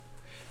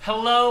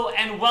Hello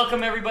and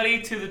welcome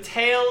everybody to the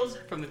Tales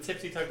from the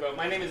Tipsy Tugboat.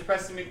 My name is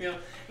Preston McNeil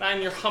and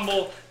I'm your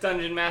humble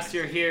dungeon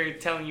master here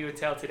telling you a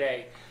tale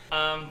today.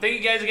 Thank you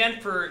guys again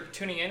for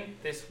tuning in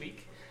this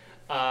week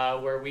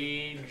where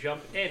we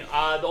jump in.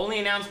 The only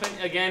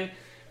announcement again,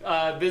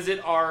 visit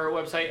our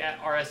website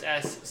at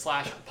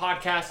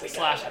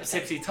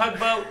rss/podcast/Tipsy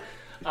Tugboat.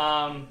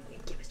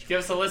 Give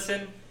us a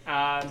listen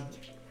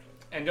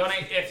and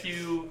donate if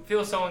you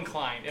feel so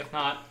inclined. If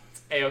not,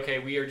 A-okay,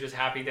 we are just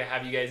happy to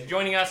have you guys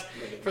joining us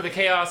for the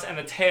chaos and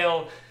the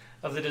tale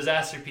of the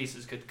disaster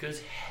pieces.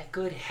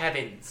 Good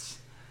heavens.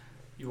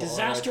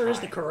 Disaster is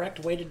the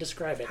correct way to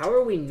describe it. How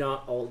are we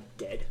not all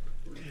dead?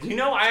 You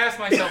know, I ask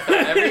myself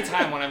that every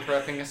time when I'm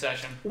prepping a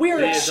session.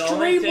 We're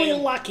extremely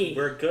lucky.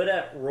 We're good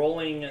at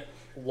rolling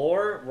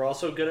lore. We're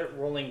also good at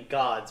rolling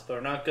gods, but we're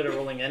not good at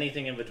rolling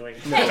anything in between.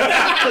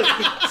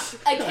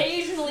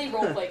 Occasionally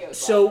roleplay goes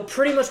So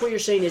pretty much what you're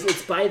saying is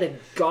it's by the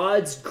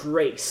god's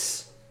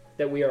grace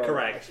that we are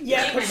correct. alive.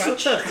 Yeah, pretty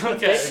much.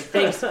 Okay.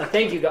 Thanks.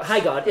 Thank you, God. Hi,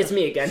 God. It's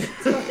me again.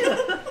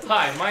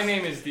 Hi, my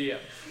name is Dia.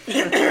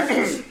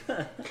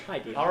 Hi,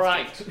 dude. All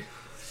right.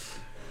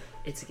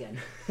 It's again.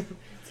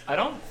 I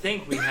don't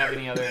think we have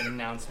any other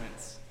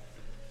announcements.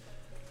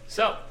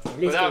 So,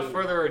 without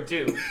further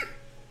ado,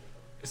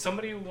 is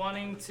somebody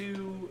wanting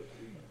to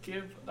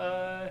give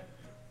a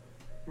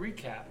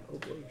recap? Oh,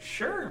 boy.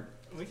 Sure.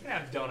 We can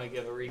have Donna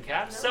give a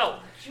recap.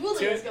 So,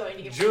 Julia's going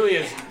to give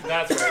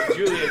that's right.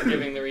 Julia's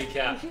giving the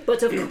recap.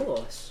 But of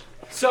course.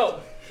 So,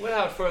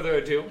 without further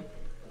ado,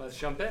 let's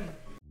jump in.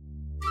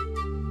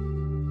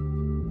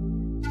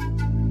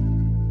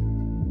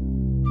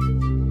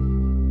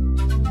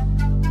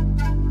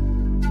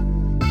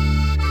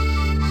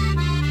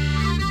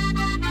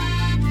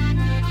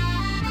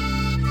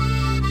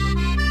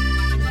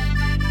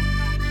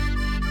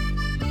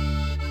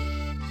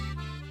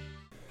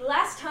 The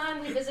last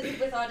time we visited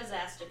with our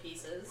disaster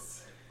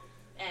pieces,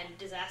 and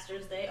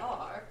disasters they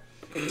are,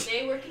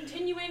 they were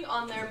continuing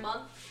on their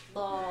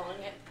month-long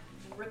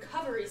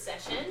recovery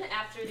session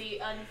after the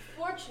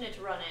unfortunate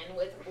run-in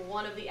with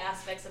one of the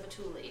aspects of a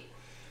Thule.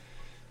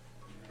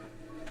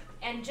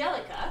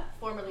 Angelica,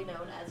 formerly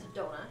known as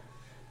Donna,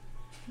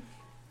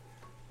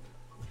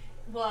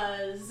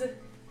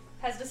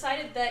 has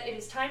decided that it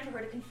is time for her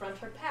to confront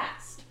her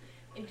past.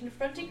 In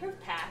confronting her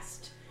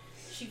past,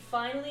 she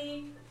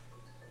finally,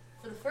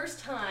 for the first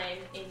time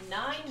in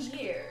 9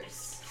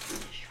 years,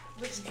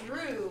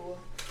 withdrew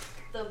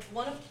the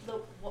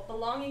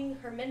belonging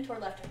her mentor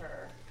left to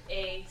her,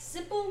 a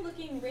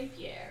simple-looking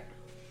rapier,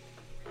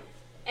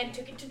 and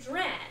took it to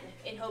Dran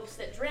in hopes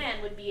that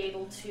Dran would be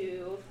able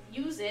to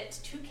use it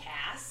to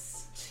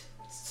cast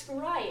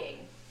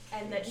scrying,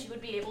 and that she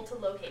would be able to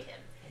locate him.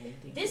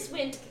 This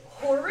went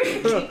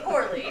horrifically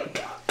poorly,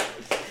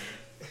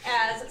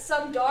 as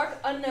some dark,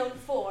 unknown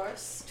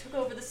force took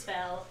over the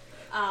spell,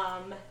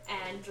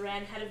 and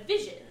Dran had a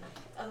vision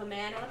of a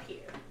man on a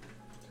pier.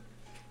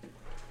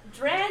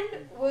 Dran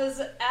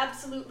was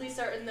absolutely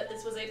certain that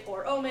this was a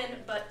poor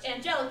omen, but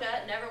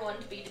Angelica, never one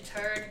to be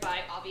deterred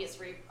by obvious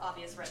red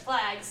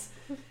flags,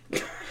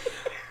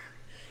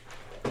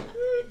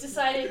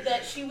 decided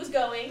that she was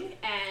going,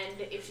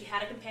 and if she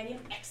had a companion,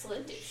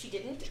 excellent. If she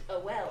didn't, oh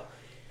well.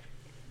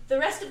 The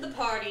rest of the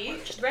party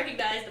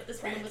recognized that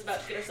this woman was about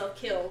to get herself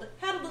killed,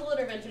 had a little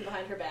intervention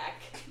behind her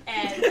back,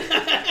 and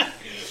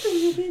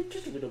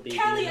Just a little baby.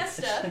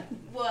 Caliesta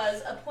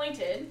was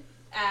appointed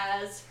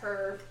as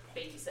her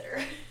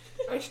babysitter.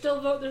 I still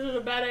vote this is a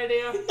bad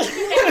idea.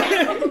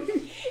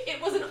 It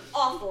was an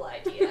awful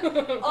idea. On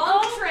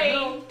the train.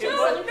 No, That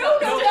was a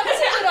good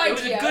It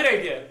was idea. a good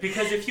idea,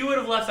 because if you would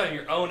have left on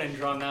your own and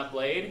drawn that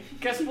blade,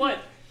 guess what?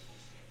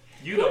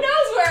 Who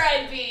knows where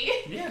I'd be?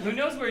 Yeah, who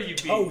knows where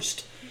you'd be?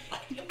 Toast.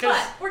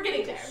 But we're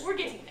getting there.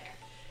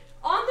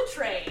 On the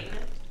train,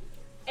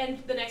 and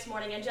the next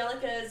morning,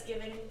 Angelica is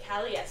giving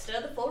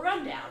Caliesta the full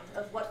rundown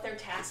of what their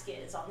task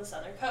is on the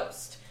southern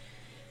coast.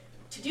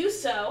 To do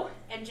so,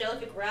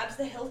 Angelica grabs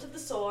the hilt of the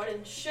sword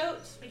and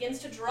begins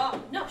to draw.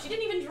 No, she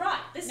didn't even draw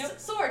it. This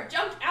sword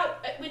jumped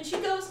out when she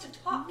goes to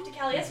talk to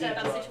Caliesta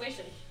about the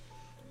situation.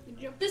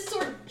 This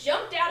sword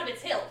jumped out of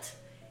its hilt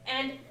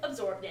and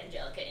absorbed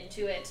Angelica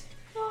into it.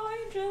 Oh,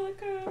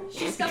 Angelica.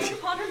 She stumbled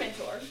upon her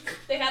mentor.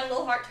 They had a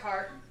little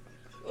heart-to-heart.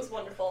 It was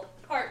wonderful.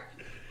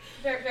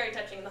 Very, very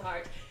touching in the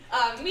heart.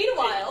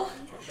 Meanwhile,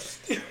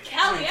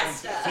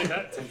 Caliesta... Say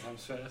that 10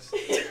 times fast.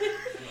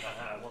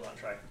 We'll not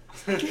try.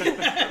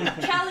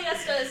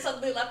 Caliesta is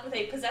suddenly left with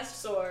a possessed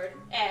sword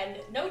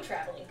and no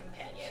traveling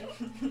companion.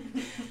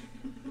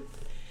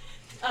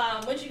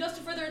 When she goes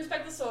to further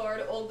inspect the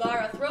sword,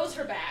 Olgara throws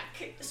her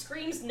back,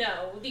 screams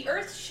no, the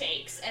earth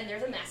shakes, and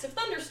there's a massive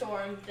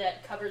thunderstorm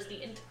that covers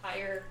the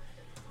entire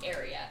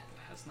area.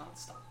 It has not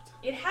stopped.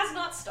 It has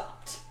not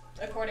stopped,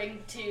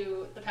 according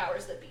to the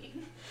powers that be.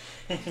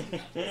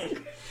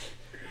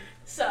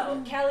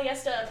 So,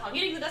 Caliesta, upon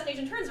getting to the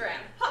destination, turns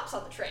around, hops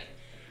on the train,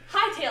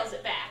 hightails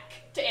it back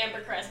to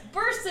Ambercrest,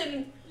 bursts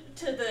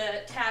into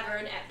the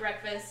tavern at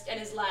breakfast, and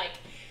is like,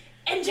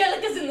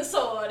 Angelica's in the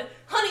sword.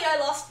 Honey, I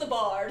lost the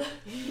bard.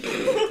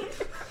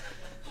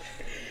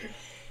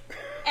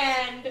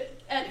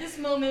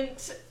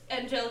 moment,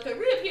 Angelica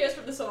reappears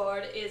from the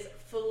sword, is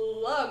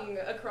flung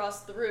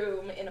across the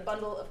room in a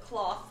bundle of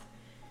cloth,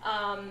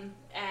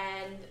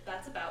 and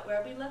that's about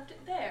where we left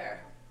it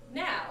there.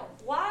 Now,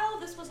 while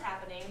this was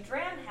happening,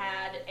 Dran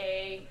had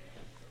a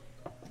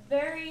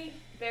very,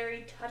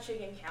 very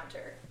touching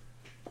encounter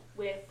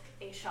with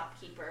a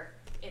shopkeeper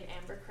in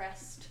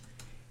Ambercrest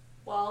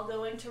while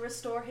going to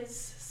restore his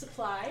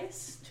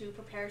supplies to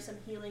prepare some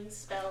healing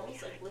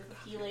spells, like liquid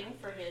healing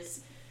for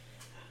his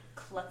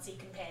klutzy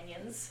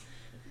companions.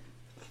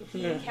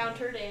 He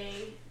encountered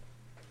a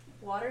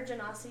Water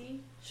Genasi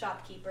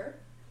shopkeeper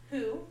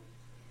who,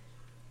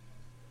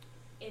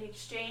 in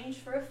exchange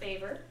for a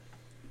favor,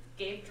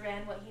 gave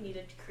Dran what he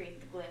needed to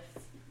create the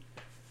glyph.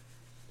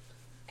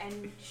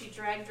 And she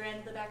dragged Dran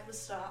to the back of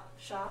the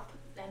shop,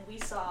 and we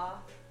saw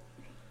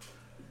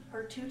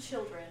her 2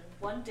 children,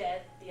 one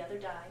dead, the other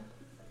dying.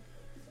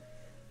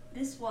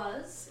 This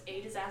was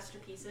a Disaster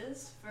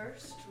Pieces'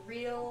 first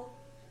real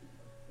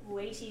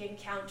weighty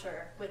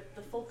encounter with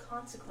the full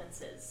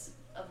consequences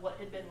of what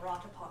had been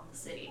wrought upon the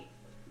city.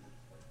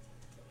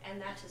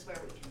 And that is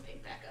where we can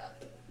pick back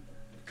up.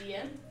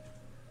 DM?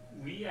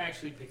 We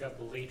actually pick up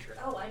later.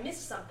 Oh, I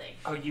missed something.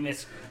 Oh, you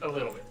missed a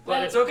little bit.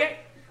 But it's okay.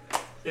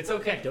 It's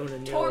okay.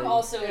 Torm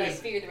also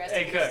figured the rest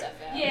of the stuff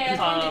out. Yeah,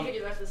 Torm did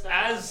figure the rest of the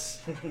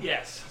stuff out.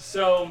 Yes,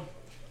 so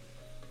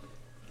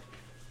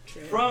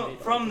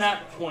from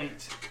that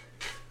point,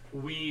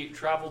 we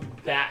traveled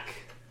back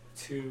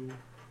to,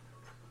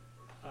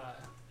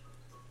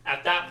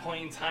 at that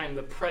point in time,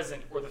 the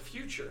present or the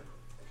future,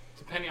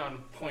 depending on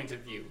point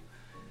of view,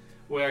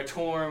 where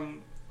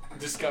Torm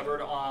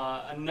discovered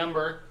a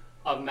number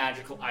of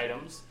magical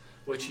items,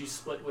 which he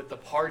split with the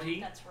party.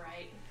 That's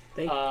right.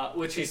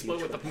 Which he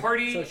split with the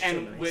party,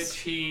 and which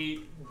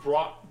he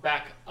brought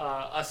back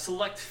a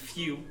select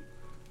few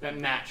that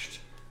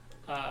matched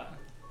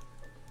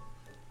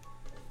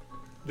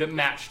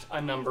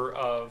a number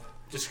of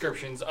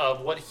descriptions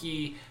of what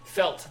he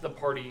felt the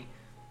party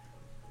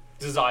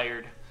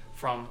desired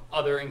from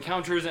other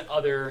encounters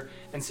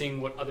and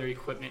seeing what other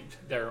equipment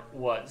there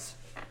was.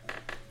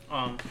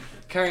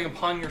 Carrying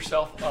upon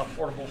yourself a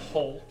portable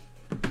hole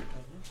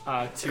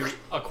to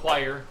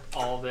acquire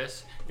all of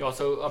this. You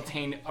also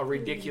obtained a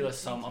ridiculous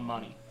sum of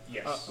money.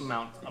 Yes.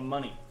 Amount of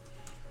money.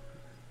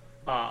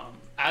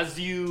 As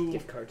you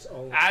gift cards,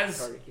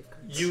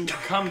 you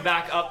come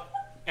back up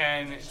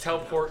and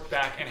teleport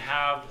back and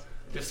have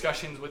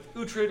discussions with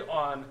Uhtred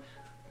on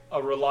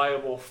a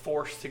reliable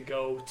force to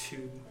go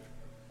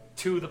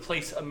to the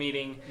place of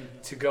meeting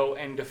to go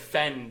and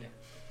defend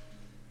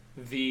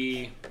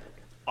the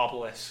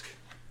obelisk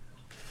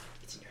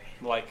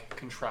like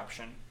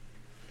contraption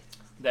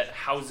that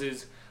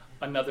houses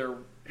another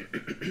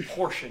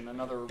portion,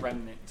 another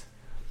remnant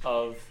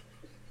of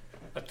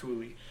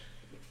Atuli.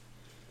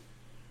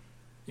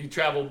 You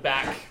travel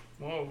back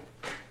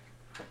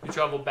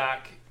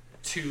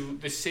to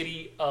the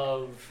city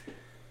of...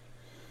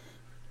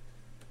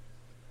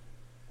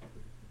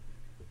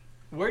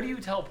 Where do you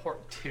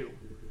teleport to,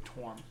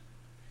 Torm?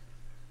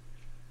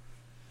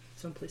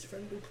 Someplace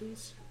friendly,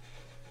 please.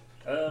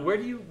 Where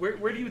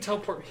do you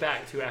teleport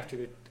back to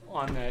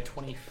on the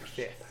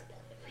 25th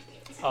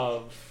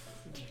of...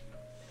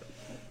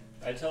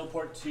 I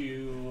teleport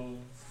to...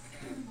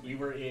 We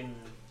were in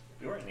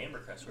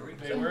Ambercrest, were we?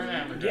 They were in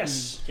Ambercrest.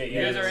 Yes. Okay,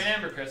 You guys are in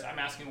Ambercrest. I'm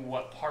asking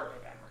what part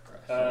of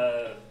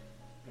Ambercrest.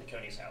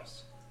 Nikoni's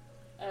house.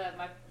 I don't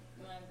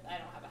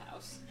have a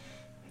house.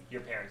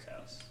 Your parents'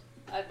 house.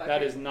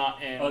 That is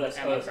not in that's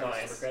not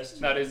Ambercrest.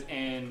 That is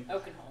in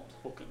Oakenhold.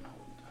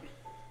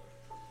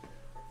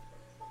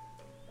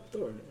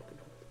 Thorn.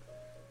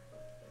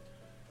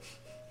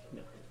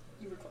 No.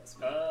 You were close.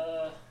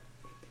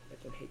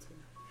 Everyone hates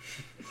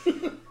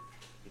me.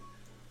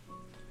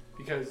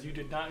 Because you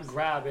did not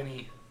grab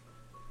any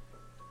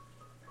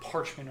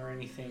parchment or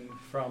anything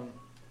from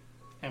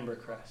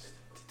Ambercrest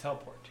to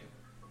teleport to.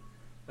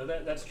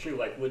 No, that's true.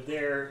 Like, would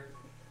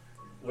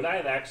I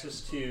have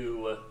access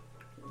to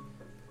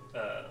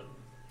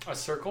a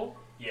circle?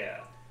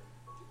 Yeah.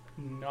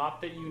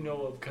 Not that you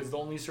know of, because the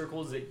only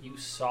circles that you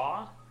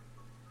saw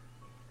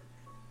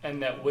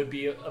and that would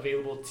be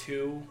available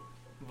to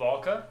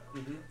Valka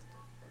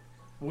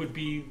would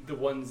be the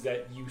ones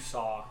that you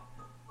saw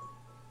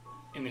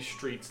in the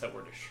streets that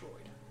were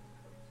destroyed.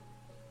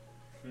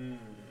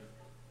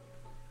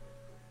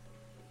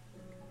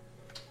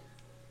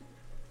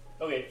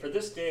 Okay, for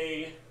this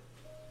day,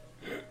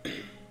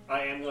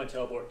 I am going to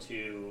teleport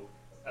to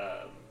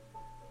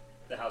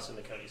the house in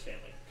Nikoni's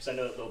family, because I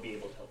know that they'll be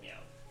able to help me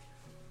out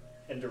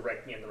and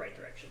direct me in the right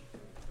direction.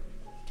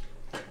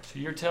 So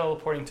you're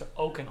teleporting to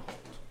Oakenhold.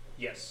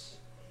 Yes.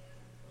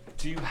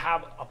 Do you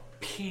have a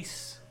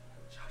piece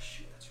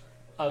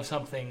of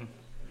something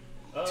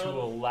to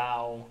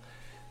allow...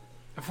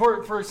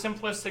 For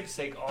simplistic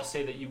sake, I'll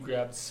say that you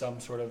grabbed some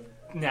sort of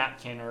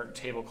napkin or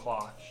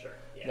tablecloth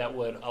that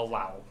would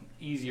allow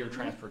easier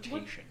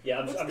transportation. Yeah,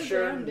 I'm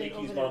sure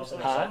Nikki's mom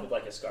sent us off with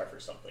like a scarf or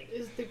something.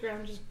 Is the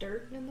ground just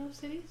dirt in those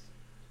cities?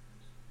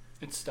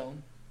 It's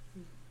stone.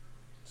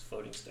 It's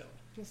floating stone.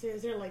 Is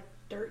there like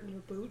dirt in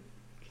your boot?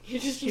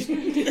 He's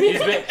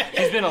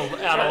been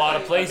at a lot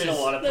of places. I've been a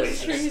lot of That's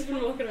true. places. He's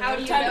been walking around. How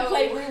do you Time know? to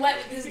play roulette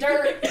with his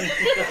dirt.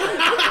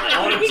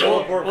 I want to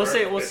teleport. We'll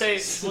say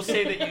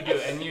that you do,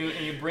 and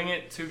you bring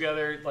it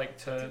together like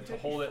to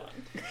hold it,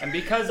 and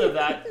because of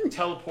that,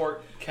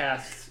 teleport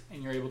casts,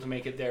 and you're able to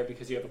make it there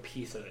because you have a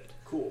piece of it.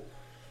 Cool.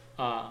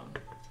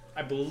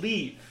 I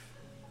believe.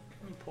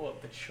 Let me pull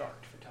up the chart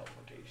for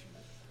teleportation.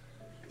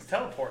 'Cause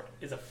teleport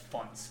is a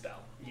fun spell.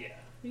 Yeah.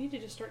 We need to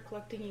just start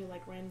collecting you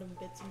like random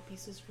bits and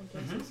pieces from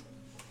places.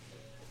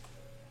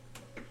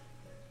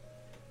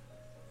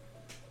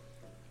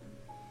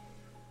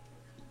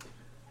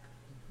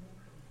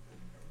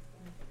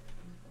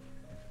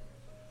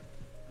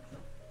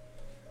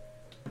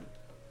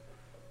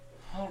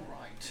 All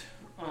right.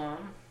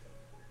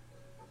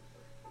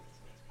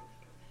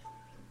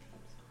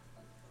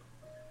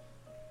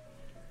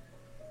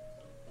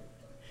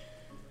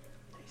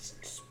 Nice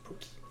and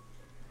spooky.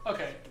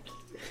 Okay.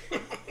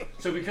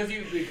 So because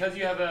you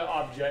have an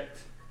object,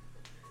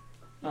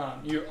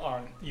 you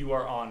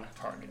are on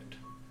target.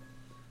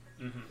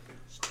 Mm-hmm.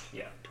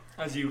 Yeah.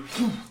 As you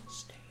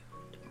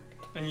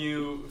and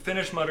you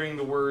finish muttering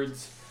the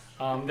words,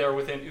 there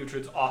within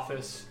Uhtred's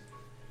office.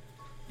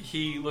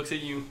 He looks at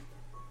you.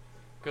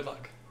 Good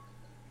luck.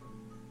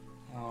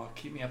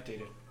 Keep me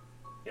updated.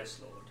 Yes,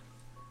 Lord.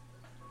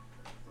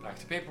 Back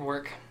to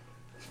paperwork.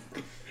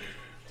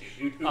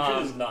 Dude,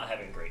 Uhtred is not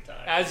having a great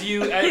time. As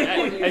you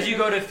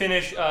go to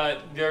finish,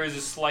 there is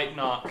a slight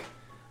knock,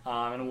 in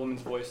a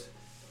woman's voice.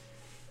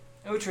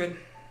 Uhtred,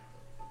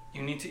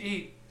 you need to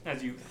eat.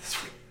 As you.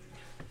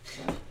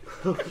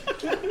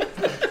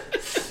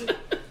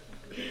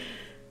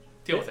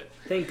 Deal with it.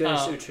 Thank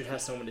goodness Uhtred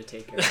has someone to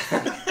take care of.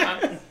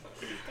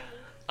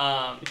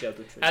 Good job,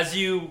 Uhtred. As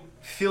you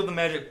feel the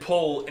magic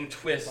pull and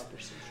twist,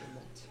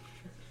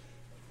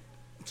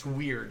 it's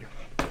weird.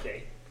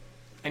 Okay.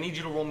 I need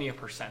you to roll me a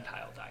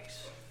percentile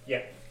dice.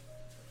 Yeah.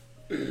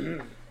 That's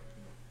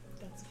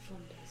a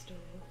fun dice to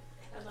roll.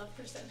 I love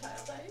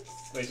percentile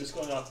dice. Wait, is this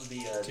going off of the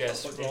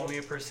Yes, teleport roll table? me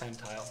a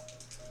percentile.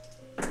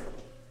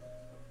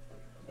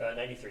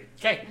 93.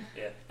 Okay.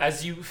 Yeah.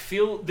 As you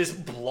feel this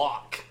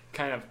block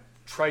kind of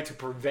try to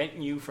prevent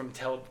you from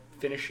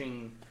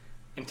finishing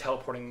and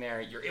teleporting there,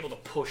 you're able to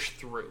push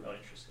through. Oh,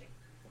 interesting.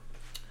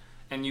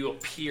 And you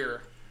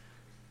appear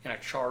in a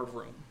charred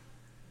room.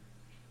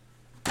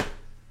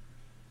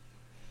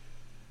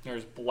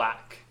 There's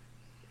black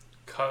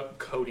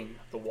coating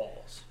the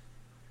walls.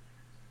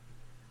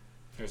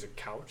 There's a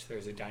couch,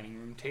 there's a dining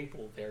room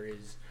table, there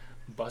is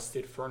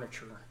busted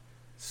furniture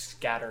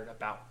scattered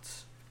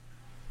about.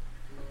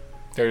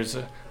 There's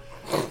a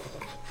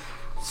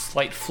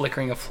slight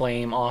flickering of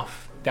flame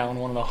off down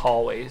one of the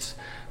hallways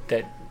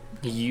that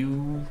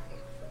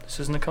this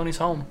is Nikoni's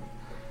home.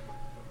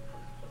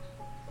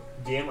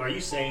 DM, are you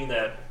saying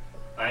that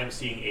I am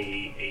seeing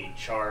a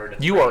charred...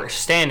 You are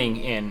standing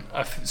in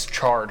a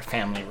charred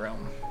family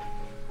room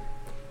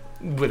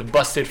with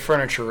busted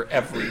furniture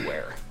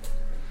everywhere.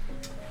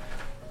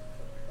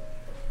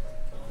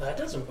 That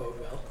doesn't bode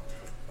well.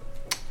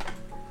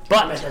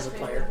 But As a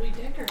player. We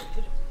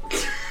decorated.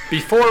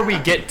 before we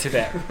get to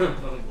that, Oh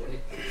boy.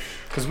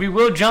 because we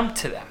will jump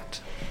to that,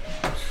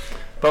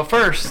 but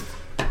first,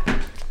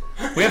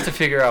 we have to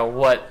figure out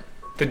what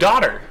the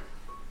daughter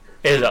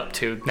is up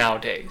to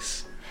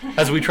nowadays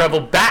as we travel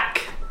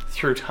back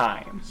through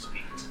time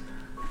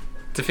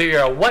to figure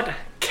out what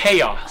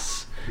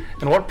chaos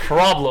and what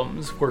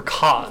problems were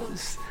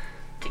caused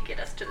To get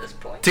us to this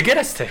point. to get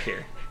us to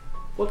here.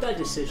 What bad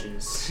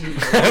decisions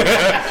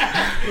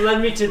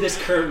led me to this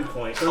current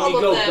point? Let All me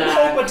of go them.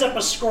 back. Opens up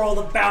a scroll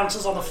that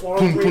bounces on the floor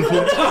 3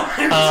 more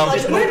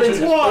times.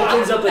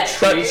 Opens up a But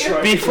tree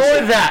trunk. before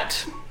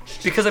that,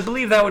 because I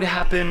believe that would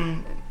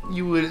happen,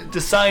 you would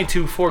decide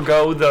to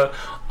forego the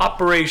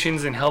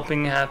operations and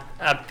helping at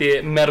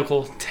the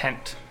medical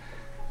tent.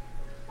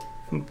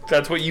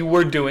 That's what you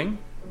were doing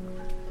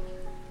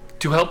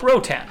to help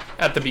Rotan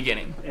at the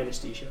beginning.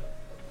 Anesthesia.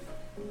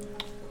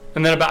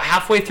 And then about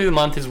halfway through the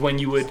month is when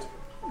you would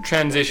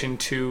transition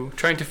to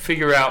trying to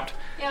figure out.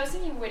 Yeah, I was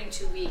thinking of waiting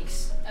 2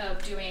 weeks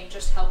of doing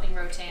just helping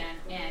Rotan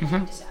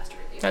and disaster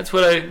relief. That's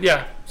what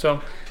so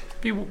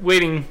be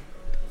waiting.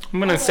 I'm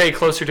going to say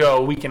closer to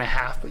a week and a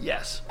half, but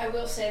yes. I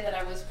will say that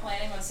I was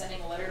planning on sending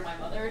a letter to my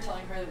mother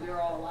telling her that we were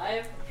all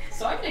alive.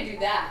 So I'm going to do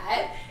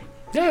that.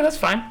 Yeah, that's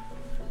fine.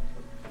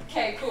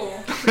 Okay, cool.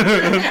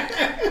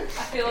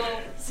 I feel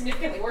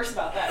significantly worse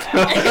about that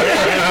now.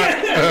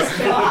 It's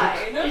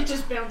fine. It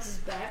just bounces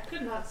back.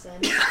 Could not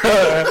send.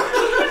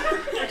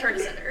 Return to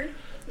sender.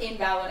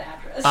 Invalid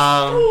address.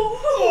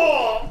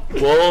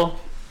 We'll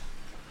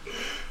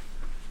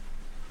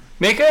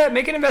make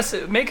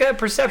a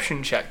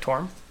perception check,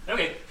 Torm.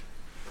 Okay.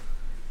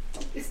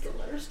 Is the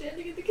letter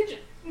standing in the kitchen?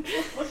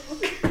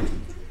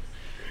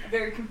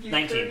 Very confused.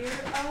 19.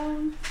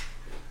 earlier.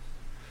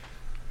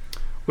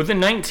 With a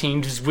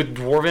 19, just with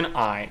dwarven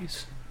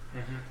eyes,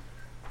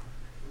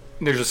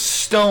 there's a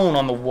stone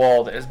on the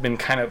wall that has been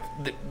kind of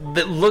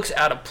that looks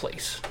out of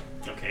place.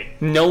 Okay.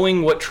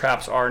 Knowing what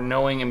traps are,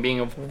 knowing and being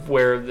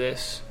aware of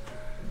this,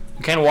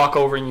 you kind of walk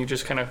over and you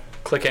just kind of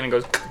click it and it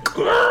goes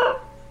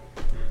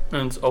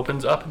and it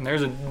opens up, and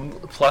there's a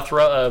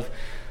plethora of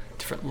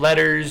different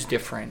letters,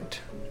 different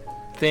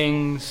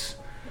things.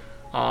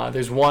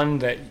 There's one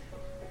that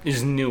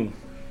is new,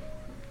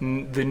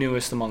 the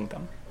newest among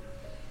them.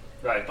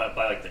 Right, by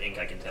like the ink,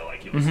 I can tell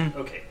like it was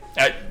okay.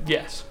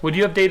 Yes. Would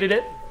you have dated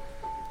it?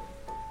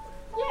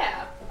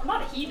 Yeah, I'm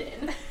not a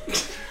heathen.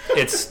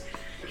 It's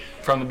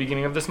from the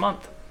beginning of this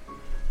month.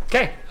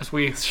 Okay, as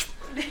we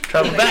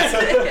travel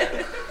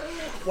back.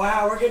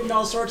 Wow, we're getting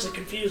all sorts of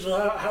confused with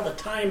how the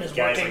time is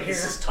Guys, working like, here.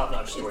 this is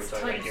top-notch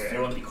storytelling right here.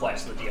 Everyone be quiet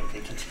so the DM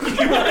can continue.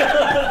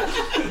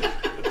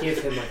 Give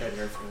him like a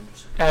nerf gun.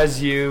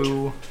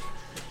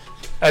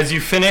 As you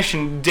finish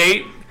and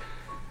date,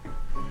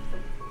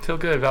 feel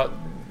good about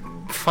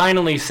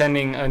finally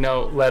sending a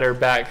letter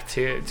back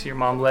to your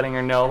mom, letting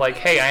her know, like,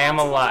 hey, I am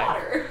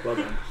alive. Well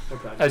done. No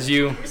problem. As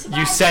you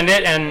send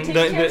it, and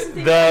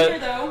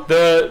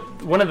the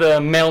one of the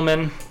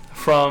mailmen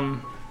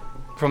from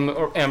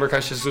Amber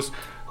Crush just goes,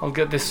 I'll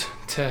get this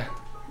to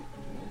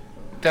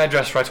the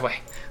address right away.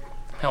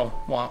 He'll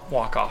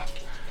walk off.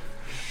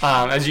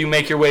 As you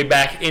make your way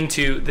back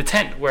into the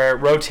tent where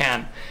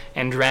Rotan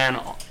and Dran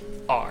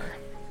are.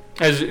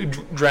 As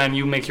Dran,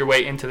 you make your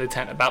way into the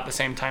tent about the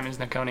same time as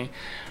Nakoni.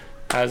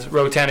 As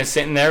Rotan is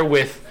sitting there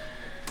with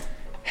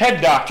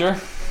head doctor.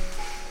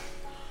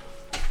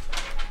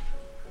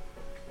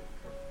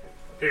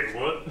 Hey,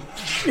 what?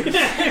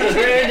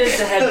 Brand is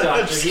the head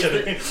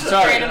doctor.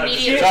 Sorry. Random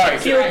media Sorry.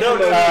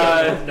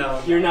 director.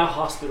 No. You're now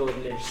hospital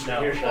admitted.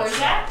 No. You're Or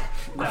Zach?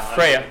 No.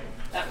 Freya.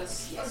 That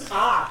was, yes.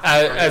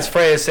 As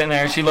Freya is sitting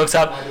there, she looks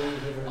up.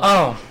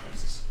 Oh,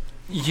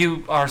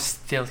 you are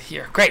still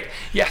here. Great.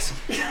 Yes.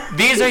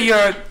 These are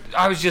your...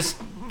 I was just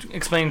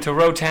explaining to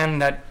Rotan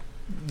that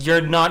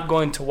you're not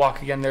going to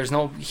walk again. There's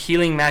no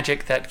healing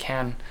magic that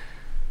can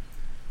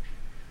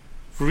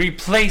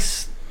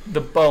replace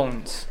the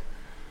bones.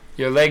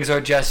 Your legs are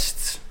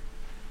just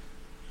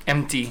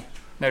empty.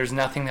 There's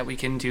nothing that we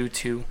can do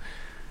to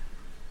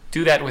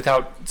do that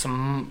without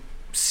some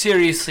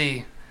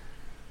seriously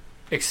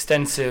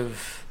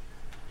extensive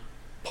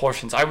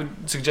portions. I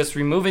would suggest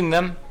removing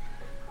them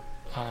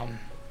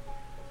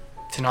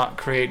to not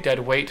create dead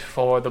weight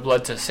for the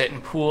blood to sit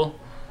and pool.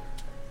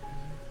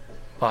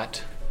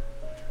 But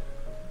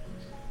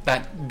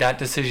that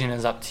decision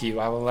is up to you.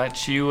 I will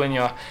let you and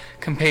your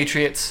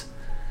compatriots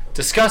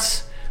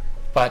discuss.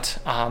 But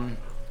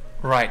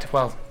right,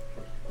 well,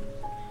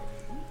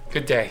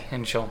 good day,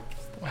 and she'll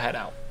head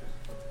out.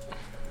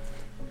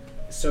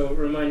 So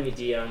remind me,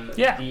 DM.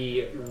 Yeah.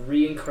 The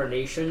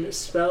reincarnation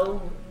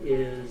spell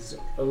is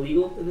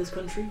illegal in this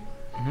country.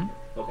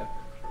 Mm-hmm. Okay.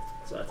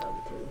 So that's how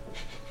we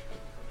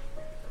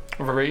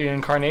through.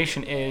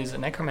 Reincarnation is a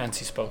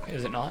necromancy spell,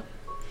 is it not?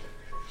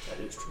 That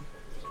is true.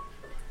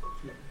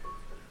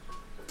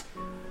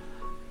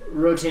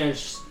 Rotan,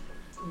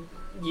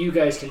 you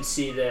guys can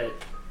see that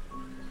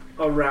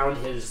around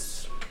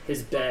his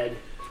bed,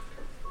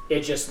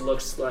 it just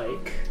looks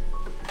like,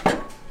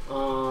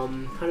 how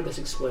do I best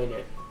explain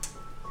it?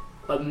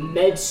 A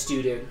med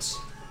student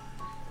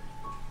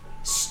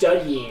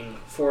studying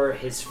for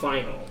his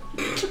final,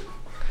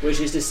 which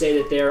is to say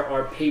that there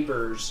are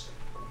papers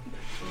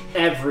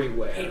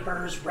everywhere.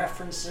 Papers,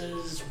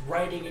 references,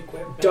 writing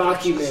equipment.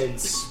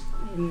 Documents,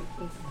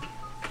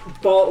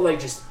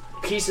 just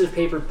pieces of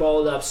paper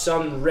balled up,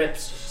 some ripped,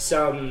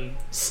 some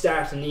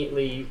stacked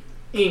neatly,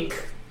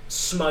 ink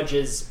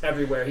smudges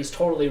everywhere. He's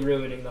totally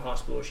ruining the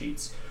hospital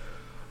sheets.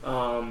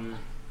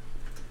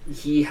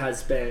 He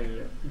has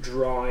been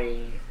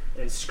drawing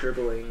and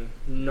scribbling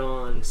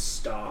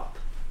non-stop.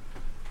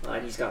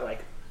 And he's got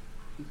like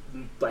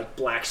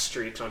black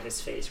streaks on his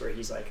face where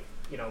he's like,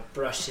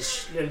 brushed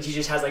his, and he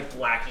just has like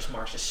black just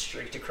marks just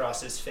streaked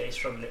across his face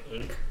from the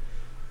ink.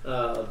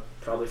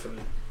 Probably from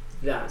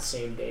that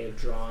same day of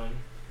drawing.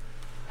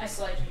 I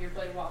slide you your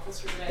blade waffles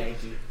for today.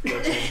 Thank you.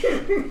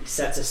 Rotan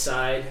sets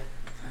aside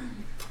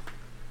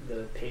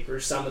the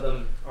papers. Some of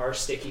them are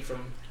sticky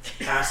from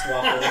past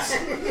waffles.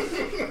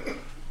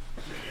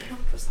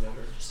 Plus the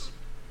numbers.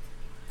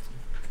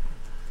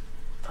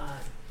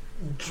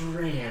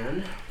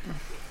 Dran,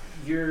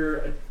 you're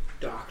a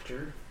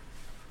doctor.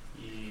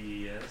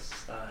 Yes,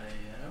 I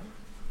am.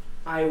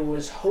 I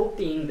was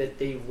hoping that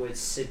they would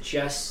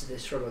suggest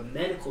this from a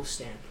medical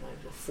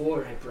standpoint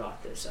before I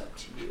brought this up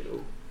to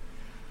you.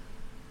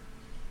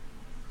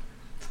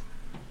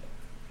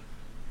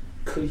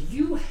 Could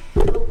you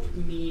help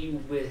me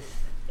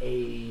with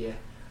a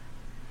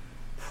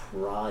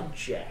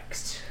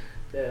project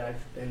that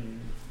I've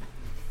been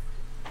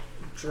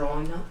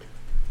drawing up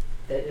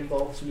that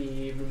involves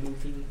me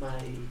removing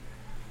my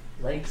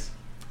legs?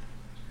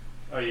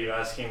 Are you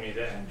asking me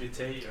to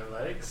amputate your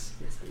legs?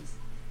 Yes, please.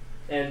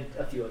 And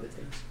a few other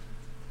things.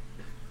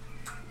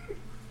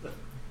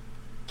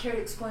 Care to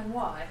explain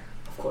why?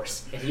 Of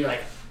course. And he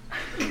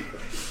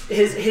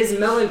his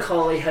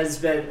melancholy has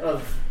been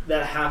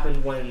that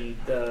happened when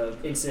the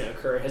incident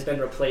occurred has been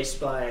replaced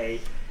by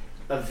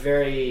a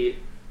very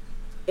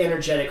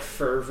energetic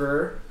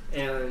fervor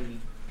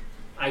and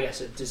I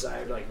guess a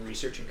desire to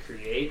research and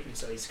create, and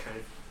so he's kind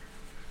of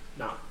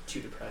not too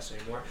depressed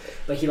anymore.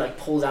 But he like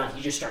pulls out and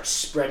he just starts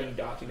spreading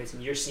documents,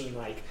 and you're seeing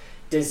like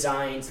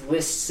designs,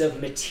 lists of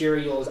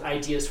materials,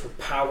 ideas for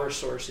power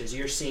sources.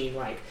 You're seeing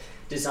like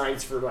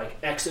designs for like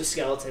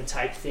exoskeleton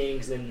type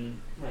things, and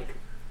like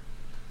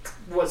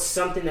what's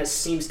something that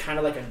seems kind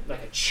of like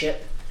a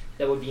chip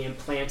that would be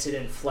implanted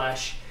in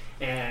flesh.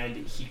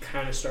 And he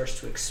kind of starts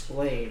to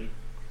explain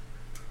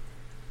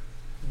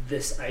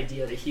this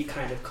idea that he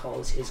kind of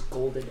calls his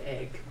golden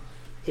egg,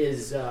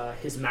 his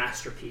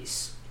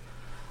masterpiece.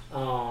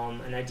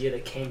 An idea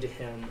that came to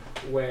him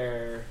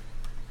where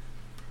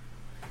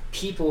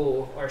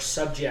people are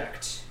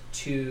subject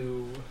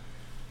to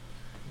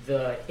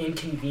the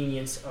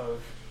inconvenience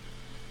of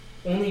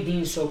only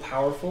being so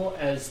powerful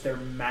as their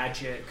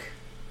magic,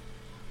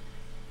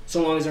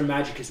 so long as their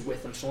magic is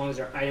with them, so long as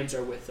their items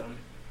are with them.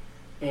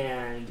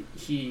 And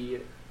he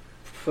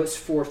puts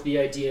forth the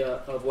idea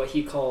of what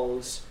he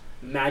calls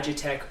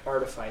magitech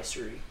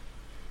artificery,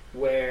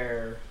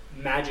 where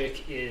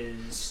magic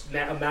is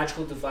a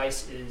magical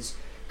device is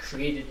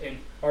created and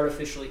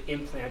artificially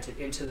implanted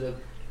into the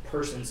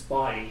person's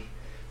body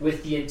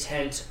with the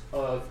intent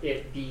of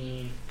it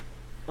being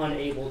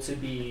unable to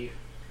be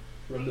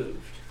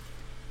removed,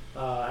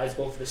 as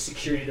both a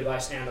security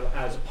device and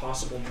as a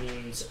possible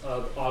means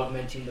of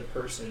augmenting the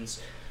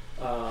person's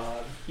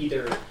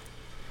either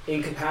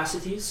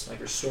incapacities, like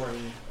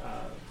restoring,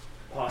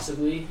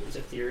 possibly, is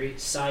a theory,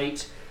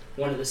 sight,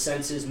 one of the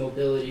senses,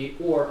 mobility,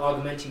 or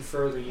augmenting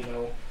further,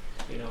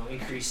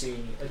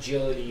 increasing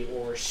agility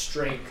or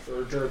strength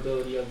or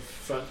durability of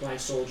frontline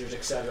soldiers,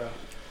 etc.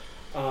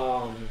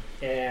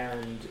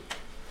 And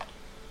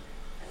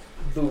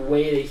the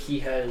way that he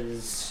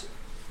has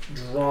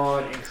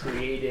drawn and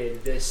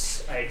created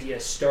this idea,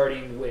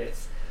 starting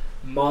with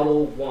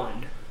Model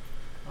 1,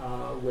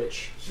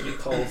 which he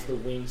calls the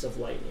Wings of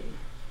Lightning.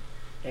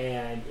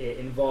 And it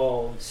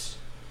involves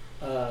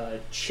a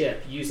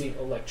chip using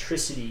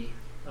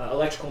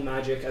electrical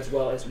magic, as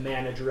well as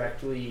mana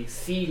directly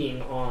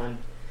feeding on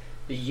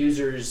the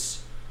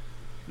user's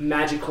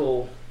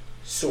magical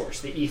source,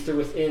 the ether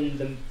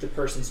within the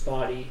person's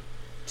body,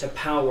 to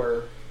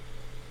power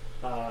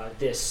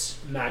this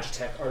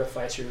magitech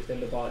artificer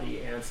within the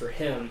body. And for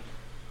him,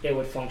 it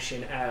would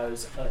function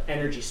as an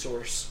energy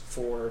source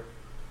for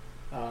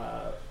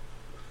kind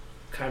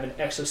of an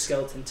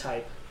exoskeleton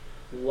type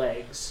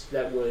legs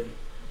that would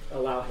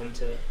allow him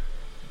to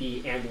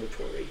be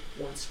ambulatory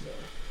once more.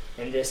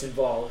 And this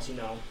involves, he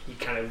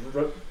kind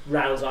of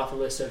rattles off a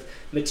list of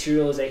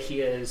materials that he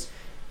has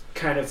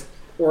kind of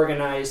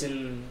organized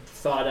and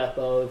thought up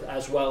of,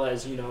 as well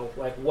as,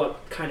 like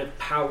what kind of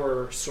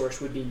power source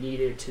would be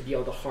needed to be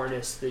able to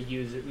harness the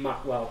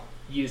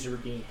user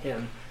being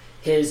him,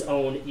 his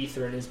own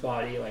ether in his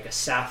body, like a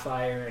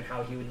sapphire, and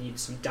how he would need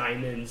some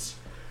diamonds.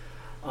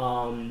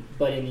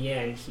 But in the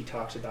end, he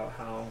talks about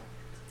how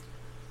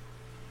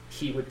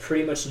he would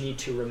pretty much need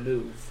to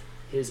remove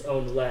his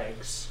own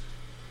legs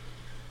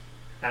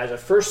as a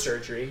first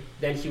surgery.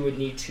 Then he would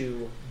need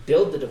to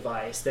build the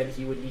device. Then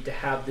he would need to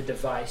have the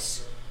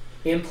device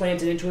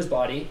implanted into his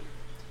body.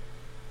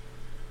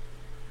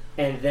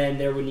 And then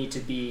there would need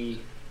to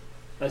be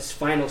a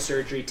final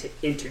surgery to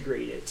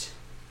integrate it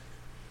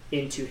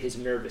into his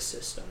nervous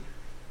system.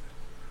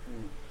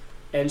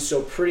 And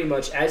so pretty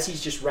much as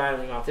he's just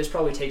rattling off, this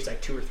probably takes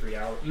like 2 or 3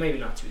 hours, maybe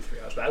not 2 or 3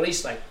 hours, but at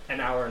least like an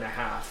hour and a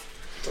half.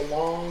 It's a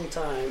long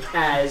time.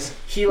 As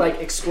he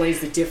explains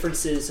the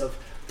differences of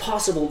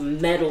possible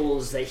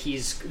metals that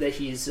he's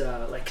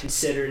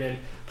considered, and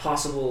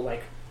possible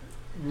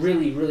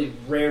really, really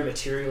rare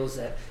materials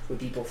that would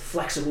be both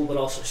flexible but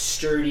also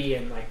sturdy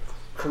and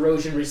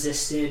corrosion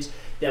resistant,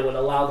 that would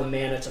allow the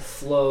mana to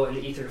flow and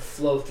the ether to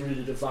flow through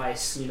the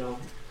device, in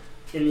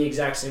the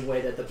exact same way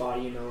that the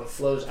body, it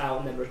flows out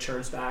and then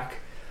returns back.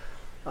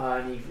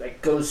 And he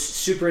goes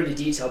super into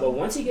detail, but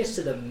once he gets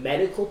to the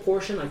medical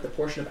portion, the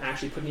portion of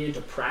actually putting it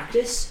into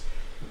practice,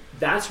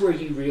 that's where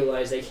you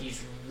realize that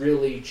he's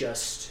really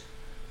just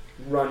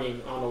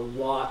running on a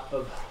lot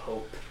of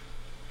hope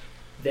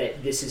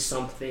that this is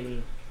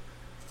something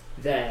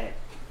that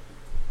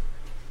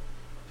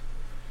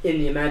in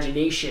the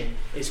imagination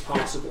is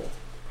possible,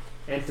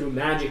 and through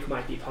magic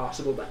might be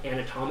possible, but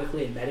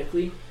anatomically and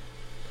medically,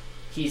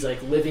 he's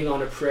living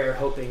on a prayer,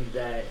 hoping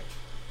that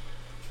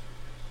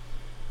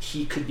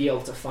he could be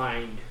able to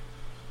find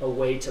a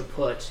way to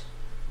put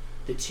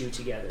the two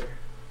together.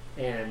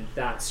 And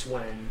that's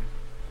when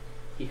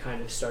he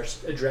kind of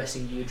starts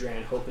addressing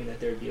Udran, hoping that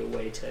there'd be a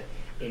way to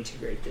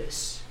integrate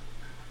this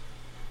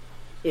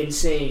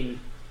insane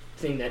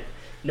thing that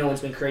no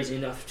one's been crazy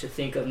enough to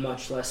think of,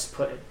 much less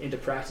put into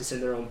practice in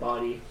their own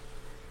body.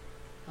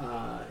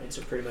 And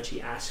so pretty much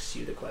he asks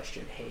you the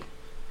question, hey,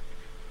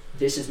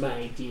 this is my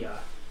idea.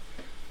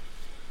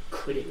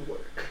 Could it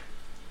work?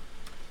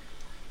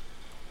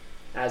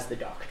 As the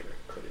doctor,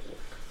 could it work?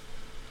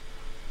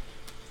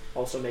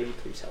 Also, maybe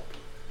please help.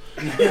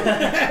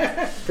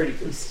 Pretty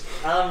please.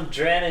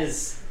 Dran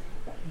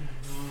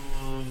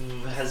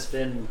has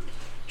been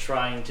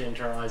trying to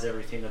internalize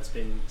everything that's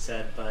been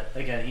said, but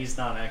again, he's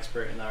not an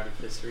expert in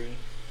artificery.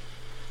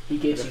 He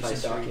gives you some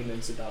Advisory.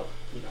 documents about,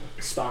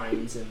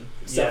 spines and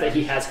stuff that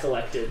he has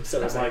collected.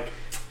 So it's like,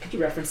 could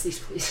you reference these,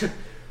 please?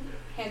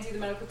 Hands you the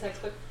medical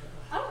textbook.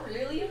 I don't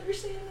really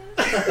understand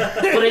this.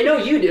 But I know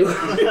you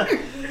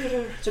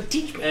do. So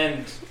teach me.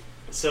 And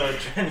so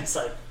Trent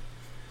like,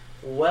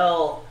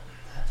 well,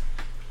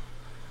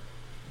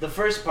 the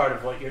first part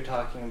of what you're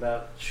talking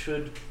about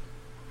should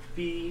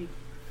be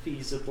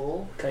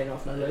feasible. Cutting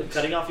off my legs.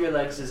 Cutting off your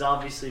legs is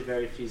obviously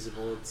very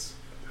feasible. It's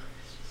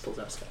Pulls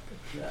out a scalpel.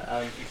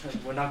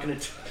 we're not going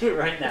to do it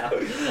right now,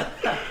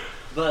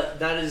 but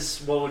that is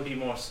what would be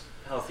most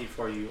healthy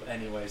for you,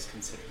 anyways,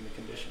 considering the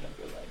condition of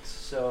your legs.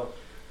 So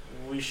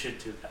we should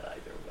do that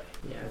either way.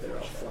 Yeah, they're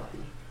all floppy.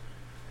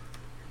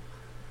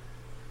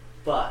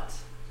 But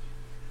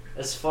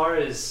as far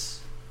as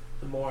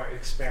the more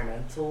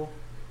experimental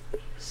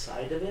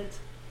side of it,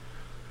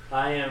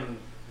 I am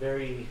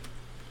very.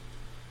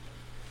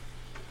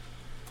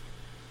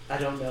 I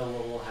don't know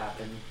what will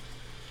happen.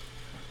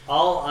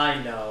 All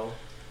I know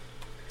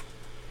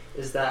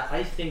is that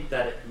I think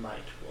that it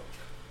might work.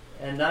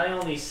 And I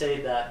only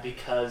say that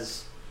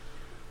because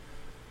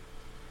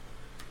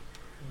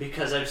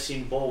I've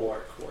seen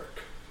bulwark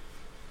work.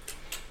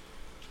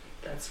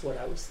 That's what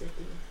I was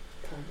thinking,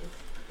 kind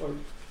of, or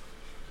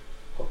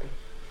hoping.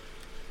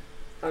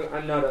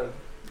 I'm not a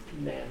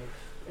man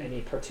of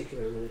any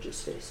particular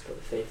religious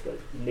faith, but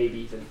maybe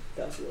even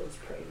that's what I was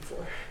praying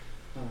for.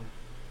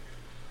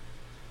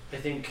 I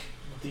think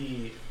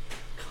the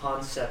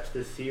concept,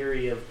 the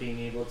theory of being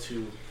able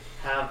to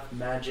have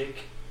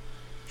magic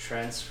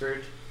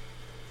transferred,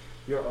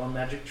 your own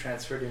magic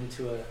transferred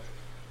into a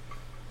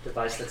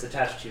device that's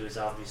attached to you is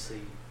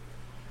obviously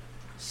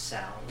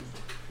sound.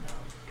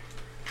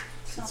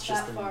 It's not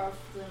just that far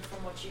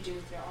from what you do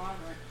with your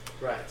armor.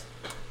 Right.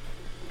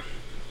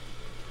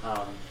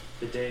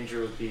 The danger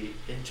would be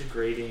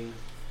integrating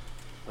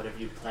whatever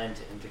you plan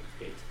to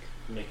integrate,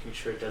 making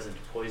sure it doesn't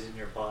poison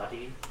your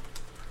body,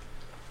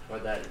 or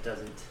that it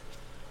doesn't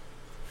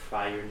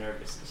fry your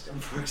nervous system,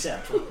 for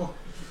example.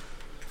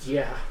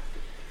 Yeah.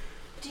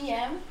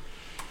 DM,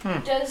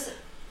 does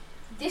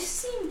this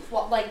seem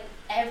like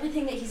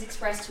everything that he's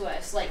expressed to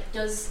us? Like,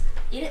 does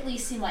it at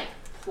least seem like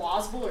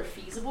plausible or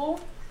feasible?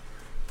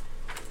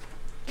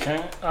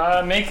 Okay.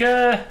 Make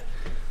a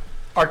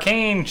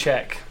arcane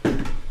check.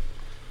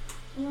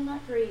 Well,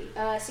 not great.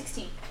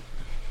 16.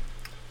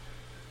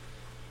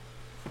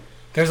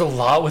 There's a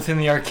lot within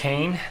the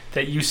arcane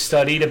that you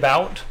studied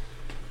about.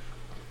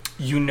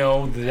 You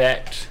know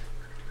that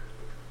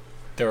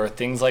there are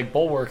things like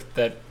bulwark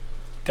that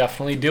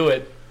definitely do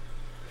it.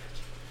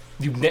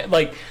 You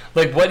like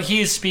what he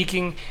is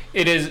speaking.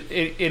 It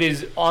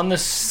is on the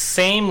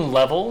same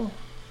level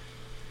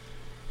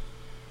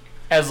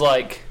as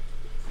like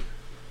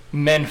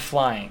men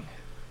flying,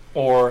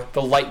 or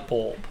the light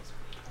bulb,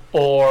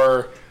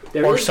 or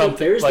something.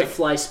 There's like the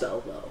fly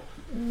spell though.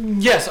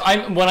 Yes,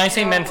 when I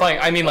say men flying,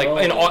 I mean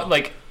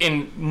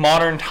in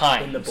modern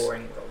times. In the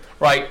boring world.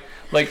 Right?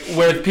 Like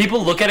where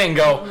people look at it and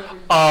go,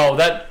 "Oh,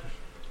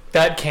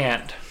 that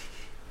can't.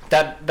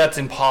 That's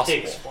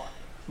impossible." Pigs flying.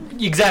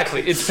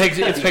 Exactly. It's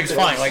pigs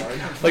flying.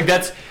 Like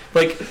that's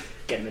like.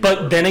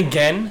 But then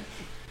again,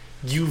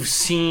 you've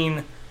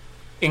seen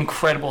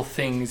incredible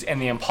things,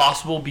 and the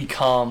impossible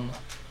become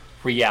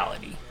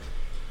reality.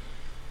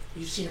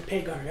 You've seen a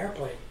pig on an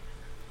airplane.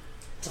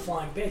 It's a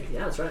flying pig.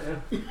 Yeah, that's right.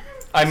 Yeah.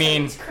 I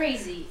mean, It's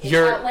crazy. It's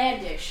you're-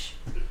 outlandish,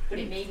 but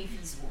it may be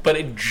feasible. but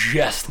it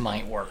just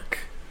might work.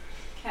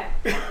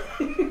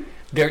 Okay.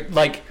 They're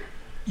like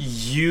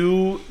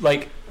you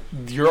like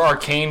your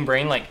arcane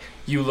brain, like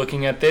you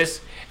looking at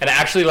this, and it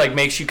actually like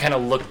makes you kind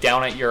of look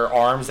down at your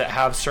arms that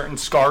have certain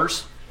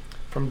scars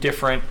from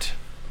different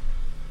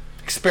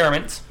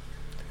experiments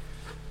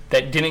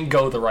that didn't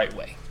go the right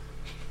way.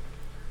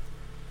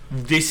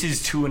 This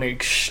is to an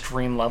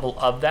extreme level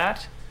of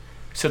that,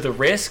 so the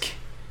risk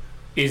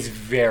is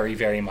very,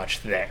 very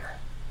much there.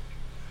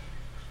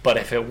 But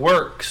if it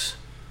works,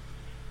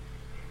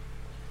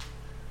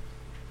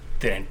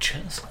 then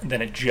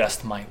it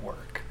just might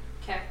work.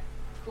 Okay.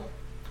 Cool.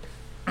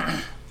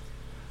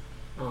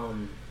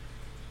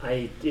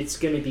 It's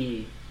gonna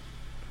be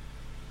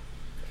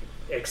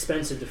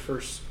expensive to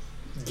first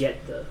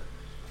get the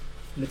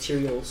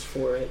materials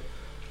for it.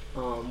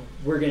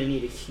 We're gonna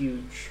need a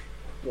huge,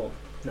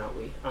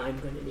 I'm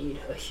gonna need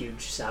a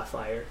huge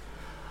sapphire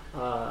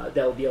that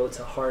will be able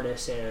to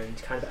harness and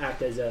kind of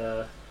act as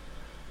a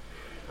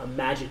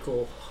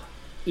magical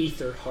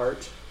ether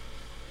heart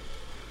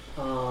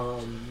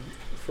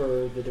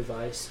for the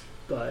device.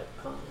 But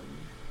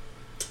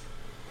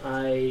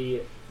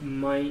I'm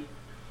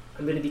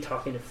going to be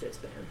talking to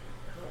Fizzban.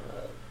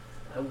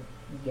 I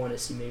want to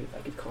see maybe if I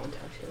could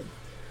contact him.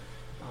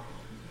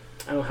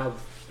 I don't have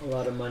a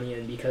lot of money,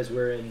 and because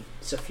we're in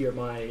Saphir,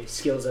 my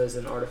skills as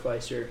an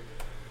artificer,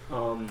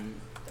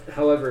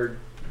 however,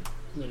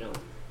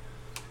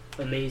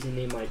 amazing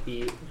they might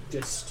be,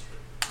 just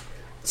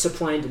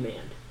supply and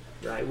demand,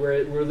 right?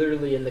 We're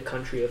literally in the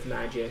country of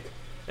magic.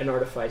 An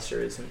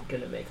artificer isn't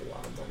going to make a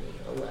lot of money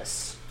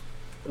unless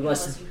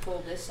Unless you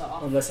pull this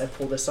off. Unless I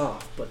pull this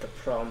off, but the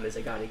problem is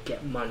I gotta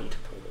get money to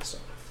pull this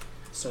off.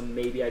 So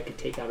maybe I could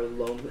take out a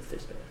loan with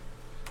this man.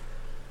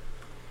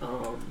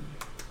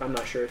 I'm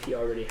not sure if he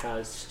already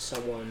has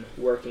someone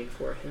working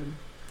for him,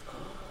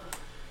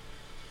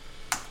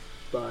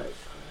 but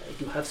I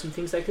do have some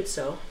things I could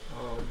sell,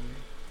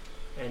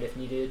 and if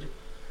needed,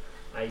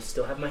 I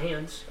still have my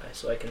hands,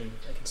 so I can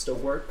still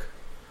work.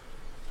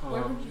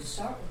 Where would you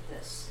start with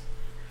this?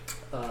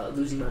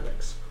 Losing my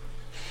legs.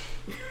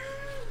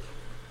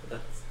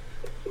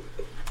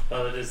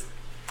 Well, it is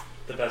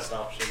the best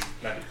option,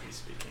 medically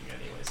speaking,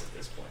 anyways, at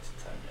this point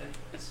in time,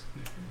 anyways.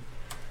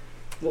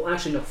 Well,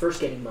 actually, no.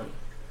 First getting money,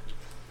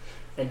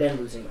 and then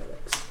losing my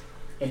legs,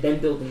 and then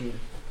building.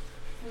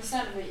 From the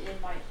sound of it, you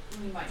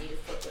might need to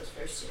flip those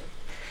first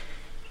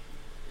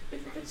two.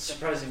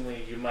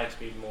 Surprisingly, you might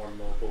be more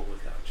mobile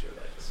without your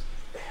legs.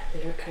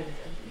 They are kind of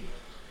heavy.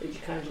 They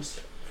kind of just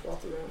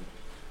flop around.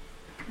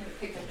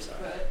 Pick up his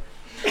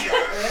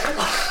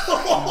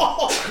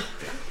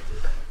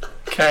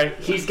Okay.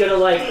 He's gonna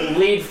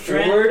lean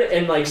forward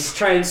and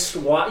try and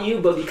swat you,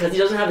 but because he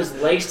doesn't have his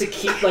legs to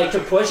keep to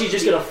push, he's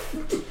just gonna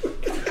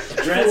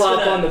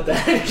flop on the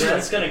bench.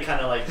 Drent's gonna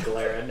kind of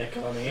glare at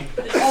Nikoni.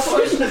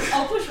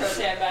 I'll push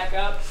Roseanne back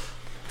up.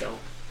 Don't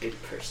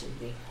good person.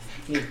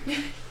 He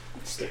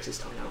sticks his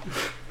tongue out.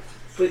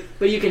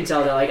 But you can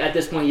tell that at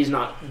this point he's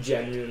not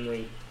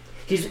genuinely.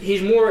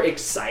 He's more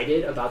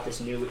excited about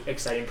this new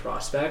exciting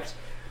prospect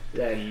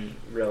than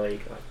really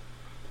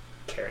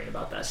caring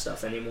about that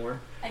stuff anymore.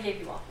 I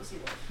gave you waffles, you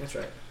will. That's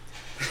right.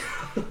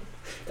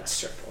 Got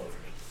syrup all over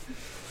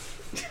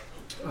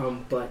me.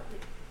 But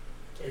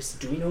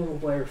do we know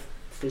where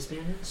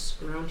Fizzman is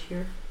around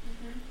here?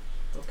 Mm-hmm.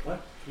 Okay.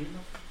 What? You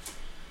know?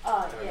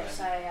 Yes,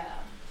 I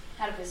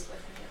had a visit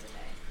with him the other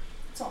day.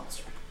 It's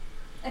almost right.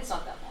 It's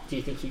not that long. Do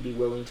you think he'd be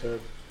willing to?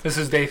 This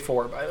is day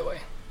 4, by the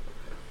way.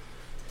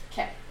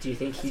 Okay. Do you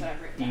think That's he'd what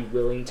I've written be down.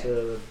 willing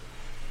to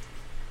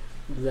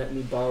let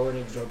me borrow an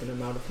exorbitant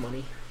amount of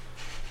money?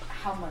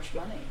 How much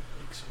money?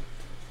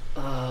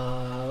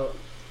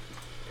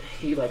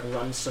 He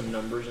runs some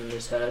numbers in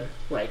his head,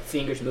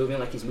 fingers moving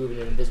like he's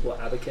moving an invisible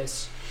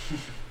abacus.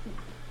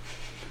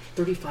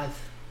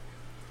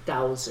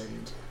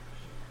 35,000.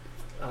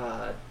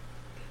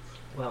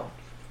 Well,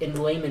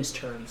 in layman's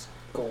terms,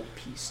 gold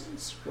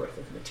pieces worth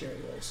of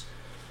materials.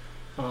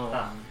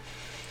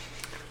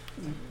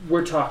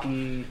 We're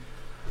talking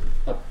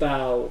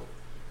about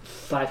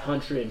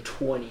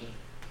 520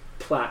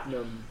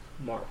 platinum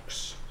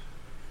marks.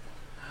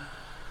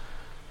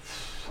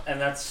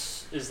 And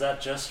is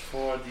that just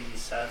for the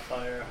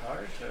sapphire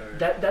heart, or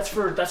That's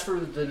for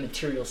the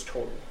materials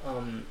total.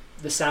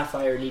 The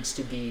sapphire needs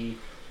to be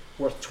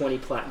worth 20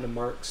 platinum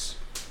marks.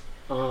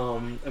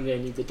 I'm gonna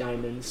need the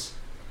diamonds,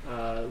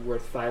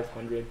 worth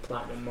 500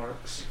 platinum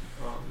marks.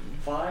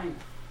 5?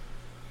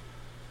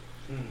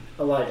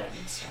 A lot of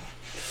diamonds.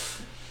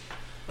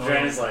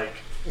 Dren is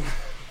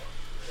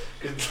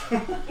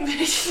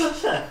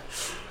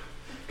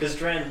because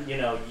Dren,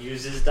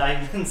 uses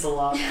diamonds a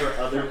lot for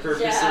other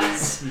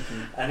purposes,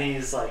 and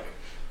he's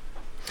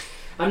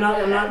I'm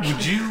not.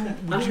 Would you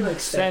not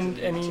send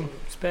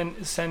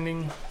expecting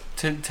sending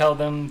to tell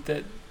them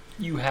that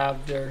you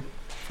have their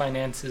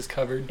finances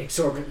covered?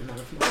 Exorbitant amount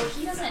of money. Well,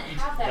 he doesn't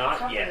have that Not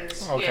covered.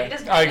 yet. Okay. Yeah, he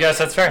doesn't I guess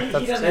that's fair. He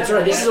That's, doesn't That's have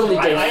right. This is only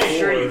day I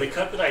assure 4. you, the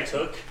cut that I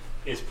took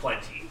is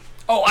plenty.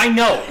 oh, I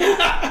know.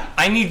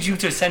 I need you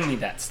to send me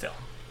that still,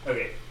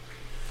 Okay.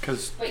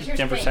 because Wait, here's the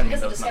Denver thing. sent He me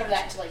doesn't those discover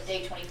numbers. that until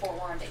day 24.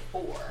 We're on day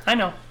 4. I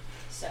know.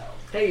 So.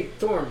 Hey,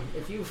 Torm,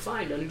 if you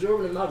find an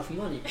exorbitant amount of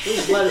money,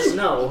 please let us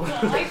know.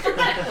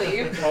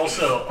 Hypothetically.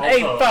 Also,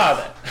 Hey,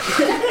 father.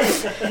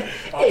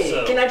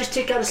 Hey, can I just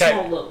take out a Okay.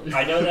 small loan?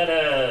 I know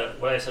that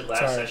what I said last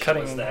Sorry, session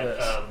cutting was into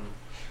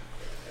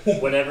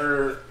that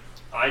whenever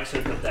I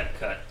took up that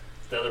cut,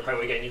 the other party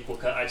would get an equal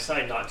cut. I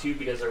decided not to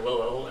because they're low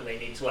level and they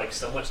need to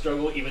somewhat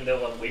struggle, even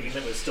though I'm waving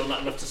them is still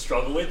not enough to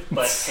struggle with.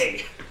 But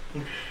hey,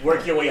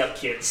 work your way up,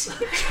 kids.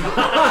 You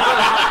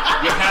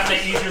have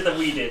it easier than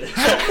we did.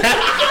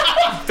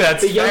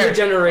 That's The younger fair.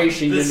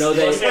 generation, Plus, they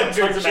they have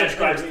tons of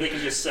magic items they can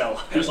just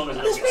sell as long as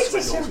it This doesn't get makes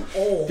us swindled.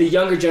 sound old. the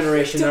younger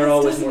generation are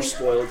always more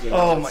spoiled.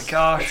 Oh my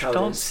gosh! That's how it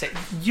Don't is. say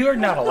you're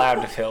not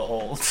allowed to feel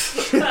old.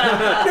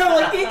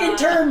 No, in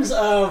terms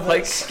of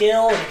Like-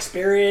 skill and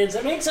experience,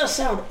 it makes us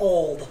sound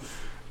old.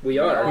 We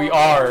are. We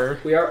are.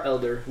 We are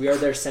elder. We are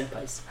their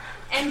senpais.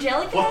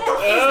 Angelica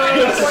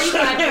is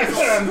 45 years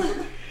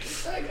old.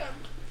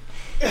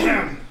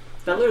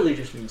 That literally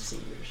just means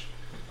seniors.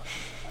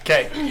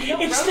 Okay.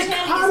 It's the Roseanne is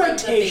like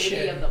connotation.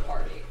 the baby of the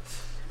party.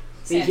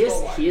 See,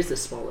 Sans he is the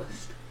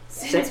smallest.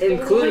 Sans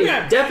Including,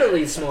 Yeah.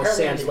 definitely the smallest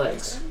Apparently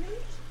Sans he legs.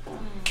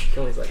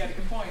 Killy's like, Got a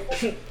good point.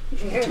 2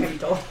 feet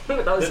tall.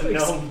 Without his the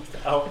legs. gnome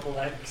out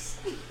legs.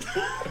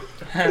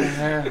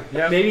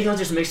 Yep. Maybe he'll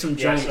just make some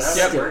Yeah, giant so how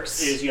sticks. it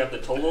works is you have the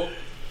total,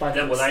 5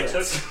 then foot what I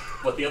took, sticks.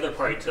 what the other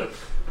party took,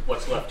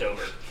 what's left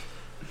over.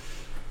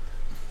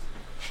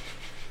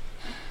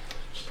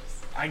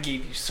 I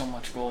gave you so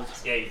much gold.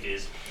 Yeah, you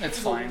did. It's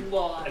fine.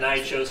 And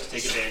I chose to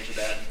take advantage of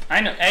that.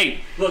 I know. Hey,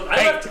 Look,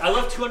 I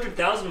left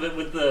 200,000 of it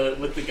with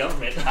the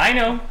government. I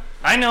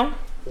know.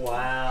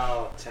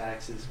 Wow,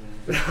 taxes,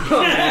 man.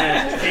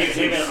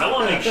 Hey man, I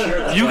want to make sure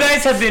that You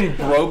guys have been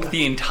broke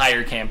the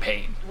entire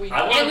campaign.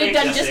 And we've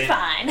done just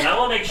fine. And I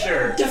want to make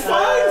sure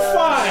Define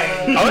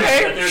fine. that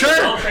Okay, there's a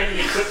sure. well-trained and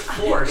equipped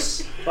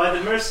force By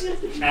the mercy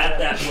of the at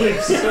that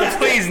place.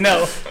 Please,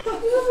 no.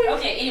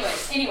 Okay,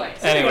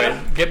 anyways.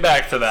 Anyway, get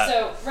back to that.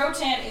 So,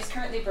 Rotan is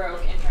currently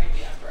broke and trying to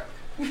be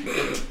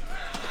unbroke.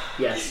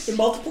 Yes. In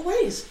multiple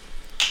ways.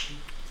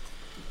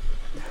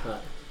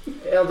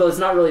 Although it's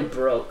not really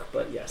broke,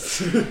 but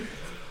yes.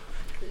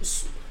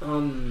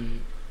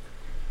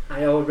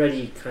 I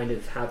already kind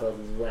of have a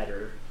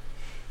letter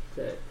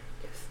that,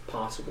 if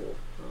possible,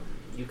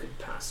 you could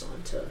pass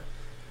on to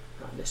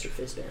Mr.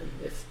 Fizban,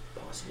 if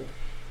possible.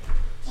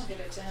 I'll give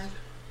it to him.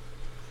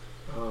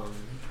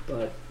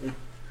 But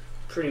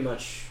pretty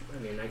much, I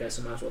mean, I guess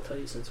I might as well tell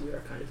you since we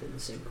are kind of in the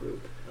same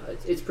group.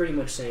 It's pretty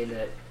much saying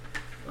that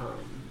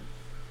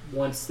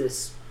once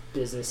this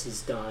business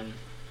is done,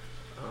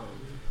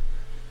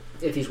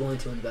 if he's willing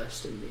to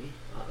invest in me,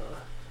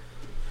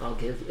 I'll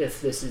give.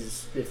 If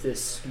this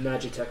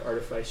Magitech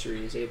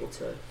artificery is able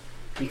to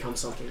become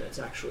something that's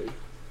actually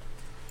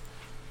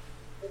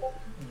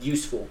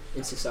useful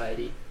in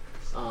society,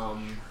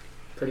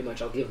 pretty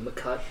much I'll give him a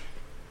cut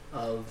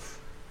of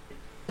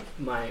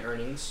my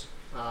earnings,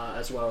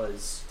 as well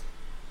as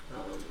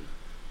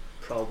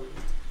probably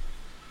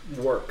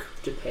work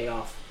to pay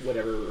off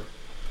whatever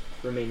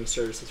remaining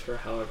services for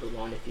however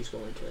long if he's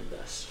willing to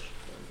invest.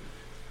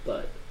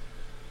 But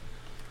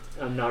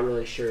I'm not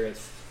really sure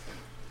if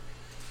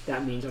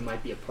that means I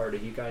might be a part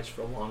of you guys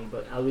for long,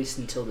 but at least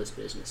until this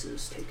business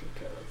is taken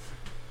care of,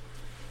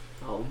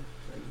 I'm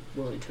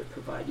willing to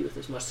provide you with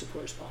as much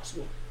support as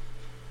possible.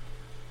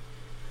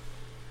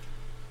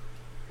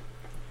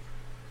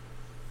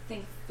 I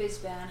think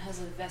Fizban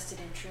has a vested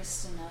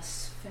interest in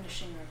us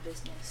finishing our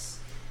business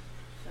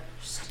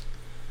first.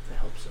 I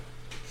hope so.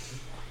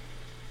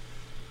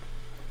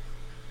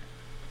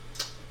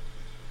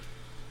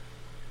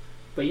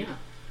 But yeah,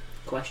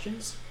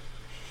 questions?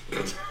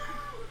 I'm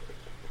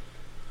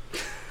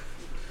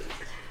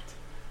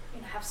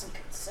gonna have some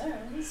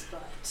concerns,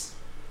 but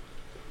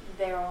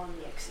they're on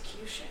the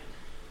execution.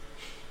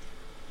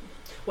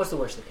 What's the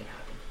worst that can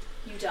happen?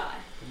 You die.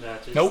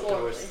 That is Nope. the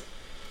Horribly. worst.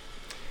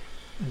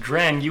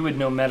 Dren, you would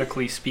know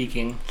medically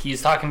speaking.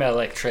 He's talking about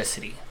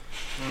electricity.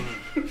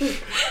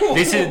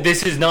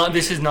 This is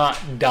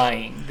not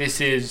dying. This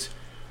is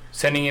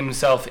sending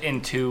himself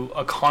into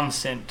a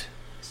constant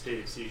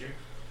State of seizure.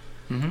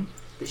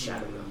 The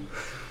shadow realm.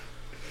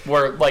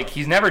 where like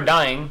he's never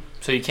dying,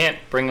 so you can't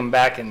bring him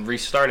back and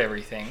restart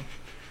everything.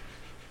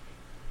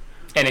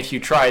 And if you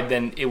tried,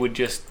 then it would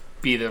just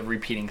be the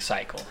repeating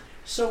cycle.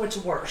 So it's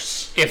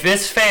worse. If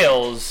this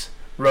fails,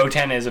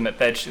 Rotan is a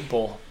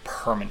vegetable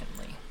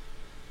permanently.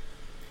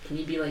 Can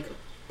you be like a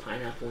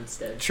pineapple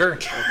instead? Sure.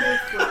 Okay.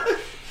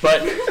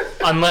 But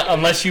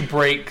unless you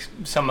break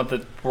some of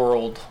the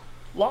world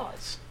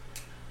laws.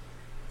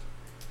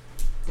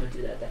 Don't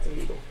do that. That's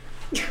illegal.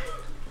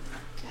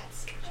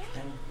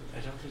 And I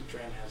don't think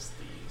Dran has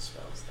the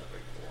spells that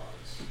break the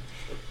laws.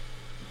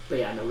 But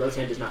yeah, no,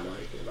 Rotan does not know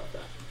anything about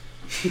that.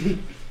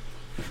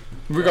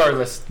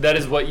 Regardless, that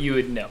is what you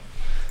would know.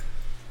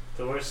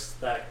 The worst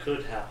that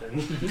could happen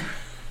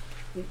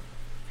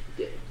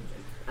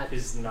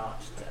is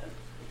not dead.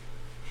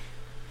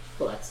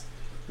 Well, that's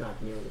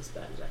not nearly as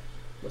bad as I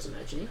was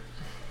imagining.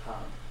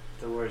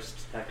 The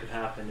worst that could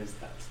happen is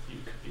that you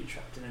could be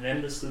trapped in an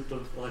endless loop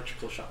of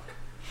electrical shock.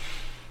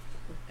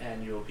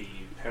 And you'll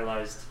be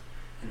paralyzed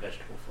and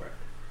vegetable forever.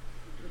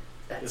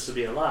 This That's will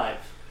be alive,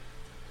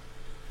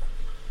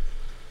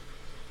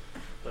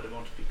 but it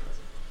won't be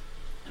pleasant.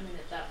 I mean,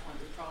 at that point,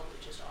 we probably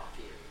just off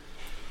you.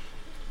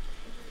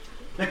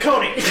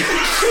 Nakoni!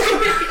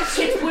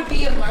 It would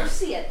be a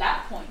mercy at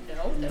that point,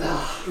 no?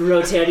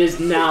 Rotan is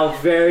now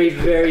very,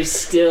 very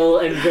still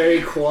and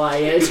very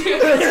quiet.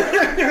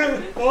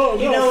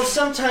 You know,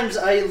 sometimes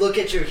I look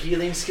at your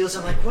healing skills,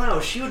 I'm like, wow,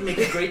 she would make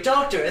a great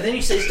doctor. And then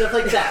you say stuff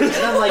like that. And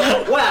I'm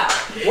like, wow,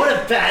 what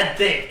a bad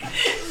thing.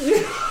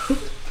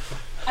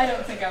 I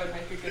don't think I would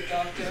make a good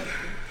doctor.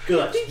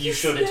 Good. You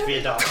shouldn't be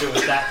a doctor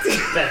with that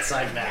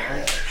bedside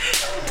manner.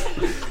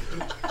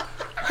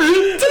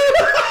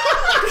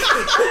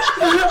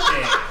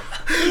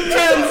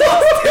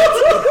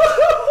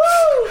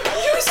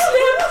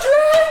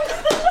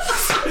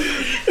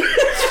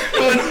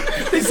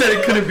 They said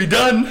it couldn't be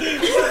done. I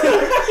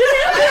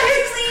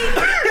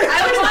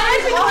was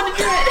honestly want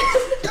to do it.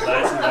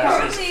 That's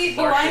Apparently,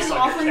 the line is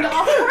offering to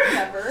offer board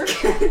member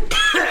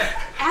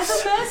as a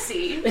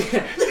mercy.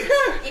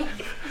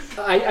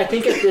 I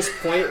think at this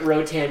point,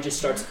 Rotan just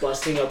starts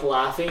busting up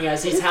laughing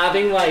as he's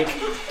having, like,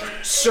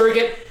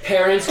 surrogate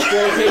parents,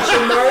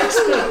 quotation marks,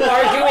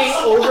 arguing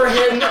over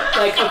him,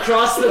 like,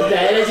 across the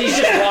bed as he's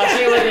just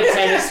watching, like, a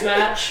tennis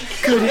match.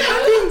 Good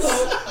heavens!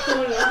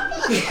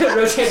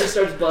 Rotan just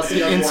starts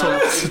busting up laughing.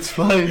 Insults, it's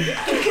fine.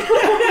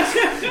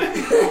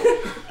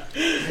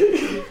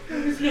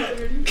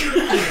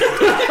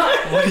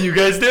 What do you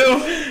guys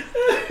do?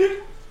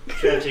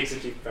 Dren takes a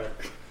deep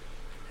breath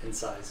and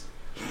sighs.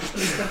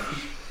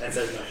 And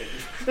says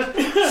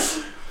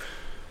nothing.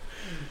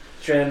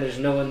 Dren, there's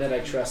no one that I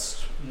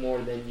trust more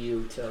than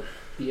you to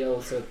be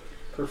able to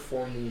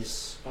perform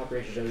these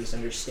operations, or at least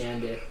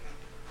understand it.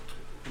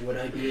 Would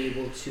I be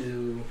able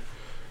to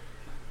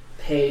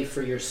pay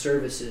for your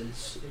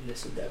services in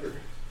this endeavor?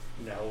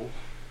 No.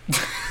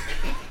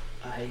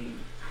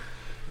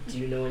 Do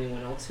you know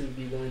anyone else who would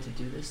be willing to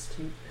do this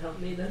to help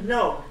me then?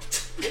 No.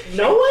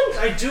 No one?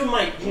 I do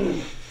my...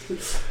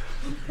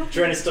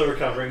 Dren is still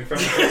recovering from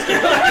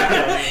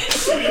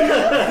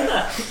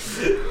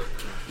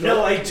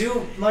No, I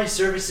do my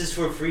services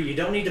for free. You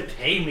don't need to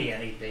pay me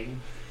anything.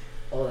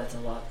 Oh, that's a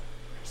lot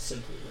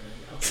simpler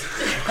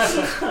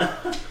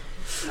than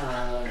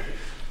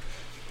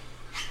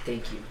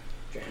thank you,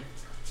 Dren.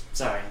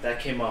 Sorry, that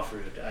came off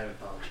rude. I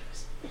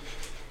apologize.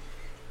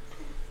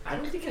 I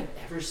don't think I've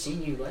ever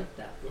seen you like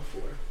that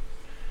before.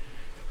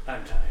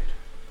 I'm tired.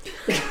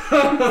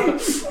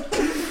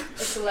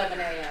 It's 11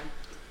 a.m.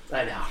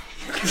 I know.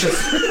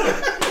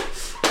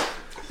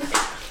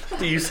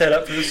 Do you set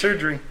up for the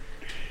surgery?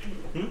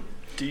 Hmm?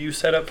 Do you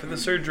set up for the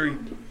surgery?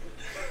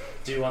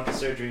 Do you want the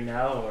surgery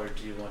now, or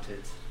do you want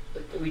it...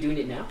 Are we doing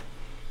it now?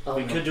 Oh,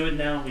 we no. could do it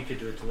now, we could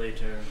do it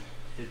later.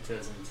 It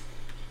doesn't...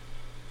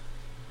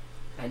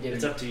 I didn't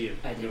It's up to you.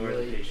 I didn't You're the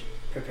really- patient.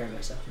 prepare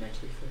myself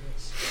mentally for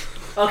this.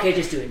 Okay,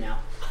 just do it now.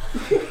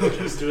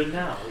 Just do it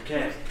now,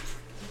 okay.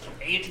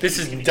 This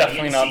is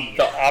definitely not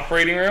the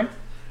operating room.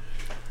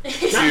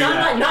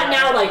 Not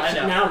now, like, I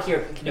know. now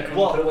here. Nikoni,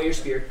 Well- put away your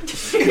spear. He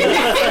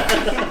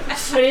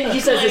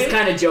says this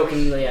kind of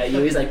jokingly at you.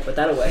 He's like, put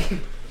that away.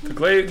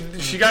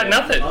 She got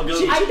nothing. I'll go...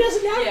 She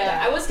doesn't have Yeah,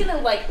 that. I was gonna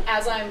like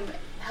as I'm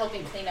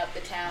helping clean up the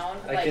town,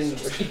 I like can-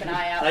 just keep an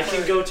eye out I for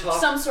can go talk...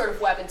 some sort of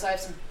weapon. So I have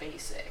some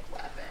basic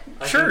weapon. I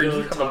can Sure, go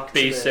you have a talk to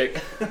basic.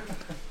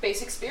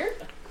 Basic spear.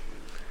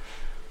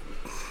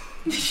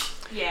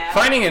 Yeah.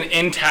 Finding an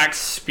intact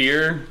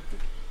spear.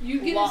 You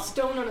get Long. a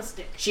stone on a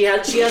stick. She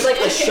has like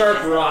a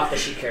sharp rock that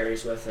she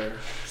carries with her.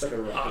 It's like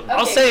a rock.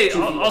 I'll Okay. say 2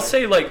 feet I'll wide.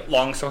 say like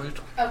longsword.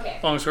 Okay.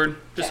 Longsword.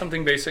 Just Okay.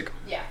 something basic.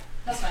 Yeah,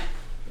 that's fine.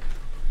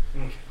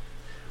 Okay.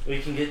 We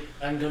can get...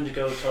 I'm going to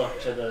go talk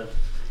to the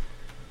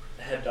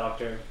head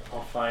doctor.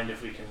 I'll find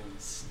if we can...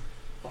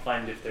 I'll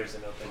find if there's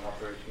an open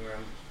operating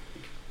room.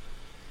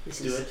 This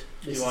Do is- it.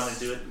 Do this you want is-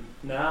 to do it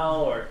now,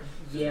 or...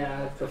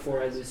 Yeah,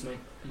 before I lose my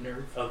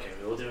nerve. Okay,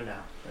 we'll do it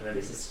now. And then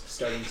This is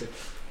starting to.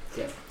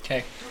 Yeah.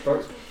 Okay.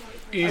 Or-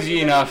 Easy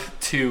enough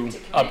to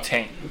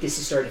obtain. This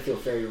is starting to feel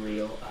very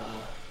real.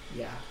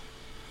 Yeah.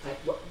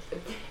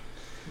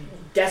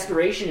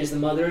 Desperation is the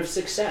mother of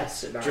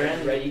success. And I'm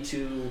Dren- ready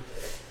to.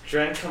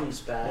 Dren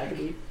comes back,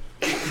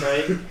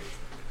 right?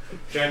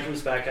 Dren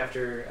comes back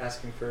after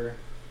asking for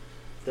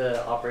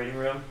the operating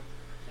room,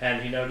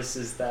 and he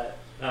notices that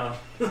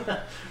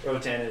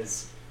Rotan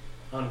is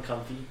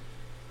uncomfy.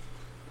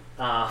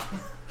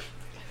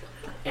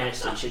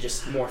 Anastasia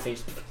just morphing.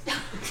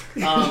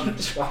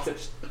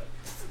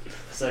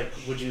 It's like,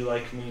 would you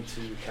like me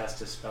to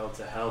cast a spell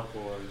to help,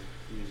 or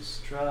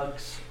use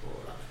drugs,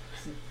 or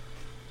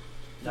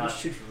not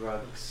should-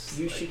 drugs?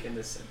 you like should- in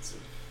the sense of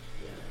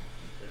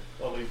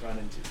what we've run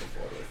into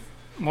before with.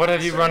 What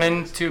have you run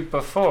into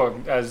before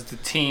as the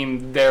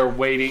team there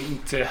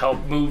waiting to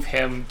help move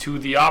him to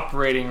the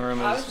operating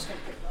room? I was Is just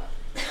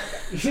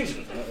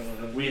gonna pick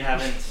that. We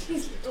haven't.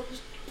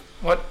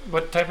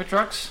 what type of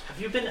drugs?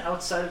 Have you been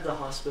outside of the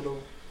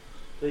hospital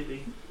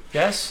lately?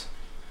 Yes.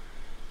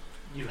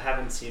 You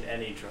haven't seen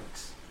any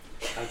drugs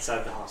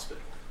outside the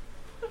hospital.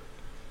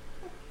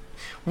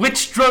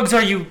 Which drugs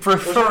are you We're talking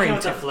referring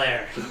about the to?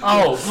 flare.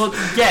 Oh, well,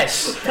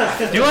 yes.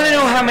 Do you want to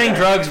know how many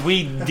drugs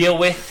we deal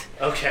with?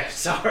 Okay,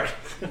 sorry.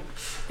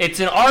 It's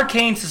an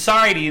arcane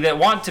society that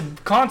want to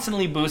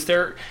constantly boost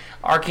their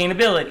arcane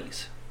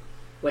abilities.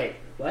 Wait,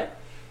 what?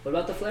 What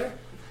about the flare?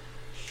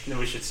 No,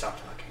 we should stop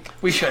talking.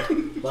 We should.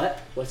 What?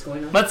 What's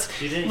going on? Let's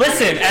You didn't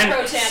listen. hear And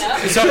Rotan up.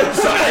 so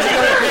as you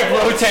go to pick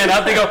Rotan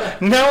up, they go,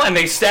 no, and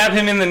they stab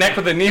him in the neck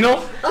with a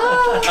needle.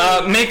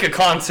 Make a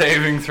con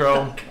saving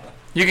throw.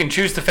 You can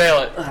choose to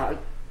fail it.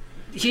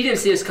 He didn't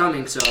see us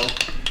coming, so.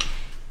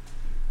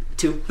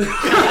 2.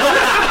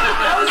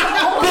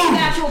 Oh,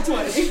 natural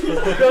 20.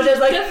 Rotan's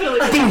like,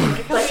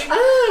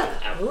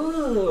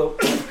 ooh.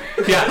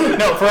 Yeah,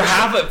 no. For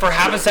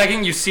half a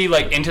second, you see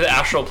like into the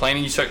astral plane,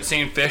 and you start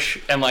seeing fish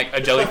and like a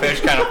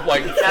jellyfish kind of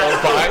like float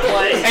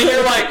by, and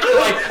you're like,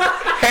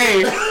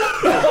 hey.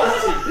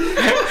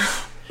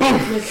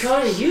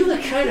 Nikoni, you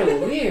look kind of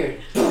weird.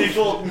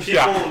 People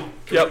Yeah.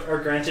 Yep. are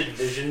granted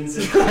visions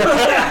into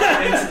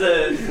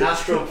the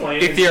astral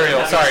plane.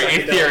 Ethereal, sorry, Have a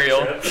psychedelic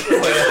ethereal. trip.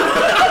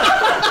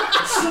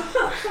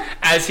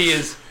 As he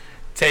is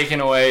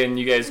taken away, and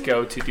you guys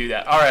go to do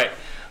that. All right,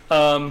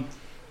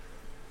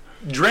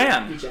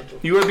 Dran, Be gentle.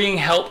 you are being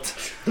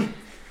helped.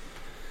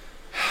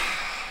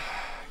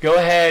 Go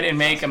ahead and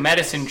make a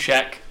medicine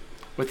check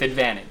with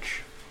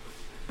advantage.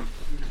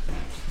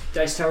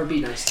 Dice Tower, be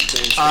nice to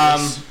James.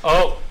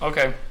 Oh,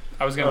 okay.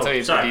 I was going to tell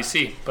you sorry. the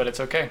DC, but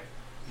it's okay.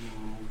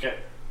 Okay.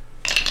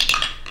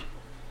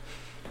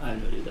 I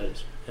have no idea what that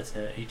is. That's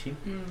an 18.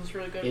 That's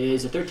really good. It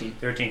is a 13.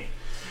 13.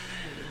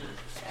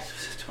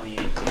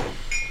 28.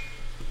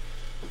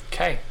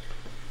 Okay.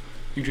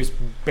 You just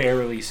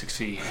barely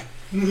succeed.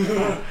 I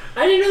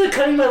didn't know that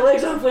cutting my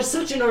legs off was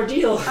such an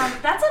ordeal.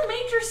 That's a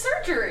major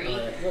surgery.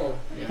 Well,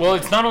 yeah. Well,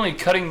 it's not only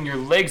cutting your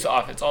legs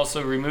off, it's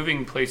also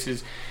removing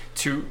places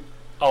to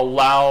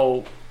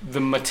allow the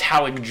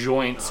metallic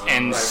joints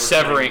and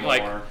severing,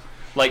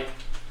 like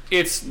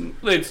it's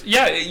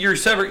yeah, you're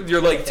severing,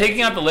 you're like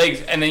taking out the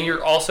legs, and then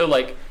you're also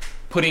like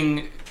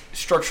putting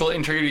structural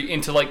integrity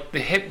into like the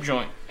hip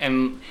joint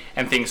and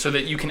things, so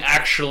that you can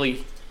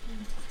actually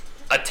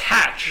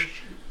attach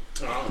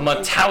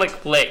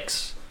metallic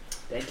legs.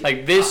 Thank you.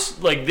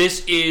 Like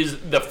this is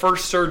the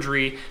first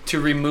surgery to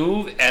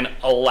remove and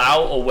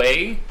allow a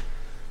way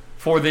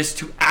for this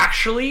to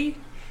actually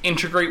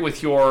integrate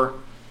with your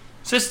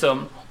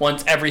system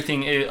once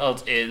everything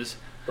else is.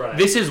 Right.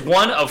 This is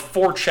one of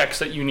 4 checks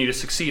that you need to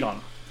succeed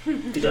on.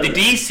 The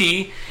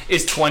DC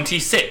is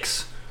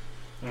 26.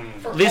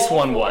 For This all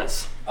one 4.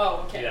 was.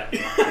 Oh, okay.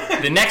 Yeah.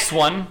 The next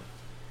one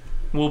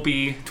will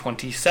be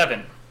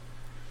 27.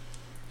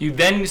 You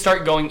then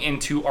start going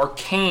into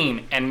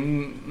arcane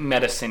and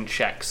medicine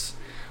checks,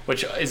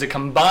 which is a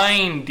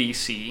combined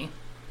DC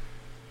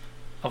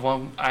of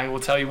one I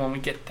will tell you when we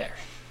get there,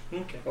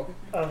 Okay.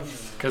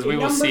 because we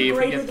will see if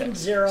we greater get there. than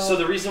 0. So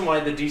the reason why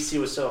the DC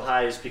was so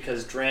high is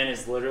because Dran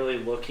is literally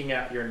looking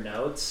at your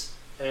notes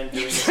and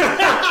doing It's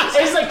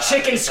like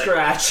chicken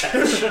scratch.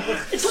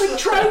 it's like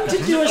trying to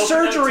do a Open up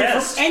surgery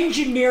test. from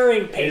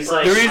engineering He's paper.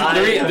 like,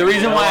 The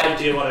reason I why- have no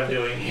idea what I'm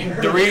doing here.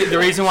 The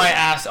reason why I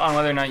asked on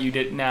whether or not you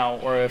did it now,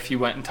 or if you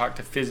went and talked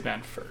to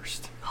Fizzman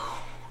first,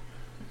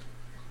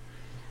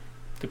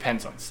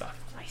 depends on stuff.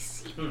 I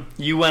see.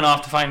 You went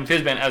off to find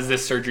Fizzban as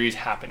this surgery is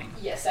happening.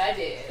 Yes, I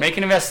did. Make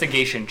an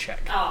investigation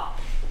check. Oh,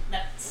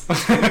 nuts.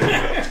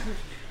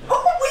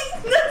 Oh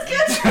wait, that's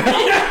good.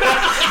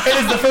 It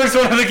is the first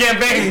one of the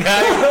campaign,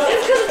 guys.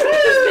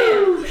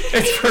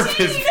 It's for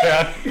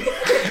Fizzban.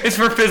 It's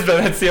for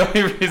Fizzban. That's the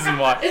only reason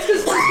why. It's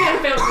because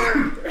Fizzman found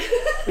work.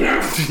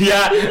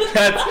 Yeah,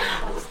 that's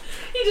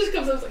He just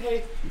comes up and is like,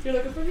 hey, you're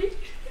looking for me?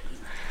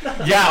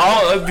 yeah,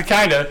 all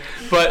kind of.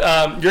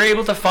 But you're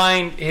able to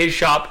find his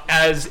shop,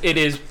 as it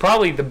is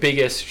probably the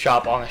biggest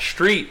shop on the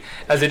street,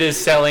 as it is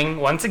selling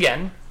once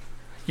again.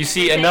 You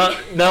see a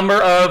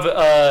number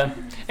of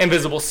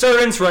invisible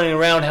servants running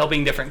around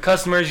helping different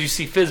customers. You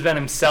see Fizzban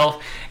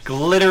himself,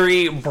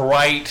 glittery,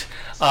 bright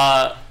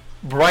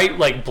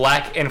like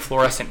black and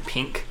fluorescent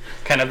pink,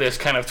 kind of this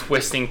kind of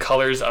twisting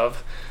colors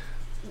of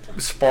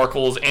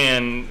sparkles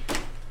and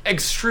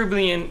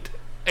extravagant.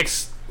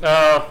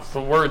 The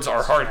words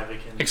are hard.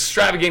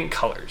 Extravagant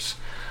colors.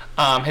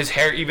 His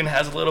hair even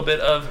has a little bit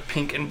of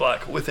pink and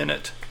black within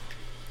it.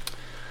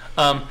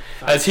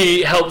 As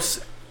he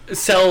helps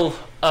sell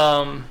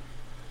a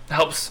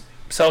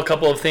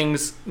couple of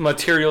things,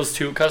 materials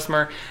to a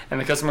customer, and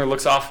the customer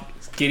looks off,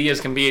 giddy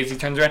as can be, as he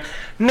turns around.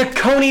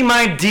 Nakoni,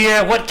 my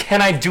dear, what can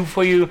I do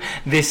for you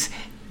this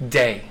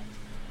day?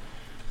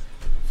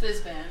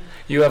 Fizzban.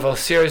 You have a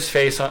serious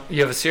face.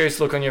 You have a serious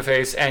look on your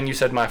face, and you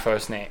said my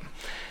first name.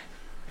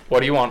 What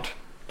do you want?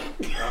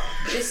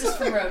 This is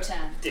from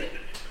Rotan.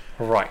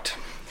 Right.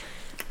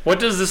 What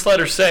does this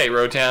letter say,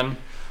 Rotan?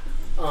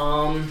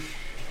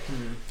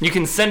 You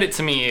can send it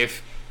to me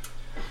if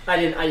I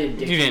didn't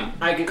dictate. You didn't.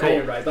 I Cool.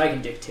 didn't write, but I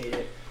can dictate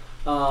it.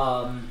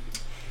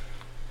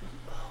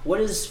 What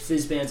is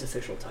Fizzban's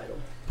official title?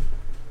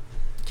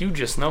 you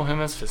just know him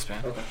as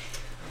Fizzban.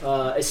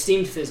 Okay.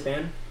 Esteemed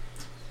Fizzban.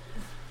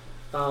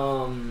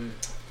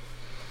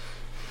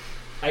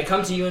 I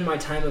come to you in my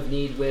time of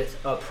need with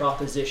a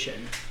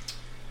proposition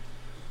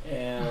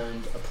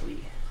and a plea.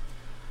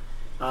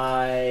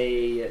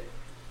 I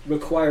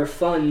require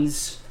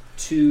funds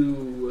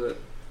to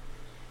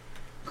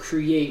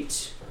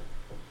create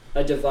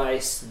a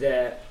device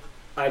that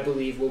I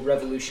believe will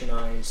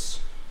revolutionize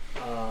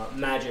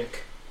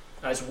magic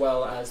as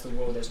well as the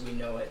world as we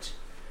know it.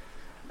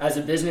 As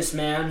a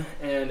businessman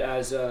and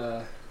as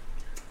a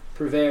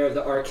purveyor of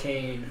the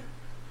arcane,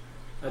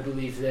 I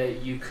believe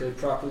that you could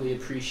properly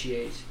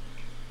appreciate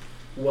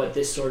what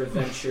this sort of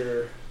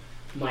venture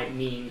might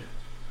mean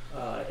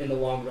in the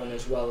long run,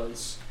 as well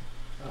as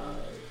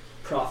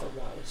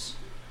profit-wise.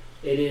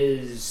 It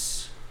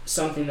is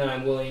something that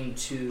I'm willing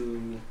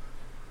to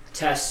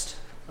test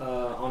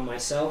on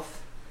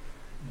myself.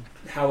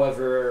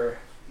 However,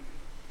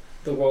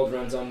 the world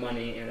runs on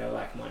money and I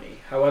lack money.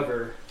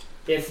 However,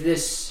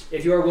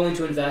 if you are willing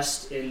to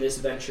invest in this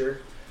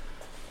venture,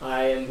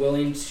 I am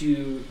willing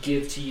to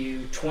give to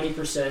you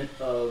 20%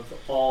 of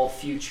all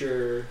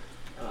future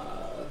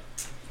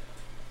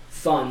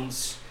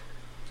funds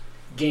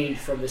gained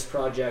from this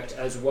project,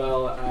 as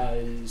well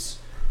as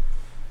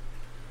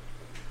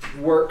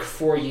work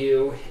for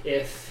you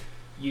if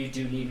you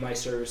do need my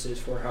services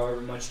for however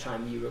much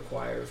time you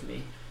require of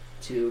me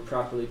to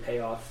properly pay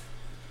off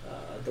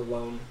the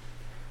loan.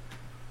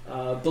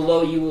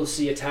 Below you will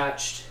see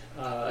attached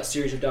a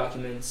series of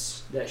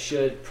documents that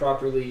should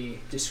properly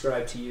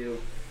describe to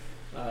you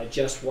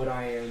just what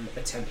I am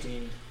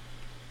attempting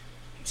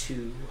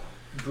to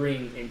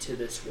bring into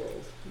this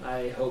world.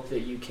 I hope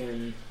that you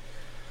can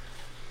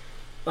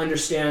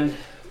understand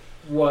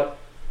what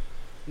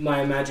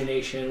my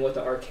imagination, what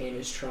the arcane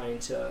is trying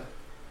to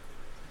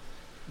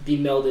be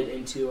melded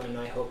into, and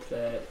I hope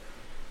that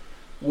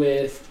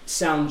with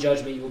sound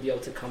judgment you will be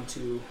able to come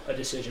to a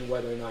decision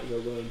whether or not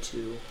you're willing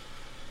to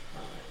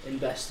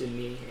invest in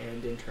me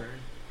and in turn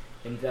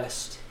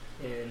invest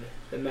in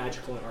the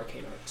magical and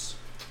arcane arts.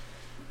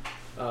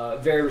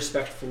 Very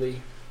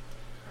respectfully,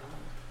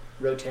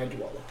 Rotan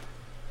Dwalla.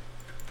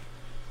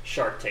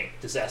 Shark Tank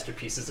Disaster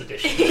Pieces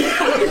Edition.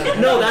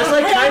 No, that's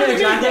like kind of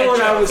exactly what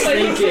I was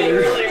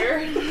thinking.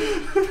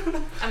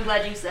 I'm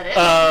glad you said it.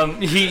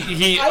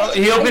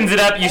 He opens it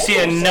up. You see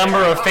a number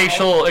of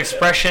facial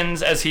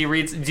expressions as he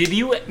reads. Did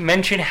you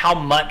mention how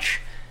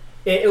much?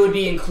 It would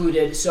be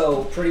included,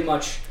 so pretty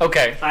much.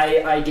 Okay.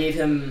 I gave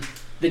him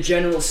the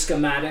general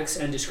schematics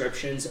and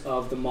descriptions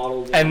of the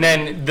model. And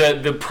then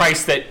the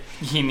price that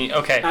he need.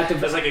 Okay.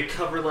 There's like a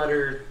cover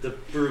letter, the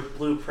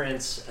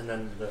blueprints, and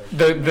then the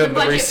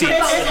receipts.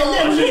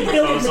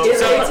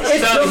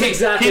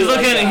 Exactly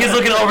He's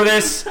looking over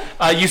this.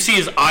 You see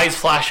his eyes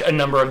flash a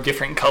number of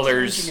different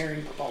colors.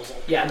 Engineering proposal.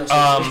 Yeah. No,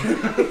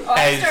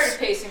 I started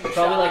pacing the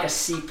probably shop. like a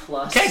C+.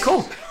 Okay,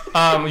 cool.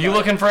 You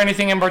looking for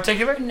anything in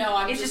particular? No,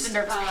 I'm It's just a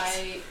nervous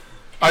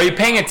Are you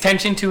paying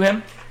attention to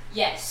him?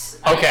 Yes,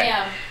 Okay.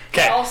 I am.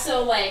 Okay. But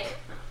also, like,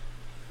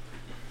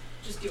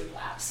 just doing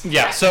laps.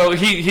 Yeah. So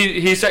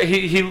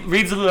he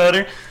reads the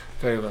letter.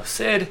 Very well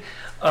said.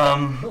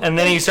 And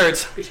then he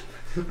starts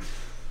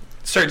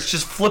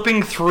just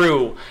flipping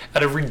through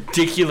at a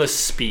ridiculous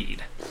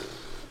speed.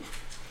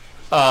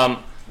 At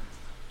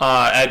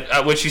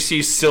which you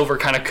see silver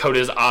kind of coat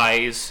his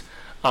eyes.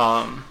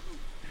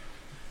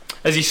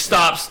 As he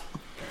stops,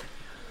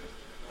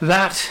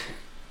 that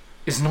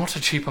is not a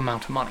cheap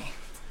amount of money.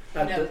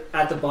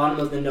 At the bottom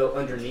of the note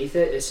underneath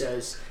it, it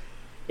says,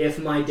 "If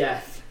my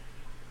death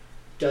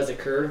does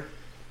occur,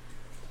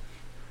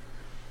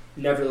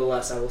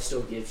 nevertheless, I will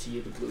still give to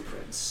you the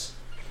blueprints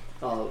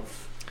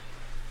of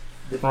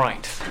the."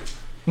 Right.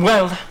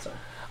 Well, Sorry.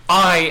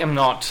 I am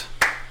not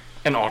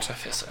an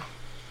artificer.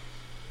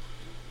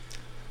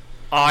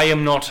 I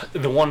am not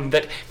the one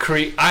that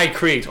I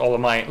create all of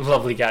my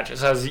lovely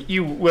gadgets, as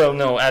you well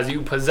know, as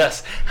you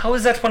possess. How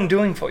is that one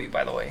doing for you,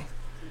 by the way?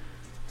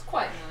 It's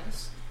quite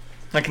nice.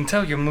 I can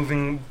tell you're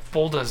moving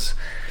boulders.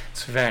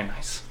 It's very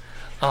nice.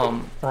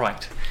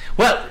 Right.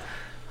 Well,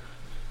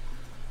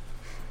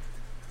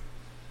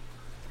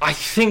 I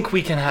think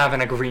we can have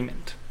an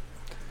agreement.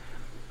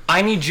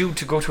 I need you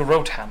to go to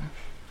Rotan.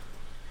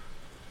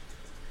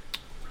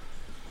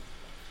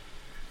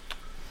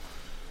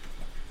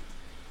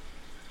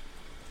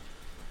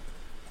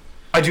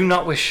 I do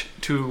not wish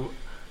to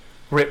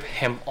rip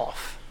him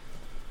off.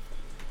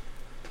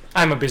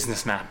 I'm a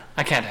businessman.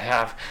 I can't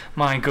have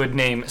my good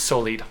name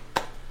sullied.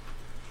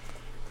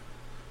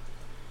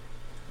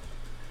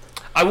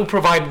 I will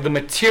provide the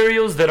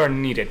materials that are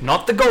needed,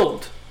 not the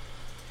gold,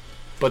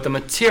 but the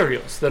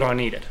materials that are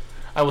needed.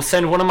 I will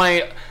send one of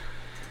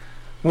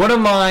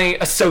my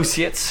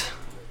associates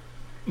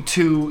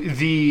to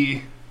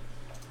the.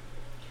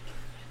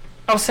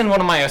 I'll send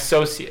one of my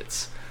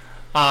associates.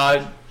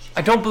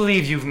 I don't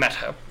believe you've met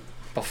her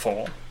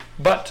before,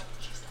 but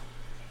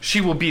she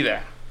will be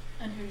there.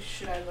 And who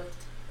should I look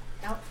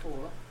out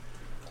for?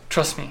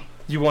 Trust me,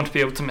 you won't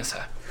be able to miss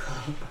her.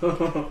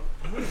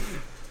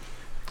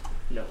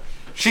 No.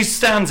 She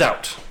stands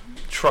out.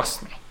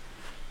 Trust me.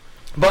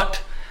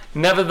 But,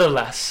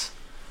 nevertheless,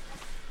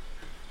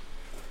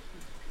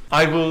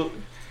 I will,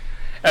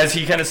 as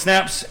he kind of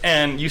snaps,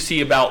 and you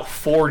see about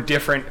 4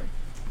 different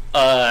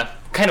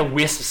kind of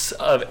wisps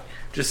of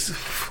just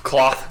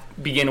cloth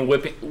begin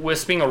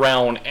wisping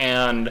around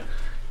and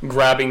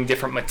grabbing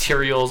different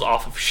materials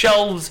off of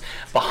shelves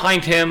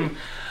behind him,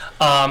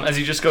 as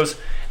he just goes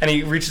and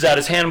he reaches out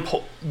his hand,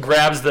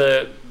 grabs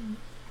the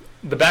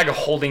bag of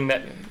holding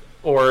that,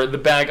 or the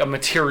bag of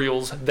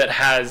materials that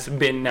has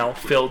been now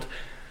filled.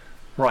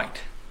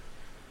 Right.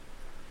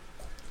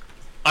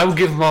 I will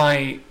give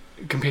my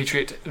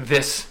compatriot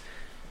this.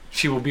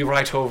 She will be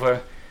right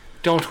over.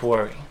 Don't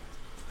worry.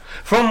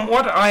 From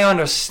what I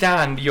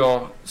understand,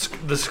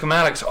 the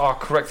schematics are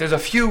correct. There's a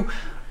few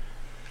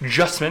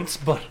adjustments,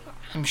 but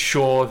I'm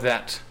sure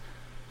that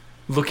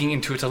looking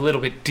into it a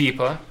little bit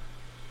deeper,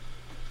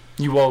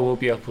 you all will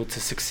be able to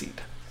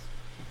succeed.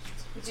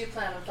 We do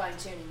plan on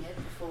fine-tuning it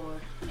before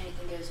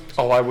anything goes into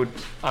Oh, I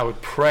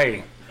would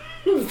pray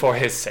for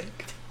his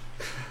sake.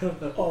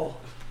 Oh,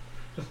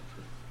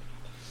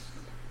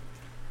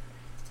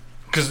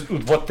 Because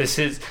what this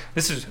is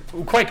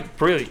quite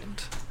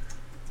brilliant.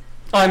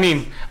 I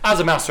mean, as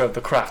a master of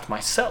the craft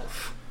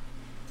myself.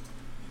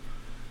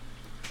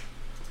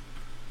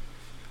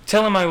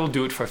 Tell him I will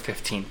do it for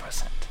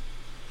 15%.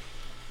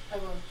 I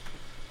will.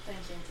 Thank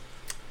you.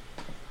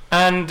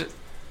 And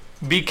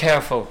be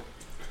careful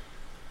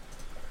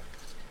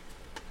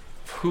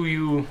of who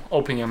you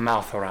open your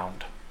mouth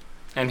around.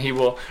 And he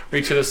will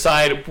reach to the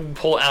side,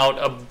 pull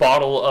out a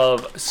bottle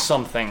of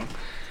something.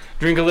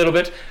 Drink a little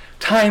bit.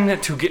 Time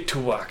to get to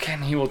work.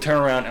 And he will turn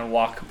around and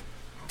walk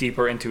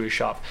deeper into his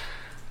shop.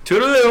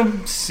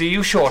 Toodaloo. See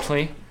you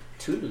shortly.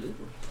 Toodaloo.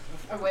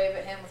 I wave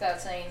at him without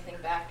saying anything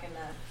back and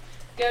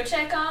go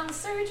check on the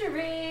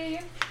surgery.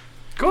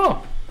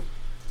 Cool.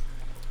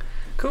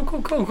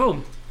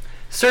 Cool.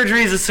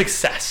 Surgery is a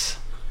success.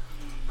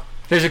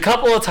 There's a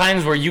couple of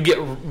times where you get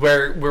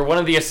where one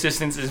of the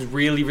assistants is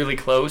really, really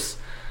close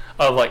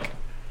of like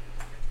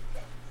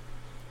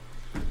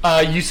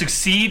you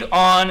succeed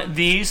on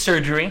the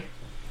surgery.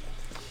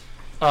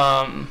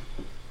 You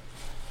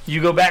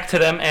go back to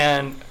them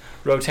and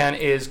Rotan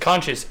is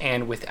conscious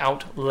and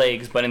without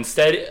legs, but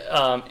instead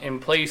in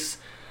place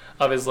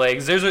of his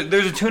legs there's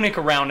a tunic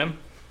around him.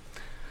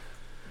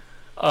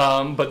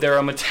 But there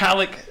are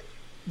metallic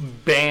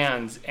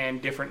bands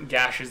and different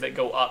gashes that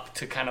go up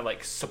to kind of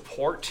like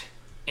support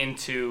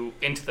into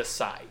the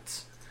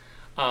sides.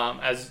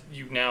 As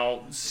you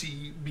now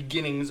see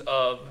beginnings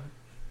of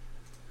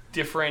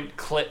different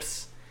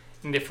clips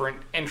and different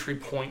entry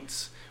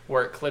points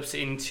where it clips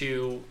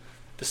into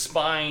the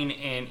spine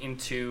and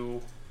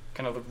into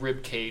kind of the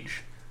rib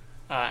cage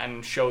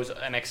and shows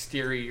an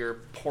exterior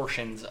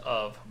portions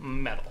of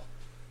metal.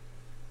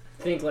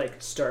 Think like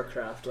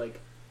StarCraft, like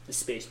the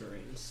Space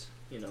Marines,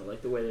 you know,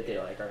 like the way that they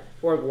like are,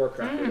 or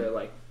Warcraft, where they're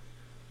like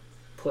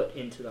put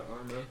into the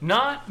armor.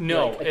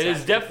 It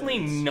is definitely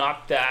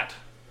not that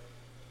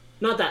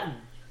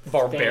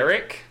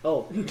barbaric.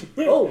 Oh,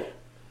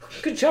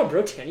 good job,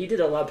 Rotan. You did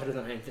a lot better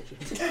than I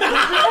envisioned. It's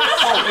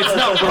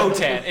not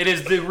Rotan. It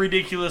is the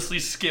ridiculously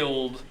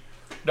skilled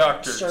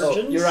doctors. Oh,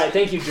 you're right.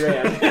 Thank you,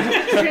 Dre.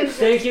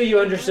 Thank you. You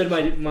understood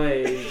my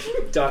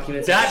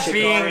documents. That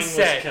being Scarring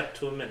said, was kept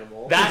to a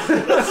minimal.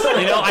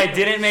 I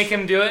didn't make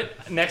him do it.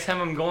 Next time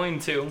I'm going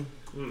to,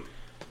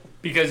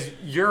 because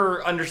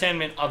your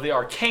understanding of the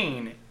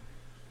arcane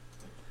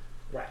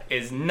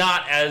is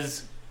not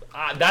as.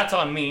 That's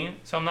on me,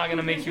 so I'm not going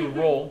to make you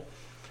roll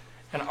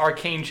an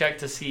arcane check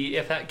to see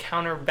if that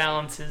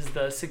counterbalances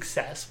the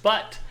success.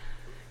 But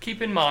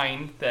keep in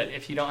mind that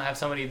if you don't have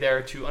somebody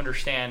there to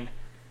understand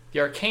the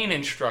arcane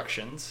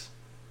instructions.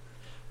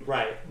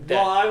 Right.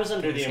 Well, I was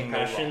under the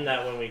impression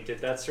that when we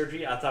did that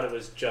surgery, I thought it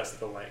was just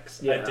the legs.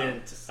 Yeah.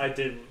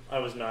 I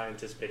was not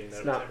anticipating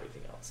that it was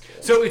everything else too.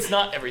 So it's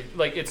not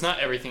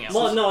everything else.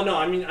 Well, no.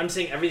 I mean, I'm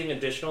saying everything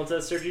additional to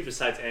that surgery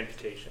besides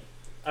amputation.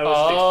 I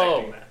was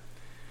expecting that.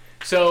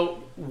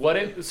 So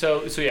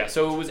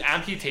it was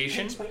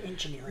amputation, That's my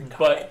engineering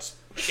but comments.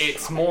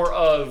 it's more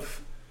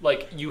of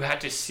like you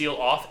had to seal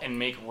off and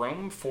make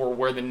room for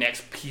where the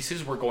next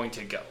pieces were going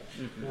to go.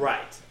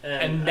 Right.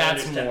 And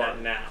that's I understand more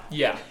that now.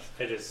 Yeah.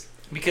 It is.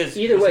 Because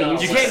either way,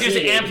 you can't just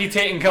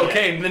amputate and go,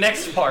 okay, the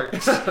next part.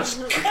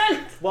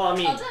 Well, I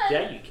mean, All done.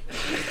 yeah, you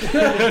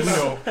can.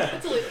 No.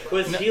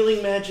 With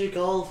healing magic,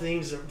 all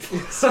things are.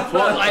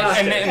 Well,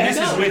 and this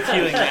is with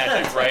healing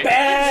magic, right?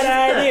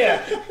 Bad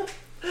idea.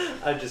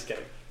 I'm just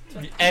kidding.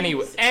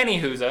 Anyway,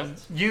 anywhoza,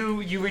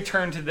 you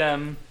return to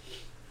them.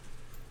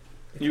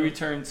 You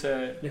return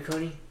to.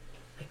 Nikoni,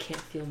 I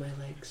can't feel my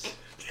legs.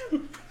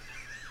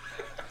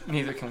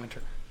 Neither can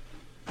Winter.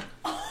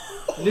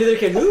 Neither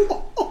can who?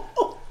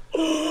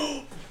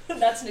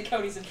 That's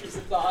Nikoni's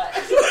intrusive thought.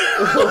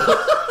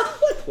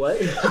 What?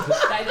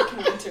 Neither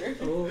can Winter.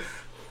 Oh.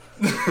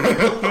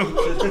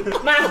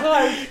 My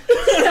heart.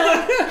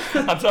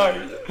 I'm sorry.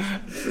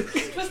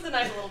 Twist the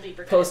knife a little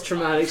deeper.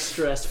 Post-traumatic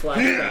stress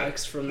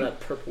flashbacks from that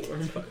purple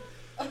worm.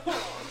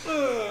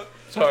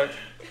 Sorry.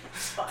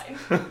 It's fine.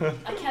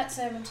 I can't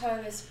say I'm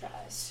entirely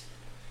surprised.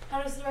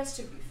 How does the rest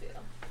of you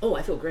feel? Oh,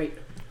 I feel great.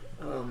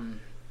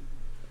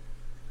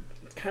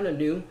 Kind of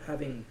new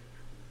having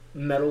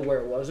metal where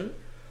it wasn't.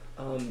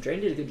 Drain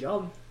did a good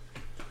job.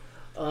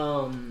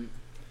 How'd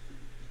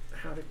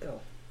it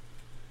go?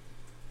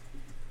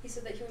 He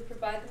said that he would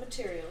provide the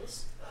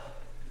materials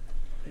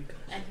and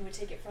he would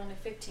take it for only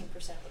 15%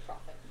 of the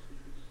profit.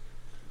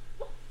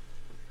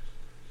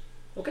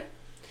 Okay.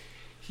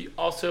 He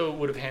also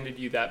would have handed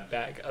you that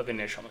bag of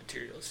initial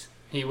materials.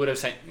 He would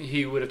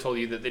have told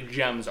you that the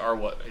gems are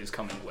what is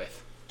coming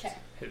with Okay.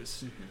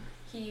 his.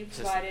 He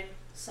provided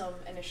some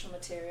initial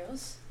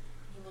materials.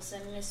 He will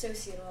send an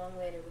associate along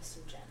later with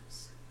some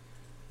gems.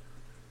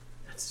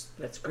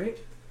 That's great.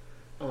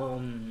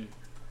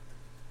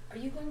 Are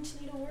you going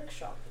to need a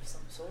workshop of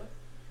some sort?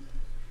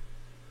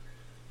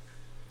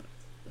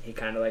 He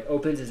kind of like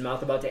opens his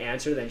mouth about to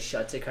answer, then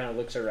shuts it, kind of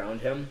looks around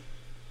him,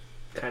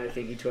 kind of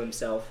thinking to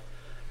himself,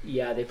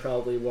 yeah, they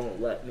probably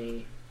won't let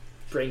me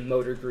bring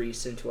motor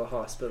grease into a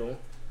hospital.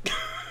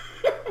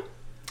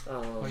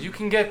 Well, you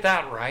can get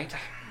that right.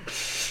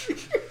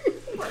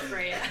 Poor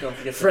Freya. Don't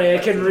forget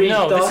Freya can read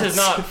No, thoughts. this is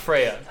not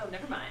Freya. Oh,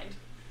 never mind.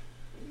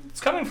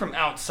 It's coming from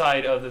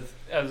outside of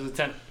the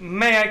tent.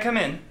 May I come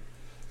in?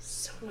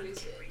 What is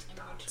it? I'm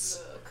going to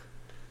look.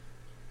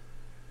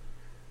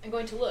 I'm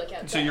going to look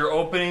outside. So you're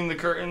opening the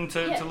curtain to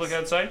Yes. look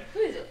outside? Who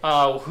is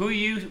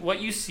it?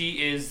 What you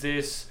see is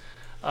this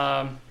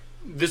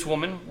this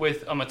woman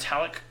with a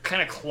metallic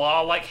kind of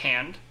claw-like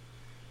hand.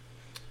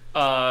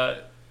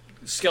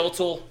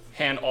 skeletal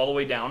hand all the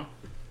way down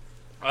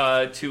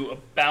to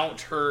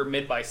about her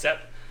mid-bicep.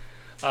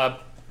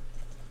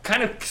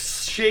 Kind of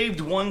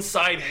shaved one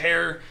side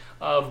hair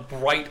of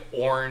bright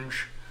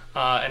orange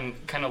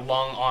and kind of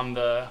long on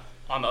the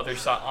other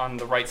side, on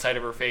the right side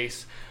of her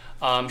face.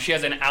 She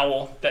has an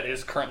owl that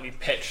is currently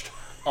pitched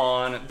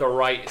on the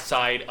right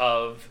side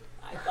of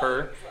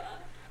her.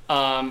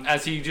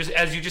 As you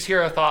just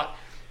hear a thought.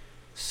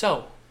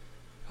 So,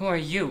 who are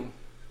you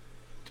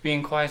to be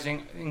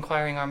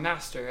inquiring our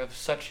master of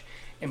such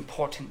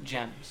important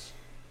gems?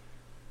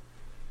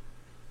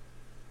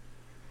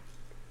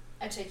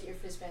 I take it you're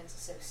Fizban's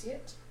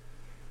associate.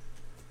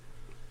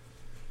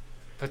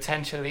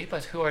 Potentially,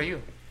 but who are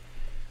you?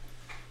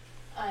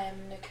 I am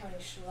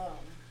Nakoni Shalom.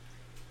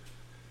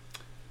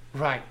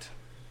 Right.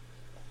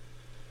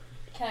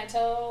 Can I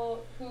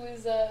tell who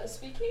is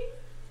speaking?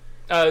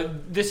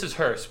 This is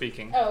her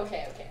speaking. Oh,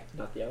 okay.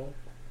 Not the owl.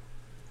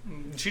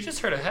 She just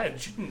heard a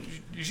head. She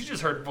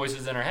just heard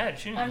voices in her head.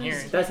 She didn't hear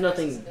it. That's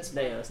nothing. Yeah, that's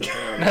nothing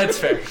wrong. That's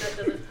fair.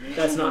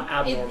 That's not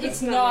abnormal.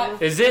 It's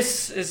not. Is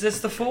this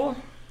the fool?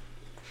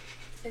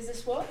 Is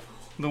this what?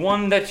 The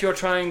one that you're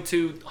trying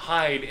to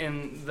hide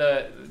in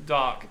the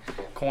dark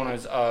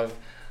corners of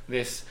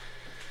this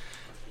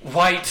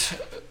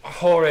white,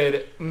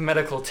 horrid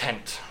medical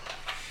tent.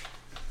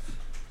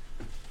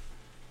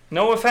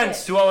 No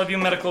offense to all of you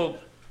medical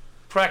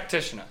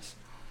practitioners.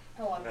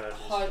 Oh, I'm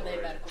hardly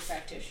a medical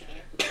practitioner.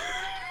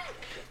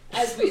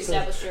 As we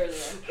established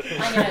earlier.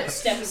 I'm going to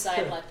step aside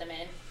and let them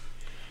in.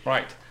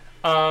 Right.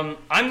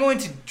 I'm going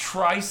to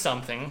try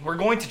something. We're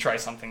going to try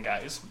something,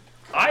 guys.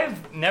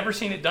 I've never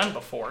seen it done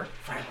before.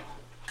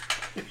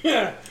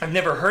 I've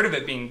never heard of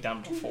it being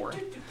done before.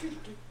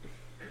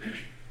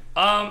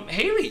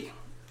 Haley.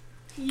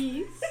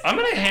 Yes. I'm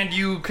gonna hand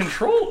you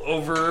control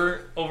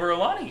over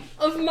Alani.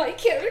 Of my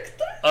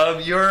character?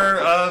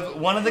 Of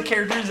one of the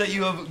characters that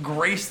you have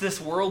graced this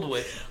world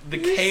with. The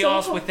You're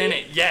chaos so within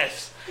it.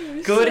 Yes.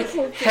 You're Good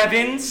so hoping.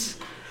 heavens.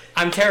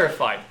 I'm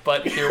terrified,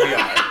 but here we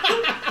are.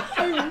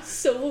 I was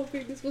so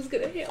hoping this was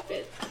gonna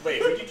happen. Wait,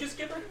 what did you just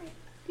give her?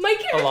 My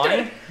character!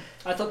 Alani?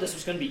 I thought this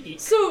was going to be eat.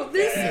 So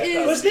this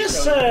is... Was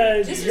this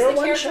This was your the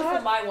one character shot?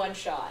 from my one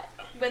shot.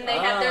 When they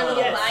have their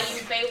little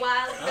Yes. lying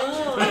Feywild.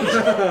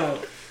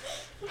 Oh.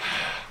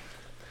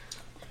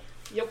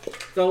 Yep.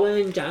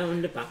 Going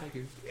down the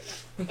bayou.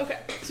 Okay,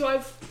 so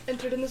I've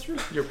entered in this room.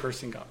 Your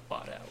person got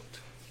bought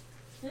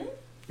out.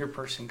 Your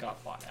person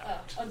got bought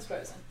out. Oh,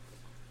 unspoken.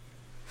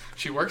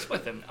 She works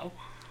with him now.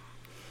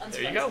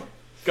 There you Unspoken.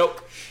 go.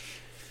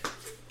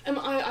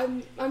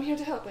 Go. I'm here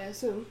to help, I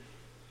assume.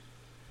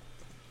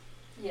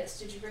 Yes,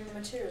 did you bring the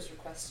materials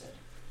requested?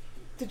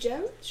 The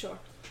gem? Sure.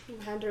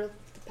 I'll hand her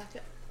the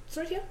packet. It's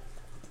right here.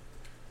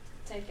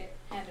 Take it.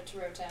 Hand it to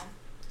Rotan.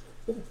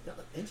 Oh, no,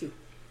 thank you.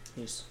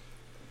 He's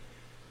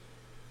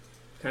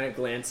kind of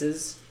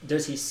glances.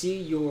 Does he see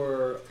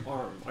your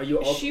arm? Are you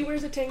all? She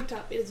wears a tank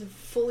top. It is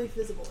fully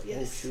visible, Oh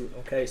yes. shoot.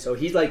 Okay, so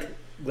he's like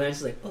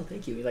glances like, oh,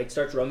 thank you. He like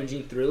starts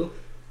rummaging through.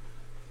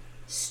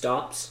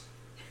 Stops.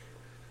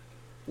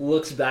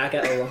 Looks back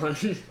at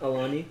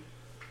Alani.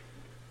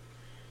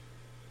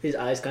 His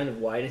eyes kind of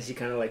widen as he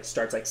kind of like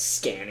starts like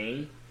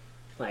scanning,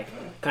 like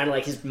kind of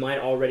like his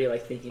mind already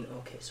like thinking,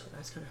 okay, so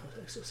that's kind of how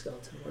the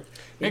exoskeleton works.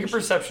 Make a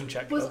perception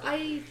check. Was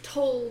I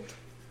told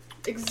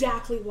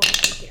exactly why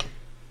I'm here?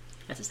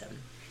 That's a 7.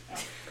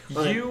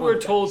 You were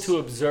told to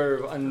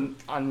observe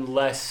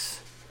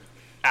unless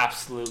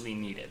absolutely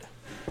needed.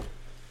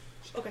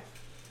 Okay.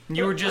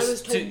 You were I was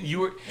just told you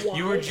were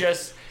why.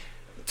 just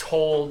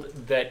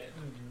told that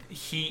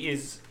he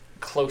is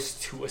close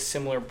to a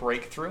similar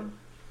breakthrough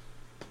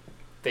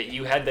that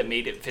you had that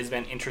made it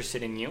Fizban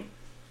interested in you.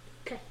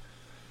 Okay.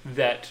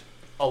 That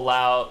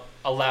allowed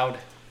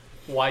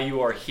why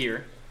you are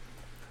here.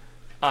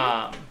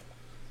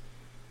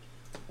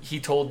 He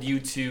told you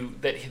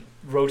that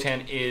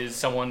Rotan is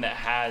someone that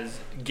has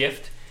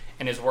gift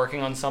and is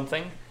working on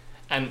something,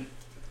 and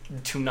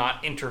to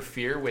not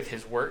interfere with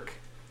his work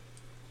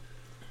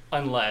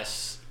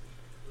unless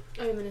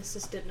I am an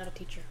assistant, not a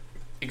teacher.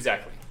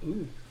 exactly.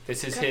 Ooh.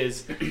 This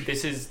is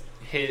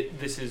Okay.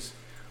 this is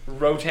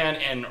Rotan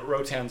and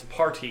Rotan's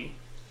party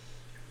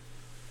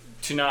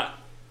to not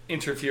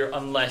interfere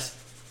unless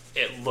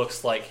it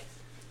looks like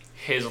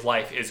his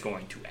life is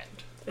going to end.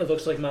 It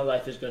looks like my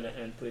life is going to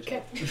end, please.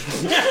 Okay.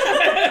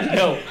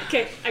 No,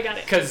 Okay, I got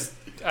it. because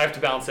I have to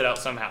balance it out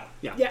somehow.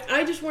 Yeah,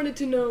 I just wanted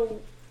to know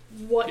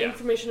what Yeah.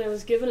 information I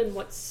was given and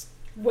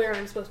where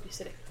I'm supposed to be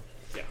sitting.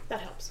 Yeah.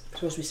 That helps.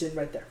 Supposed to be sitting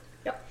right there.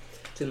 Yep.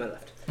 To my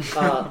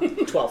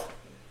left. 12.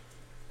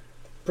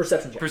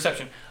 Perception check.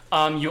 Perception.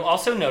 You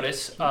also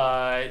notice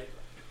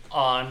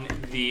on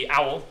the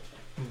owl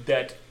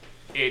that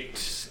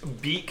its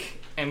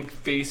beak and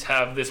face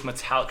have this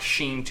metallic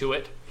sheen to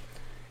it,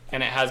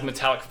 and it has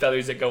metallic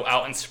feathers that go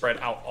out and spread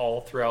out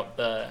all throughout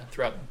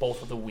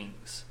both of the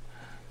wings.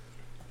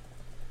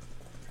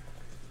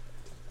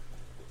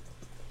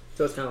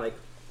 So it's kind of like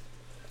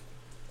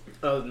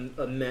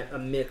a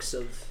mix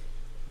of...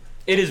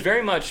 It is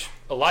very much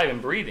alive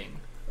and breathing,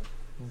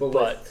 but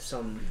But- with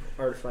some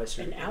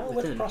artificer An owl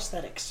within. with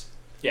prosthetics.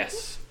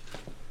 Yes.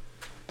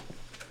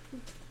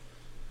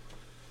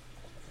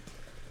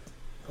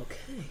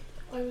 Okay.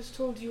 I was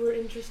told you were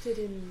interested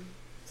in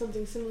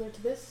something similar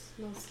to this,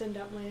 and I'll extend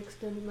out my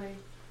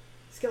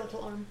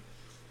skeletal arm.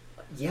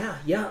 Yeah,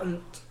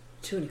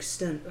 to an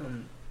extent,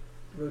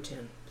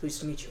 Rotan, pleased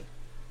to meet you.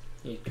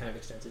 He kind of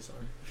extends his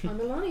arm. I'm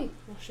Ilani.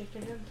 I'll shake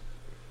your hand.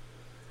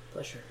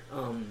 Pleasure.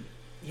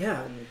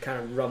 Yeah, and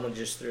kind of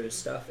rummages through his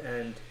stuff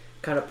and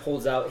kind of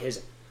pulls out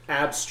his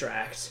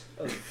abstract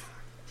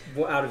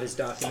out of his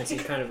documents. He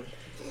kind of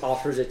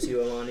offers it to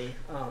Ilani.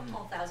 All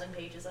 1,000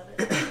 pages of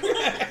it.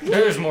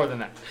 There's more than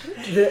that.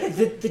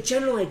 The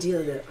general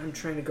idea that I'm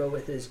trying to go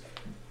with is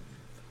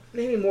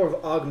maybe more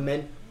of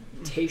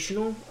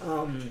augmentational.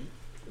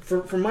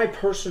 For my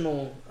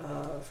personal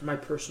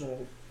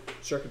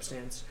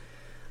circumstance,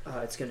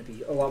 it's going to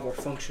be a lot more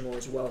functional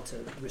as well to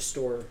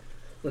restore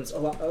limbs. A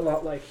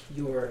lot like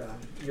your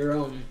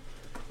own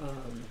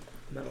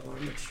metal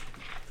arm, which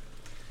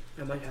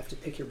I might have to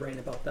pick your brain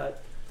about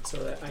that so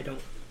that I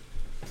don't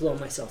blow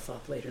myself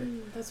up later.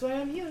 That's why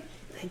I'm here.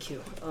 Thank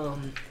you.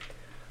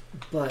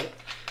 But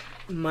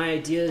my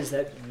idea is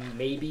that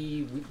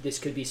maybe this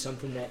could be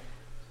something that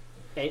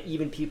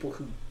even people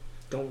who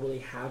don't really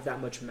have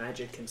that much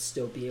magic can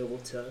still be able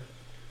to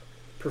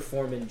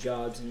perform in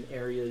jobs in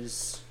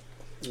areas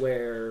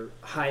where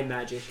high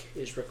magic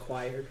is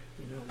required.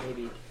 You know,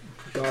 maybe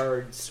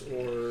guards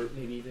or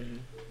maybe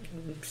even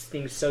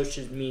things such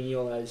as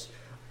menial as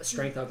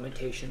strength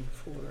augmentation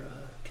for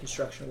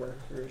construction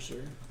workers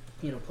or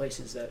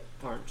places that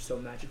aren't so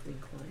magically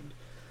inclined.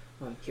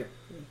 Here,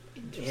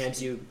 he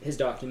hands you his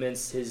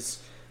documents, his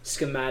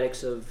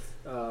schematics of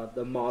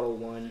the Model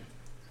 1,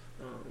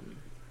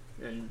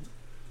 and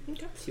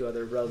Okay. a few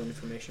other relevant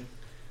information.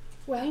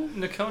 Well,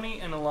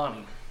 Nakoni and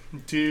Ilani,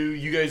 do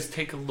you guys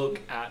take a look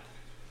at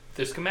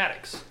the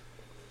schematics?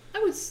 I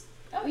would.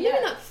 Oh, Maybe yeah.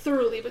 not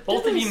thoroughly, but Both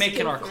of definitely you make an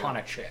skim through.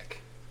 Arcana check.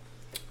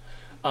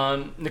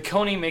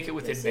 Nakoni, make it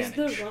with This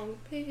advantage. is the wrong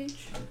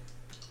page.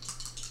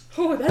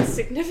 Oh, that's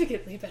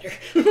significantly better.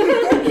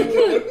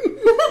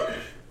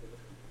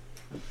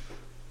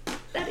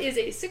 That is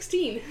a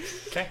 16.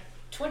 Okay.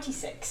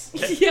 26.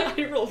 Yeah,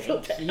 I rolled real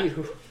bad.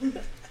 You.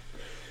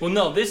 Well,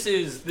 no, this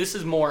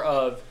is more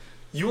of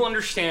you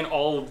understand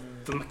all of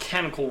the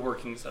mechanical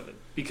workings of it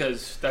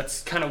because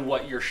that's kind of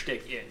what your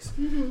shtick is.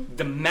 Mm-hmm.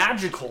 The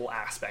magical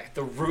aspect,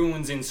 the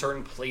runes in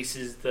certain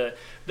places, the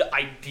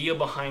idea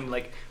behind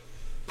like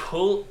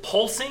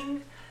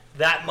pulsing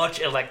that much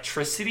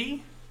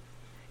electricity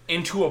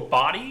into a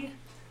body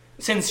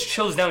sends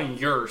chills down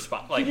your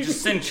spine. Like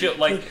just send chill,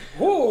 like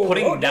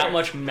putting that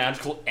much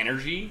magical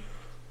energy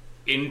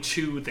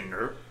into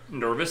the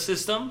nervous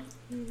system,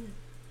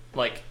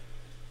 like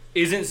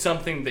isn't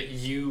something that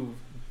you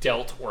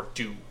dealt or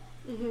do.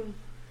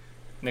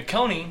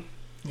 Nakoni,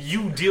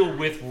 you deal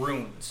with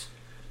runes.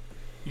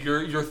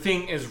 Your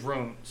thing is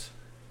runes.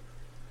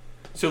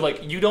 So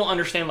like you don't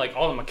understand like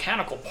all the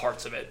mechanical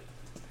parts of it.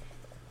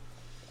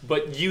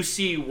 But you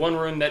see one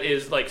rune that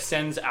is like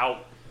sends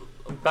out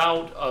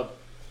about a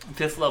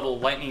 5th level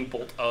lightning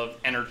bolt of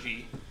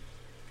energy.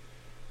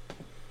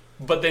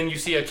 But then you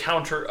see a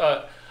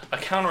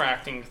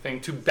counteracting thing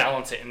to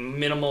balance it and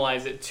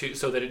minimize it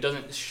so that it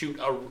doesn't shoot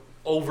a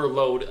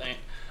overload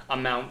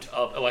amount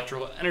of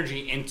electrical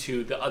energy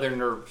into the other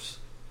nerves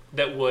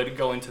that would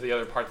go into the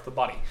other parts of the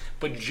body,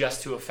 but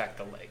just to affect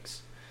the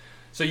legs.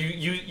 So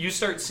you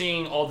start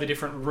seeing all the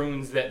different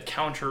runes that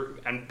counter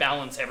and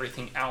balance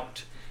everything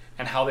out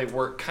and how they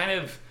work kind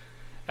of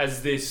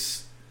as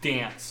this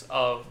dance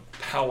of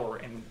power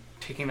and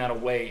taking that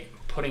away,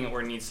 putting it where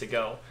it needs to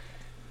go.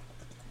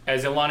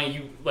 As Ilani,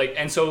 you like,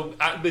 and so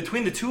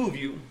between the two of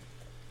you,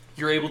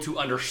 you're able to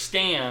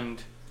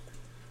understand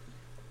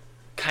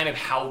kind of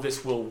how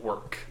this will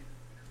work.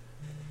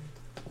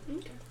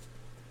 Okay.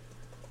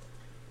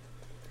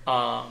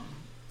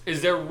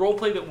 Is there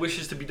roleplay that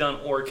wishes to be done,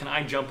 or can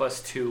I jump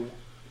us to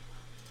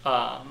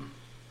a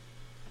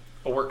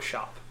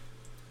workshop?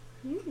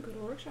 You can go to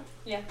a workshop.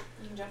 Yeah,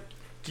 you can jump.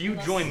 Do you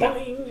join them?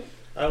 Boing.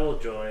 I will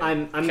join.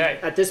 I'm Okay.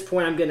 At this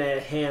point. I'm gonna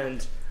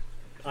hand.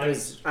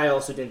 I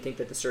also didn't think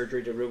that the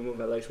surgery to remove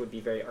my legs would be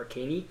very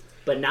arcane-y.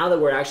 But now that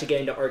we're actually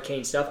getting to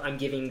arcane stuff, I'm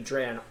giving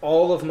Dran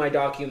all of my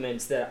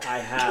documents that I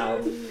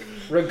have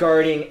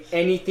regarding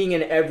anything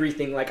and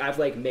everything. Like I've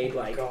made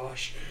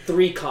Gosh.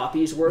 3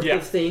 copies worth Yeah.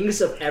 of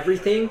things of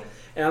everything,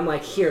 and I'm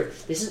like, here,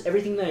 this is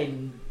everything that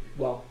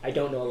I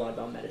don't know a lot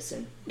about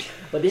medicine,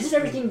 but this is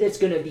everything that's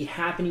gonna be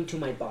happening to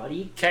my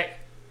body. Okay.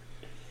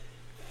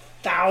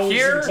 Thousands.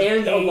 Here-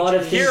 And a lot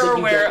of Here things that are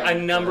you where don't a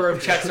know. number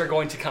of checks are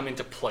going to come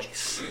into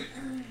place.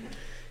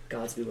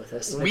 Gods be with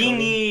us.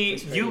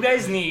 You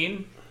guys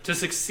need to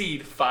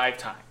succeed 5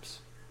 times.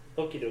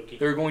 Okie dokie.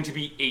 There are going to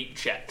be 8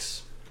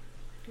 checks.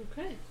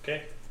 Okay.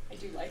 Okay. I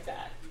do like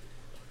that.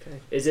 Okay.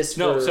 Is this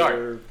No, for...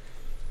 sorry.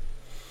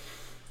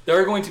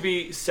 There are going to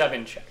be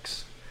 7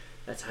 checks.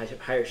 That's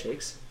higher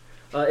stakes.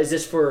 Is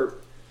this for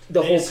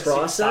the whole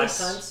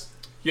process?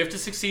 You have to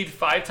succeed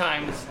 5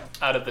 times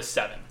out of the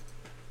 7.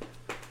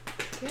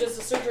 Does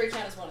the surgery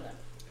count as one of them?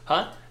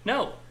 Huh?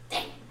 No.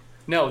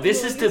 No,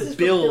 this No, is this to is for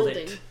build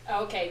building. it.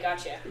 Okay,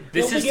 gotcha.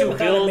 This Building is it to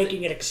without build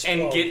making it explode.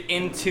 and get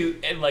into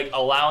and like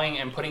allowing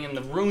and putting in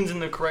the runes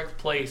in the correct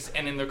place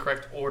and in the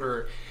correct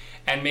order,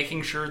 and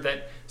making sure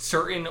that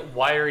certain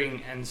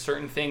wiring and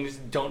certain things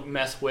don't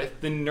mess with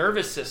the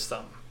nervous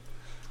system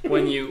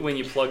when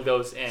you plug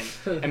those in,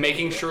 and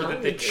making sure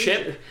that the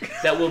chip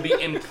that will be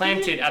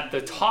implanted at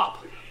the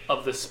top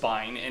of the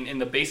spine and in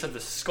the base of the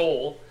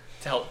skull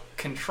to help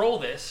control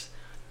this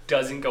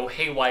doesn't go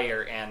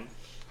haywire and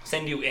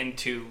send you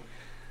into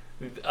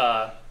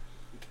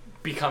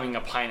becoming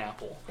a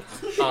pineapple.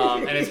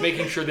 And it's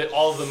making sure that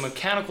all of the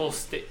mechanical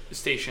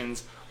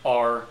stations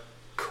are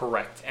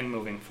correct and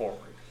moving forward.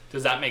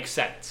 Does that make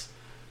sense?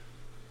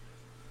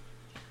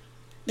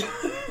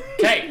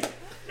 Okay,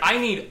 I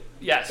need,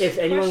 yes. If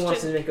anyone Question.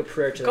 wants to make a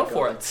prayer to Go the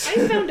for gods.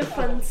 it. I found a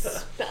fun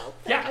spell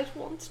that Yeah. I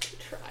want to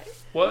try.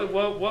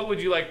 What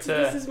would you like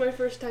This to? is my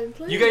first time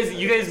playing. You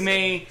guys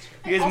may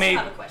I also may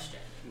have a question.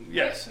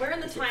 yes. Where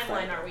in the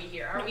timeline are we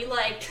here? Are we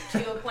like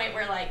to a point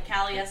where like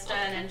Caliesta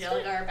and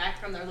Angelica are back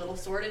from their little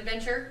sword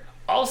adventure?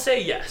 I'll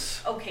say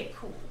yes. Okay,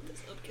 cool.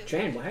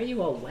 Jan, why are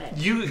you all wet?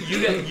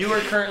 You are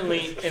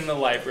currently in the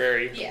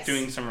library Yes.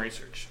 doing some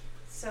research.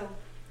 So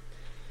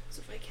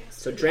So if I cast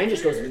So Dran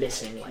just goes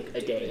missing like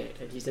a day,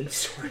 and he's in the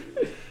story.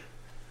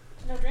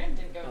 no, Dran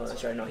didn't go. Oh,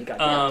 that's right. No, he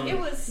got It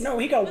was. No,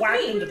 he got with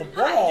whacked me. into the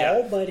Hi. wall,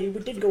 Yeah. but he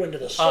did go into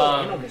the He soul.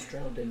 almost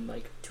drowned in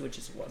like 2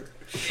 inches of water.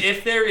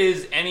 If there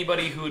is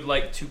anybody who would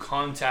like to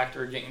contact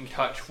or get in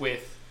touch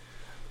with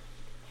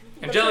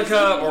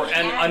Angelica or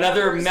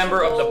another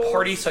member of the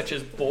party, such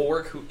as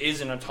Bulwark, who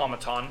is an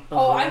automaton,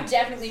 Oh, I'm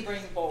definitely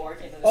bringing Bulwark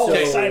into this. Oh,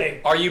 Okay.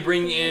 exciting. are you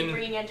bringing in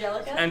Bringing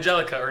Angelica.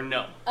 Angelica or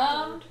no?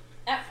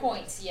 At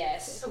points,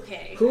 yes.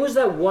 Okay. Who was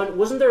that one?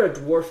 Wasn't there a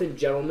dwarfen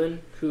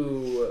gentleman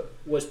who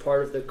was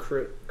part of the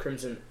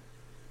Crimson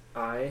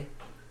Eye?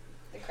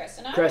 The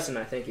Crescent Eye? Crescent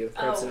Eye, thank you.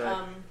 Crimson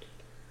Eye. Oh,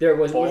 There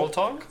was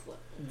Boltog?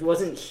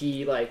 wasn't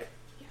he like?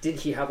 Did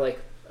he have like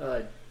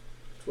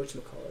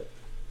whatchamacallit?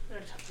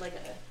 like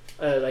a.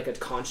 Like a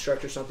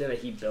construct or something that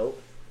he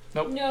built?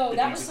 Nope. No, Didn't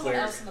that was someone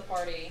declare. else in the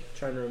party.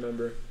 Trying to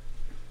remember.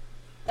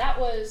 That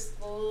was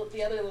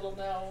the other little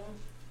gnome.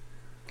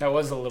 That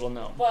was a little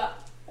gnome.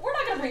 But we're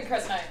not going to bring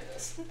Crescent Eye into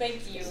this.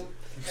 Thank you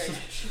very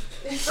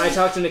much. I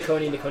talked to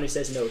Nikoni. Nikoni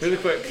says no. Really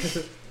quick.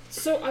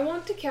 So I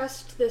want to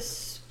cast this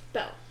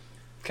spell.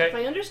 If I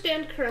Okay.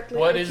 understand correctly,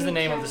 What I is can the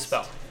name of the cast-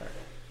 spell?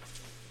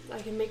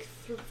 I can make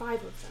through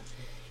 5 of them.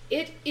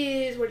 It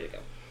is. Where did it go?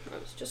 I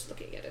was just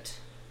looking at it.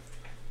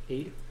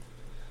 Aid?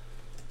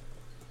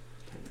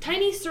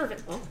 Tiny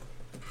Servant.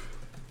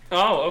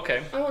 Oh,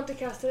 okay. I want to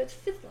cast it at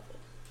 5th level.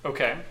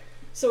 Okay.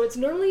 So it's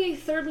normally a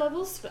 3rd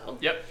level spell.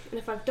 Yep. And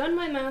if I've done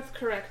my math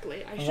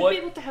correctly, I should What- be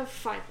able to have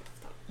 5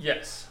 of them.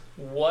 Yes.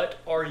 What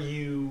are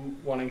you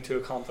wanting to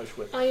accomplish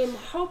with? I am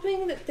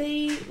hoping that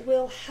they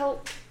will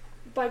help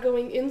by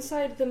going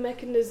inside the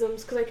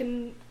mechanisms, because I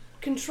can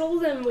control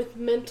them with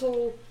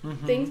mental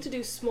things to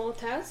do small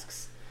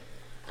tasks.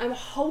 I'm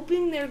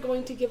hoping they're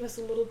going to give us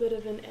a little bit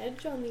of an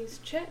edge on these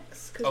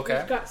checks, because Okay.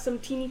 we've got some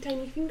teeny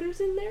tiny fingers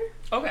in there.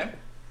 Okay.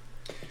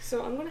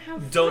 So I'm going to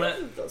have Donut,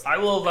 5 of those. I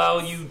will allow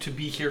you to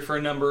be here for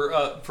a number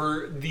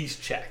for these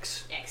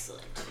checks.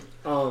 Excellent.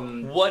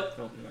 What?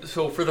 Oh, no.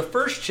 So for the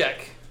first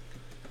check,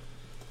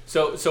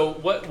 so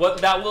what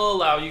that will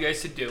allow you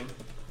guys to do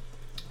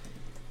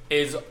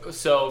is,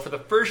 so for the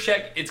first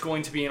check, it's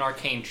going to be an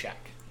arcane check.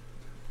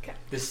 Okay.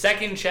 The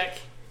second check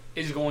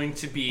is going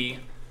to be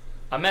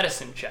a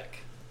medicine check.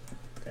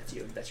 That's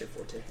you. That's your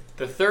forte.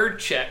 The third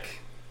check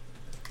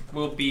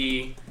will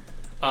be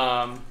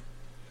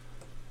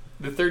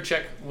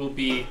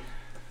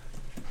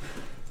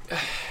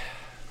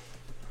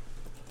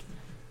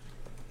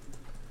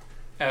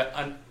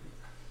a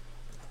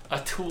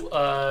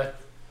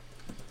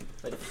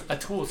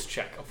tools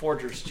check, a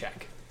forger's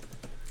check.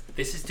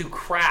 This is to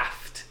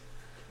craft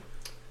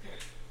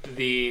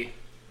the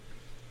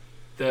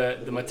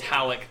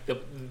metallic,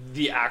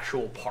 the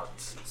actual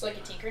parts. It's like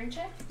a tinkering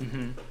check?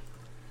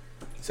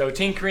 So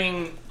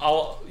tinkering,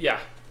 I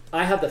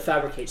have the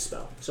fabricate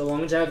spell. So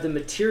long as I have the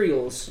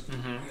materials,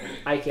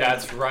 I can.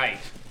 That's right.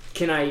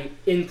 Can I,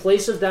 in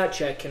place of that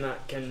check,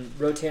 can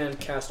Rotan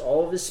cast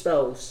all of his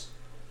spells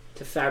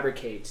to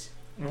fabricate?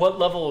 What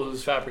level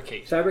is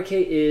fabricate?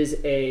 Fabricate is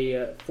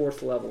a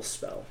 4th level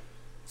spell.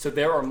 So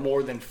there are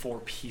more than 4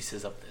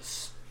 pieces of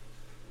this.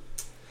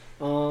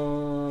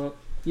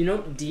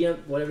 DM,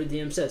 whatever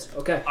DM says.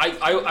 Okay.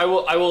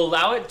 I will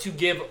allow it to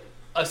give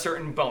a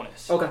certain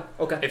bonus. Okay.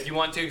 If you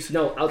want to.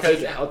 No, I'll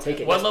take it. I'll take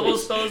it. What Yes, level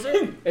please. spell is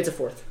it? It's a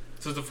 4th.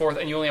 So it's the 4th,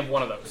 and you only have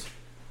one of those.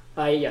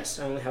 Yes,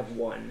 I only have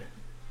one.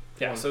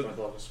 Yeah. So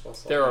Level spell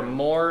slot. there are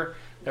more.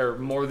 There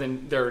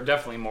are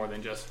definitely more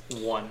than just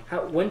one.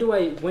 When do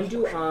I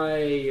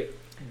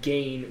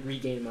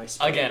regain my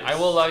spells? Again, I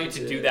will allow you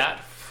to do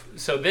that.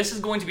 So this is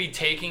going to be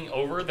taking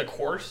over the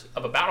course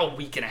of about a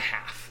week and a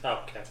half.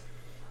 Okay.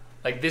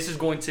 Like this is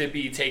going to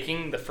be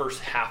taking the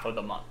first half of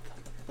the month,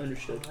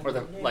 Understood. or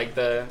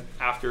the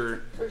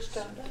after. First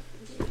time.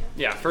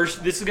 Yeah,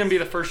 first. This is going to be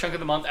the first chunk of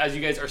the month as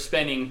you guys are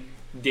spending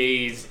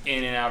days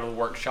in and out of the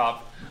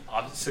workshop,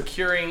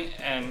 securing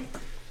and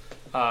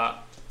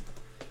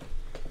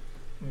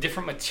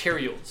different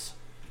materials.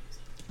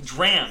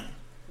 Dram,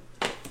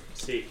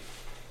 See.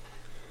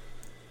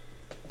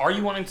 are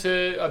you wanting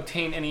to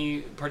obtain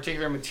any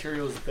particular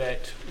materials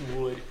that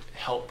would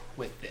help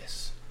with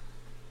this?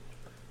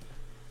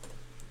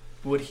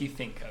 Would he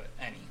think of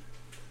any?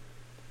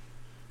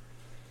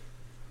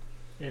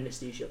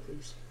 Anesthesia,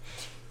 please.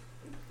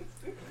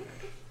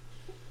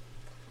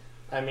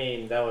 I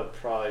mean, that would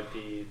probably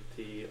be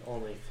the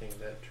only thing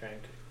that Tran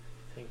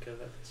could think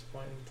of at this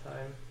point in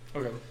time.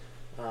 Okay.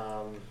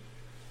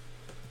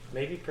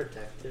 Maybe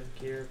protective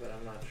gear, but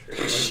I'm not sure.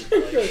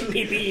 Like,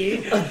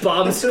 PPE. A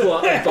bomb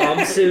squad, a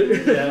bomb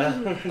suit.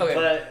 yeah. Okay.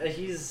 But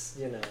he's,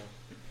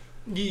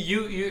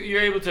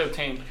 You're able to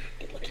obtain.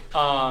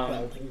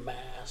 Welding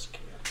mask.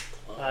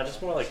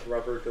 Just more like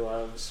rubber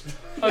gloves.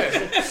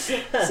 Okay.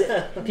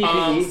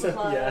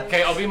 PPE. Yeah.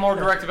 Okay, I'll be more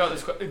direct about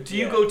this. Do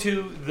you Yeah. go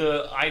to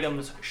the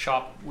items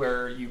shop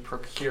where you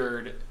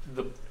procured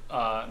the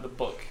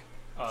book?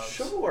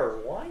 Sure,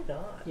 why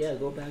not? Yeah,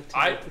 go back to the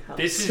house.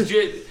 This is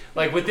just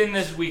like within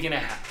this week and a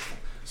half.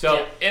 So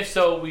Yeah. if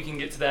so, we can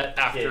get to that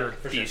after Yeah,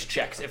 for these sure.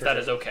 checks, if For that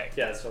sure. is okay.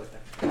 Yeah, that's totally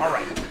fine. All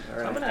right. All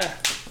right. I'm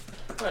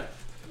gonna.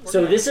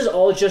 So this is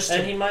all just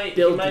And to he might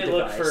build the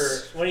look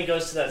device. for when he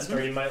goes to that store.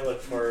 He might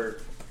look for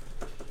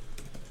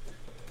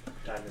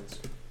diamonds.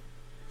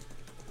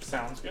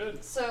 Sounds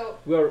good. So,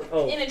 We're,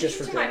 in just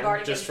addition for to my Graham.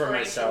 bardic Just for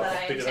inspiration myself,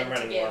 that I because I'm intend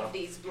to running give low.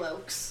 these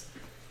blokes,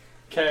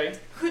 Okay.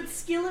 could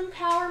skill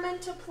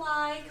empowerment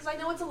apply? Because I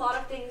know it's a lot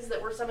of things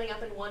that we're summing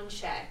up in one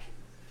check.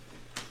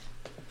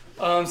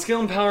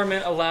 Skill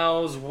empowerment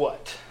allows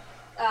what?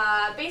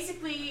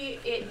 Basically,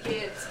 it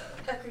gives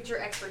a creature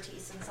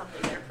expertise in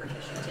something they're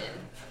proficient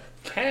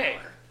in. Okay.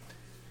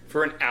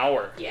 For an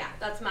hour. Yeah,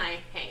 that's my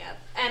hang-up.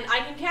 And I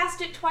can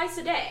cast it twice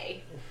a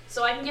day,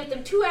 so I can get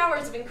them 2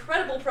 hours of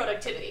incredible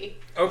productivity.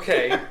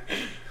 Okay.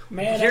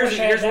 Man, here's I wish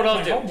I had that what in I'll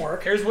my do.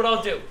 homework. Here's what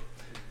I'll do.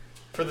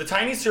 For the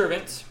tiny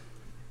servants,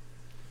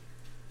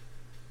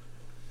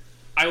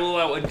 I will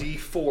allow a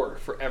D4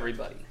 for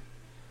everybody.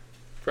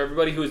 For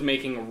everybody who is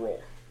making a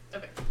roll.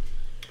 Okay.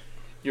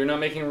 You're not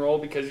making a roll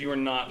because you are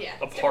not Yeah,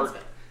 a it's part.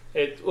 different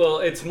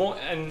It's more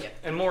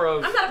and more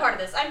of I'm not a part of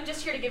this. I'm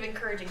just here to give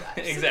encouraging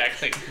vibes.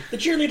 exactly. The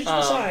cheerleaders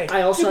decide.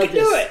 I also you have can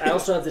do this. it. I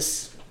also have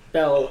this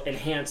spell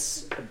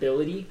enhance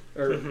ability,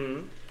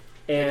 Mm-hmm.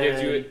 and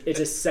gives you it's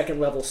a second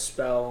level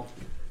spell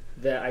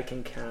that I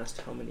can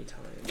cast how many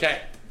times? Okay.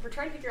 We're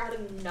trying to figure out how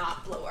to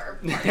not blow our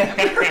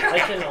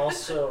I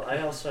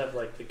also have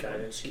like the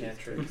guidance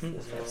cantrips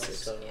as well.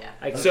 So Yeah.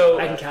 I can, So-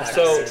 I can cast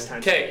so- it 6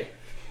 times. a okay. day.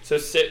 So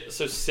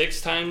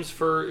 6 times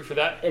for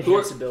that.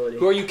 Enhance ability.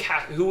 Who are you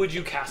Who would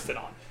you cast it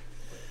on?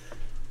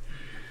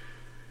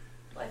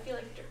 Well, I feel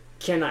like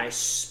Can I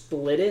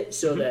split it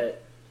so Mhm.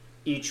 that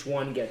each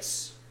one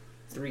gets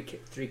three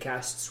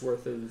casts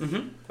worth of?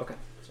 Mm-hmm. Okay.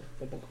 So,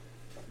 boom, boom.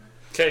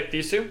 Okay,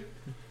 these two.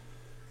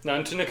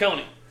 None to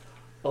Nikoni.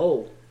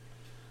 Oh,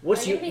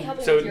 what's Are you gonna be you?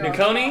 helping So with your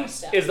Nikoni arcana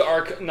stuff? is the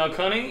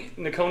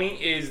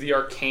Nikoni is the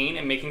arcane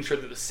and making sure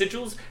that the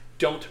sigils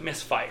don't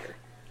misfire.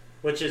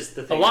 which is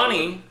the thing Alani-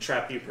 that would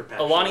trap you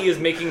perpetually. Alani is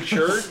making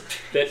sure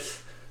that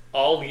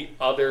all the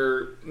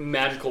other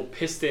magical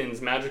pistons,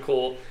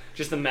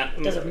 just the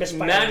Doesn't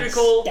misfire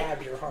magical, and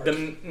stab your heart.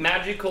 the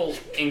magical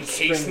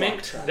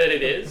encasement trap. that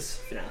it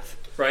is, FNAF.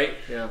 right?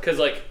 Yeah. Because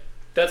like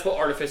that's what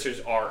artificers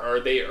are.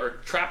 They are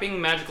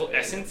trapping magical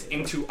essence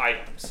into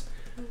items.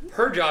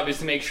 Her job is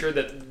to make sure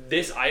that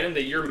this item,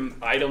 that your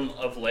item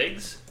of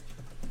legs,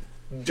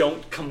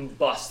 don't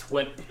combust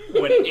when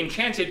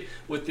enchanted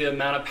with the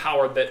amount of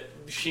power that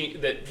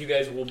you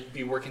guys will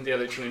be working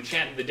together to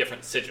enchant the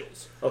different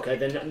sigils. Okay,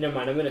 then never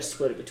mind. I'm gonna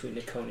split it between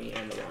Nikoni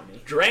and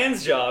Alani.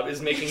 Dran's job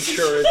is making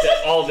sure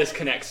that all this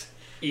connects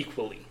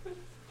equally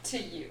To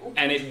you.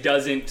 and it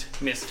doesn't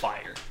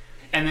misfire.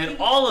 And then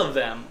all of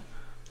them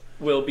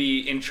will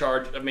be in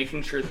charge of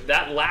making sure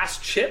that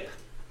last chip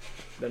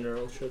The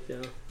neural chip, yeah.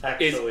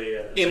 actually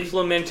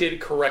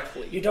implemented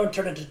correctly. You don't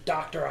turn into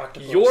Dr.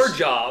 Octopus. Your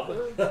job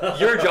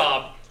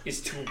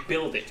is to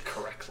build it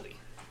correctly.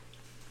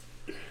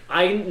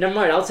 Never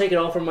mind. I'll take it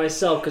all for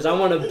myself because I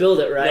want to build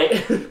it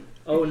right.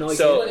 Oh no!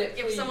 So- can't.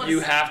 if someone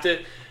You have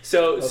to.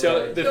 So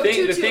Okay. the Go thing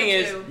 2, the 2, thing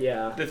and is 2.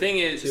 Yeah. the thing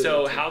is 2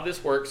 so and 2. how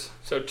this works.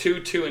 So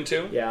 2, 2, and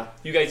 2. Yeah.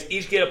 You guys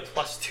each get a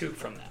 +2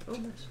 from that.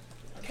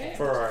 Okay.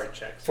 for our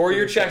checks. For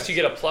your checks, you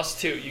get a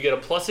 +2. You get a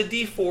plus a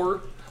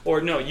D4,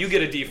 or no, you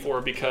get a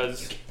D4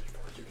 because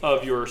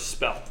of your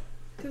spell,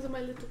 Because of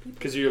my little people.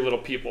 because you're little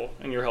people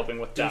and you're helping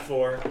with that.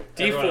 D4. Everyone else is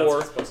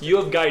D4. supposed to- You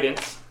have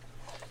guidance.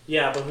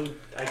 Yeah, but who?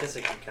 I guess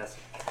I can cast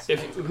it.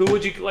 Who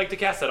would you like to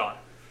cast it on?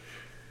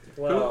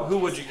 Well, Who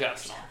would you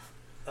cast it on?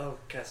 Oh,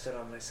 cast it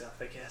on myself,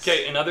 I guess.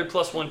 Okay, another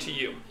 +1 to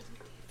you.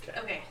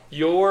 Okay.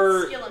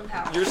 Your Skill and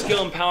power. your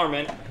skill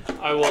empowerment,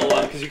 I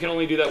will because you can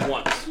only do that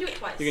once. You can do it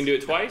twice. You can do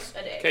it twice.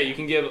 A day. Okay, you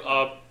can give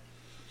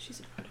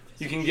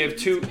you can give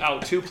two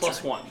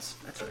 +1s.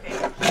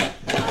 Okay.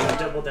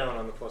 Double down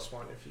on the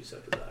 +1 if you so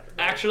desire.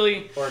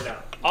 Actually, Or no.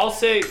 I'll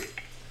say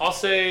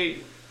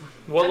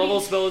What level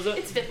spell is it?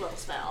 It's 5th level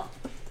spell.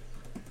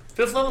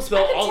 5th level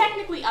spell. I could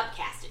technically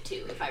upcast it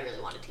too if I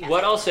really wanted to cast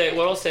What it.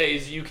 I'll say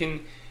is you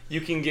can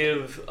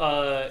give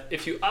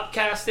if you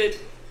upcast it,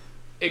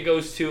 it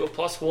goes to a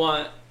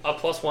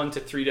 +1 to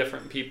 3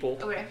 different people.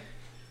 Okay.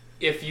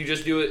 If you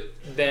just do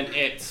it, then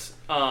it's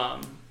a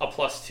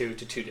 +2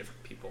 to 2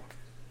 different people.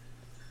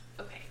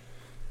 Okay.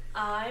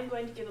 I'm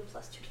going to give a +2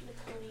 to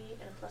Nikoni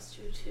and a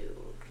 +2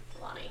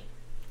 to Lonnie.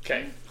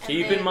 Okay. And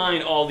Keep then- in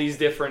mind all these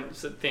different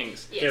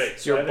things. Yes. Wait,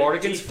 so I Your have a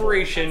bardic D4.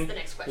 inspiration That's the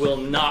next question. will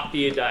not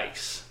be a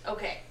dice.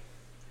 Okay.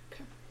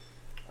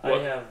 I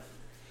What? have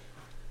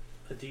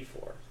a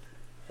D4.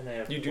 And I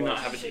have You do not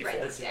have a should D4.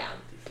 write That's this down.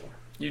 D4.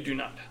 You do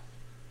not.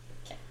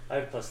 I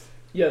have +3.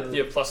 Yeah.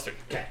 You have +3.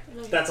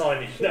 That's all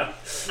I need to know.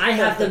 I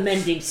have the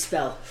mending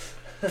spell.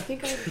 I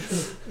think I.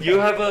 You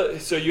have a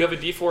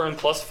D4 and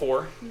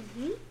 +4.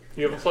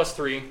 You have a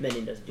 +3,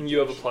 Mending doesn't. and you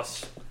have a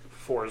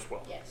 +4 as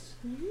well. Yes.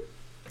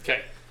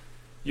 Okay.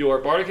 Your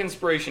bardic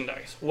inspiration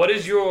dice. What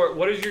is your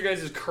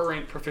guys'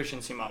 current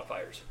proficiency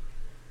modifiers?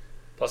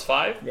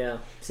 +5? Yeah.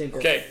 Single.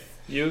 Okay.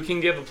 You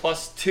can give a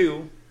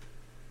 +2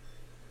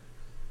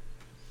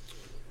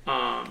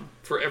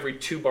 for every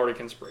 2 bardic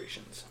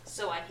inspirations.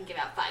 So I can give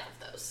out 5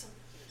 of those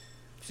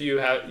So you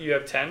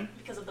have 10.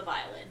 because of the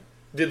violin.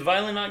 Did the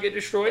violin not get The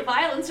destroyed?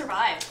 violin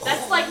survived.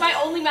 That's like my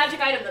only magic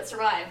item that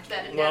survived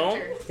that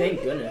encounter.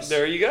 Thank goodness.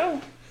 There you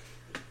go.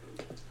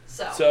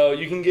 So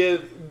you can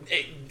give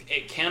it.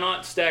 It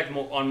cannot stack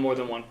on more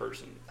than one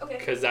person Okay.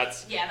 because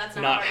that's Yeah, that's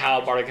not how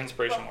bardic bardic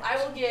inspiration Well, works. I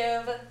will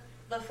give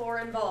the 4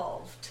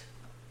 involved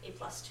a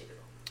 +2.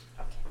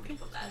 Okay.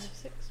 Of that.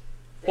 6.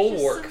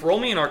 Bulwark. Roll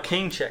me an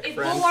arcane check, If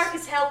friends. Bulwark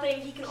is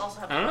helping, he can also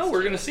have. I don't know.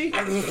 We're gonna see.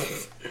 Do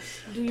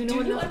you know Do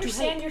you enough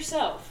understand to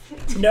yourself?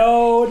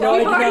 No, no, I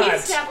We've do already not.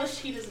 established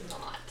he does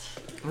not.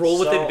 Roll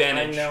with So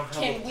advantage. I now have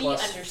Can a we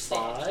plus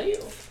understand 5? you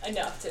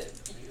enough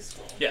to be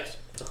useful? Yes.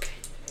 Okay.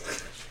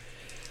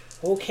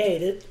 Okay,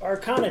 the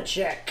Arcana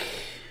check.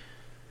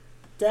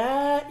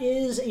 That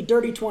is a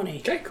dirty 20.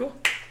 Okay. Cool.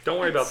 Don't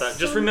worry about that.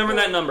 Just So remember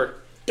cool. that number.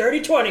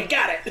 Dirty 20,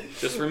 got it.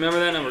 Just remember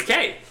that number.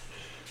 Okay.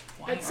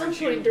 At some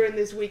point during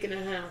this week and a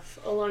half,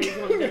 Alani's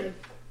going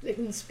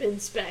to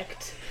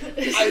inspect.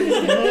 There's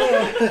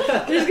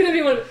gonna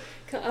be one.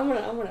 I'm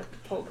gonna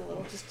poke a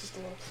little, just a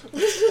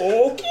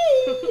little.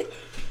 Okay.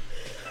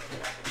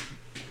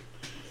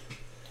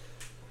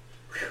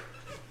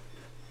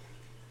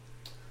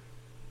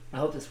 I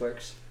hope this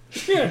works.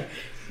 Yeah.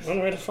 One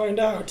way to find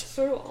out.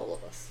 So do all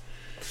of us.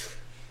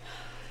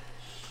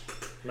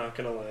 Not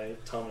gonna lie,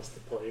 Thomas the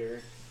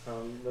player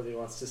really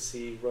wants to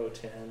see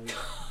Rotan.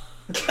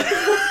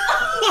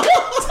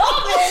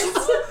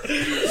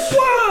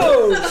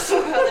 Whoa!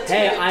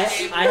 Hey,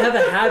 I have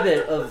a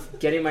habit of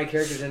getting my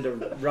characters into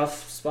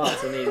rough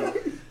spots. I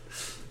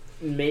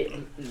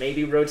mean,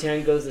 maybe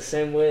Rotan goes the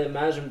same way that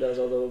Mazrim does,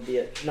 although it'll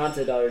be not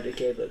to Daughter of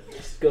Decay, but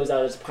just goes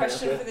out as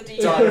Question for pineapple. the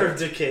DM. Daughter of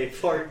Decay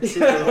Part 2.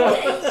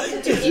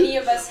 Do any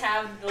of us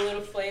have the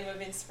little flame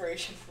of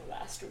inspiration from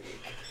last week?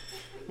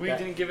 We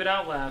didn't give it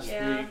out last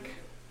Yeah. week.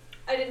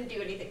 I didn't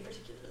do anything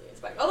particularly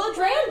inspiring. Although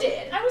Dran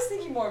did. I was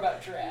thinking more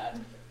about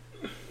Dran.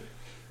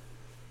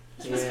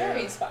 Which was Yeah.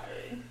 very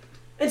inspiring.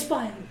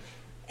 Inspiring.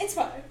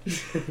 Inspiring.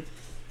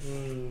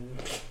 Mm.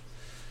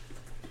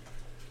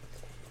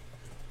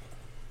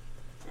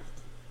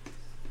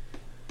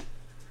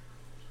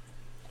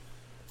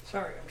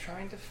 Sorry, I'm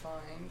trying to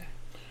find.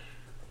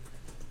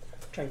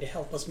 Trying to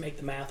help us make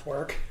the math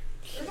work.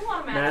 There's a lot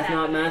of math Math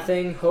not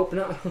happening. mathing. Hope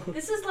not.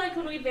 This is like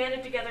when we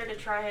banded together to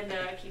try and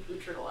keep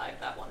Uhtred alive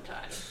that one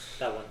time.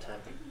 That one time.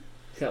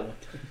 That one.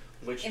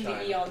 Which In time?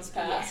 the eons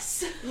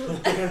past.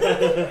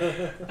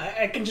 Yes.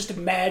 I can just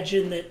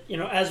imagine that, you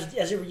know,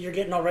 as you're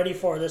getting all ready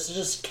for this, there's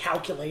just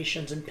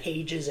calculations and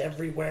pages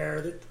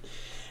everywhere. That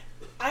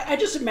I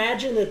just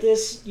imagine that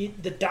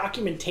the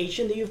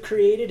documentation that you've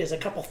created is a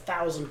couple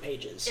thousand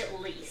pages.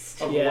 At least.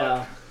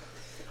 Yeah.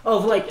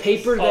 Of like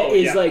paper that Oh,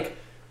 is yeah. like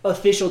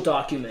official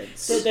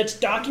documents. That's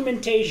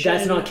documentation.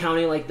 That's not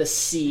counting like the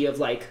sea of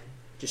like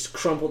just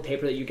crumpled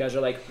paper that you guys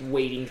are like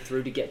wading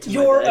through to get to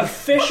Your my bed.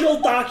 official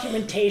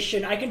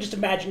documentation. I can just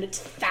imagine it's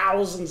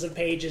thousands of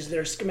pages. There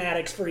are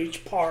schematics for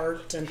each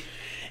part, and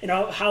you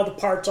know how the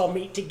parts all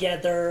meet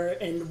together,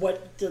 and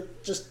what the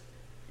just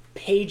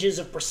pages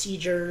of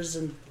procedures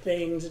and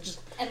things. It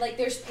just And like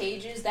there's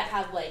pages that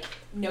have like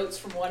notes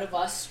from one of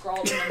us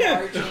scrawled in the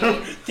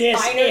margin. this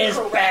minor is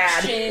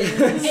bad.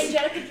 corrections.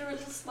 Angelica drew a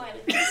little smiley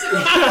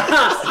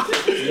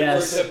face.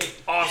 Yes.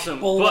 Awesome.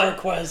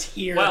 Bulwark was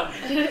here. Well,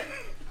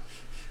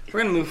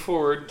 we're gonna move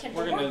forward. Can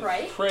we're Bulwark gonna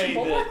write? pray Can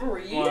Bulwark that,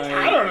 read?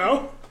 I don't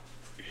know.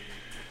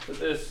 that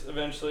this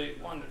eventually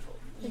wonderful.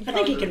 I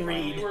think he can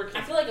read.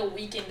 I feel like a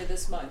week into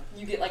this month,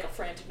 you get like a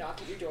frantic knock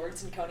at your door.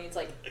 It's Nikoni. It's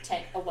like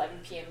 10,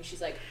 11 p.m. and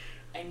she's like,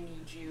 I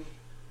need you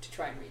to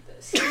try and read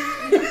this.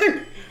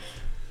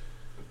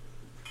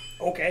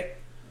 Okay.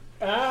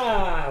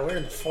 Ah, we're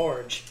in the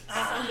forge.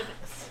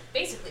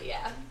 Basically,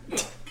 yeah.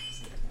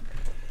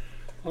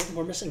 What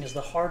we're missing is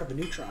the heart of a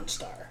neutron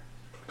star.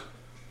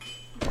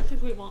 I don't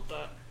think we want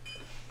that.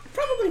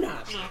 Probably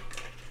not.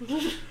 No.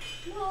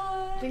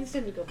 What? Things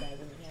tend to go bad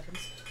when that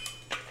happens.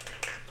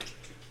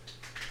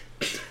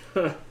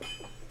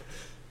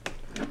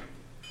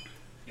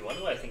 You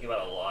wonder what I think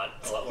about a lot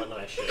more than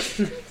I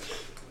should.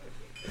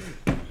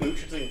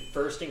 Interesting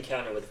first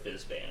encounter with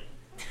Fizzban.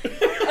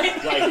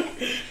 Like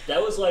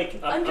that was like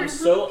I'm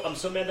so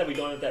mad that we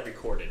don't have that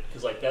recorded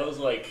because like that was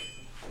like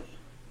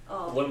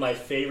one of my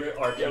favorite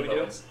RPG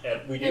moments.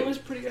 We do. It was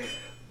pretty good.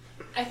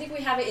 I think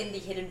we have it in the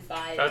hidden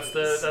files.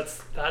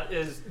 That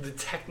is the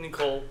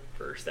technical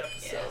first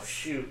episode. Oh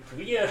shoot! Can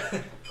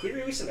we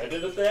release an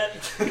edit of that?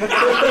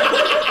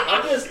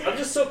 I'm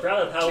just so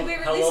proud of how Should we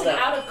how release well an that.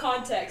 out of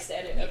context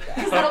edit of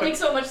that? That'll make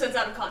so much sense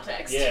out of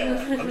context.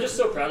 Yeah, I'm just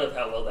so proud of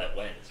how well that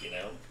went. You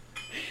know.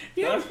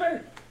 Yeah, that's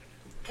fair.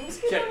 It was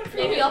good.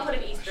 Maybe I'll put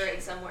an Easter egg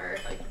somewhere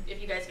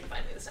if you guys can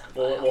find me the sound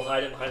file. We'll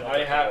hide it behind.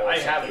 I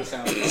have the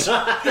sound. It's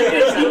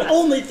the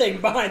only thing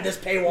behind this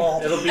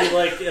paywall. It'll be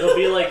like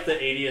the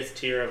 80th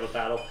tier of a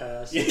battle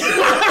pass.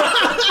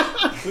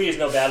 Please,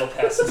 no battle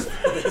passes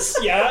for this.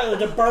 Yeah,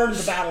 to burn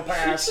the battle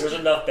pass. There's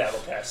enough battle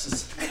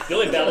passes. The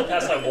only battle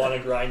pass I want to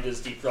grind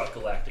is Deep Rock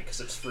Galactic because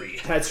it's free.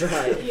 That's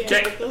right. Yeah,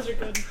 Okay. those are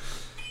good.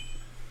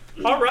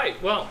 All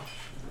right. Well,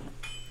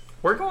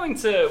 we're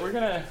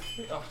gonna.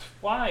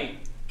 Why?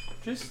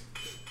 Just.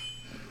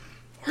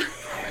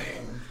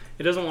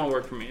 It doesn't want to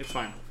work for me. It's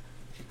fine.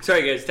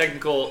 Sorry, guys.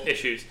 Technical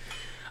issues.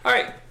 All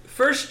right.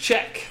 First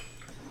check.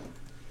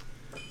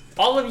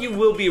 All of you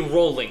will be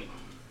rolling.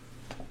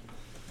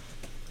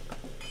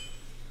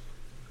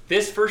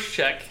 This first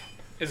check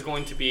is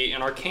going to be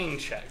an arcane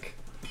check.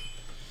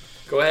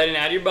 Go ahead and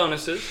add your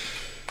bonuses.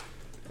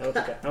 I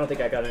don't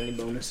think I got any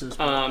bonuses.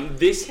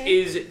 This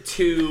is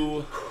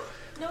to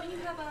No, you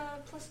have a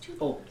 +2.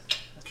 Oh,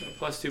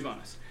 +2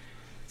 bonus.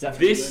 is that for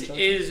This you,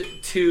 is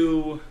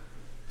to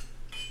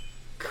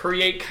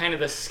create kind of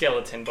the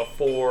skeleton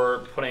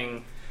before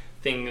putting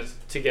things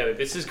together.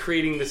 This is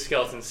creating the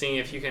skeleton, seeing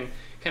if you can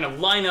kind of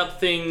line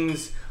up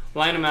things,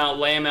 line them out,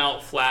 lay them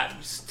out flat,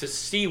 just to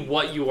see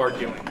what you are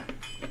doing.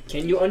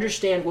 Can you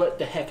understand what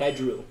the heck I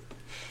drew?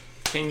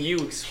 Can you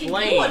Can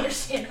explain? you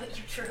understand what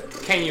you drew?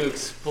 Can you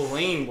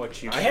explain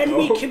what you Can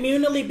we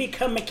communally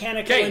become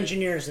mechanical Okay.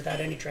 engineers without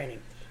any training?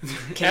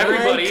 Can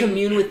Everybody, I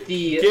commune with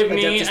the give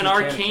me Adeptus an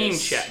arcane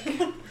Mechanicus?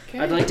 check.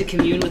 I'd like to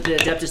commune with the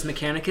Adeptus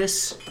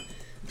Mechanicus.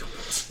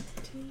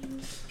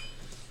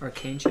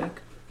 Arcane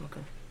check?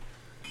 Okay.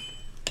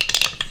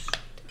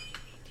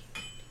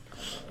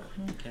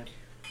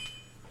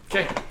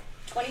 Okay.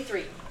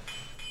 23.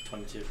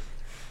 22.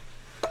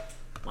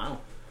 Wow.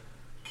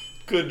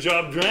 Good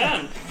job,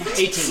 Dran.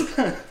 18.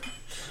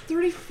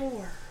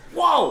 34.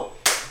 Whoa!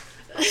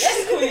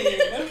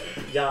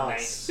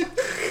 Yes.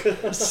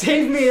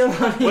 Save me,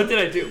 Alani. What did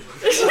I do?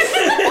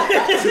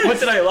 What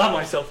did I allow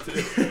myself to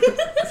do?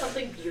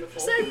 Something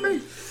beautiful. Save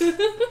me.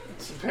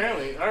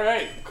 Apparently. All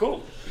right.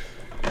 Cool.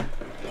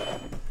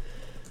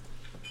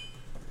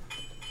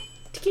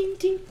 Ting,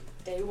 ting.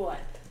 Day 1.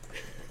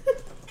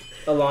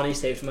 Alani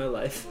saved my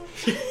life.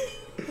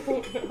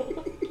 Oh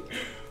no.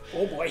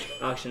 Oh boy.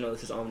 Actually, no,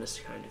 this is ominous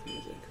kind of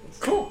music.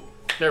 Cool.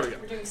 There we go.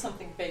 We're doing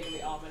something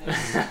vaguely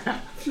ominous.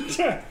 It's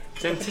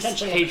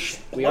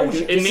anticipation. We are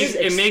doing,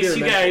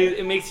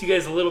 It makes you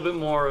guys a little bit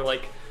more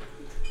like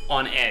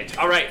on edge.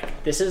 All right.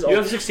 This is You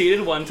have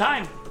succeeded one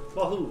time.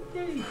 Wahoo.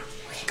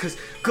 Because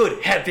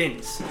good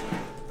heavens,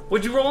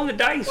 what'd you roll on the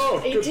dice?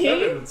 Oh, 18?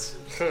 heavens.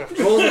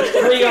 roll the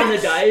 3 on the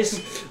dice.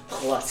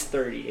 Plus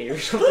 38 or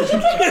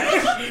something.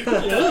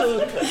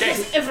 Okay.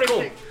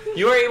 Cool.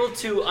 You are able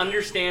to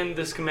understand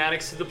the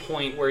schematics to the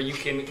point where you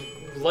can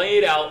lay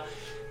it out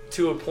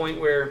to a point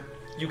where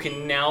you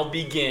can now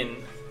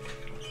begin.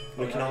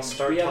 We can all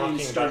start We haven't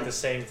talking started about the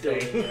same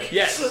thing.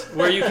 Yes,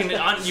 where you can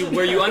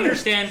where you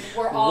understand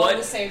We're all on the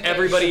what same page.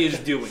 everybody is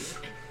doing.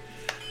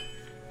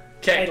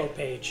 Okay. Title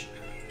page.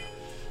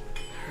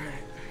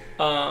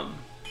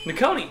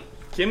 Nikoni,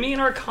 give me an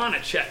Arcana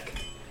check.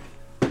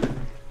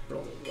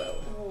 Roll well.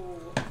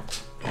 Ooh.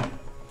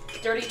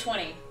 Dirty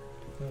 20.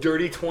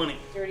 Dirty 20.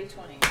 Dirty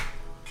 20.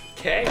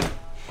 Okay.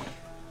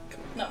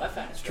 Not my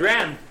phone. It's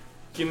Dran,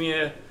 give me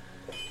a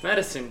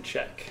medicine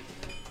check.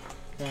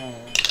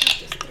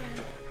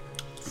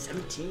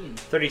 17.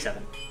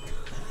 37.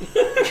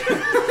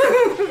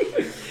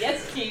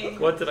 Yes, King.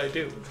 What did I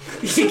do?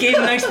 You gave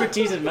him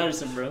expertise in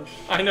medicine, bro.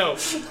 I know.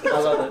 I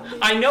love it.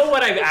 I know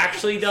what I've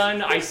actually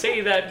done. I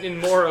say that in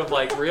more of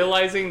like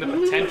realizing the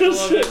potential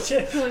of it.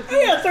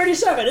 Yeah,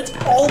 37. It's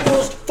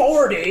almost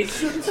 40.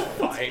 It's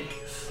fine.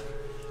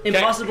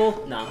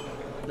 Impossible? No.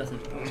 Nothing.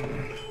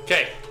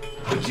 Okay.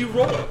 What'd you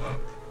roll?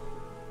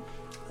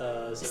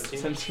 17.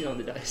 17 on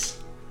the dice.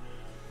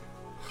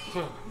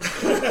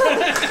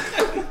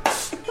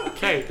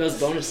 Okay. Those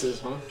bonuses,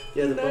 huh?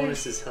 Yeah, the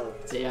bonuses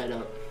help. They add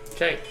up.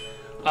 Okay.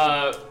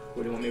 What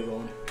do you want me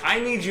rolling? I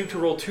need you to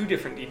roll 2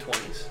 different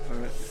d20s.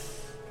 Alright.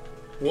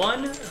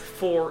 One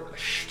for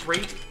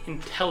straight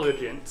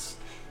intelligence,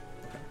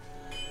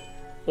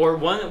 or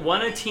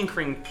one a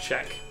tinkering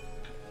check,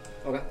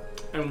 Okay.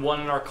 and one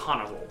an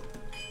Arcana roll.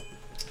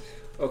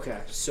 Okay,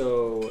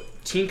 so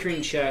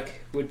tinkering check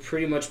would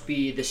pretty much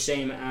be the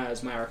same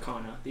as my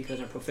Arcana because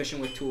I'm proficient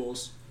with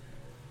tools.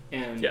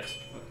 And Yes.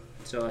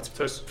 so that's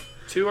So it's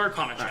 2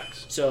 Arcana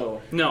checks.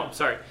 so No,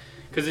 sorry,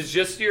 because it's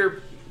just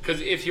your. Because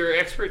if your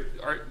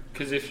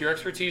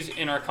expertise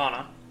in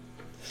Arcana,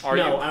 are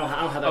no, you? I don't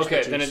have Okay,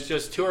 expertise. then it's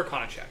just 2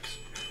 Arcana checks.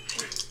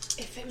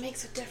 If it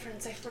makes a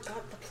difference, I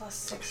forgot the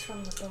 +6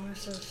 from the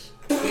bonuses.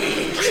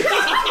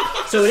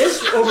 So it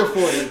is over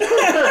 40.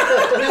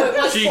 No,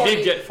 it was She 40.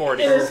 did get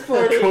 40. It is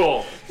 40.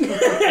 Cool.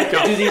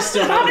 Do these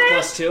still have the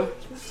 +2? Do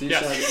these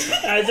Yes. still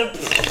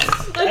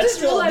have I just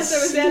realized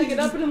I was adding it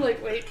up, and I'm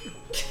like, wait.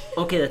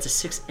 Okay, that's a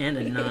 6 and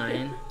a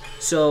 9.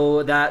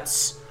 So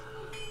that's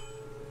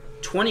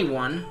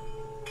 21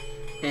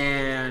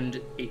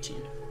 and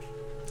 18.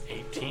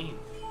 18.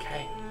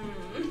 Okay.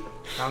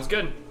 Sounds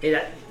good. Hey,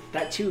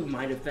 that too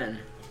might have been.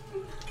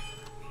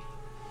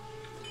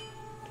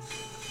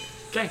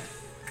 Okay.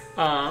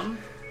 I'm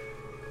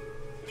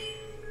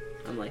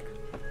like,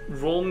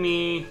 Roll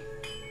me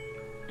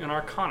an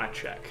Arcana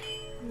check.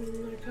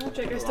 Arcana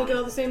check. I still get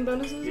all the same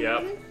bonuses? and Yep.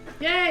 everything?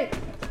 Yay!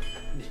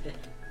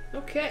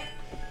 Okay.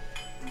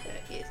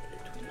 That is a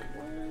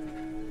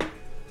 21.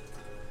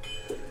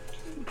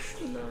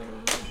 No.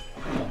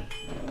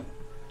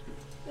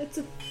 It's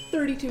a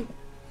 32.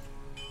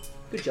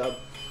 good job.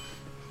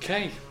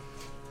 Okay.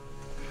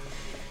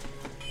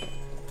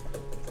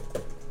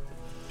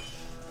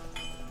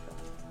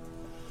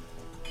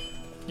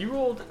 You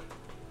rolled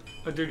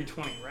a dirty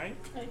 20, right?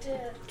 I did.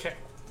 Okay.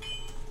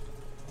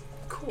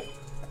 Cool.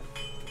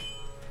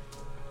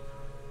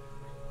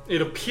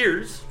 It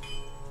appears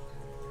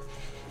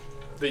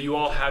that you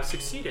all have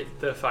succeeded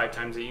the 5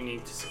 times that you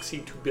need to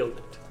succeed to build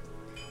it.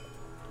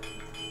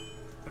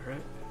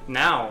 Alright.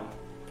 Now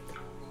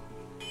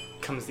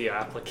comes the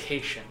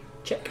application.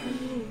 Check.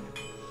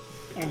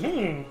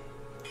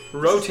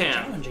 Rotan,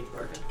 Challenging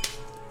part.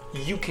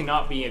 you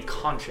cannot be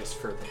unconscious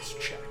for this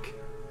check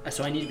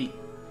So I need to be.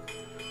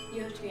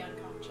 You have to be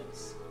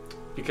unconscious.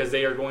 because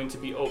they are going to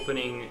be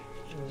opening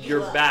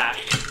your back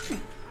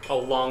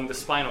along the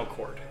spinal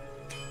cord.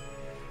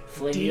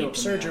 Flame me Deep open,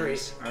 surgery.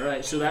 guys.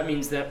 Alright, so that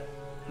means that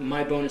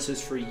my bonus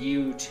is for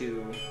you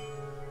to.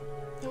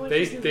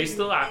 They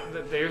still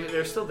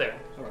they're still there.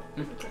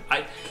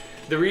 Alright.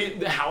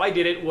 How I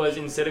did it was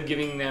instead of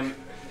giving them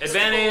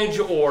advantage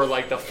or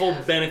like the full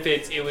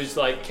benefits, it was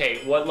like,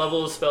 okay, what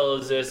level of spell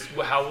is this?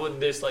 How would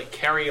this like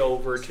carry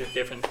over to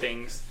different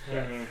things?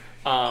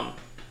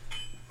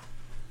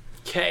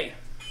 Okay.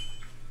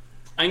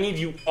 I need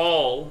you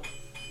all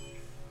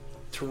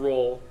to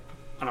roll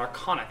an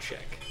Arcana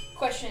check.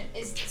 Question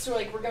is, so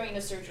like we're going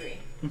into surgery.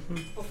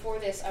 Before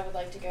this, I would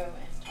like to go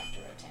and talk to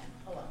Rotan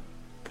alone.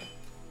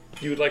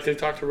 You would like to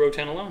talk to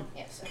Rotan alone?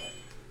 Yes, I would.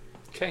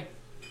 Okay.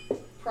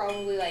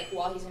 Probably like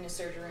while he's in his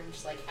surgery room,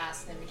 just like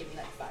ask them to give me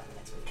like 5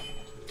 minutes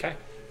beforehand. Okay.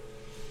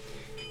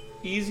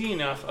 Easy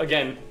enough.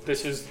 Again,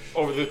 this is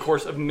over the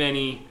course of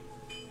many,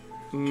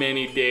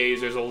 many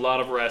days. There's a lot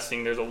of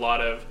resting. There's a lot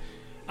of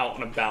out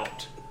and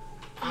about.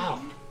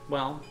 Oh,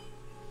 well.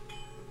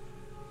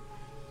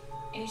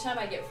 Anytime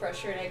I get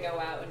frustrated, I go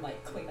out and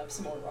like clean up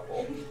some more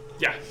rubble.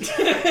 Yeah.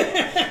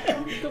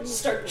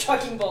 Start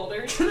chucking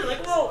boulders.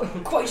 Like, whoa,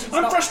 equation's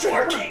I'm not frustrated.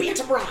 I'm working. gonna beat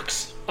some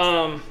rocks.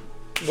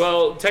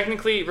 Well,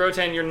 technically,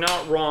 Rotan, you're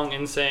not wrong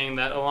in saying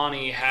that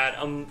Alani had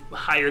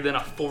higher than a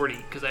 40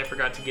 because I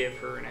forgot to give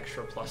her an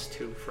extra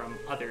 +2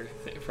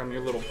 from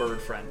your little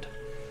bird friend.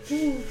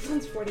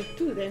 One's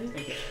 42 then.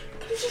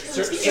 It's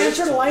the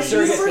answer to life,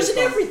 Surrogate universe, and fist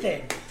bump.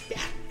 everything.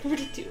 Yeah,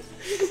 42.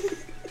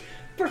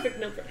 Perfect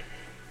number.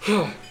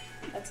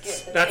 That's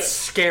good. That's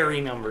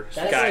scary numbers,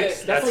 That's guys.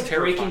 like, That's like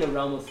breaking terrifying. the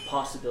realm of I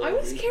possibility.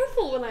 was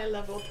careful when I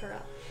leveled her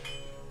up.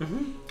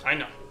 I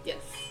know. Yes.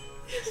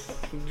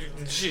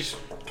 She's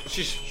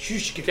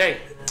okay.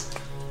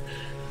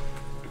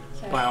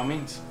 By all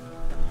means.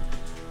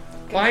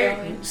 Why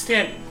going.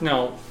 stand?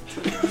 No.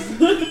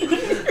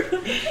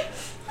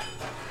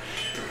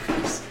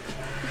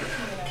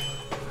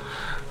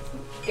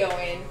 Go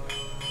in.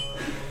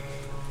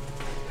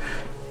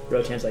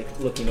 Rotan's like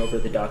looking over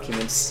the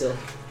documents still.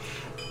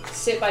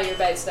 Sit by your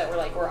bed so that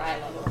we're eye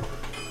level.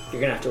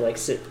 You're gonna have to like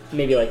sit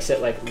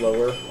like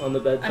lower on the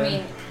bed. I then.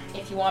 mean,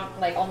 if you want,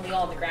 like, I'll kneel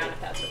on the ground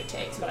if that's what it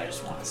takes, but I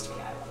just want us to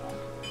be eye level.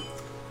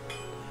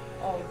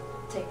 I'll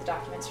take the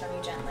documents from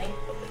you gently.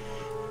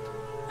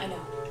 I know.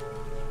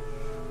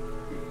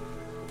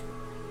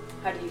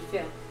 How do you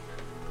feel?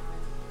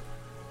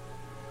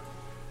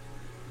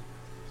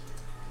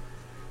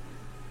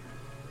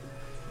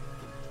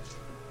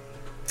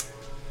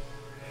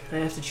 I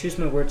have to choose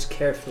my words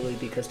carefully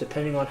because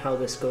depending on how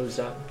this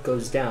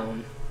goes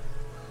down,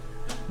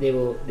 they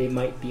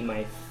might be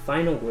my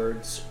final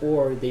words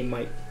or they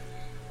might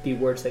be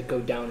words that go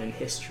down in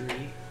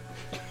history.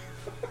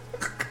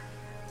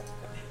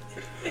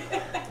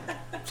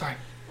 Sorry.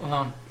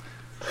 Alone.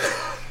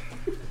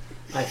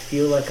 I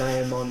feel like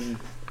I'm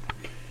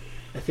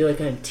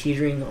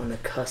teetering on the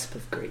cusp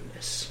of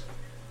greatness.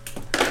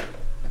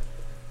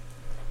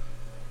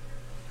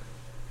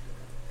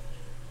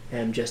 And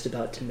I'm just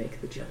about to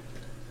make the jump.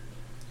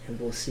 and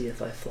we'll see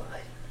if I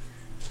fly.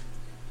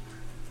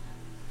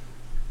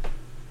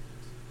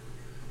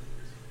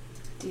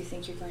 Do you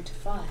think you're going to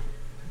fly?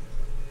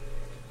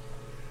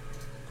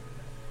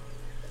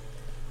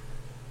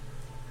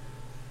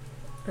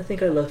 I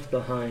think I left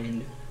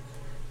behind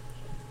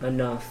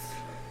enough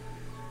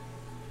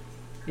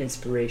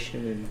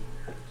inspiration and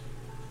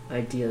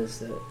ideas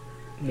that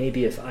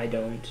maybe if I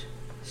don't,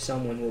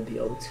 someone will be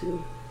able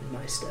to in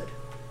my stead.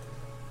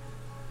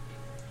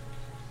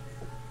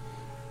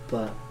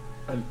 But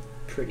I'm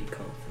pretty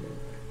confident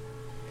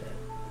that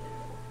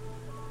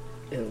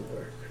it'll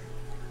work.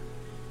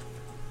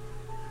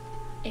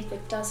 If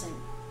it doesn't,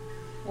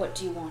 what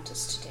do you want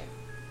us to do?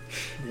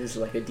 This is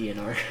like a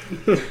DNR.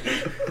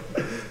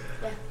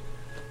 Yeah.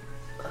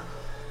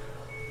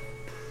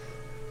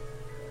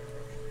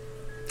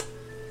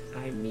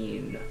 I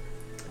mean,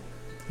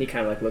 he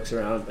kind of like looks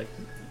around, like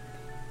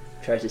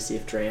tries to see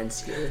if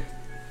Dran's here.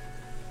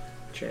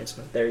 Dran's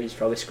not there. He's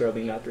probably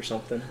scrubbing up or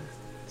something,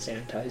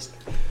 sanitized.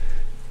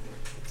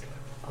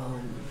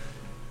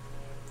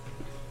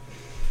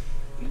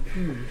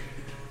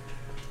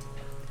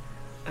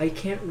 I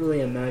can't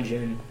really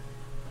imagine.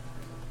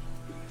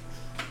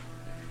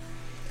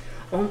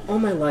 All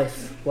my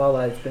life, while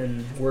I've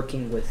been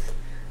working with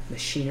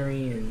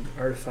machinery and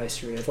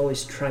artificery, I've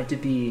always tried to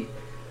be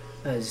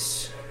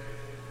as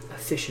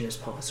efficient as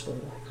possible.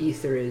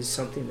 Ether is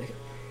something that,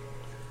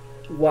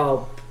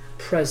 while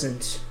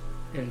present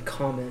and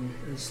common,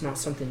 is not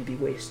something to be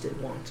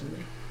wasted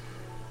wantonly.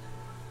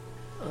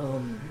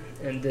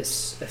 And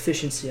this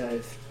efficiency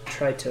I've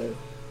tried to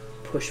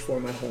push for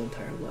my whole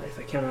entire life.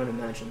 I cannot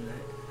imagine that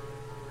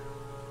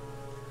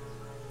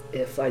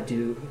if I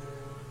do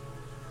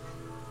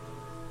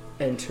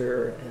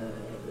enter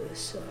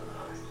this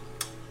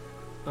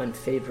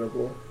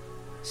unfavorable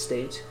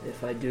state,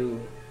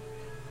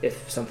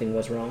 if something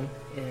was wrong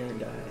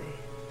and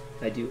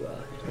I do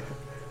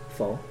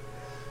fall,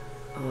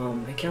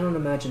 I cannot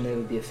imagine that it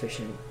would be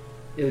efficient.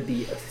 It would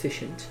be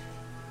efficient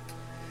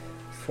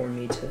for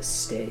me to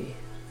stay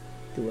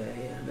the way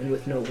I am, and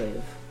with no way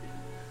of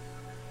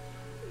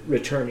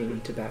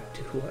returning back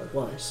to who I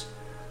was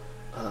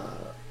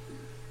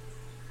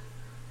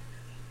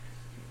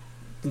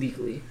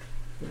legally.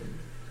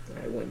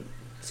 I wouldn't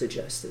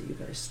suggest that you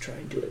guys try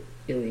and do it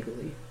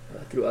illegally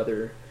through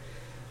other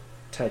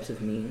types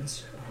of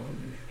means.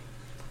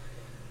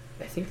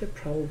 I think that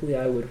probably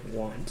I would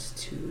want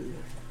to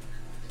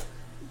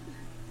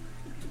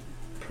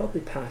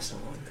probably pass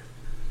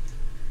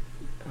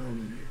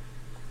on.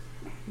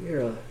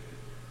 You're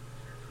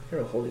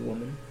a holy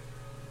woman.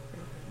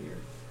 You're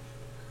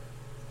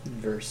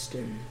versed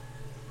in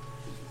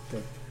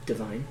the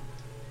divine.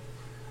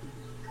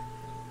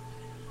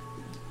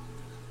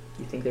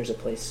 You think there's a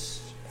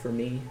place for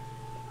me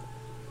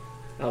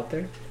out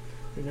there,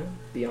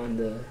 beyond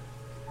the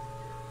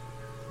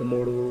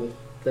mortal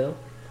veil?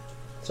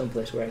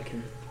 Someplace where I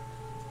can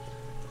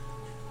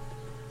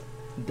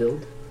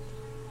build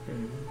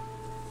and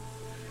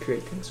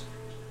create things?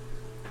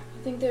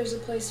 I think there's a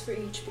place for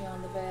each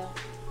beyond the veil.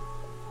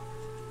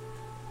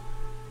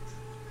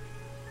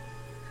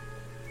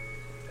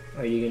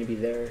 Are you going to be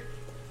there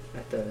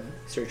at the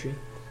surgery?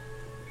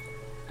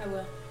 I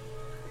will.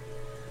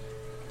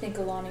 I think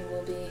Alani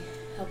will be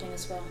helping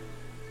as well.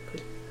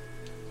 Good.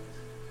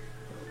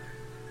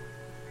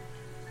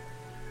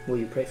 Will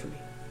you pray for me?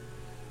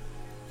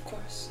 Of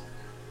course.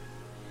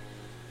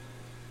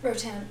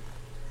 Rotan,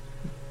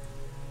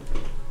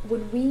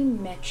 when we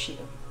met you,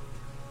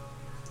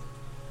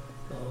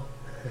 Oh.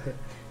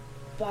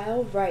 by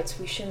all rights,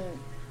 we shouldn't.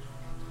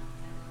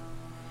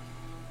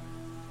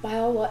 By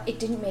all what? It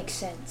didn't make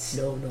sense.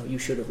 No, you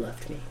should have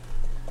left me.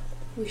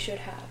 We should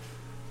have.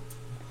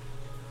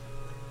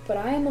 But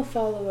I am a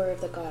follower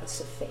of the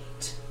goddess of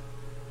fate.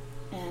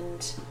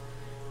 And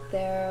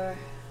there are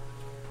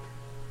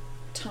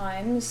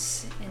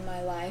times in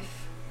my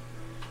life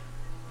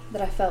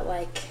that I felt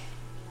like,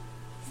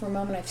 for a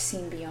moment, I've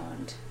seen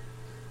beyond.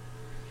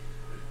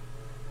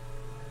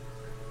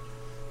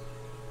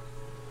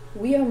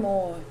 We are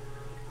more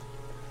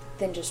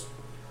than just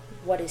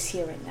what is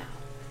here and now.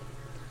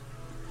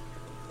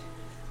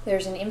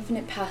 There's an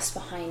infinite past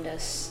behind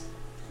us,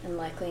 and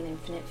likely an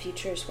infinite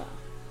future as well.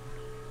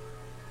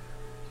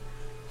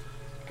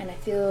 And I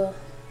feel,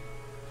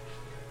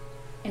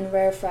 in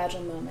rare,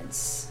 fragile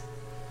moments,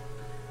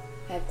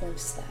 I've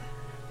glimpsed that.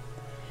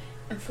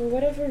 And for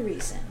whatever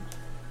reason,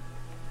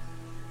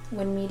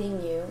 when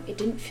meeting you, it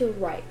didn't feel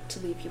right to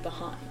leave you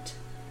behind.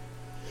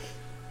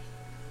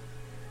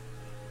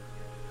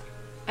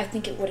 I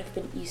think it would have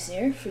been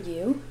easier for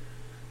you,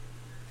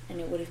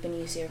 and it would have been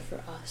easier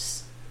for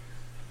us.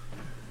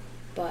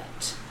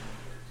 But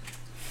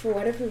for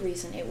whatever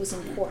reason, it was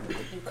important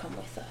that you come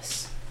with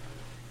us.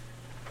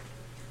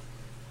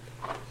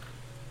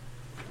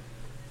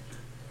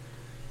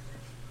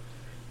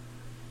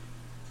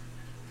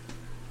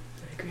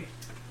 I agree.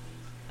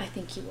 I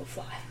think you will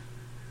fly.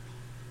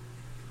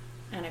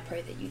 And I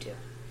pray that you do.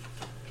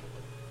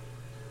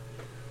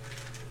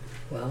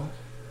 Well,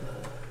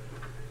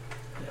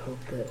 I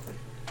hope that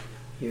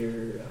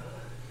your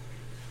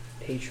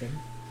patron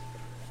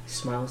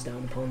smiles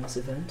down upon this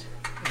event,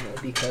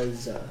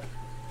 because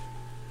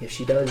if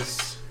she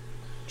does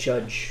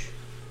judge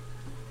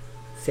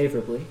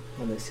favorably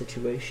on this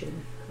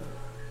situation,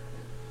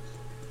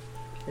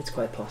 it's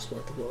quite possible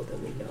that the world that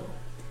we know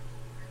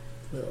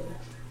will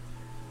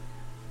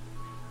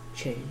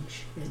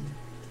change in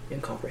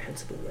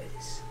incomprehensible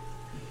ways.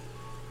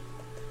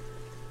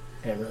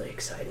 And I'm really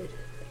excited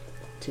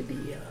to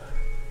be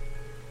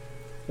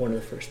one of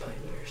the first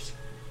pioneers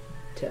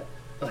to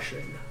usher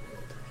in that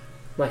world.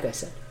 Like I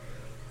said,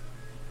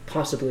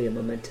 possibly a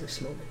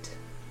momentous moment.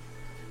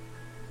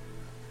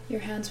 Your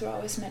hands were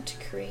always meant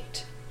to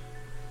create.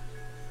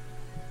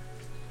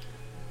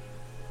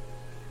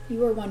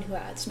 You are one who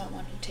adds, not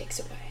one who takes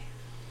away.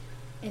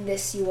 In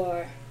this you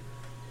are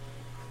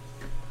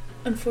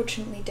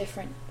unfortunately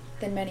different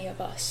than many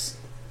of us.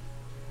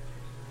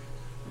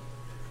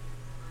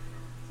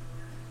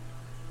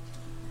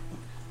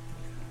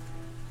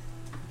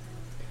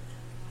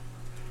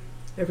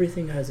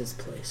 Everything has its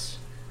place.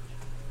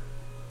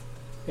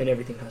 And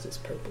everything has its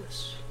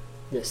purpose.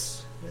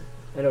 This,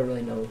 I don't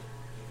really know,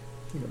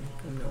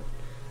 I'm not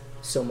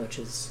so much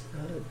as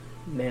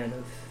a man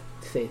of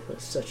faith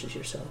such as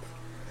yourself.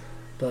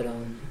 But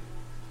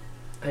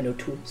I know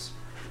tools.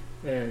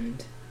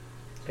 And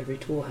every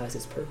tool has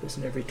its purpose,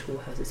 and every tool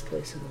has its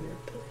place in the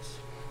workplace.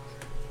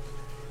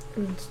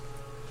 And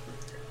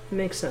it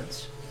makes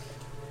sense.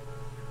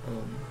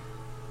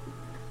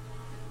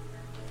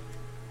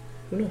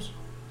 Who knows?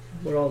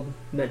 We're all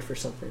meant for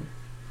something.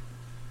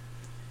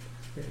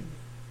 And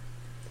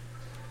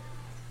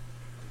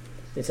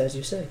it's as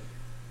you say.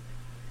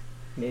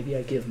 Maybe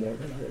I give more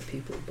than other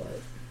people,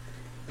 but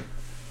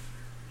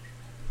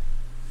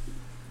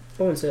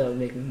I wouldn't say I would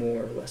make me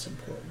more or less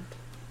important.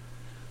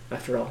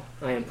 After all,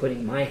 I am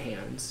putting my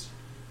hands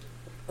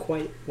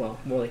more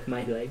like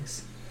my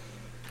legs,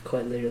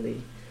 quite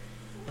literally,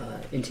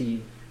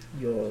 into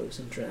yours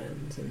and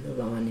Dran's and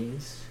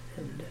Ilani's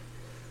and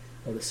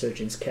all the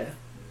surgeon's care.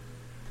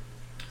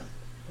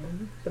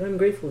 But I'm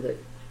grateful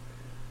that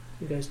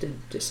you guys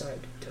did decide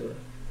to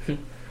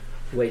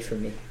wait for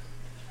me.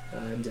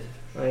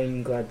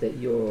 I'm glad that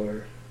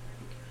your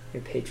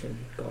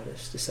patron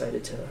goddess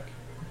decided to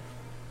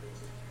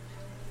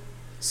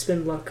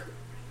spend luck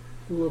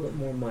a little bit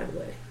more my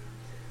way.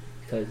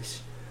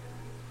 Because,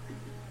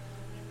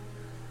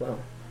 well,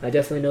 I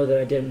definitely know that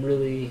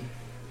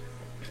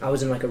I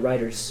was in like a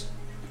writer's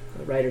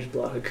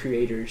block, a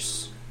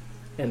creator's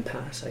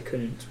impasse. I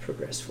couldn't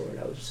progress forward.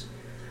 I was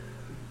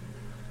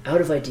out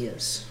of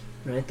ideas,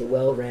 right? The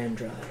well ran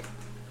dry.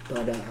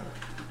 But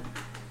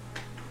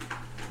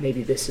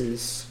maybe this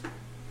is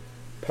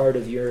part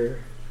of your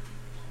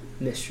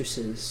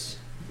mistress's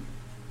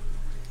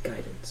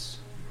guidance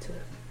to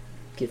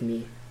give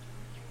me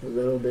a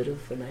little bit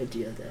of an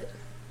idea that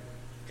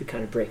could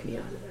kind of break me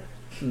out of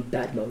that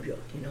bad mojo,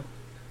 I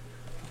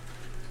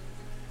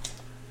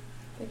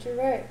think you're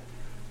right.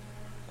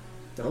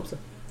 I hope so.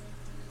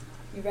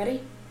 You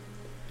ready?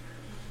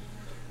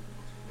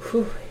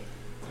 Whew.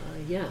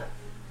 Yeah.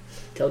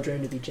 Tell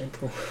Dren to be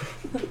gentle.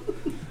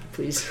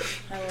 Please.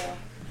 I will.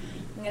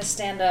 I'm going to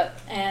stand up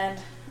and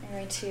I'm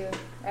going to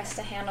rest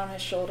a hand on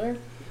his shoulder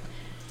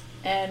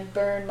and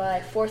burn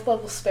my 4th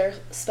level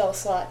spell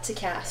slot to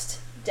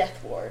cast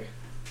Death Ward.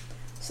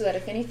 So that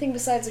if anything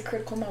besides a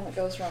critical moment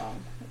goes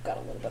wrong, I've got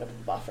a little bit of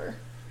a buffer.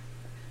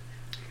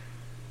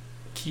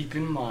 Keep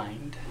in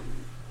mind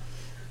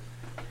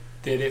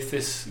that if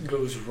this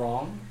goes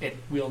wrong, it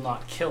will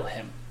not kill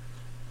him.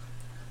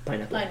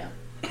 Pineapple. I know.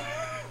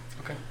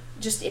 Okay.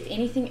 Just if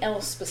anything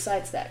else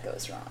besides that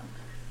goes wrong,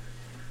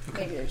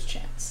 Okay. maybe there's a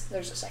chance.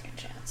 There's a second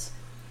chance.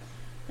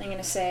 I'm going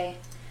to say,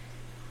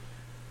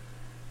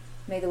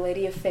 may the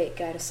Lady of Fate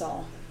guide us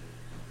all.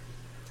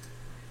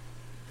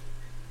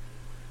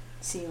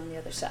 See you on the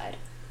other side.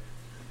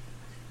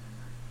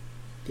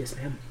 Yes,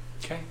 ma'am.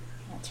 Okay.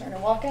 I'll turn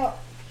and walk out.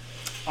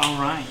 All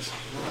right.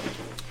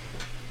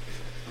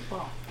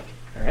 Well,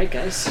 All right,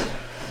 guys.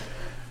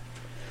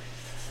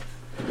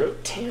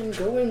 Rotan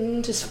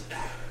going to sleep.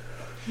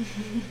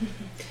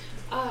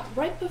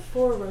 Right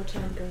before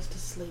Rotan goes to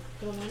sleep,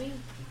 Ilani,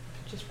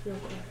 just real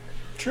quick.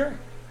 sure.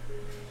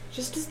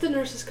 Just as the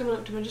nurse is coming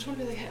up to me, I just want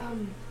to be like, hey,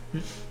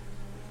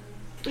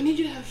 I need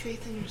you to have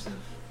faith in yourself.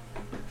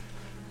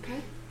 Okay?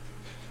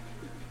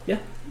 Yeah.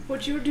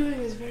 What you're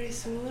doing is very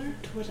similar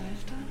to what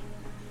I've done.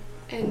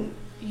 And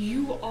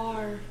you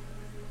are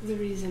the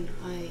reason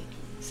I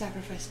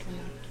sacrificed my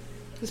own.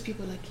 It was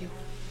people like you.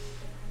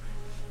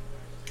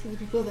 The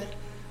people that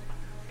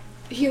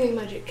healing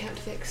magic can't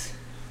fix.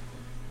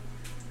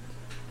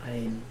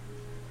 I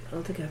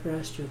don't think I ever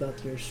asked you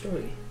about your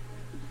story.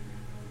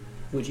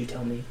 Would you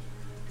tell me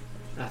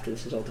after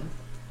this is all done?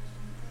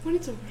 When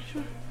it's over,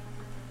 sure.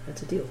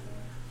 That's a deal.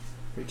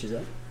 Reaches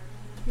up.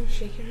 I'll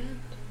shake your hand.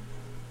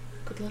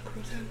 Good luck,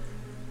 Rotan.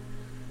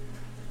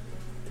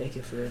 Thank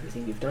you for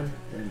everything you've done,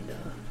 and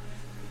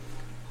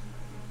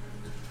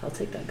I'll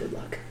take that good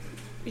luck.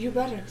 You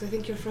better, because I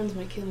think your friends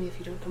might kill me if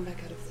you don't come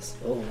back out of this.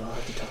 Oh, I'll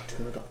have to talk to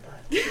them about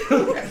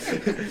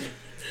that.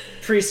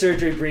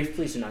 Pre-surgery brief,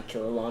 please do not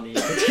kill Alani.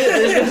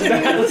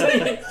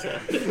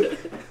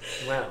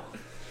 Well.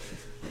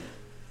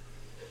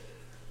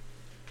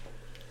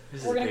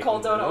 This is We're gonna big call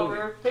news. Dona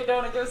over. Hey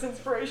Dona, give us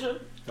inspiration.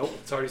 Nope,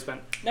 it's already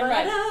spent. Never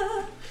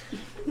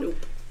mind.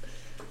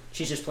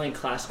 She's just playing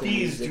classical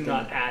These music. do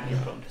not add your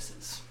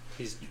bonuses.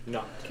 These do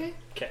not. Okay.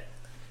 Okay.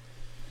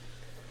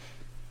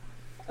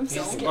 I'm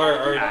so These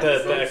scared. Or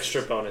the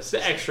extra bonuses.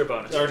 The extra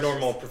bonuses. Our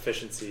normal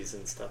proficiencies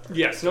and stuff.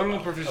 Yes, normal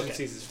proficiencies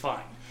is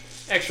fine.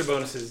 Extra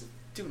bonuses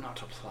do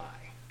not apply.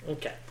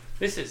 Okay.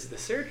 This is the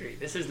surgery.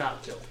 This is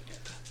not building it.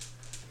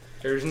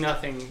 There's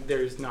nothing,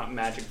 there's not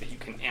magic that you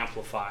can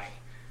amplify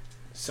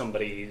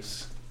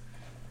somebody's.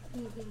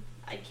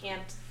 I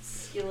can't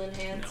skill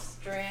enhance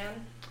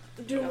Dran.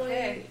 Do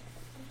Okay. my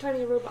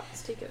tiny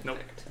robots take it? Nope.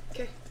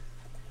 Okay.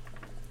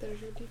 There's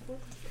your D4.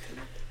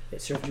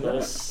 It served you Let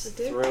well. us It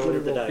did? throw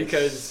the dice.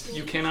 Because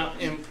you cannot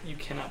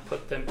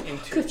put them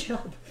into Good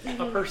job.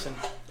 a person.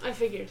 I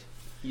figured.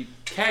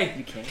 Okay.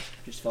 You can't.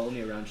 Just follow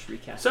me around, just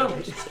recast. So,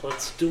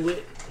 Let's do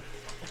it.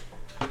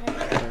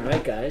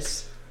 Alright,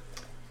 guys.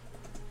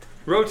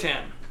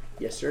 Rotan,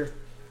 Yes, sir.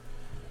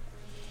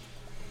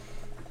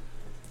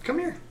 come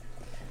here.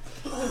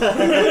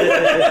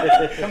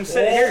 Come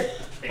sit here.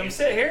 Come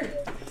sit here.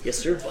 Yes,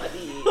 sir.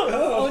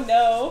 Oh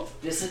no.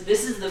 This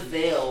is the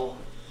veil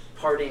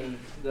parting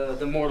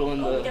the mortal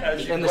and the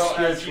As you, and the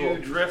as you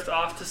spiritual. drift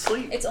off to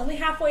sleep. It's only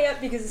halfway up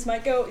because this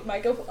might go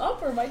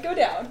up or it might go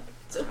down.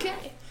 It's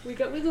okay. We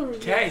got wiggle room.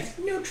 Okay.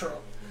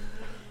 Neutral.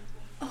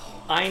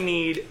 I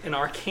need an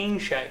arcane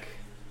check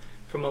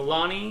from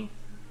Alani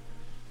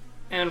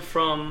and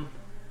from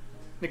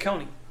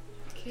Nikoni.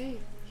 Okay,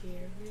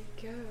 here we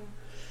go.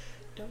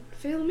 Don't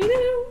fail me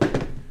now.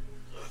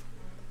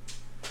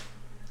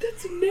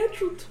 That's a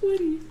natural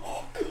 20.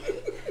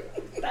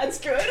 That's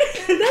good.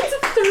 That's a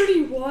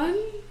 31.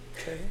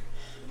 Okay.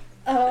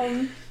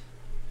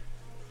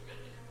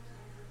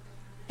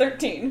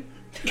 13.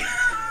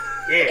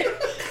 Yeah.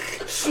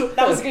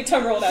 That was a good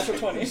time roll, natural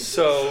 20.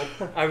 So,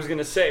 I was going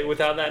to say,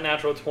 without that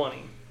natural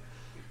 20,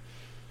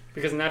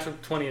 because a natural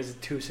 20 is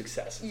 2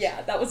 successes.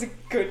 Yeah, that was a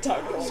good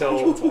time roll. So,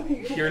 natural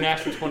 20. your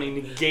natural 20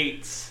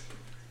 negates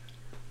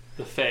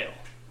the fail.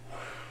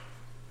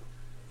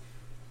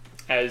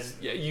 As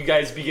you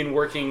guys begin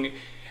working,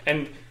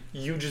 and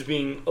you just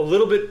being a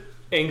little bit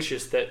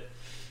anxious that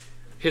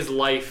his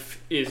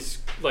life is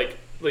like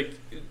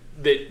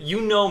that,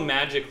 you know,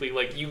 magically,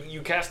 like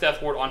you cast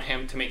Death Ward on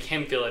him to make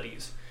him feel at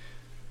ease,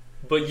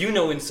 but you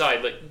know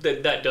inside like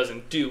that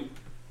doesn't do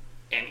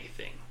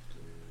anything,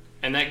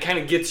 and that kind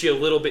of gets you a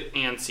little bit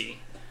antsy.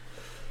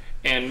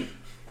 And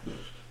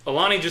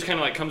Alani just kind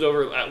of like comes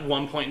over at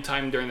one point in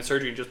time during the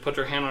surgery and just puts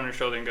her hand on her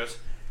shoulder and goes,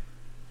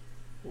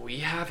 "We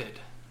have it.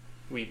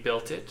 We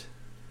built it.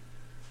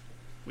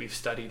 We've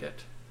studied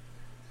it.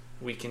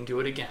 We can do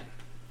it again."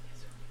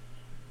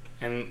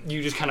 And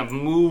you just kind of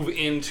move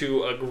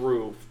into a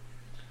groove.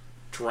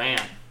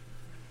 Dran,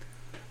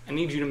 I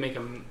need you to make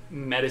a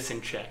medicine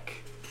check.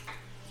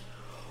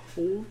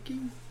 Okay.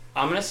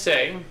 I'm going to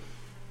say,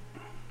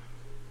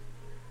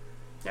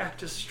 yeah,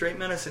 just straight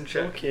medicine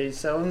check. Okay,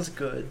 sounds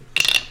good.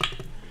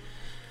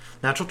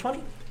 Natural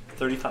 20.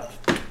 35.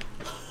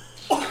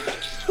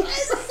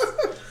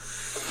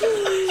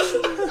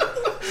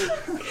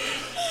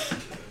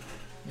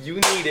 You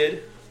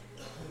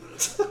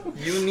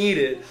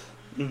needed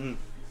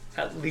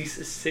at least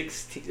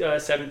a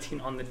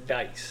 17 on the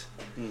dice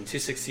to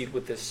succeed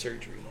with this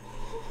surgery.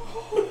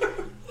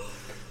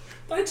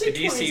 I'd The say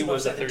 20 is DC about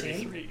was a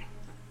 17. 33.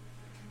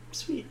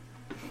 Sweet.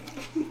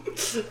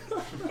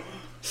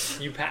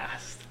 You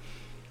passed.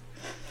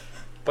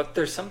 But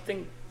there's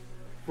something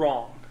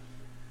wrong.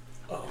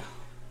 Oh.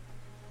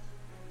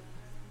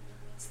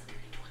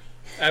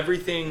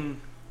 Everything's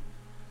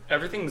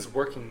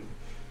working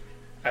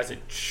as it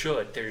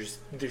should. There's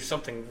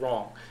something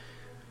wrong.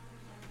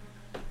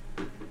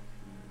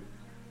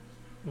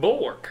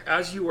 Bulwark,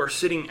 as you are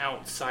sitting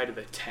outside of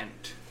the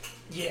tent,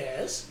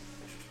 Yes.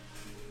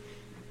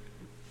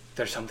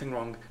 there's something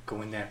wrong.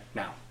 Go in there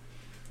now.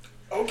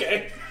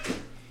 Okay.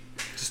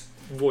 Just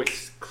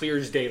voice clear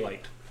as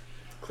daylight.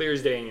 Clear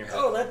as day in your head.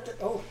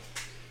 Oh.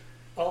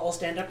 I'll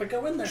stand up and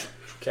go in there.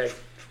 Okay.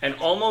 And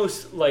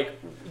almost like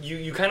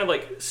you kind of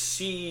like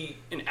see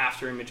an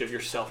after image of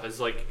yourself as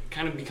like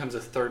kind of becomes a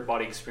third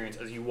body experience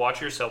as you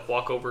watch yourself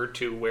walk over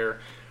to where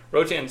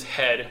Rotan's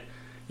head.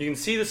 You can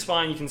see the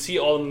spine. You can see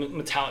all the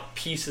metallic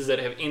pieces that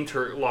have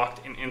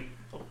interlocked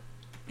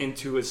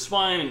into his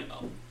spine and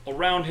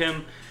around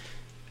him.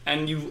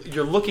 And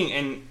you're looking,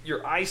 and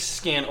your eyes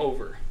scan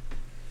over,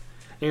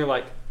 and you're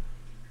like,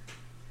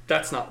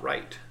 "That's not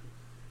right."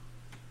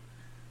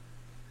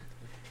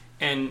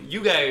 And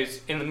you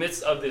guys, in the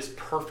midst of this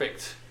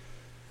perfect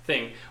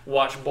thing,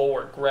 watch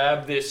Bulwark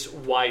grab this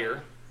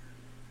wire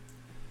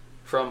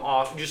from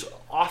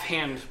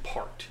offhand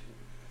part.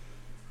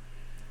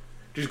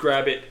 Just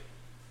grab it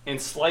and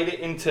slide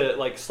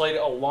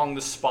it along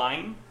the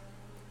spine.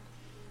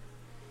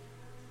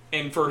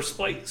 And for a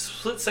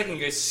split second,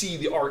 you guys see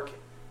the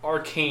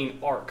arcane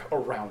arc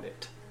around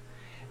it.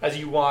 as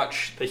you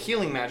watch the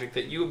healing magic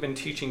that you have been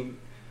teaching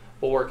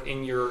Bulwark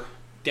in your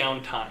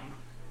downtime.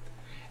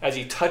 As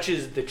he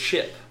touches the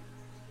chip,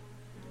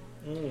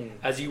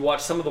 as you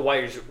watch some of the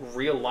wires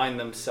realign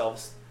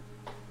themselves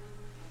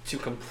to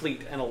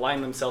complete and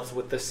align themselves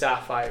with the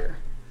sapphire,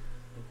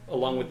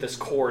 along with this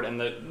cord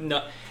and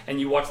and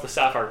you watch the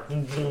sapphire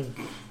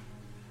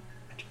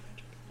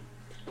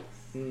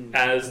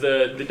as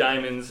the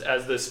diamonds,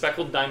 as the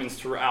speckled diamonds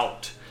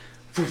throughout,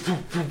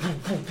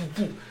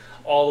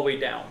 all the way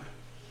down,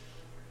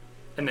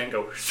 and then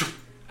go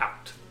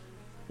out.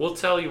 We'll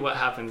tell you what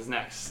happens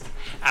next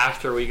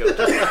after we go.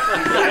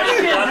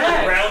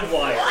 Round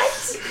wire.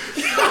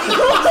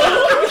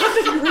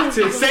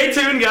 So stay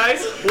tuned,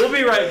 guys. We'll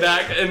be right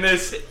back in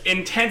this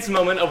intense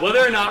moment of whether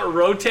or not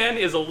Rotan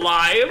is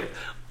alive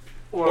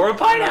or a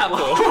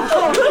pineapple.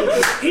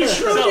 He's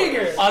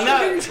Schrodinger. On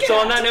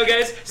that note,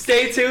 guys,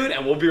 stay tuned,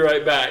 and we'll be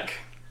right back.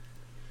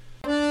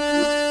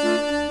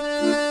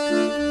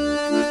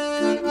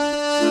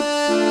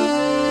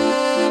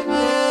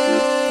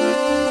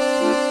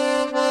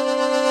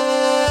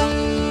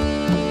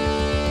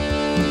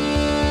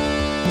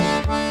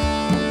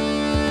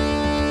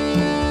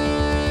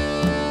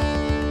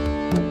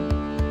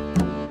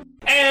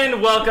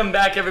 And welcome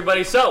back,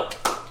 everybody. So,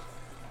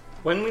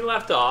 when we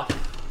left off,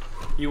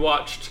 you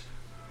watched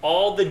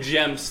all the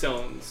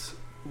gemstones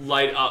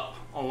light up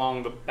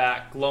along the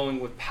back, glowing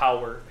with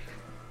power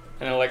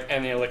and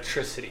the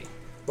electricity,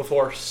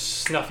 before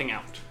snuffing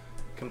out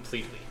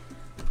completely.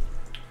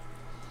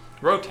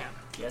 Rotan.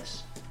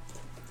 Yes.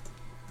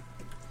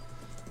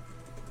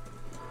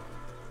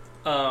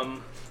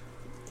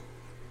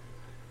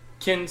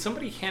 Can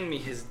somebody hand me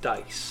his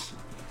dice?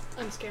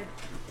 I'm scared.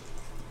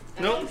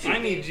 No, I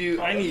need you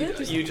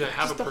to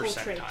have a Just the whole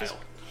tray, percentile. just-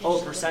 Oh,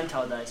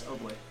 percentile dice. Oh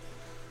boy.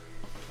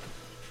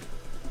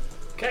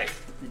 Okay.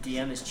 The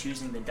DM is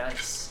choosing the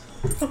dice.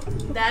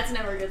 That's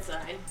never a good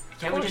sign.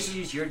 Can't we just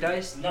use your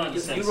dice? No,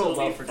 you roll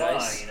well for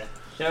dice.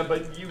 Yeah,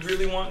 but you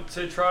really want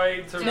to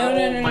try to No, roll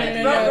no, no, my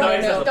no, no,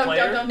 dice no, as a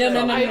player?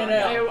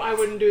 No. I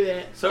wouldn't do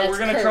that. So That's we're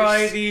gonna cursed.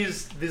 try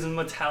these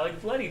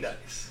metallic bloody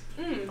dice.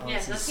 Yeah,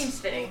 that seems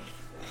fitting.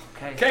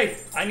 Okay. Okay,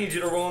 I need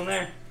you to roll in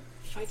there.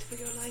 Fight for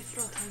your life,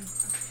 Rotan.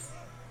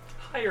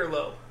 High or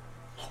low?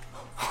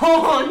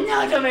 Oh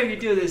no! Don't make me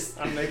do this.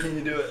 I'm making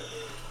you do it.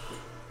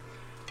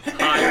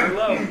 High or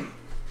low?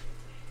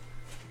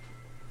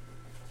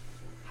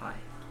 Hi.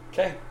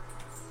 Okay.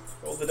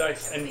 Roll the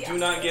dice and do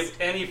not give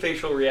any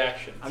facial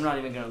reactions. I'm not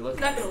even gonna look.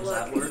 Not at it. gonna Does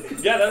that look.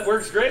 work? Yeah, that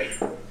works great.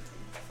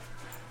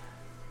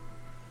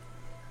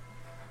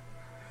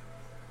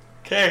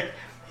 Okay.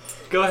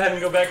 Go ahead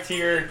and go back to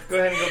your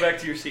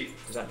seat.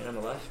 Does that mean I'm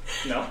alive?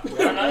 No,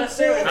 not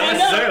necessarily. Not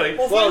necessarily.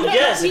 Well,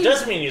 yes, it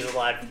does mean he's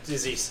alive.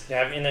 Is he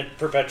having a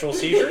perpetual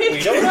seizure? We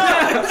don't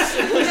know.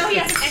 You know he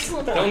has an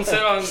excellent Don't point.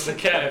 sit on the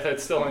cat if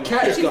it's still on your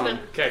Cat is She's gone.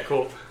 Okay,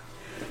 cool.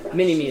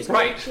 Mini me is gone.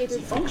 Right. Is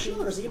he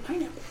functional or is he a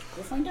pineapple?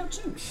 We'll find out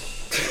soon.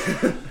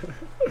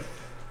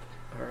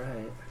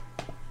 Alright.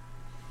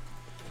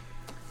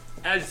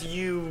 As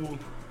you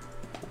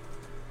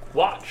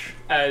watch,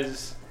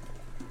 as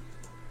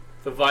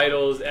the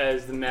vitals,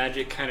 as the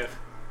magic kind of,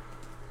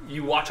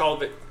 you watch all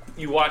of it,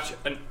 you watch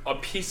a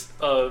piece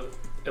of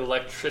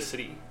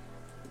electricity,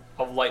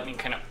 of lightning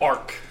kind of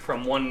arc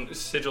from one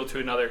sigil to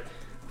another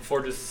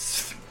before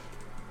just,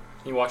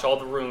 you watch all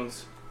the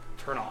runes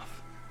turn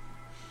off.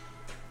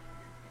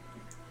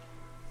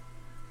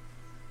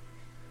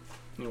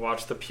 You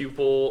watch the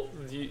pupil,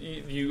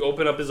 you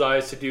open up his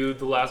eyes to do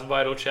the last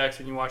vital checks,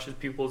 and you watch his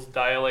pupils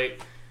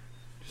dilate,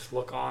 just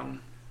look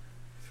on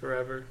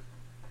forever.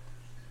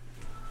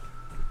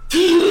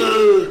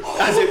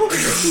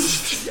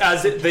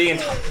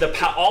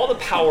 All the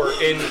power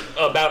in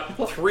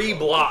about 3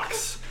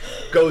 blocks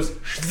goes,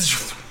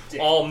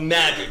 all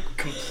magic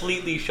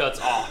completely shuts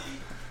off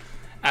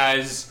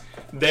as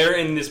they're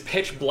in this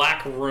pitch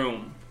black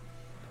room,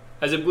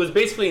 as it was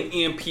basically an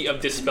EMP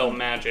of dispel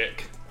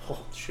magic.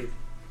 Oh, shoot.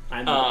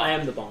 I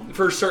am the bomb.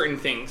 For certain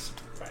things,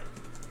 Right.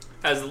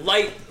 as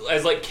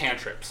light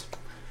cantrips,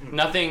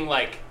 nothing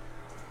like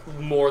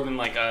more than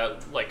like a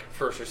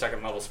first or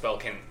second level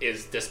spell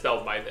is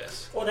dispelled by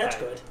this. Well, that's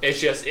Right. good. It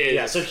just is.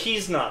 Yeah, so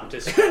he's not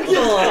just.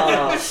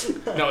 No,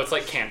 it's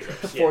like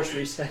cantrips. Force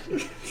reset.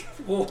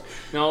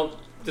 No,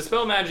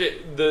 dispel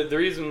magic. The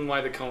reason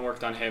why the cone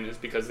worked on him is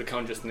because the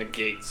cone just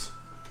negates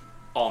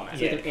all It's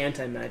magic. like an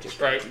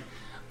anti-magic. Right.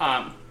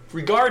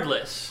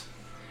 Regardless,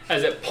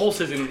 as it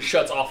pulses and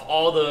shuts off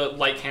all the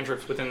light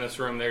cantrips within this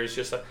room, there's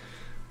just a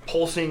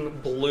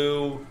pulsing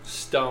blue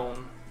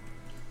stone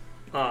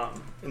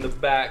in the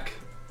back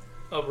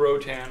of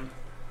Rotan,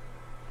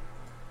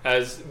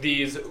 as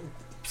these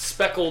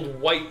speckled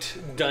white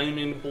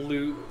diamond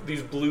blue,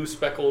 these blue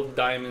speckled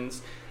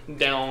diamonds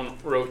down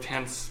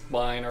Rotan's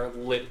spine are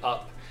lit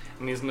up,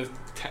 and these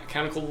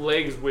mechanical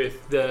legs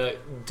with the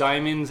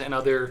diamonds and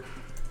other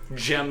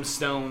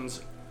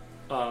gemstones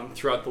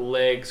throughout the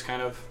legs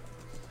kind of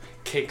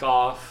kick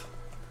off.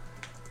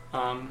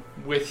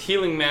 With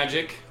healing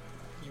magic,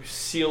 you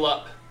seal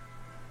up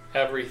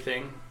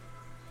everything,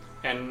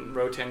 and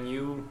Rotan,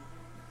 you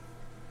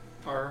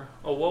are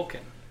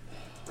awoken.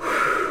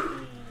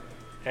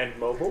 And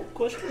mobile?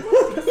 Question.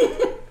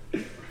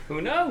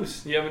 Who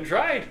knows? You haven't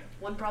tried.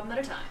 One problem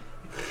at a time.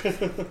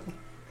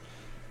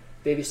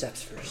 Baby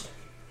steps first.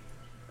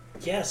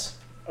 Yes.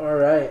 All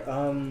right.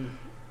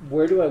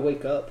 Where do I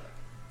wake up?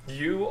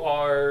 You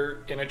are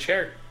in a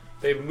chair.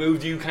 They've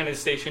moved you kind of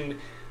stationed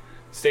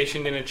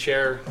in a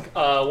chair.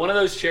 One of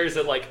those chairs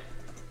that like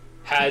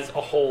has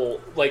a hole,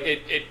 like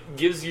it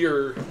gives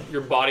your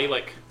body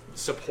like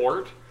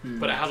support,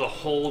 but it has a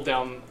hole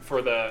down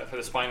for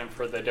the spine and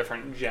for the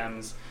different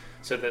gems,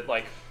 so that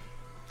like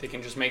they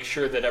can just make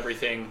sure that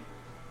everything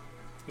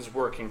is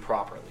working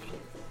properly.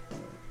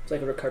 It's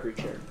like a recovery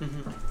chair.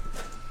 Mm-hmm.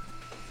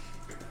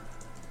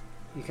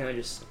 He kind of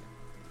just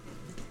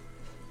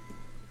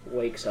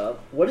wakes up.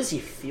 What does he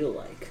feel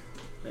like?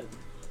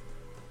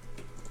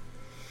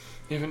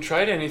 You haven't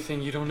tried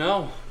anything, you don't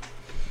know.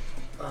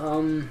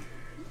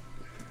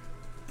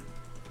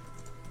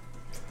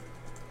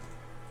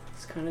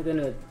 He's kind of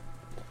gonna.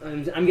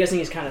 I'm guessing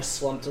he's kind of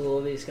slumped a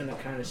little bit. He's gonna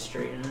kind of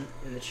straighten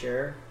in the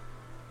chair,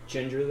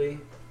 gingerly.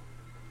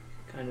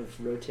 Kind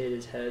of rotate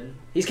his head.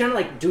 He's kind of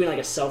like doing like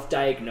a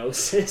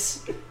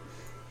self-diagnosis.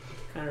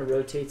 Kind of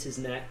rotates his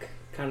neck,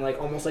 kind of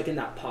like almost like in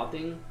that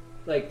popping,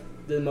 like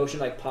the motion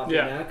like popping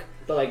neck,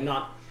 but like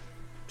not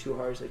too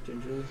hard, like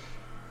gingerly.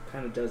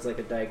 Kind of does like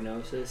a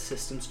diagnosis,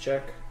 systems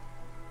check,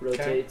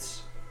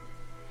 rotates.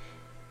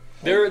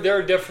 Okay. There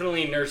are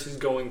definitely nurses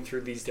going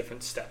through these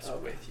different steps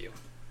with you.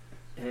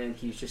 And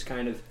he's just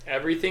kind of...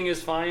 Everything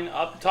is fine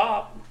up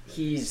top.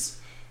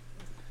 He's,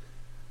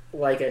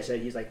 like I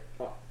said, he's like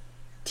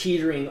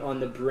teetering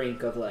on the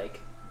brink of like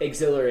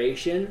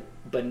exhilaration,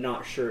 but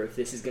not sure if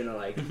this is gonna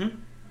like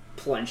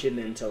plunge him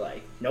into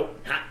like, nope,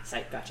 ha,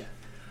 sight, gotcha.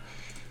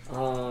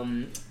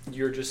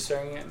 You're just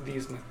staring at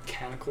these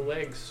mechanical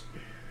legs.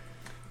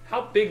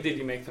 How big did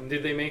you make them?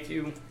 Did they make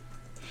you...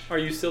 Are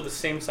you still the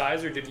same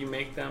size, or did you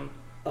make them...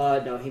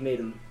 No, he made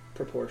them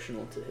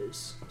proportional to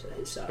his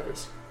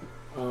size.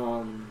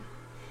 Gnome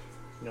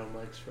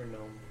legs for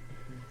gnome.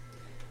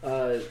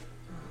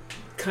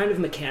 Kind of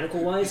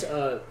mechanical wise,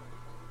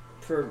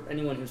 for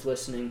anyone who's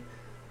listening,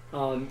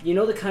 you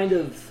know the kind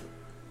of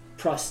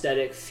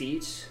prosthetic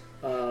feet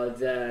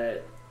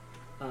that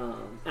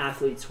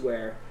athletes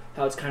wear?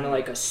 How it's kind of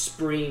like a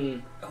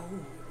spring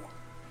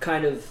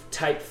kind of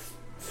type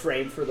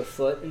frame for the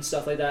foot and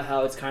stuff like that.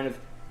 How it's kind of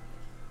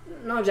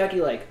not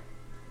exactly like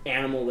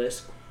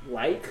animalist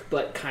like,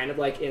 but kind of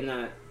like in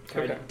that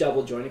kind of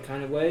double jointed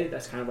kind of way.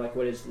 That's kind of like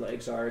what his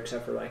legs are,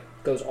 except for like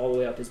goes all the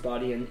way up his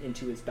body and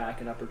into his back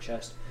and upper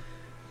chest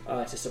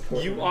to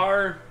support him.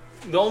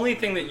 The only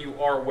thing that you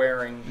are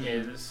wearing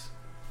is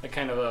a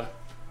kind of a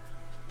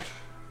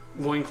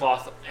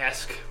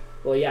loincloth-esque.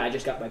 Well, yeah, I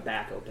just got my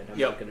back open. I'm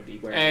not going to be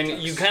wearing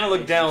And you kind of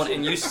look down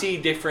and you see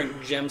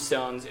different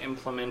gemstones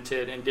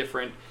implemented and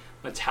different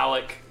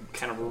metallic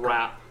kind of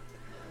wrap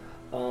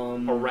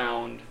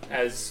around,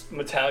 as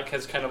metallic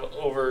has kind of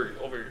over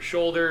your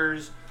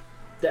shoulders.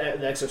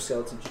 The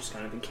exoskeleton just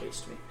kind of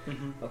encased me.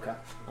 Mm-hmm. Okay.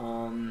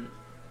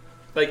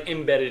 Like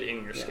embedded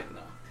in your skin,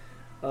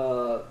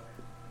 though.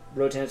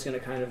 Rotan's going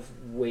to kind of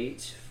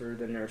wait for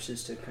the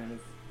nurses to kind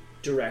of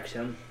direct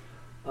him.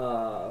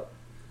 Go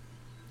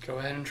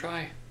ahead and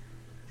try.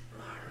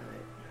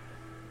 Alright.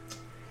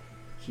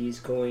 He's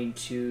going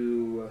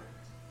to...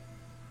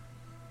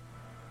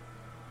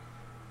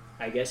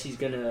 I guess he's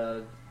going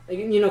to...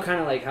 You know,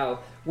 kind of like how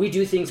we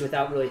do things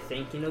without really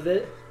thinking of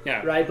it.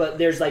 Yeah. Right? But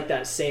there's like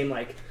that same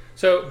like...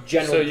 So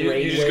general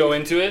you just go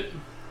into it?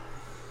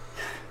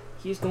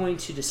 He's going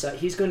to decide...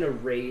 He's going to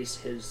raise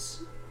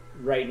his...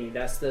 right knee.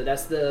 That's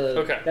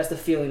the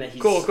feeling that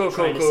he's trying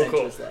to send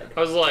to his leg. I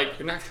was like,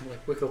 you're not gonna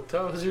like wiggle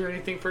toes or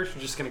anything first.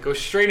 You're just gonna go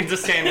straight into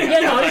standing. Yeah,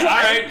 no,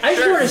 I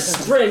just want to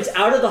sprint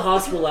out of the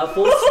hospital at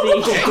full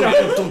speed.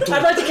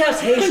 I'd like to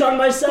cast haste on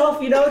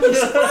myself, you know,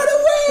 just run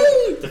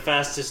away. The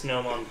fastest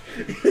gnome on.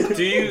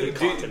 Do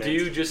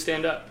you just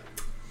stand up?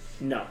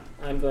 No,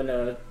 I'm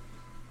gonna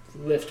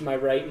lift my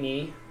right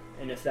knee,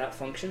 and if that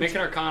functions, make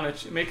an Arcana.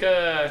 Make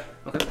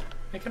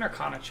an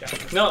Arcana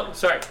check. No,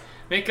 sorry.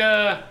 Make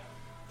a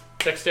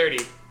Dexterity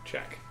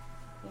check.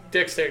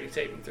 Dexterity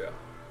saving throw.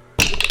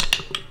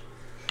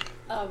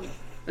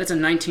 That's a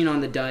 19 on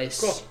the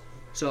dice. Cool.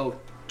 So,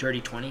 dirty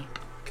 20.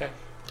 Okay.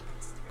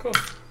 Cool.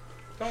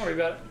 Don't worry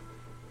about it.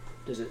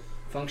 Does it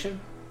function?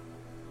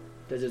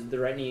 Does the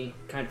right knee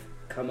kind of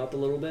come up a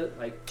little bit,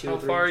 like 2 or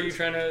 3 How far inches?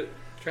 are you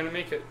trying to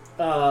make it?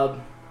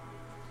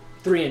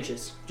 3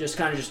 inches. Just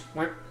kind of just.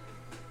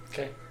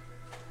 Okay.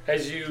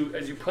 As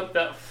you put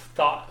that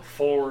thought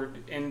forward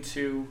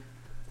into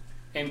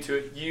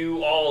it,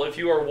 you all, if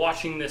you are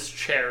watching this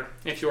chair,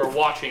 if you are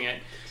watching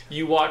it,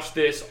 you watch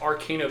this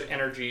arcane of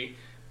energy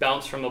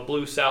bounce from the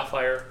blue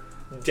sapphire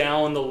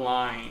down the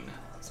line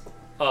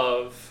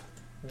of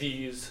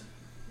these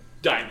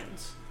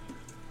diamonds.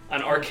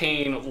 An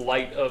arcane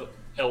light of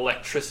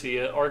electricity,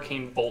 an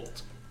arcane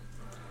bolt,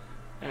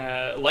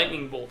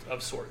 lightning bolt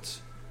of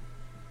sorts.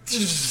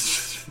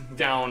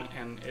 Down,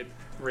 and it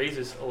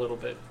raises a little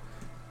bit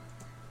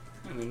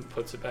and then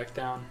puts it back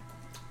down.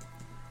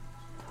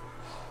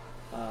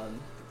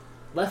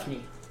 Left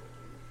knee.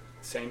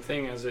 Same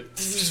thing as it.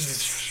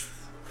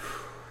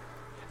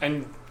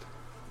 And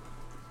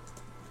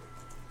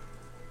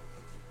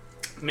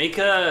make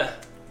a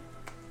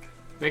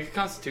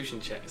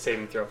Constitution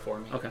saving throw for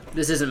me. Okay.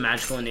 This isn't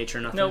magical in nature,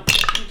 nothing. Nope.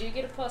 You do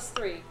get a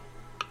 +3.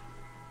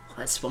 Oh,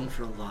 that swung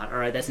for a lot. All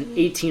right, that's an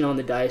 18 on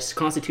the dice.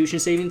 Constitution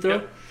saving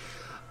throw.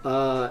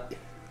 Yep.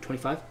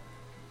 25.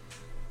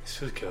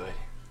 This was good.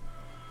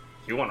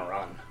 You want to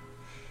run.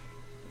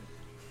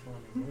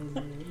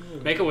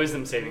 Make a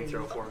wisdom saving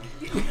throw for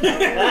me. The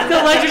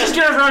legs are just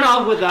gonna run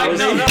off with that.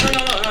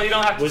 No, you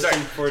don't have to. Wisdom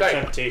Sorry. for Sorry.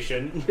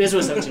 temptation. This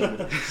was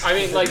 17. I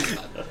mean, like,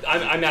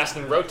 I'm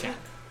asking Rotan.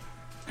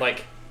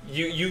 Like,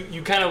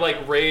 you kind of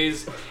like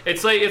raise.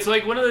 It's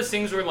like one of those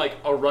things where like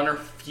a runner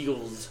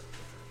feels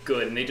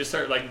good, and they just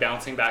start like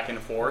bouncing back and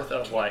forth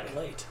of like,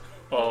 Late.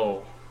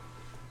 oh,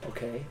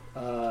 Okay.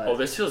 oh,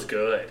 this feels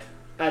good.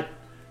 I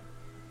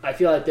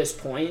feel at this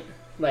point,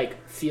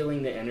 like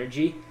feeling the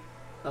energy.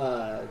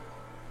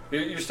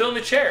 You're still in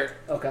the chair.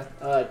 Okay.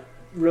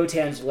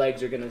 Rotan's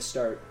legs are gonna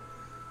start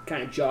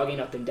kind of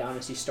jogging up and down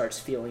as he starts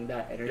feeling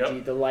that energy.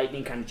 Yep. The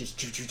lightning kind of just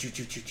choo choo choo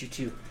choo choo choo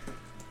choo.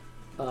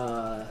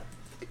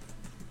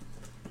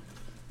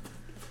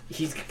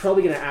 He's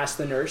probably gonna ask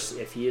the nurse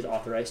if he is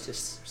authorized to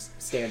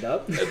stand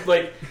up.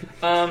 Like,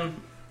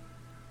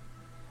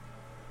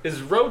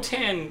 is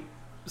Rotan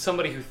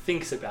somebody who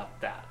thinks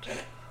about that?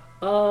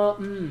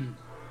 You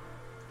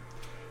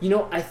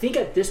know, I think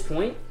at this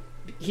point,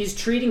 he's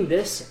treating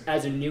this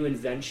as a new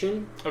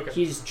invention. Okay.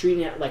 He's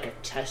treating it like a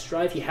test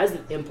drive. He has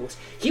the impulse.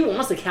 He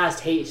wants to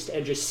cast haste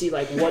and just see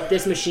like what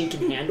this machine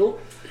can handle.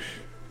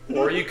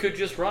 Or you could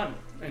just run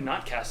and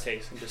not cast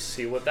haste and just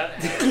see what that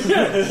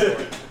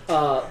has.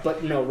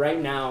 But no,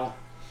 right now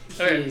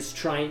Okay. he's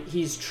trying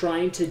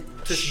to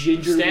Just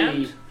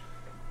gingerly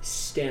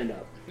stand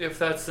up. If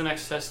that's the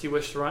next test you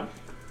wish to run.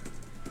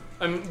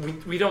 I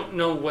mean, we don't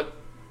know what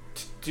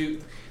to do.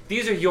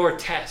 These are your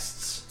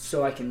tests.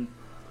 So I can.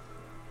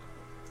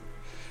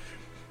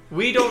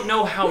 We don't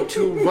know how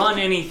to run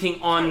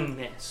anything on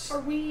this. Are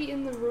we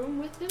in the room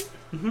with him?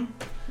 Mm-hmm.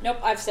 Nope,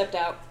 I've stepped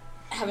out,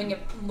 having a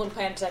little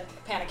panic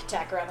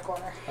attack around the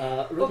corner.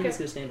 Rotan's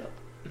gonna stand up.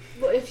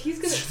 Well, if he's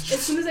gonna,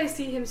 as soon as I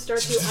see him start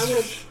to, I'm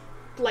gonna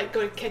like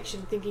go catch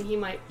him, thinking he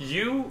might.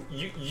 You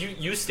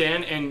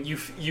stand and you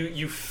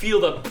feel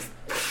the,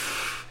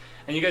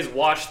 and you guys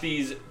watch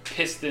these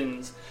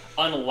pistons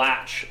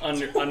unlatch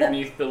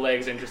underneath the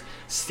legs and just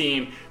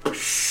steam,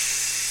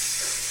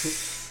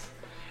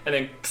 and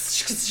then,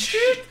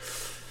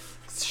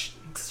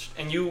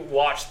 and you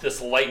watch this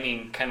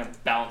lightning kind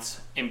of bounce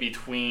in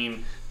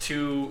between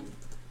two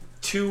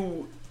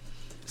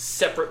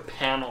separate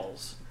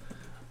panels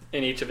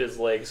in each of his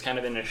legs, kind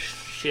of in a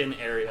shin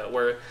area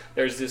where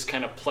there's this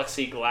kind of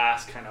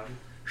plexiglass kind of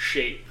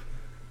shape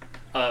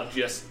of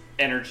just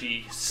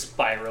energy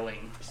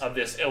spiraling of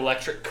this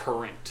electric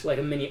current. Like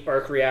a mini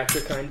arc reactor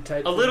kind of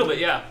type. A little bit,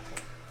 yeah.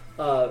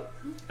 Uh,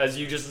 As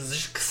you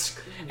just,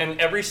 and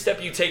every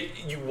step you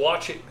take, you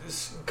watch it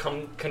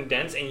come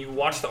condense, and you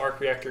watch the arc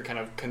reactor kind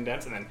of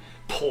condense and then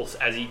pulse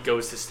as he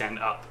goes to stand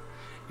up.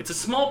 It's a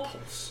small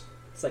pulse.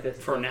 It's like a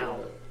for now.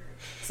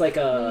 It's like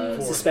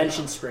a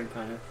suspension spring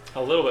kind of.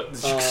 A little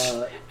bit,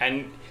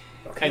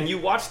 and you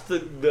watch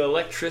the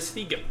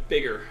electricity get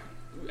bigger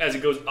as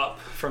it goes up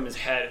from his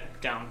head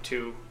down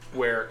to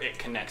where it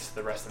connects to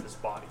the rest of his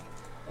body.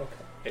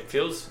 Okay. It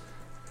feels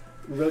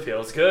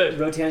good.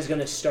 Rotan's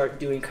gonna start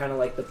doing kind of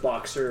like the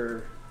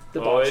boxer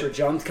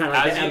jump, kind of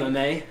like the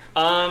MMA.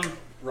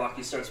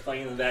 Rocky starts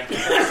playing in the back.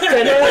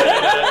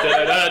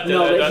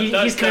 No,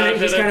 he's kind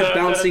of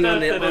bouncing on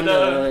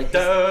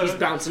the he's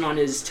bouncing on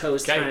his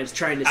toes, trying to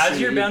see.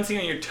 As you're bouncing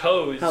on your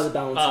toes, how the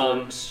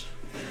balance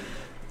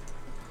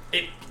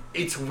works.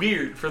 It's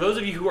weird. For those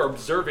of you who are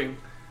observing,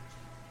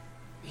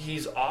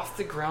 he's off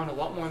the ground a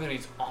lot more than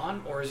he's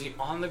on, or is he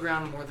on the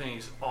ground more than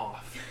he's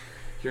off?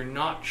 You're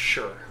not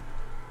sure.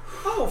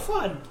 Oh,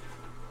 fun.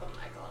 Oh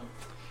my god.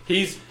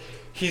 He's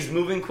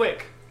moving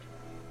quick.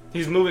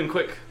 He's moving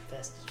quick.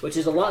 Which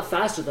is a lot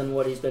faster than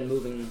what he's been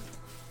moving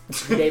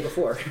the day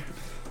before.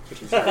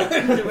 Which is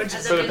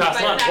for the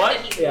past month.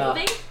 What?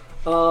 Yeah.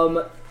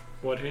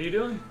 What are you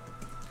doing?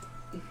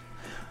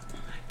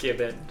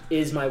 Give it.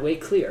 Is my way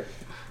clear?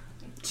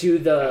 To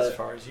the. As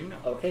far as you know.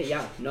 Okay.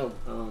 Yeah. No.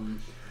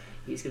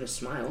 He's gonna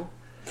smile.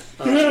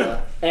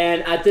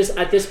 And at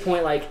this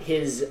point, like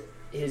his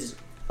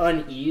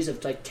unease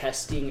of like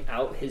testing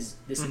out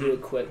this new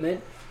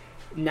equipment.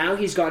 Now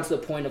he's gone to the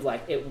point of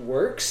like it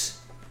works.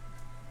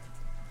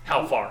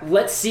 How far?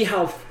 Let's see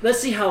how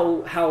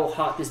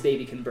hot this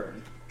baby can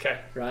burn. Okay.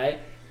 Right?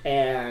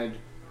 And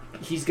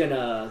he's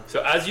gonna.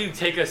 So as you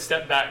take a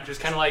step back,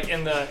 just kind of like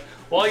in the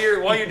while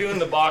you're doing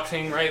the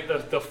boxing, right?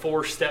 The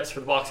 4 steps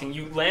for the boxing,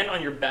 you land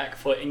on your back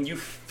foot and you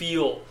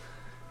feel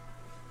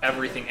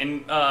everything.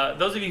 And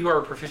those of you who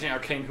are proficient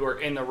arcane who are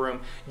in the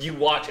room, you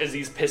watch as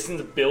these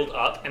pistons build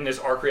up and this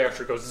arc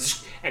reactor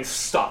goes and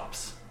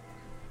stops,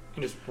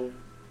 and just.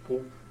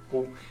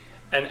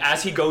 And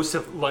as he goes to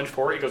lunge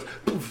forward, it goes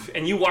poof,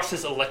 and you watch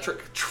this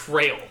electric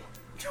trail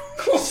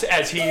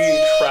as he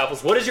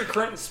travels. What is your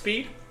current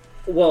speed?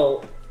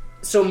 Well,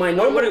 so my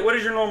normal What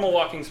is your normal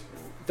walking speed?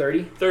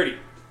 30. 30.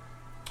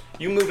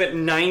 You move at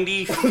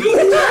 90 feet.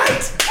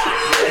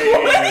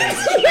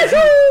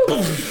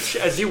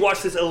 As you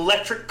watch this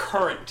electric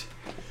current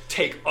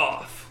take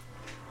off.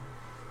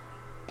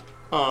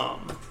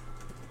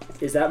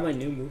 Is that my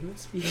new movement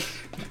speed?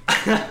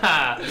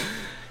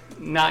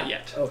 Not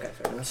yet. Okay,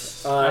 fair enough.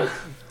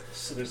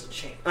 So there's a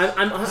chance.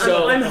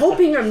 I'm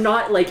hoping I'm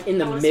not like in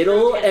the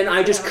middle and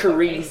I just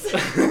careen.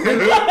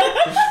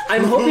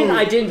 I'm hoping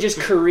I didn't just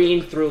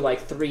careen through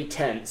like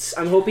 3/10.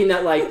 I'm hoping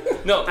that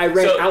like No, I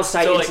ran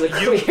outside into like, the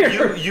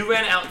clear. you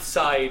ran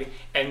outside,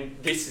 and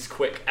this is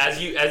quick.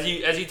 As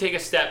you take a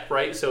step,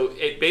 right? So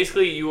it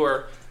basically you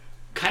are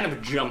kind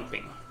of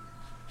jumping.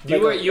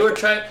 You are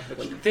trying.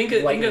 Think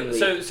of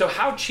so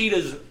how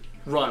cheetahs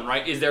run,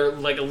 right? Is there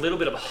like a little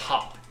bit of a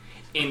hop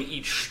in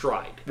each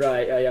stride?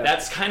 Right. Yeah.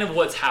 That's kind of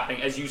what's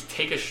happening as you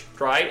take a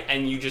stride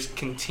and you just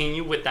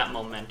continue with that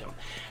momentum,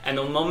 and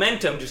the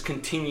momentum just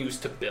continues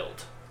to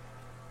build.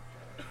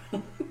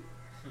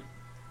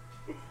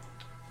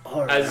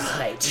 All As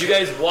right. you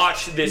guys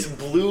watch this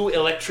blue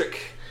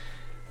electric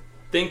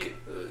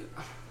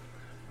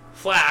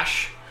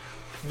flash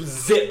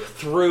zip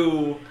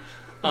through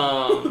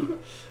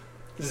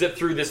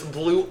this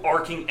blue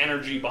arcing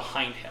energy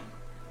behind him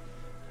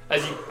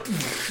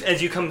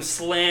as you come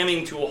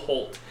slamming to a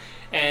halt,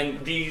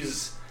 and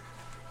these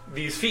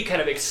feet kind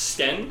of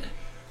extend.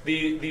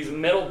 These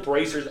metal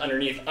bracers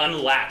underneath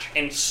unlatch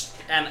and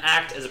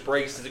act as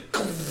braces.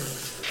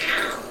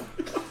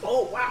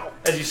 Oh wow!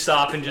 As you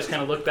stop and just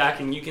kind of look back,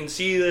 and you can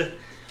see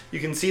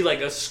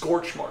like a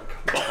scorch mark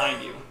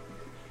behind you.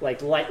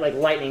 like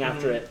lightning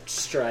after it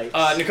strikes.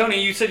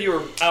 Nikoni, you said you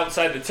were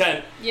outside the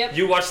tent. Yep.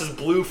 You watched this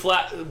blue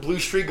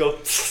streak go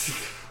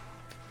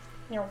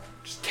No.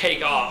 just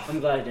take off. I'm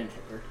glad I didn't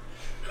hit her.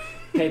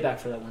 Payback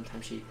for that one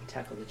time she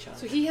tackled the child.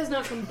 So he has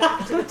not come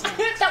back to the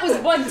tent. That was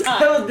one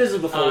time. This is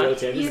before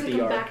Rotan. He This is hasn't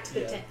come BR. back to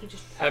the tent. He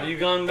just Have you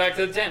gone back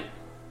to the tent?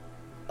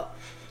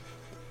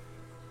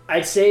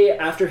 I'd say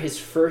after his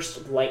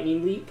first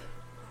lightning leap,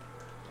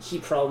 he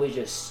probably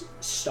just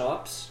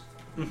stops.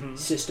 Mm-hmm.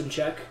 System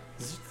check.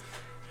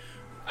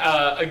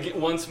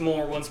 Again, once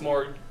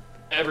more,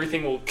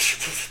 everything will,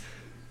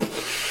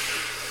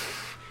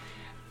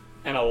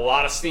 and a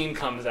lot of steam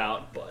comes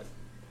out, but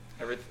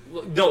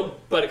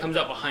but it comes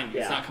out behind you.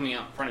 Yeah. It's not coming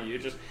out in front of you.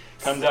 It just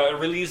comes out. It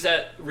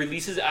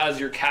releases as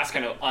your cast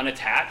kind of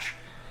unattach,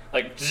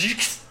 like,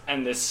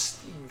 and this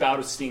bout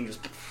of steam just.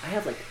 I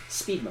have like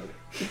speed mode.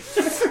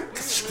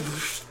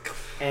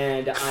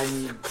 And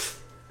I'm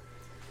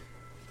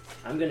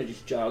gonna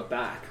just jog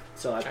back.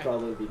 So I'd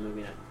probably be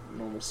moving at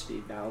normal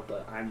speed now,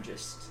 but I'm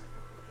just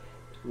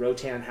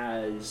Rotan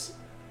has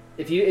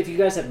if you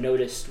guys have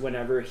noticed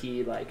whenever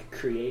he like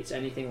creates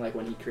anything, like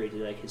when he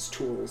created like his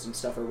tools and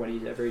stuff, or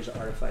whenever he's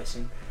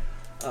artificing,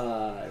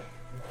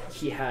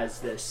 he has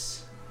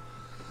this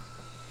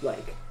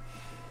like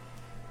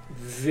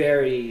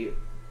very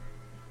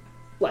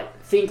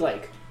think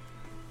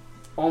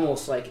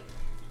almost like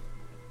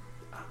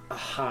a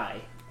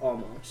high,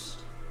 almost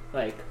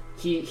like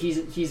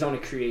he's on a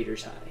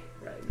creator's high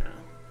right now.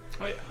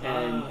 Oh,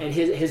 yeah. And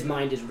his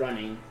mind is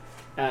running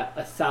at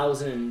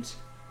 1,000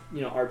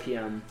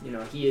 RPM.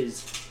 He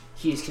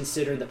is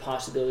considering the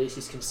possibilities.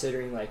 He's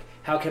considering like,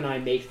 how can I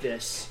make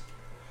this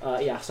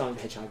Sonic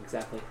the Hedgehog,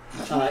 exactly.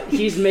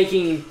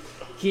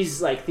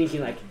 He's like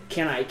thinking like,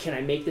 can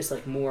I make this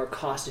like more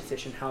cost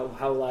efficient? How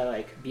will I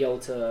like be able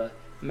to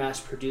mass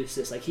produce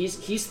this? Like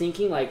he's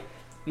thinking like,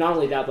 not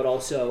only that, but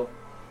also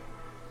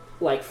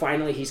like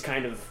finally he's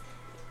kind of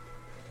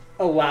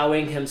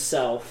allowing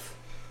himself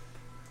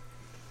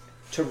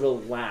to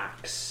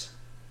relax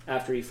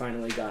after he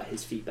finally got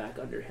his feet back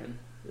under him,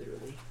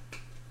 literally.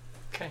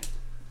 Okay.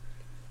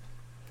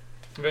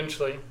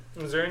 Eventually,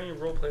 is there any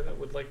roleplay that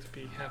would like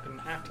to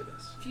happen after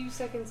this? a few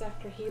seconds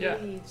after he Yeah.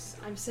 leaves,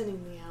 I'm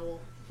sending the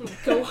owl.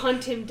 Go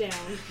hunt him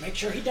down. Make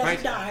sure he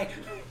doesn't die.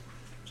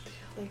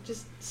 Like,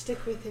 just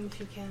stick with him if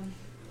you can.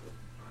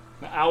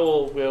 The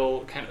owl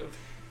will kind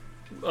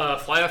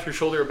of fly off your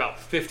shoulder about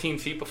 15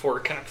 feet before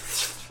it kind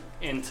of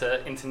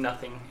into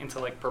nothing, into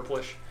like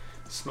purplish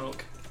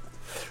smoke.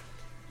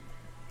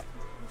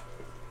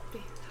 Be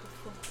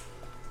helpful.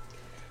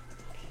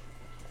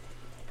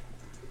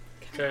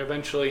 Okay,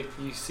 eventually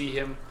you see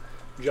him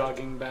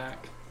jogging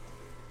back.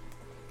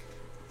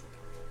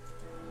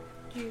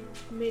 You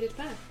made it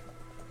back.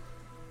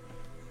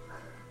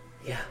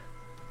 Yeah,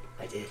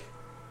 I did.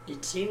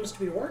 It seems to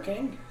be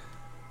working.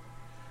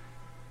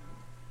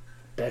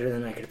 Better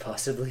than I could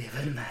possibly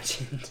have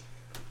imagined.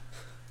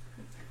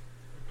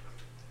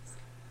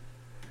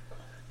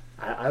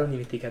 I don't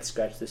even think I've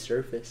scratched the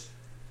surface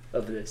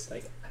of this.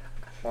 Like,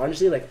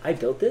 honestly, like I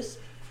built this.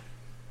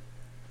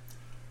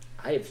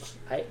 I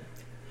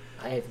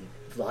have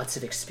lots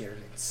of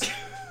experiments.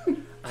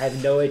 I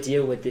have no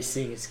idea what this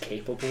thing is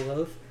capable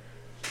of.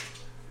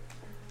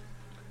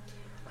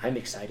 I'm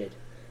excited.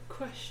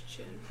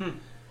 Question.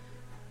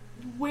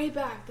 Way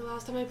back, the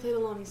last time I played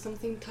Alani,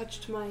 something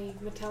touched my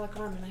metallic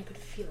arm and I could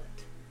feel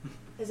it.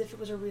 as if it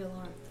was a real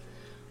arm.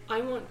 I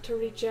want to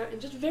reach out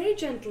and just very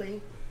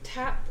gently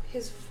tap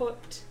his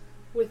foot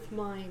with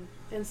mine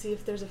and see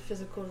if there's a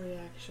physical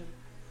reaction.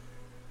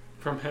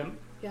 From him?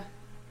 Yeah.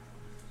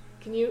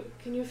 Can you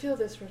feel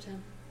this,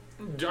 Rotan?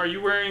 Are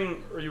you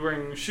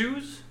wearing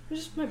shoes?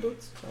 Just my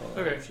boots. Oh,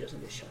 Okay. She doesn't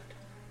get shot.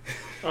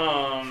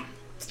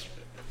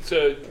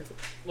 So,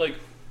 like,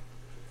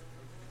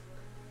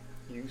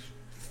 you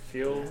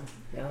feel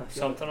Yeah. I feel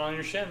something on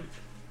your shin.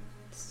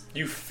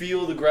 You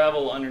feel the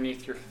gravel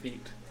underneath your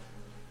feet.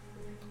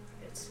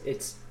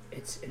 it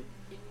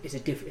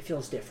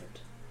feels different,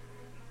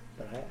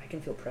 but I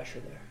can feel pressure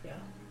there. Yeah.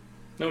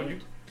 No, you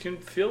can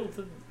feel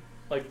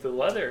the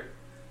leather.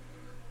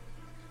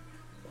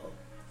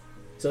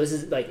 So this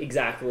is like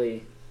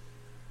exactly,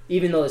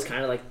 even though it's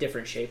kind of like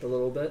different shape a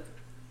little bit.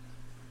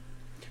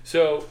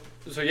 So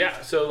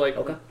yeah. So like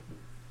Okay.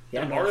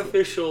 Yeah. an no, I feel-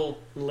 artificial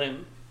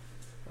limb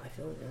I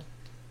feel it. Yeah.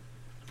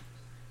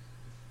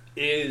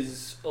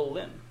 is a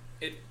limb.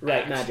 It Right.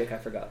 acts. Magic. I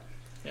forgot.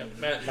 Yeah,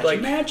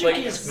 Magic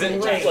is great.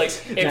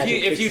 if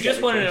Magic you just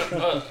fixes wanted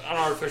an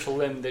artificial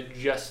limb that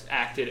just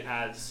acted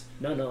as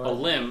No. a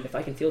limb, If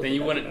I can feel it, then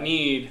you I wouldn't can-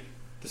 need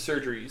the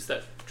surgeries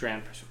that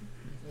Dran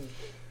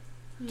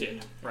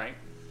did, right?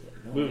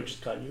 No. We would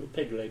just cut you a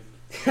pig leg.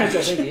 That's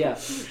what I think, yeah.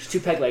 Just 2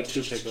 peg legs.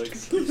 Two pig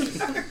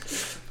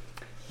legs.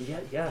 Yeah.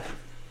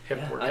 Hip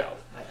Yeah, workout.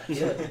 I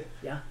feel it.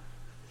 Yeah.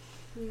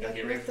 Gotta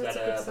get ready for That's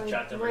that, a good sign.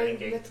 bachata My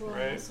merengue. metal arm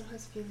Right. also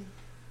has feeling,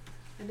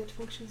 and it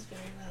functions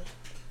very well.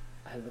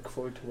 I look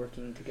forward to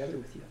working together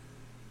with you,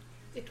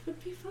 It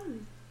would be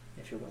fun.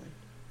 if you're willing.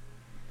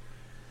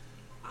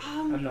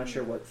 I'm not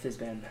sure what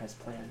Fizzban has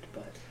planned,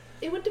 but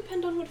It would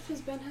depend on what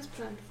Fizzban has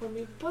planned for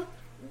me, but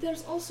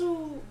there's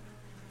also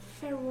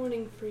fair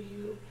warning for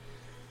you.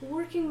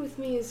 Working with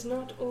me is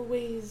not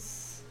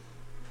always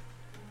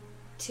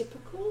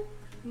typical.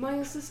 My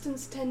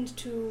assistants tend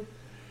to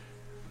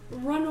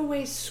run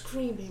away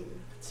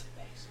screaming.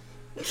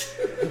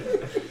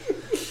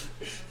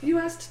 You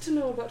asked to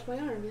know about my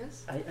arm,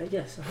 yes? I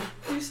guess.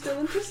 Are you still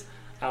interested?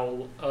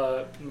 Owl,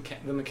 the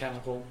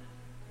mechanical,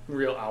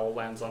 real owl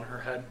lands on her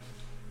head.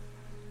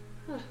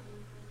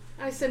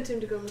 I sent him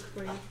to go look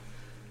for you.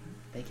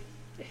 Thank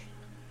you.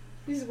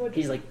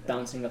 He's like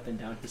bouncing up and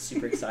down. He's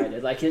super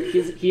excited. Like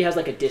he has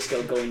like a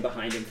disco going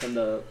behind him from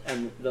the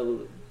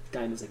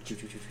diamond's like choo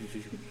choo choo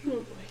choo choo. Oh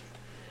boy.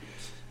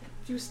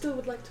 You still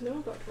would like to know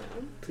about my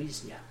arm?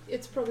 Please, yeah.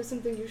 It's probably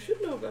something you should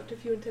know about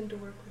if you intend to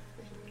work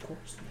with me. Of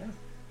course, yeah.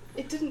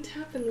 It didn't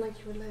happen like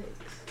your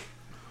legs.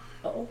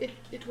 Oh.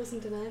 It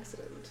wasn't an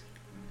accident.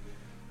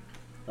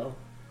 Oh.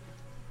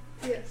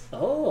 Yes.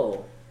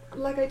 Oh.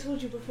 Like I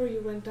told you before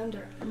you went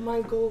under,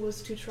 my goal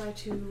was to try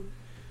to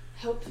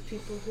help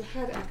people who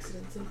had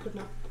accidents and could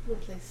not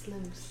replace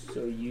limbs.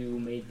 So you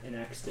made an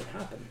accident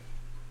happen.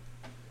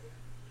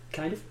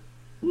 Kind of.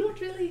 Not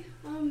really.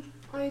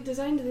 I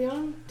designed the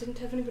arm, didn't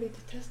have anybody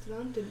to test it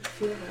on, didn't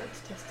feel right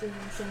testing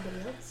on somebody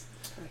else.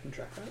 I can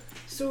track that.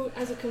 So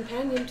as a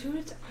companion to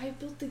it, I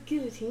built the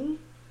guillotine,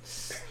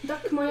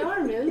 stuck my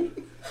arm in,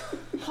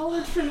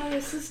 hollered for my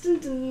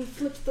assistant and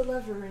flipped the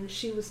lever, and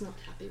she was not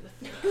happy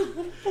with me.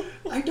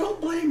 I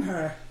don't blame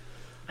her.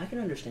 I can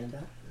understand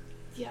that.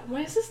 Yeah,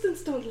 my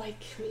assistants don't like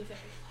me very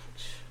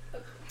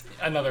much.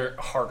 Another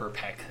harder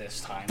peck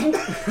this time.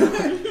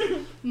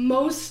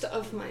 Most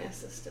of my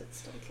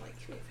assistants don't like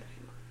me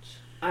very much.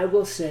 I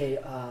will say,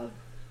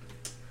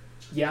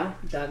 yeah,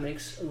 that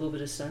makes a little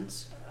bit of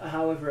sense.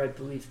 However, I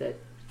believe that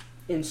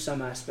in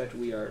some aspect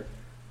we are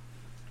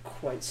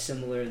quite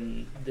similar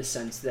in the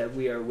sense that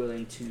we are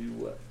willing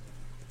to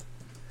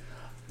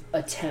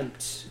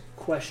attempt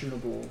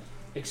questionable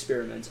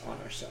experiments on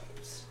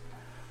ourselves.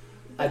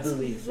 I That's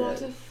believe a lot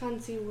that. of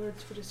fancy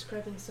words for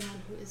describing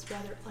someone who is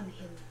rather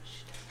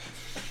unhinged.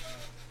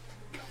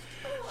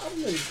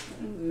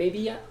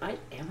 Maybe I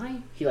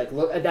am. He like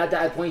look at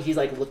that point. He's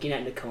like looking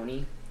at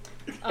Nikoni,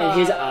 and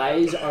his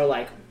eyes are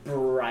like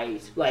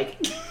bright.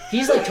 Like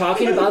he's like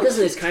talking about this,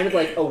 and it's kind of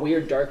like a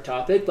weird dark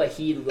topic. But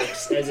he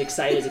looks as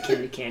excited as a kid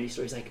in a candy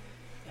store. He's like,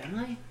 "Am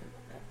I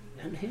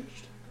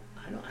unhinged?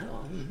 I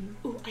don't.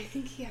 Ooh, I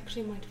think he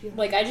actually might feel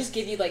Like, I just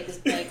give you, like, this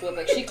blank look.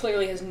 Like, she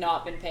clearly has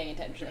not been paying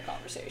attention to the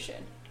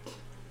conversation.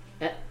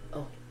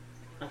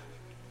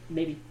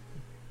 Maybe.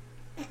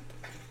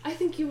 I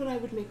think you and I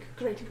would make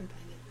great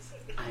companions.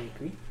 I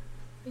agree.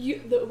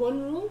 The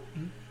one rule,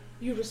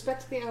 you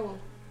respect the owl.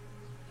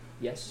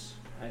 Yes,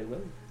 I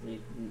will."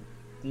 He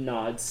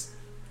nods,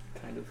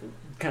 kind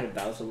of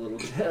bows a little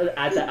bit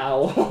at the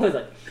owl.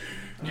 Like,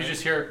 You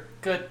just hear,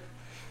 good.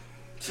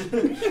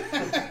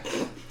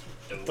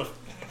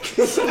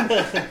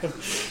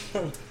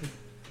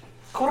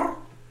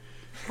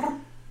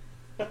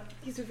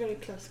 He's a very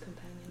close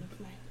companion of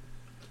mine.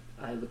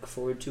 I look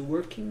forward to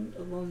working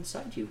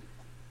alongside you.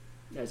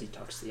 As he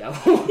talks to the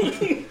owl.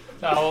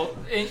 So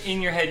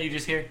in your head, you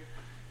just hear,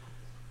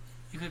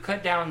 you could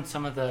cut down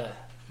some of the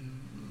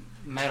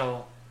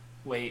metal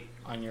weight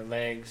on your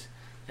legs.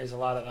 There's a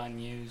lot of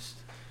unused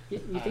You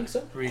think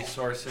so?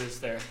 resources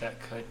there that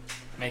could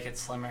make it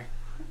slimmer.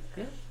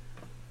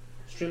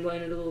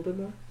 Streamline it a little bit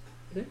more,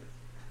 you think?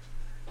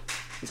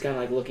 He's kind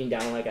of like looking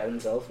down like at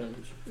himself and.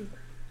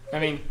 I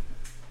mean,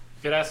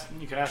 you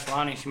could ask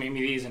Lonnie. She made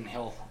me these, and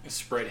he'll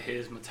spread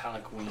his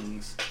metallic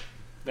wings.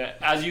 That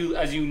as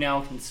you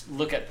now can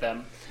look at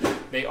them,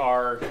 they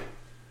are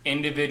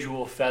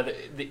individual feather.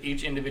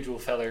 Each individual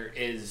feather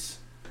is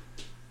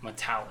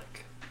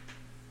metallic.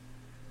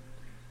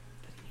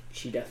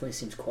 She definitely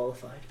seems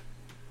qualified.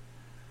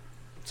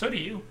 So do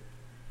you.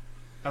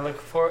 I look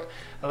forward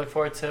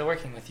to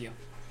working with you.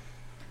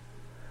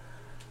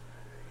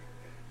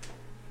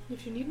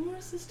 If you need more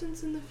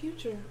assistance in the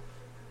future,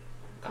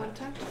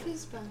 contact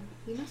Fizban.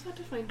 He knows how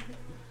to find her.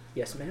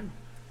 Yes, ma'am.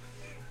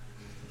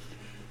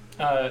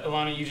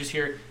 Alana, you just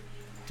hear,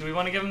 do we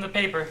want to give him the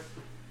paper?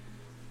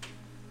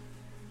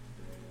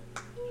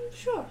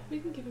 Sure, we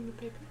can give him the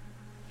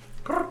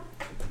paper.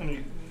 And he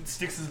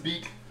sticks his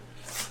beak,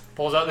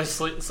 pulls out this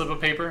slip of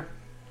paper,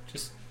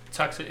 just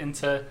tucks it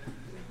into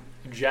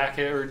a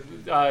jacket, or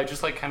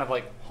just like kind of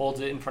like holds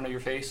it in front of your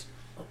face.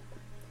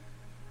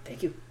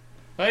 Thank you.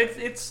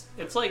 It's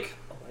like.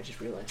 Oh, I just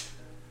realized.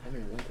 I'm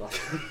in a loincloth.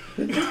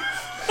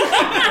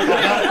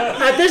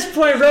 At this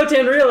point,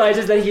 Rotan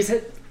realizes that he's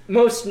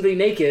mostly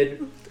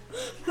naked.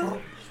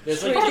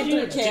 There's like,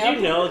 did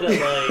you know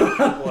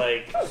that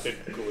like the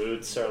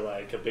glutes are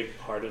like a big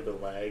part of the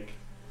leg?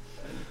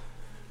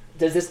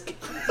 Is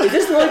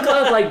this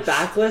loincloth like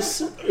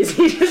backless? Is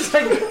he just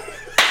like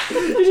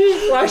is he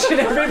just flashing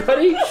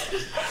everybody?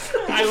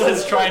 I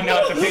was trying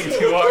not to think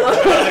too hard.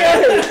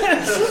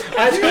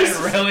 I tried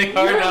really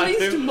hard not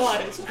to.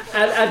 Modest.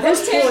 At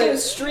this Rotan point,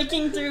 is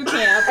streaking through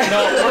camp.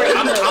 No,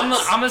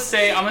 I'm gonna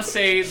say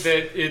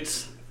that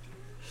it's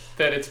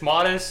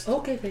modest.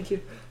 okay, thank you.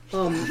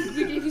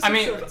 We gave you I some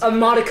mean, shorts. A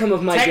modicum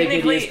of my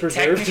dignity is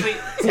preserved.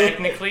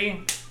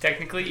 Technically,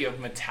 you have a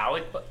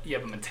metallic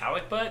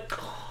butt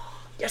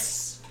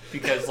Yes.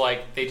 because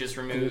like they just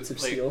removed Boots of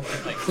steel.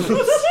 like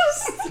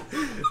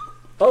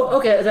Oh,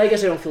 okay. I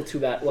guess I don't feel too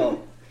bad. Well,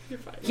 You're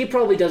fine. he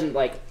probably doesn't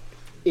like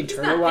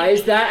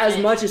internalize that as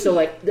much as so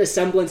like the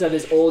semblance of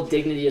his old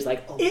dignity is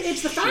like. Oh,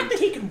 It's the fact that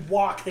he can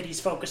walk that he's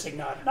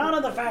focusing on, not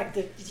on the fact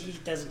that he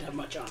doesn't have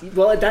much on.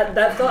 Well,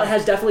 that thought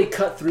has definitely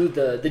cut through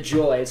the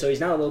joy, so he's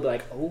now a little bit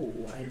like, oh,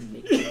 I'm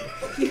naked.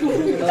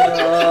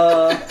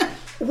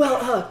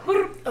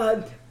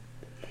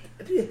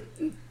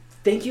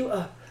 Thank you.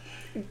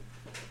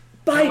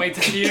 Bye. can't wait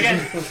to see you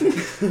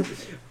again.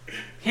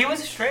 He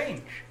was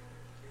strange.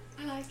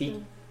 I like He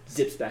him.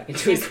 zips back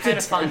into He's his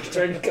kinda fun.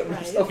 trying to cover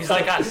himself He's up.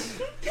 like us.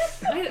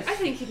 I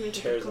think he'd make a good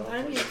Tears off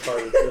companion. like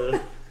part of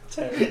the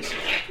tent.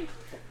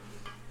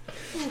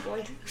 Oh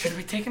boy. Should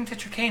we take him to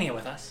Tricania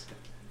with us?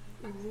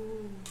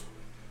 Ooh.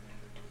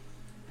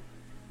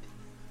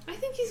 I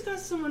think he's got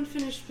some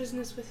unfinished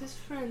business with his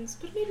friends,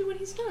 but maybe when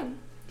he's done,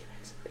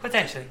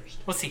 Potentially.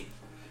 We'll see.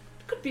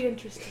 it could be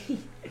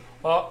interesting.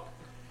 Well,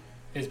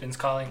 Isbin's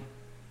calling.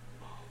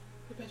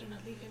 We better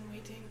not leave him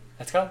waiting.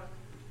 Let's go.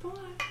 Bye.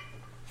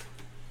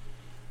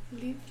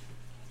 Leave.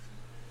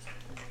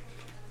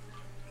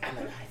 I'm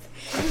alive.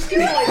 I'm just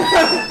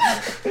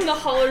gonna gonna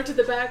holler to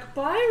the back.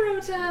 Bye,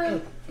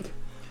 Rotan.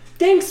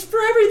 Thanks for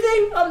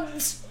everything.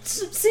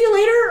 See you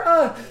later.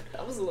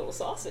 That was a little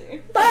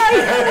saucy.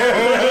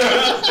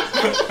 Bye.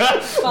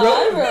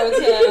 Bye,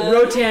 Rotan.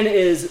 Rotan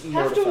is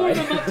Have to warm mortified.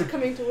 him up to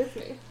coming to with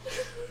me.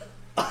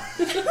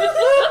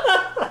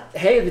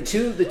 Hey, the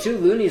two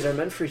loonies are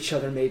meant for each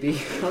other. Maybe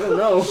I don't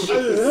know.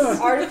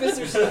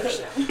 Artificer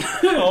selection.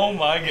 Oh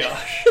my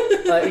gosh.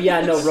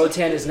 Yeah, no.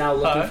 Rotan is now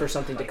looking for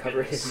something to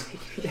cover his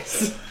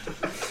nakedness.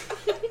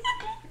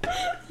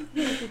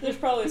 There's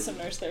probably some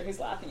nurse there who's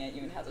laughing at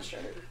you and has a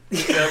shirt.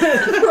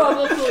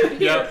 Probably.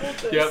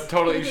 Yep,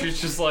 totally. She's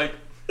just like,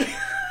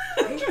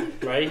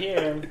 Right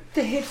here.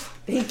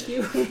 Thank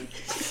you.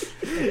 He's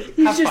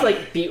Have just fun.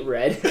 like beat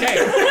red. okay.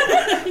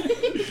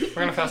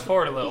 We're gonna fast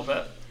forward a little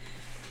bit.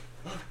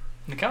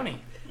 Nikoni,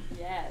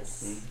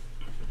 Yes.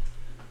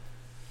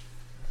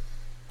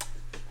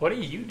 what are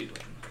you doing?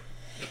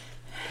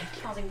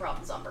 Causing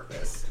problems on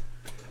purpose.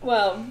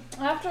 Well,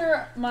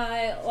 after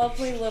my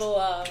lovely little,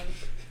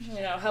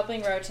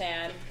 helping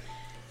Rotan,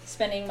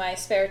 spending my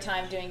spare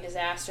time doing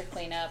disaster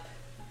cleanup,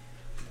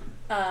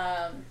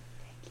 I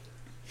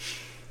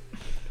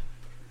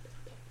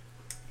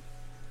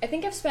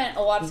think I've spent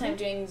a lot of time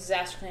doing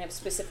disaster cleanup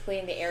specifically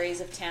in the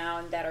areas of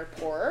town that are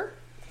poorer,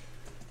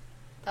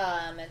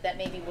 that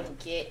maybe wouldn't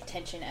get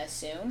attention as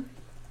soon.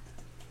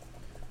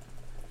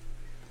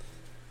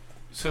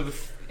 So the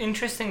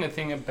interesting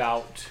thing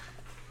about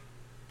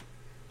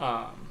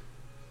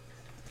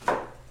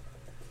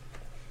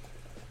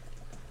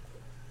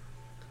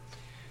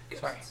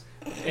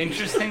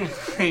interesting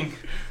thing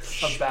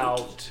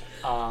about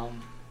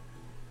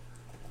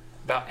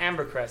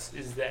Ambercrest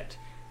is that,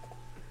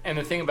 and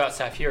the thing about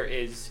Saphir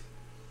is,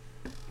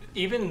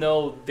 even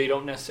though they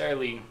don't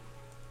necessarily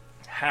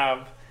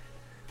have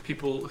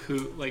people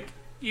who like,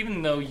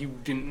 even though you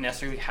didn't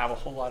necessarily have a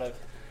whole lot of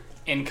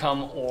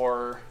income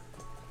or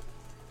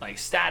like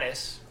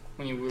status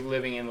when you were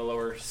living in the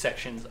lower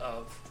sections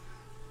of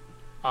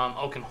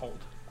Oakenhold,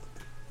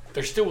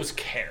 there still was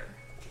care.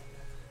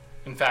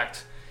 In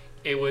fact,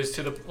 it was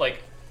to the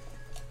like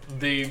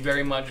they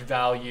very much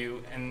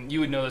value, and you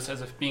would know this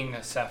as being a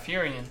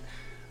Sapphirian,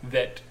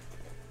 that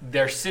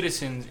their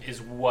citizens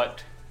is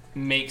what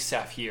makes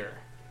Saphir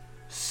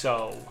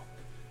so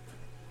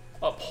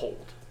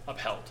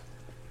upheld,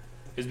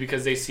 is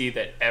because they see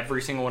that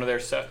every single one of their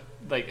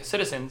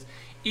citizens,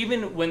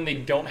 even when they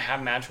don't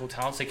have magical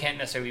talents, they can't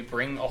necessarily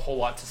bring a whole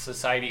lot to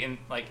society in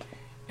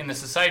the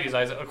society's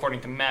eyes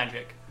according to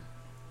magic.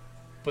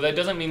 But that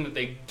doesn't mean that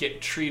they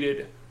get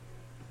treated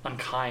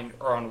unkind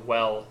or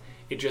unwell.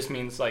 It just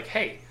means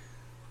hey,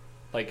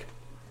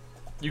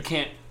 you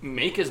can't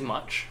make as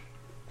much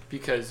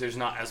because there's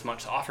not as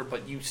much to offer,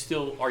 but you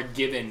still are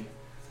given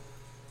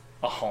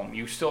a home.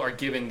 You still are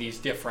given these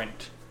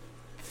different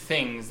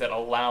things that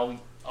allow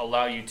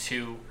you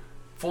to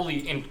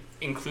fully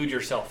include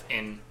yourself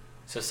in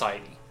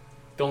society.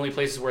 The only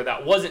places where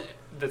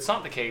that's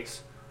not the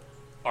case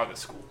are the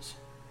schools.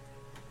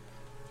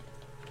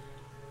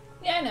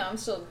 Yeah, I know. I'm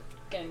still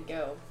gonna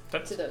go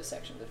to those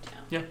sections of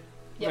town. Yeah.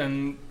 Yep.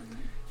 And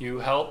you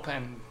help,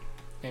 and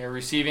they're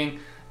receiving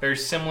very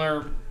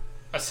similar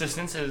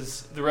assistance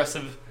as the rest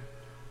of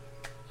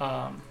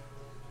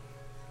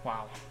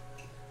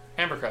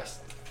Ambercrest.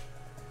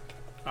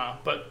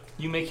 But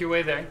you make your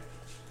way there.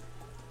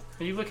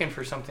 Are you looking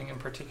for something in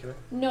particular?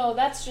 No,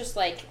 that's just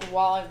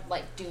while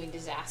I'm doing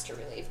disaster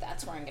relief.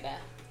 That's where I'm gonna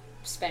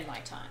spend my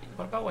time.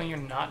 What about when you're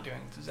not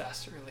doing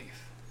disaster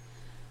relief?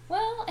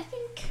 Well, I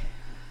think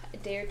a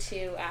day or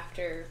two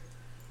after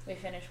we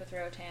finish with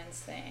Rotan's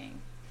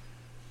thing,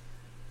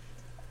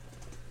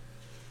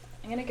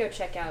 I'm gonna go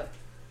check out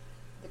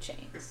the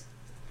chains.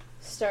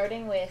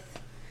 Starting with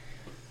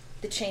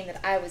the chain that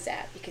I was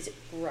at because it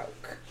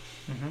broke.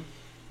 Mm-hmm.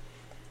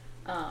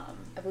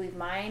 I believe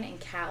mine and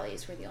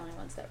Callie's were the only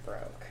ones that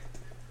broke.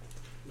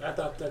 I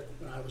thought that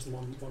I was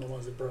one of the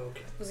ones that broke.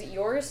 Was it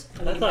yours?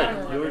 I don't thought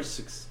remember.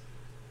 yours.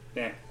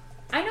 Yeah.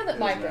 I know that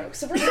mine broke,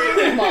 so we're starting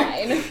with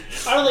mine.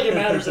 I don't think it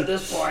matters at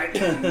this point.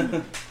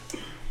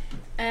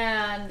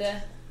 And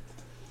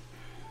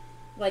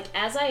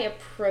as I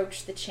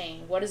approach the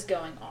chain, what is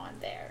going on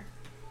there?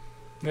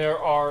 There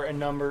are a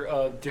number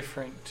of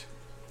different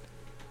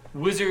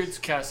wizards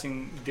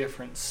casting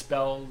different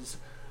spells.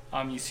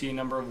 You see a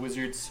number of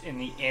wizards in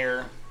the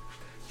air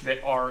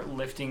that are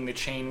lifting the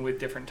chain with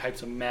different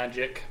types of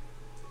magic.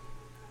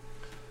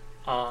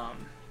 That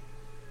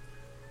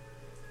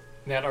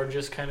are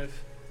just kind of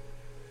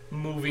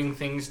moving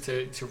things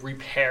to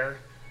repair.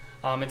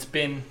 It's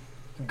been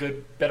a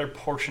better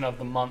portion of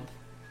the month.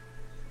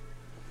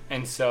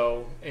 And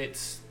so it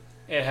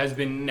has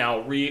been now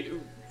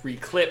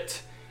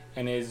reclipped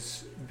and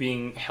is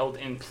being held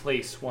in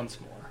place once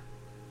more.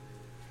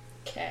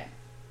 Okay.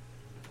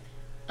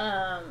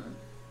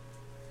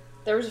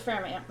 There was a fair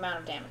amount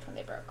of damage when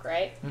they broke,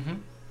 right? Mm-hmm.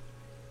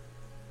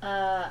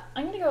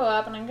 I'm gonna go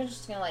up and I'm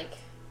just gonna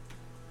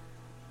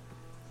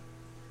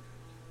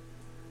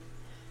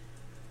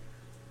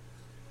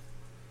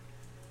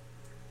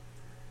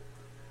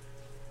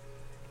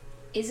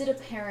Is it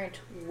apparent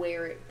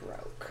where it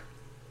broke?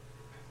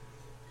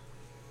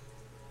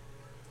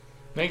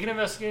 Make an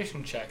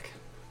investigation check.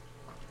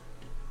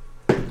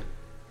 I'm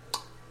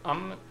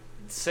gonna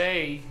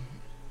say,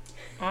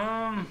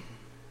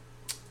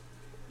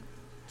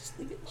 Just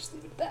leave it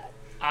at that.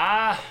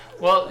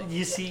 well,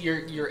 you see,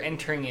 you're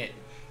entering it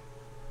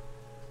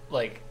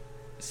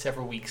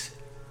several weeks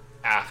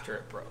after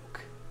it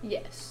broke.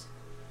 Yes.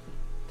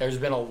 There's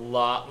been a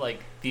lot,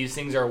 these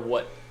things are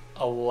what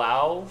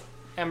allow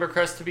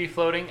Ambercrest to be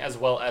floating, as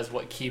well as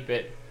what keep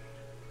it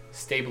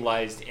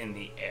stabilized in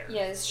the air.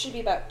 Yeah, this should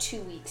be about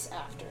 2 weeks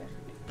after.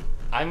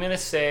 I'm gonna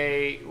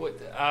say,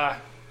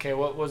 okay,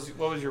 what was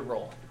your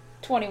roll?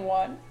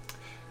 21.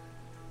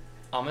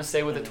 I'm gonna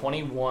say with a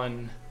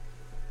 21,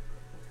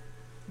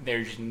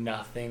 there's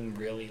nothing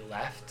really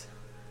left.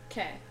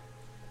 Okay.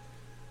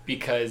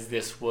 Because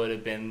this would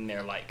have been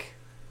their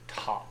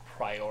top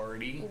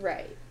priority.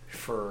 Right.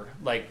 For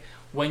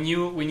when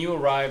you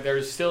arrive,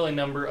 there's still a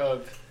number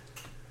of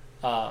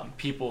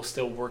people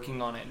still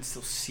working on it and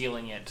still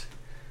sealing it,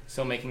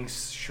 still making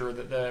sure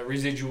that the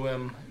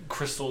residuum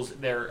crystals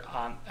there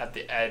at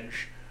the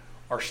edge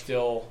are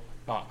still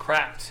not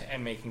cracked,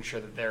 and making sure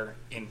that they're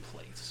in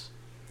place.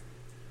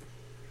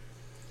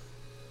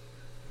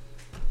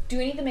 Do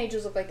any of the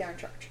mages look like they're in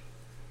charge?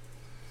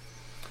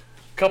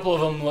 A couple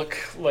of them look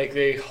like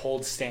they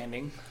hold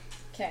standing.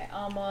 Okay,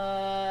 I'm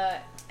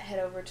head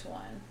over to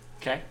one.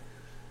 Okay.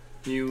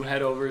 You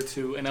head over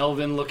to an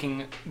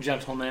elven-looking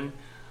gentleman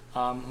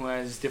who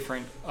has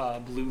different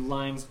blue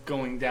lines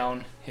going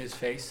down his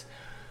face.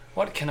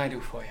 What can I do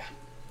for you?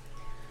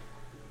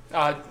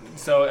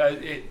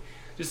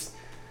 Just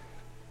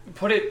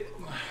put it...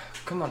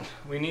 Come on.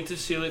 We need to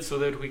seal it so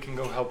that we can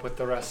go help with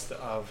the rest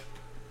of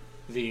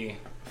the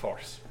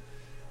force.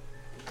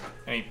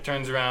 And he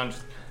turns around.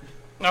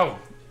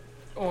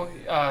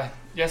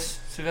 Yes,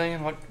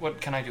 civilian,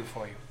 what can I do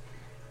for you?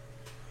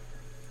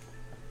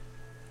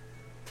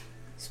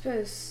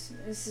 Suppose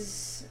this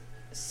is...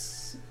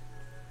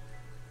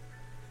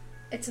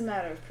 It's a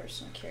matter of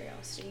personal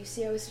curiosity. You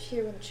see, I was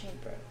here when the chain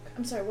broke.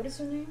 I'm sorry, what is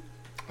your name?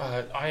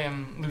 I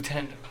am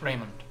Lieutenant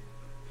Raymond.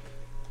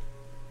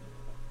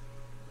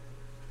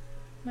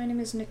 My name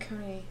is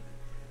Nakoni.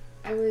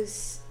 I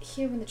was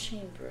here when the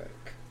chain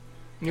broke.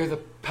 You're the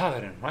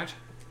paladin, right?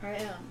 I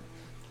am.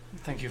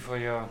 Thank you for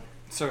your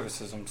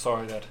services. I'm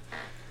sorry that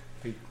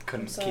we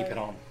couldn't keep it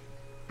on.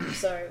 I'm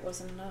sorry it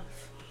wasn't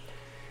enough.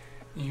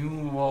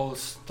 You all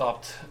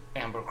stopped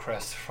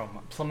Ambercrest from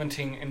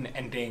plummeting and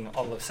ending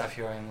all of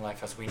Sapphirian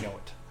life as we know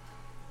it.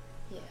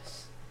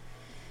 Yes.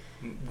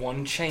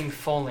 One chain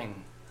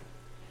falling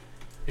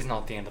is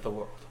not the end of the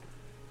world.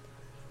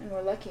 And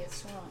we're lucky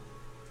it's not.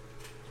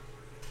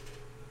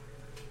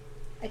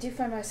 I do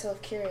find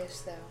myself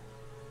curious, though.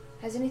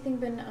 Has anything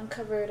been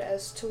uncovered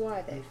as to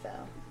why they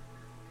fell?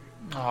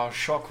 A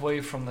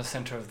shockwave from the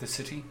center of the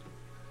city.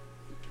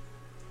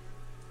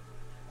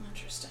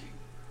 Interesting.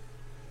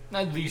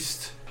 At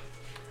least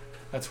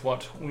that's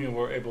what we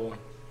were able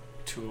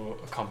to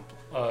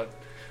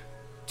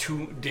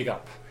dig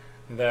up.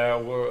 There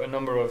were a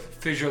number of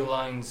fissure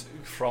lines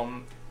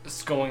from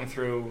going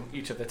through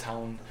each of the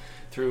town,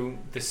 through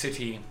the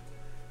city,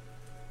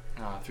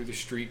 through the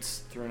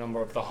streets, through a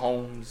number of the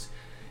homes,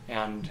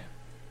 and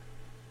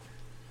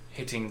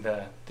hitting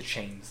the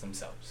chains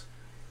themselves.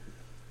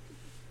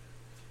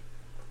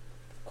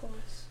 Of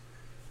course.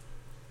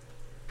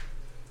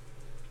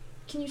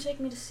 Can you take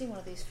me to see one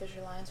of these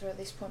fissure lines, or at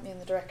least point me in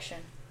the direction?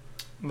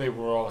 They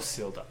were all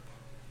sealed up.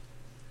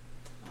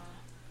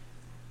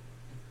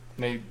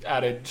 They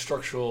added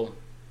structural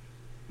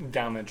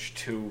damage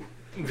to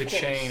the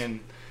chain and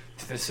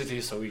to the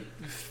city, so we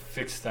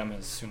fixed them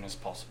as soon as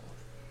possible.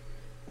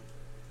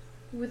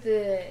 With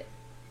the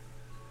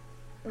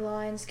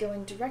lines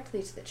going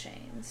directly to the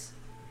chains?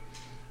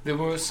 They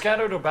were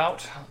scattered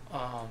about,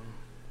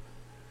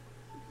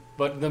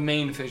 but the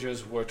main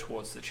fissures were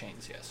towards the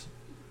chains, yes.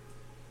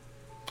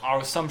 Our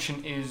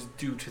assumption is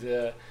due to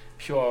the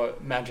pure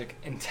magic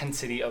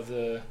intensity of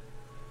the...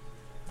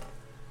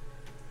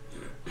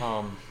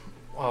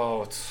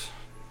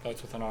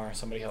 That's with an R.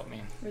 Somebody help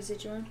me.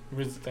 Residuum?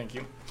 Thank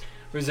you.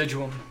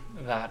 Residuum,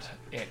 that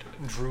it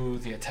drew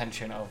the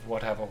attention of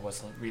whatever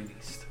was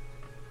released.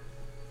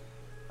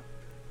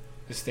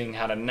 This thing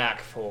had a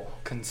knack for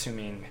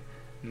consuming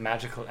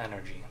magical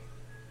energy.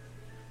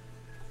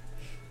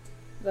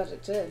 That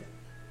it did.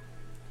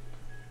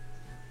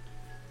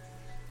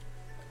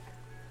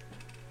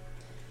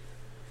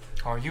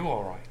 Are you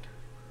alright?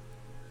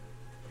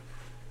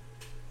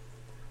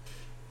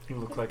 You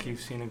look like you've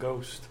seen a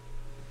ghost.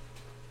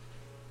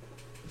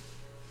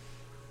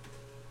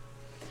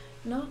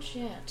 Not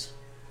yet.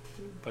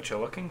 But you're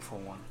looking for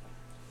one.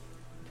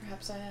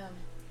 Perhaps I am.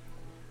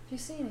 If you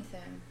see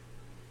anything,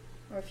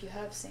 or if you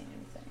have seen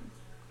anything.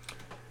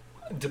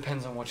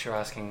 Depends on what you're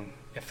asking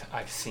if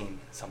I've seen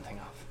something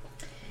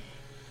of.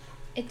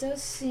 It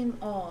does seem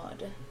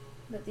odd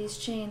that these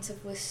chains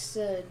have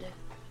withstood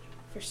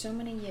for so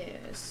many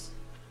years.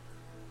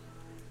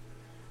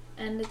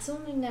 And it's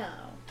only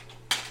now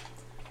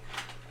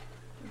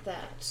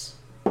that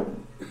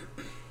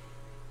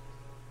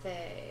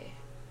they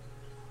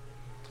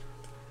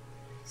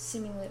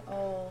seemingly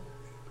all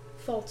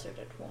faltered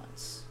at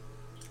once.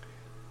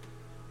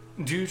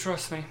 Do you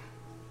trust me?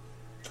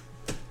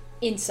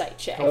 Insight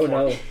check. Oh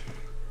no.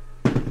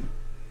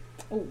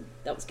 Oh,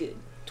 that was good.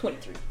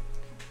 23.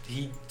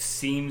 He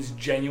seems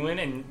genuine,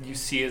 and you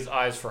see his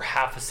eyes for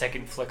half a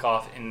second flick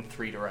off in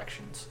 3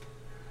 directions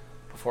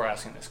before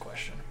asking this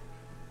question.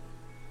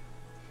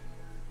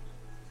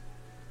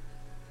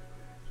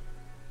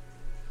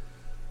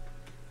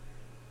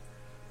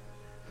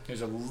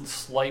 There's a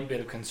slight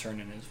bit of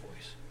concern in his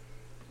voice.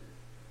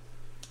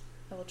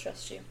 I will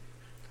trust you.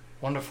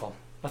 Wonderful.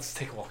 Let's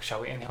take a walk, shall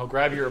we? And he'll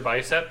grab your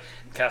bicep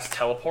and cast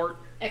teleport.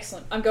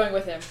 Excellent. I'm going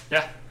with him.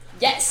 Yeah.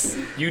 Yes!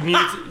 You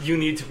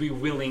need to be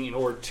willing in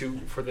order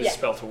for this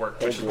spell to work,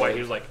 which is why he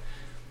was like...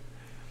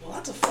 Well,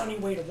 that's a funny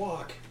way to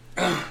walk.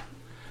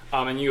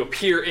 And you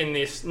appear in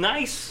this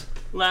nice,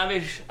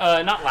 lavish,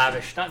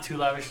 not too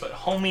lavish, but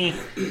homey,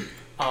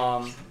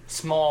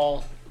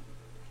 small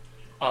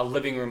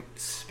living room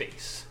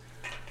space.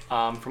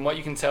 From what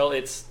you can tell,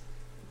 it's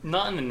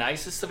not in the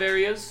nicest of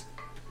areas,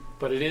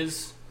 but it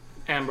is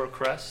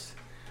Ambercrest.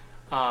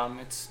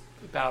 It's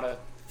about a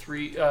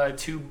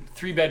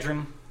three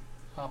bedroom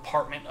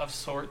apartment of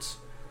sorts,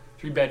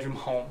 3-bedroom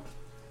home,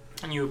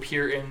 and you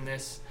appear in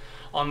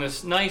on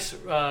this nice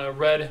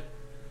red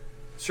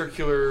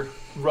circular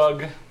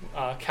rug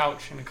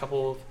couch and a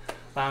couple of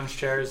lounge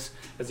chairs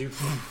as you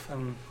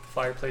and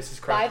fireplace is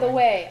crackling. By the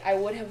way, I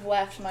would have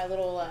left my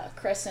little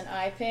crescent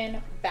eye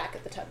pin back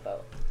at the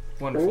tugboat.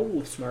 Wonderful.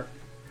 Oh, smart.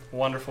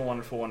 Wonderful,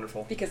 wonderful,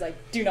 wonderful. Because I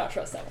do not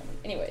trust that woman.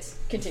 Anyways,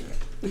 continue.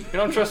 You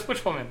don't trust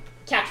which woman?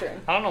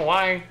 Catherine. I don't know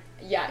why.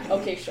 Yeah,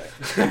 okay, sure.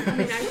 I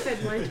mean, I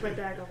fed mine to my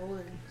bag of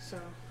holding, so.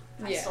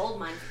 I sold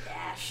mine for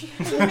cash.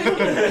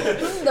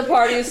 The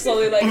party is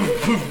slowly like...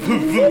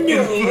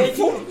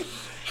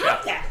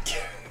 Have that!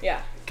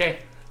 Yeah. Okay.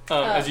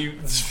 As you...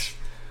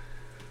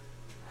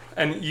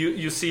 And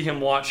you see him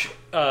watch...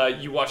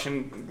 you watch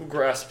him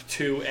grasp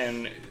 2,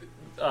 and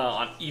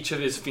on each of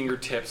his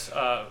fingertips,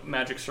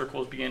 magic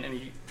circles begin, and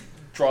he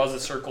draws a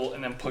circle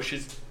and then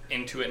pushes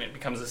into it, and it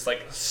becomes this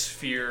like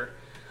sphere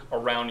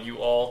around you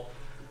all.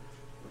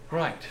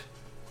 Right.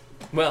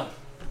 Well,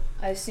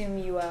 I assume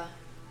you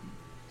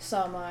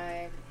saw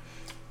my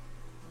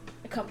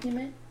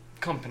accompaniment?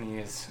 company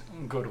is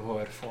a good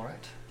word for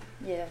it.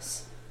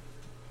 Yes.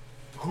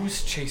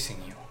 Who's chasing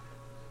you?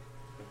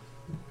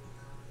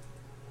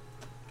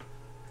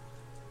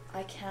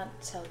 I can't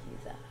tell you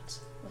that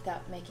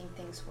without making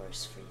things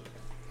worse for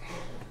you.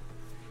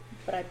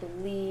 But I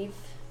believe...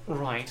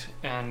 Right,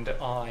 and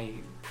I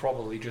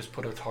probably just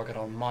put a target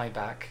on my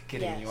back,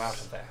 getting you out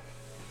of there.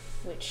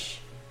 Which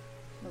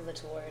I'm a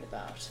little worried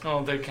about.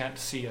 Oh, they can't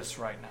see us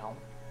right now.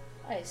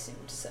 I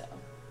assumed so.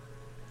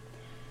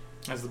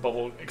 As the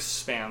bubble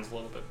expands a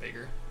little bit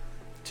bigger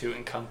to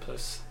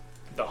encompass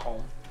the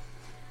home.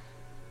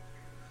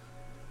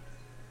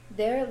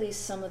 They're at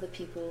least some of the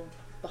people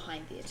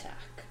behind the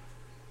attack.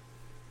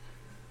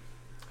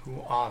 Who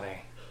are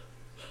they?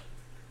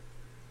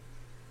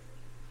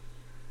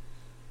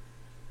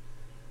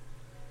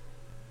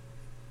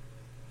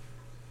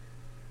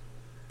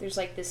 There's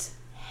like this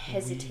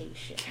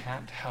hesitation. We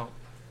can't help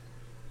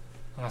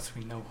unless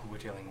we know who we're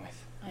dealing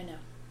with. I know.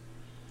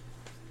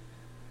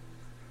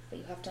 But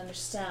you have to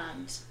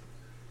understand,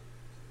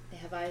 they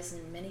have eyes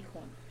in many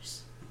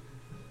corners.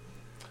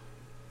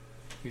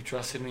 You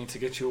trusted me to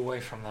get you away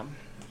from them.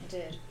 I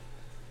did.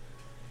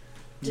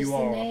 You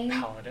are a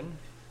paladin.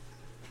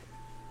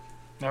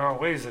 There are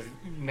ways of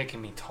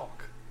making me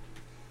talk.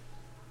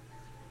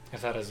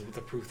 If that is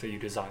the proof that you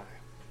desire.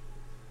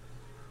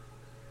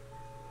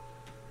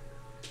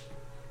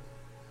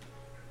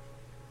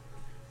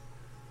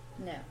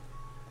 No.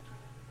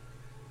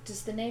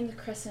 Does the name the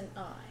Crescent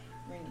Eye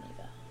ring any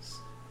bells?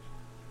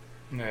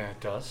 Yeah, it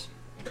does.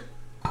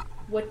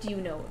 What do you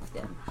know of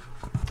them?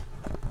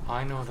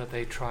 I know that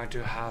they tried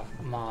to have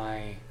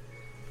my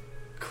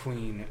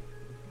queen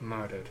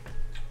murdered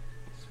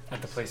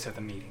at the place of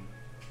the meeting.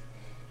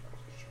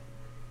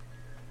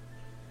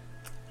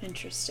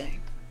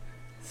 Interesting.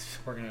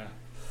 We're gonna,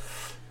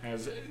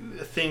 as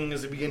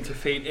things begin to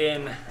fade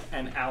in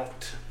and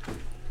out.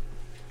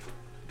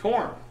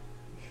 Torm.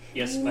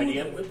 Yes, my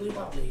DM. Wibbly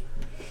wobbly.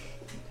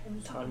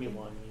 Tommy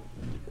one.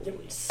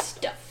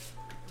 Stuff.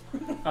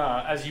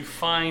 As you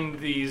find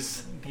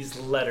these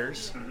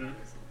letters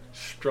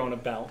strewn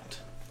about.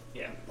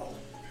 Yeah.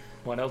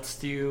 What else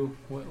do you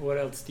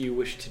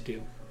wish to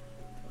do?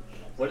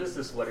 What does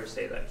this letter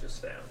say that I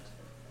just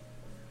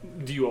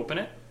found? Do you open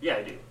it? Yeah,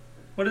 I do.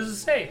 What does it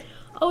say?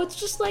 Oh, it's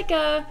just like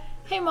a,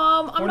 hey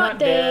mom, I'm We're not not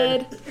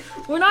dead.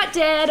 We're not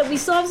dead. We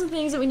still have some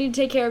things that we need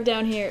to take care of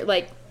down here.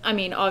 Like, I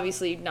mean,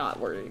 obviously not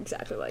worded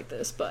exactly like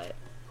this, but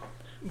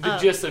The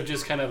gist of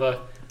just kind of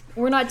a...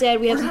 we're not dead.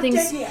 We have We're some not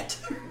things dead yet.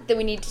 that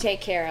we need to take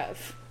care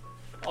of.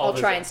 I'll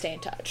try and stay in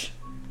touch.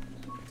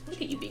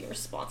 Look at you being a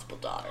responsible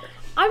daughter.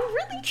 I'm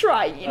really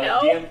trying, you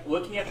know? DM,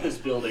 looking at this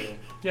building,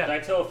 Yeah. can I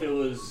tell if it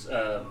was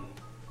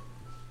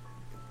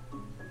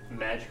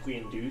magically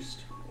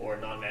induced or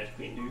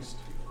non-magically induced?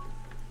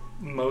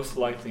 Most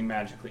likely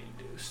magically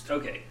induced.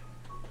 Okay.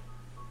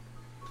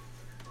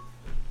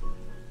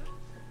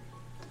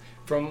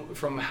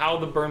 From how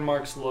the burn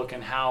marks look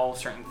and how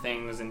certain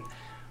things and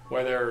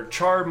where there are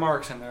charred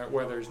marks and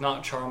where there's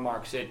not char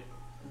marks, it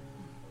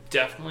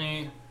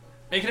definitely...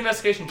 Make an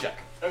investigation check.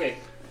 Okay.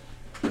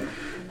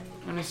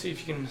 Let me see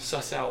if you can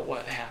suss out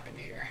what happened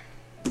here.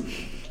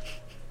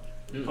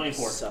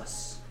 24.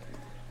 Sus.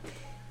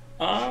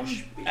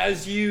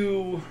 As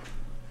you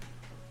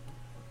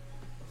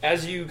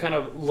kind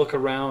of look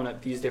around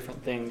at these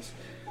different things,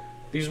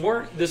 this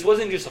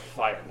wasn't just a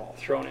fireball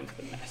thrown into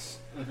the mess.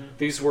 Mm-hmm.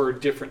 These were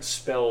different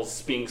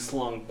spells being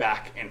slung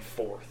back and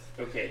forth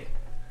Okay.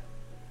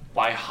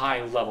 by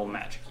high-level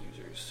magic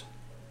users.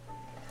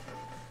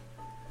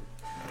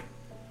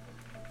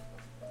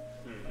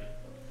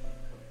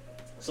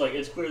 So like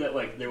it's clear that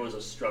like there was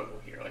a struggle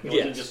here. Like it Yes.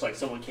 wasn't just like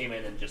someone came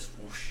in and just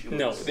whoosh. It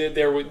No, was-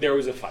 there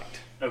was a fight.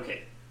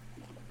 Okay.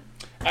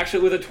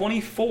 Actually, with a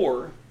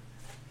 24,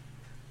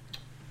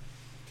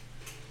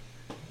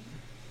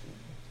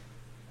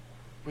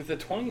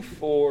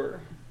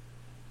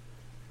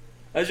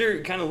 as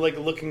you're kind of like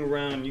looking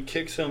around, you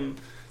kick some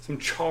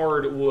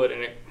charred wood,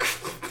 and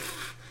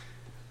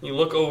you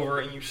look over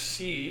and you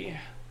see.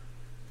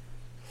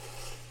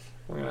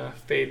 We're gonna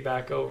fade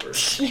back over.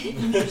 See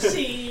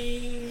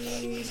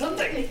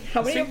something.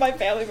 How many of my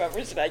family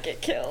members did I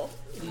get killed?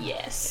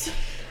 Yes.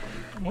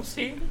 We'll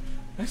see.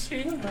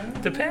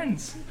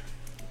 Depends.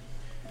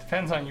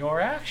 Depends on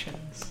your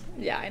actions.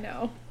 Yeah, I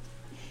know.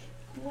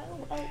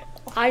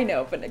 I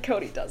know, but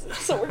Nakoni doesn't,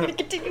 so we're gonna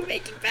continue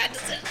making bad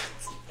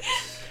decisions.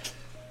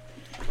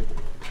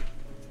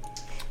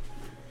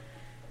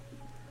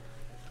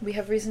 We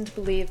have reason to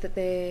believe that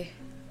they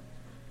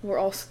were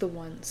also the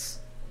ones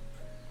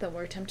that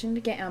were attempting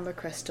to get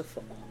Ambercrest to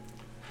fall.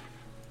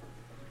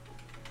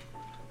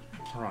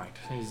 Right.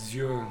 Is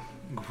your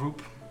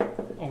group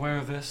aware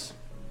of this?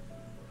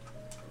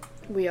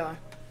 We are.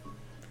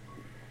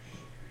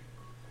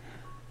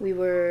 We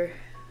were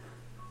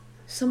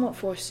somewhat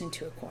forced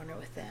into a corner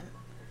with them.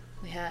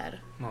 We had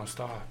Most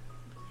are.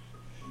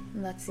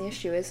 And that's the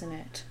issue, isn't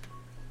it?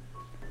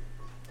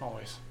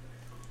 Always.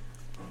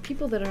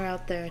 People that are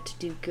out there to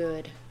do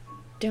good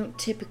don't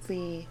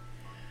typically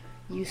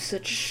use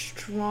such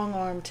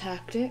strong-arm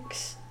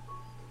tactics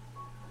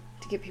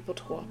to get people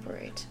to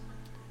cooperate.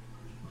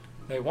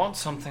 They want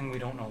something we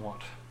don't know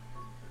what.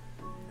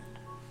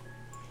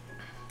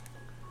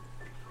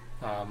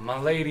 My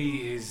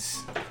lady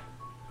is...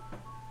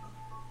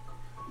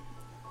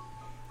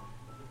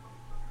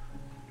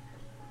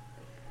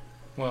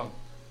 Well,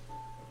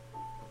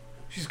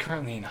 she's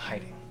currently in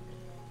hiding.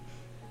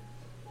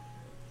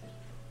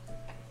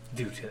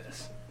 Due to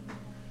this.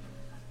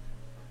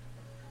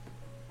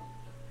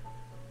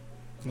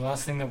 The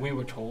last thing that we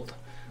were told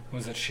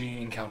was that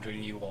she encountered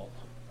you all.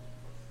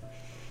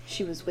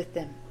 She was with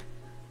them.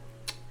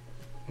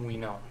 We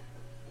know.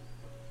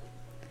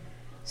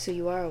 So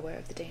you are aware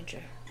of the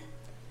danger.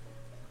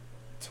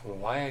 That's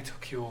why I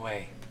took you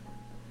away.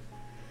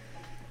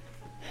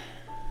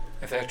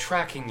 If they're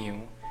tracking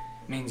you,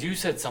 it means you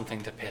said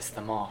something to piss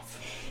them off.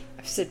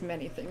 I've said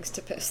many things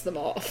to piss them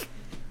off.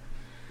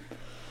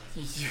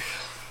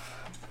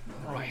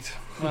 Right.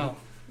 Well,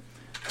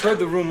 heard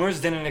the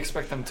rumors, didn't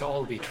expect them to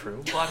all be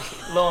true, but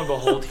lo and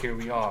behold, here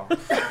we are.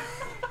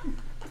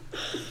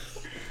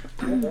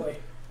 Oh boy.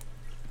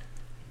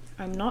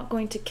 I'm not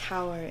going to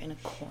cower in a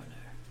corner.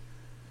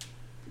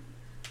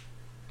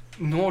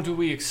 Nor do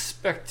we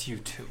expect you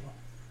to.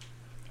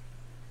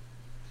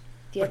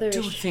 The other But do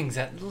issue- things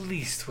at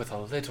least with a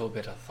little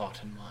bit of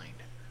thought in mind.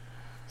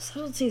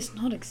 Subtlety is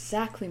not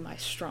exactly my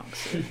strong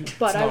suit,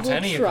 but It's I not will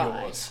any try.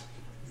 of yours.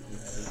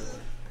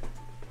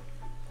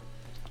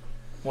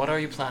 What are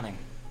you planning?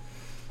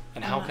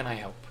 And how can I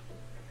help?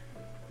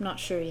 I'm not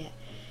sure yet.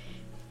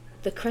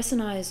 The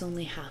Crescent Eye is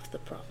only half the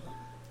problem.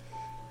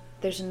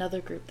 There's another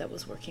group that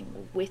was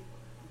working with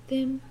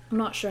them. I'm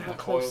not sure how The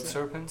coiled close.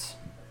 serpents?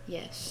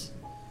 Yes.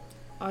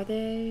 Are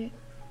they?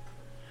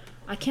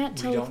 I can't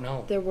We tell don't if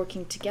know. they're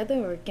working together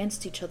or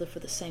against each other for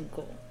the same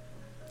goal.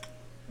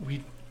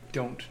 We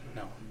don't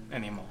know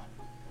anymore.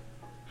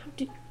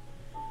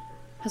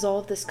 Has all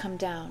of this come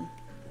down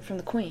from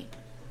the Queen?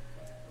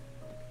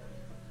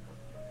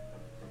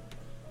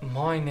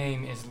 My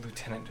name is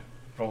Lieutenant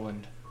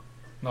Roland.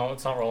 No,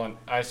 it's not Roland.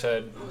 I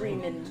said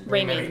Raymond.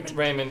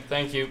 Raymond,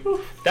 thank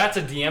you. That's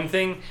a DM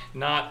thing,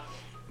 not...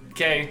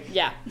 Okay,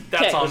 Yeah.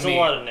 that's Okay. on There's me. a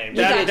lot of names.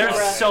 got There's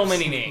Cora. so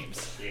many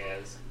names.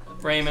 Yes.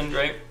 Raymond,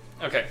 right?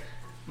 Okay.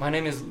 My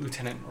name is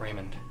Lieutenant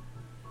Raymond.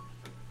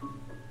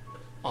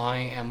 I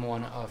am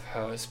one of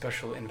her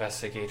special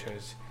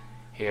investigators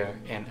here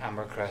in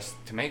Ambercrest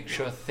to make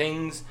sure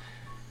things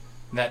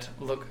that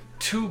look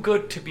too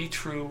good to be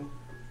true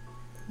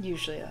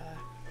Usually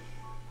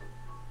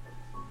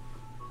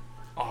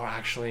are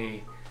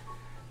actually...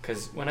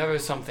 Because whenever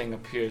something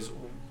appears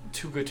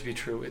too good to be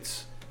true,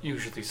 it's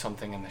usually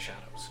something in the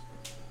shadows.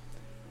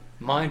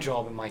 My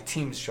job and my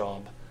team's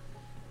job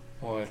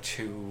were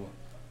to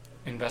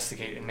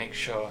investigate and make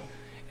sure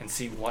and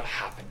see what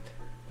happened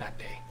that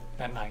day,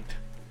 that night.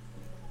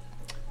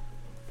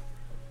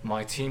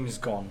 My team is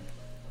gone.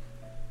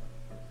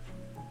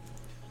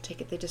 take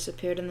it they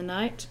disappeared in the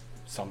night.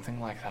 Something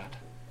like that.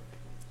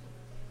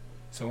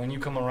 So when you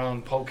come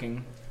around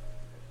poking,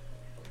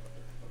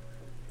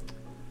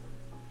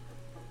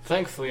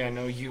 thankfully I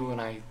know you,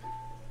 and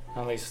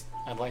at least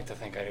I'd like to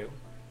think I do.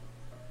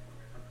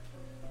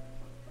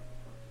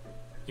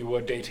 You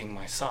were dating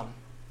my son.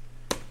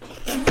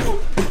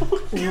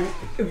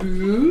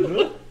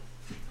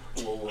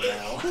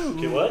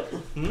 Okay, what?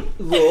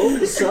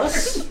 Roll,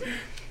 sus.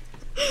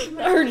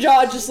 Her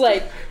jaw just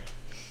like.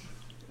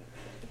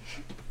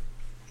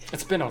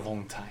 It's been a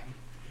long time.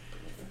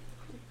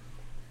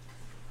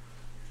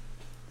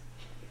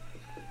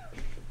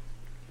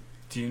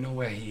 Do you know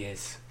where he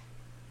is?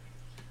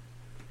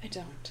 I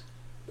don't.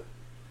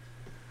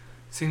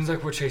 Seems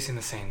like we're chasing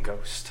the same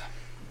ghost.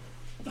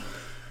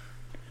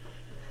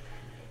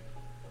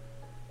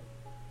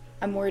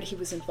 I'm worried he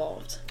was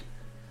involved.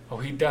 Oh,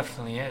 he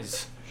definitely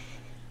is.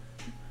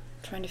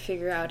 Trying to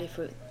figure out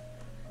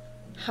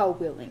how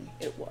willing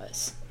it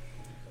was.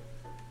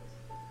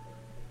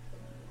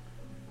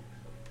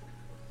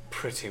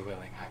 Pretty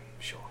willing, I'm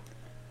sure.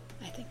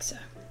 I think so.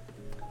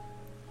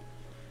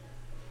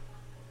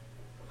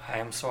 I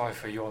am sorry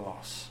for your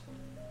loss.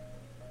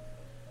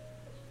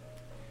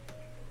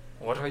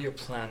 What are your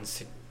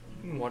plans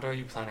what are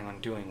you planning on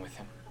doing with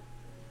him?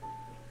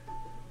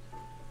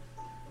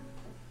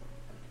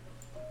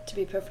 To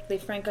be perfectly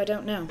frank, I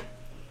don't know.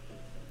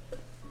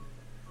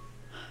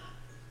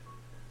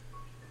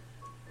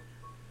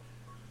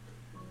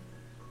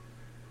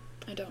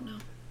 I don't know.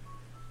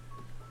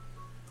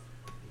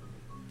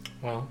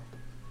 Well,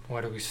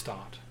 where do we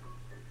start?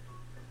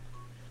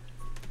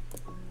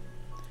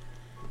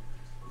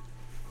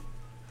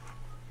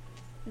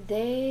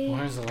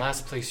 Where's the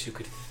last place you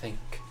could think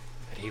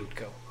that he would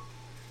go?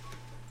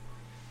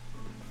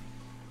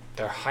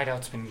 Their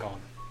hideout's been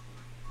gone.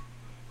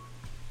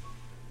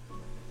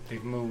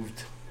 They've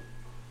moved.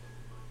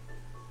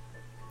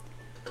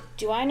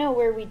 Do I know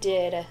where we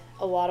did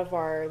a lot of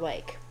our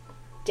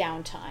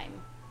downtime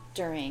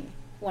during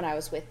when I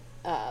was with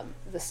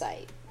the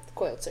site, the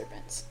coiled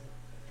serpents.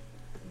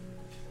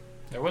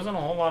 There wasn't a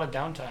whole lot of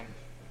downtime.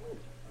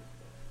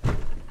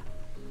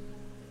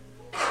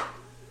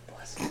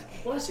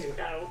 Bless you.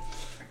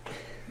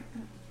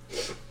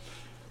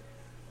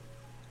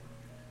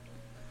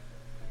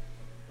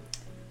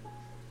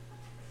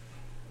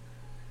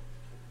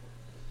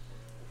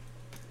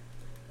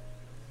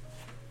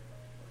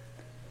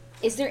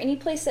 Is there any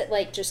place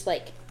that just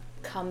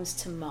comes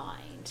to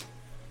mind?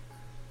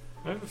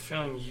 I have a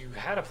feeling you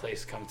had a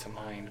place come to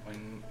mind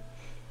when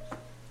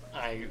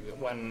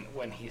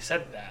he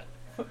said that.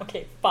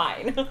 Okay,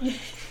 fine.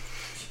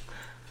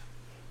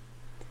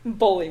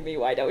 Bully me,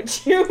 why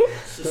don't you?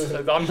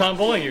 I'm not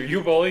bullying you.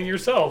 You're bullying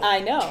yourself. I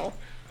know.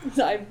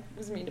 I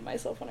was mean to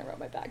myself when I wrote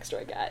my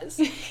backstory, guys.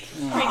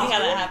 Crazy how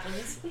that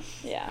happens.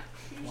 Yeah.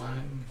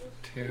 1,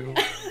 2,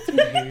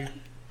 3,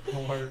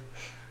 4.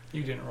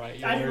 You didn't write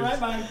yours. I didn't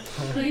write mine.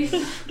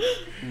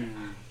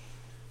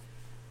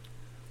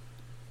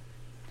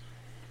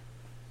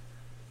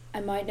 I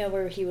might know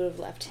where he would have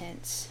left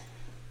hints.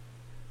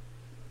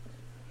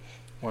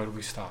 Where do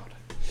we start?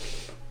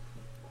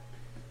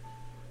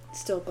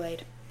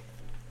 Stillglade.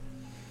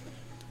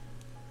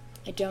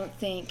 I don't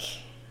think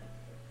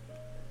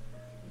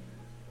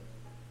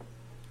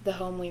the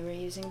home we were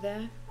using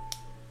there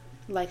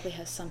likely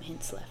has some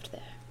hints left there.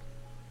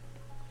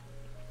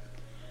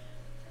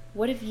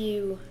 What have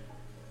you...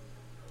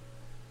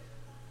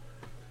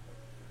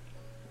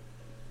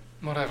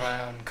 What have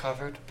I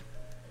uncovered?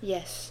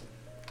 Yes,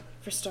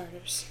 for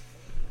starters.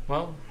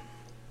 Well,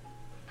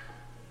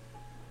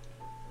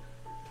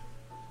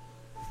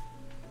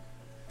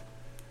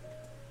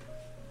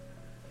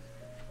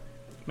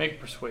 make a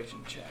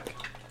persuasion check.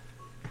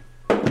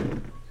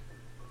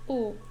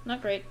 Ooh,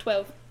 not great.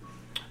 12. Are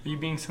you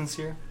being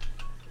sincere?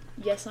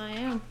 Yes, I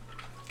am.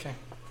 Okay.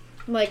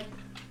 I'm a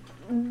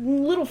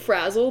little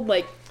frazzled,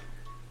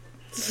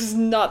 this is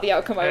not the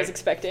outcome I was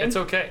expecting. It's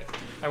okay.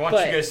 I want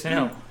you guys to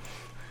know.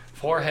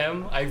 For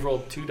him, I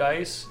rolled 2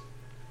 dice.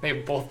 They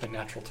have both been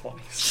natural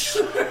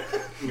 20s.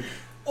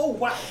 Oh,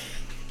 wow.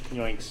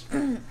 Yoinks.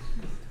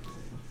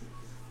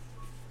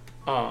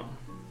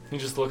 He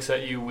just looks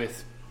at you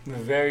with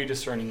very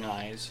discerning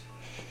eyes.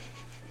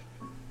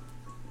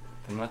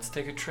 Then let's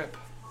take a trip.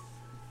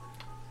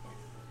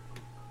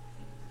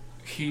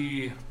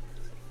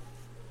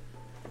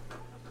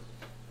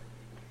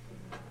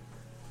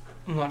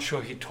 I'm not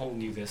sure he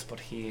told you this, but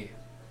he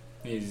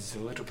is a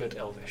little bit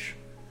elvish.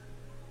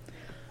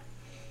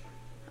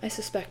 I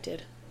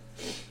suspected.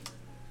 I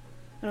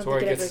don't That's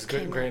where he think it gets his ever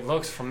came good, great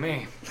looks from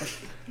me.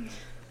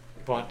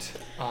 But,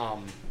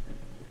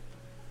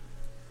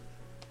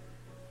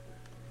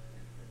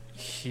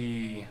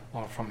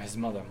 or from his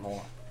mother,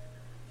 more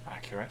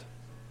accurate.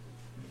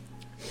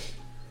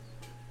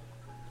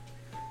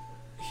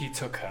 He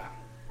took her,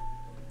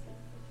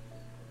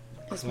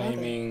 His mother.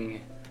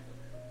 claiming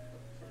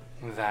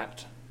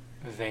that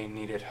they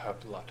needed her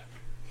blood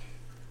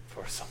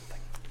for something.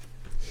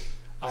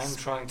 I'm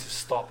trying to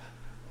stop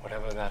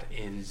whatever that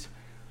is,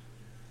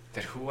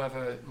 that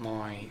whoever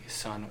my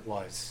son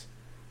was,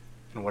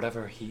 and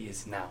whatever he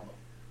is now,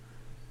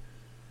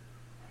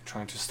 I'm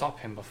trying to stop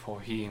him before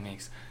he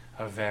makes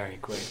a very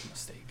grave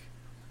mistake.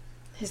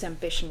 His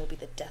ambition will be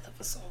the death of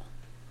us all.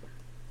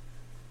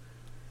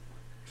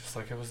 Just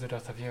like it was the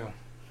death of you.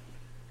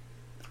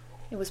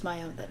 It was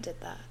my own that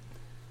did that.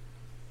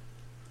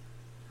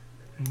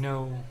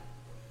 No.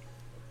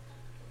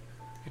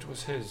 It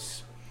was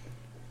his.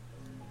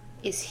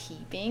 Is he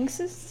being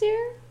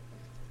sincere?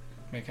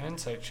 Make an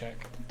insight check.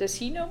 Does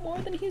he know more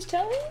than he's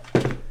telling?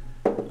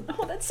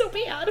 Oh, that's so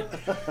bad.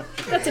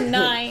 That's a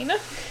 9.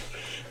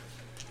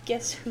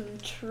 Guess who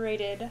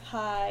traded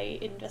high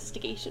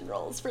investigation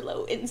rolls for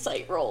low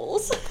insight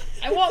rolls?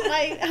 I want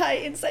my high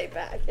insight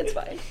back. It's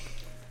fine.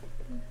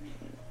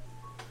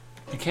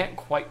 You can't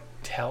quite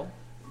tell,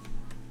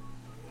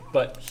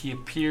 but he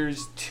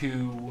appears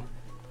to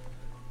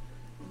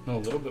know a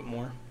little bit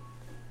more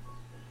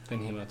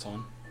than he lets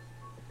on.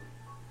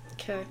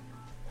 Okay.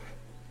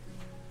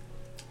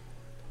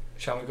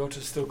 Shall we go to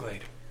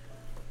Stillglade?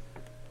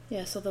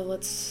 Yes, although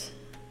let's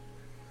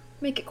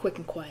make it quick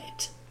and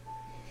quiet.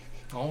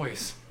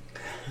 Always.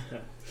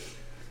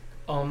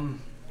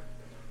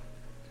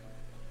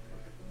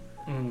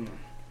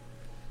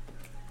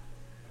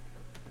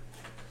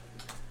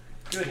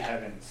 Good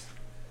heavens.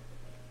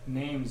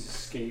 Names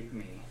escape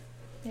me.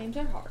 Names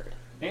are hard.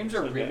 Names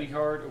are really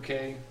hard,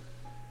 okay?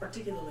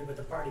 Particularly with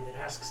a party that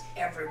asks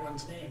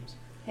everyone's names.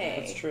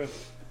 Hey, That's true.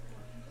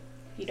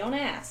 you don't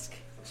ask.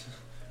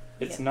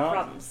 It's you get not.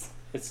 problems.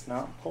 It's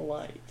not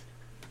polite.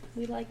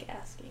 We like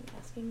asking.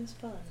 Asking is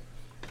fun.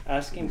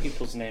 Asking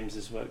people's names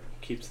is what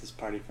keeps this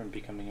party from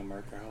becoming a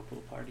murder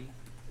hobo party.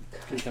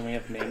 Because then we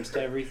have names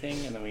to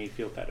everything, and then we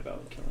feel bad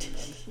about killing them.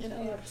 You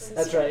know,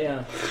 That's right,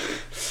 yeah.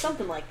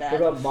 something like that.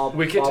 What about Bob?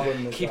 We could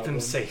Bobbin the keep them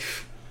Goblin?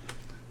 safe.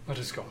 Let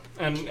us go.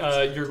 And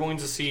you're going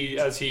to see,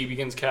 as he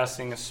begins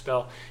casting a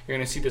spell, you're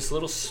going to see this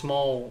little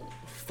small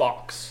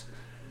fox.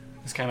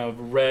 This kind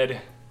of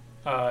red,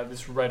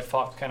 this red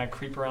fox kind of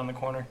creep around the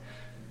corner.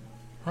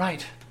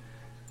 Right.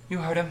 You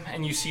heard him,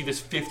 and you see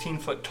this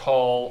 15-foot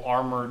tall,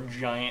 armored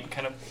giant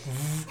kind of...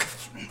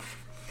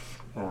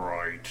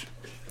 Right.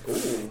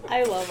 Ooh.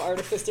 I love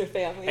Artificer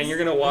families. And you're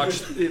gonna watch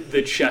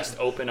the chest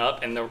open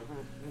up, and the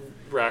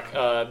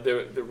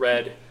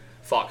red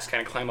fox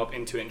kind of climb up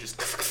into it and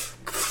just...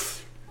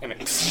 and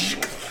it...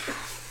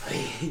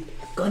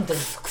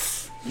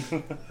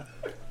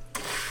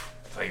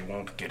 They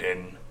won't get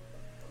in.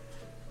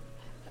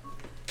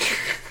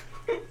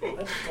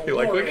 You're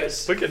like,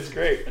 Wicked's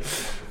great.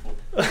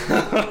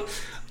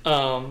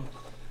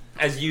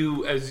 As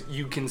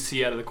you can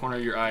see out of the corner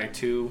of your eye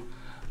too,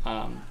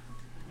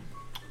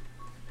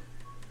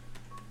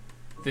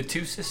 the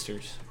two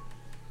sisters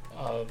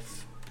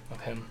of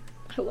him.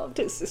 I loved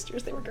his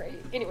sisters. They were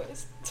great.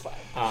 Anyways, it's fine.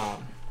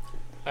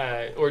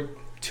 Or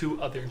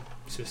two other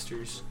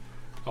sisters.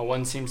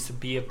 One seems to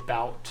be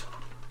about.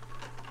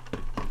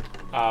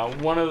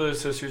 One of those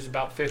sisters is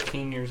about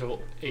 15 years of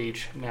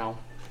age now.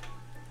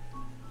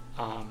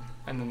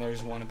 And then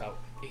there's one about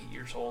 8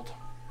 years old.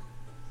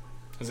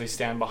 As they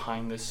stand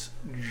behind this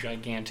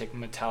gigantic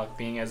metallic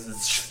being,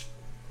 as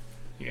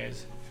you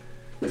guys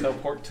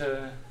teleport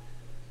to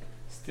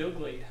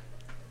Steelglade.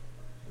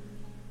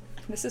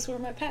 This is where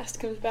my past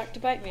comes back to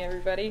bite me,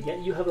 everybody.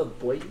 Yeah, you have a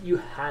boy. You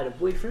had a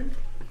boyfriend.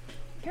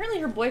 Apparently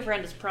her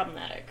boyfriend is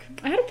problematic.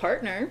 I had a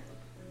partner.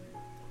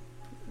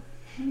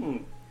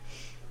 I'm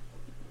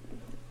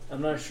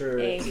not sure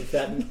A. if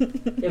that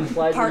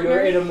implies that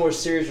you're in a more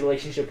serious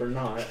relationship or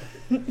not.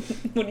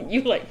 Wouldn't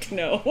you like to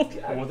know?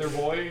 Older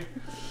boy.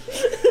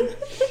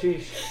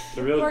 Sheesh.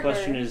 The real Partner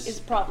question is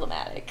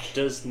problematic.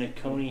 does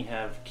Nikoni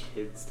have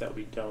kids that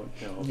we don't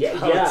know about?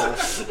 Yeah.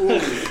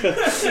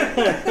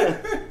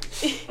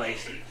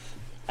 Spicy.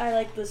 I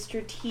like the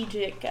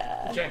strategic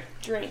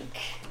drink.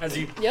 As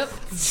you Yep.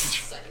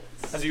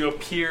 as you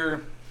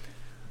appear,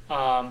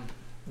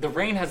 the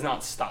rain has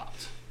not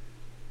stopped.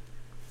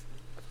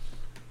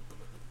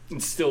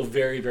 It's still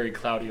very, very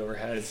cloudy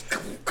overhead. It's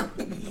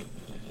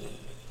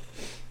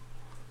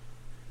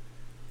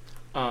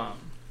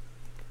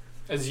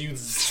as you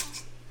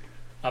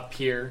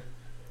appear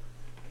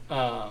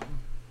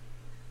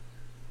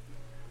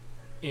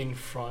in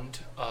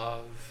front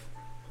of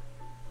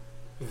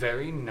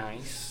very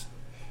nice,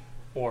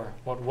 or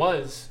what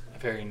was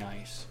very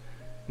nice,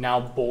 now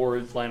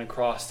boards line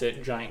across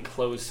it, giant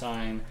close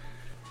sign.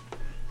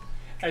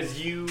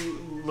 As you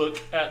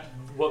look at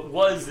what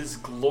was this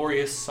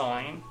glorious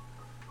sign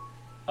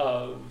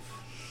of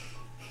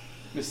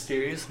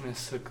mysterious,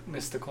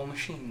 mystical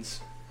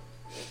machines.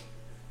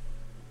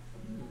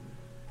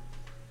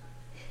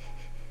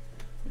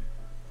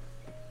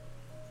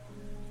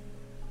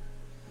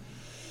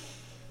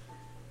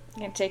 I'm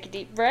gonna take a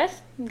deep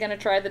breath. I'm gonna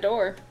try the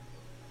door.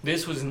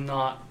 This was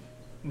not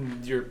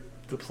the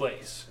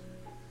place.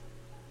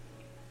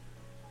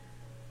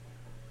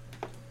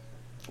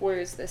 Where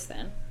is this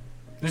then?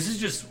 This is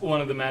just one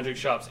of the magic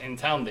shops in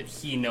town that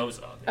he knows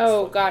of.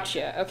 Oh,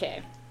 gotcha.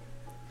 Okay.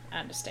 I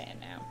understand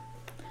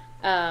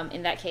now.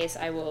 In that case,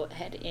 I will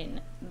head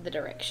in the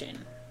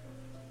direction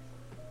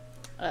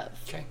of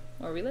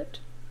where we lived.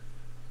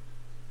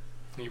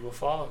 You will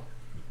follow.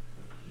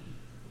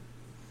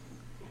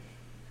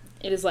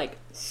 It is like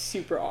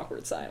super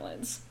awkward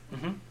silence.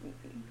 Mm-hmm.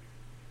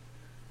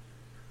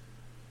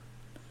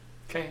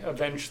 Okay,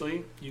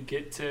 eventually you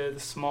get to the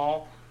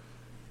small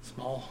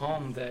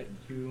home that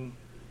you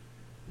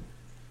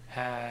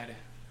had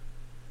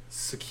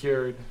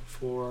secured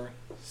for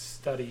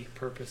study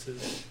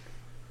purposes.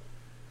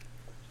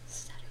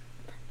 Study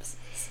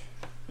purposes.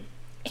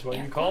 That's what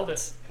you called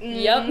it.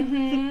 Yep.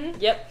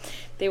 Mm-hmm. Yep.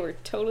 They were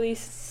totally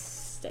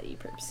study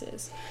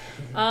purposes.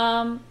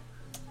 I'm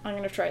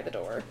gonna try the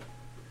door.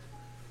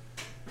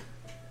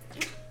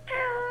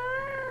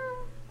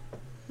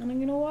 And I'm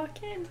gonna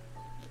walk in.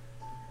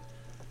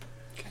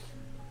 Okay.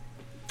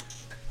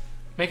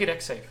 Make a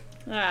dex save.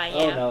 Ah, yeah.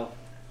 Oh no.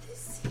 This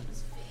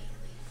seems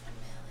vaguely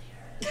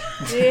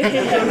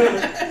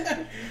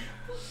familiar.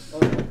 Oh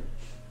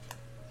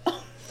no.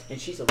 And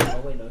she's a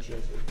oh wait, no, she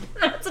has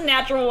That's a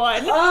natural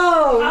one.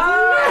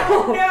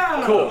 Oh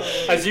no! Cool.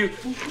 As you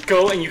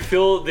go and you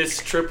feel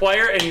this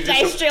tripwire and you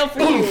Dice just jail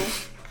for you.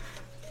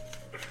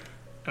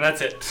 and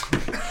that's it.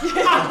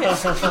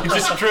 You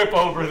just trip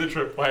over the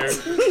tripwire.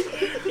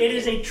 It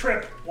is a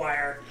trip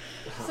wire.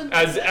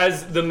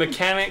 As the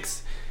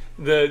mechanics,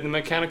 the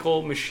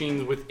mechanical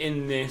machines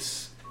within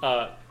this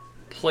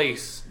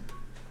place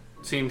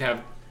seem to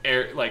have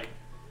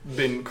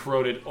been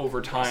corroded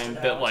over time.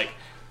 That like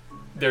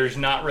there's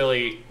not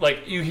really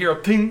like you hear a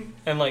ping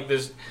and like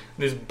this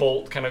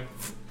bolt kind of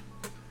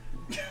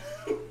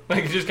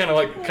like just kind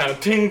of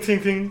ting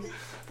ting ting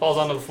falls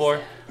onto the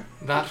floor.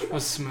 That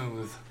was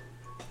smooth.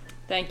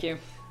 Thank you.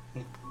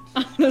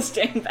 I'm gonna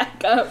stand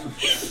back up. At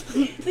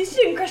least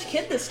you didn't crush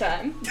Kid this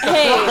time.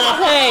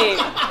 Hey.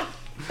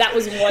 That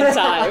was one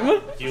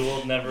time. You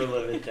will never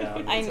live it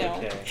down. I It's know.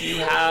 Okay. Do you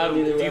have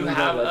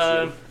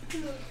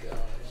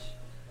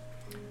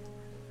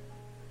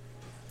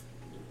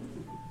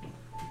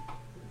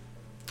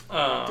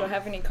Do I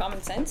have any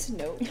common sense?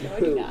 No, I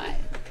do not.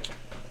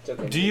 It's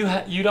okay. Do you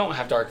you don't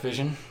have dark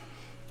vision?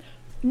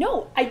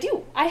 No, I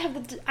do.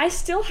 I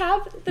still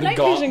have the night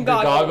go- vision the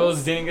goggles.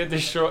 goggles didn't get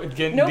destroyed,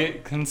 Nope.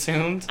 get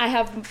consumed. I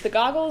have the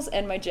goggles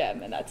and my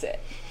gem, and that's it.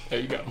 There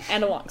you go.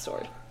 And a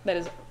longsword that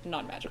is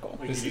non-magical.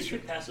 Wait, This did is you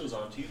pass those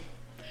on to you?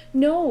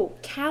 No,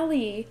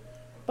 Callie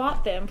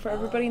bought them for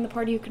everybody in the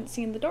party who couldn't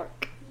see in the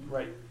dark.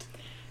 Right.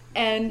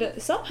 And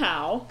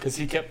somehow, Because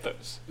he kept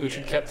those.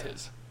 Uhtred kept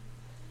his.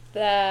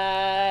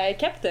 I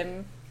kept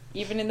them,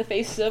 even in the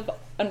face of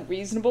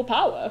unreasonable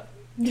power.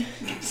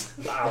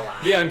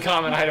 The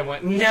uncommon item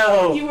went,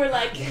 no! You were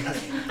like,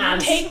 I'm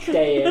take,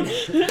 staying.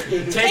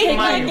 Take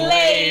my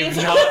glaive,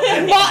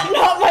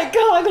 not my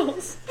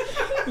goggles.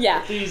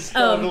 Yeah. These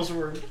goggles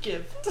were a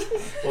gift.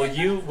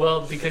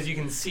 Well, because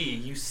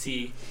you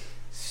see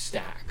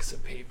stacks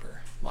of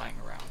paper lying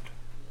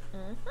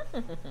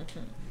around.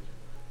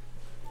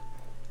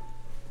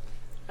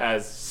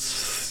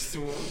 As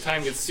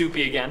time gets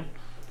soupy again.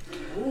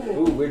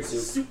 Ooh, weird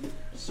soup.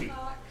 Soup.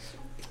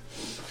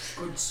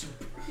 Good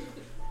soup.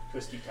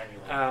 Twisty tiny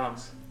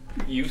lemons.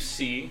 You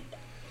see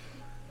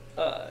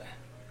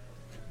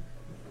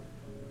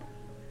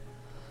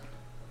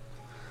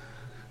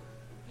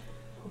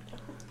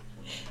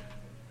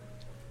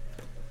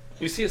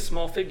you see a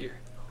small figure.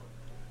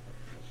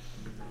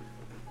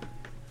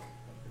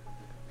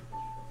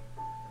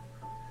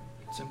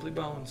 Simply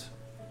bones.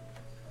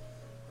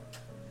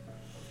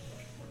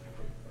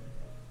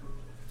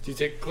 Do you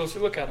take a closer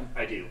look at him?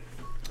 I do.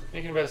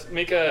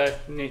 Make a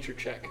nature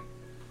check.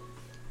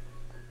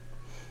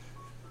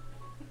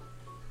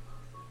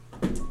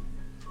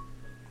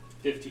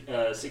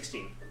 $15,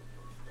 16.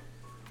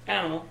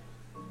 Animal.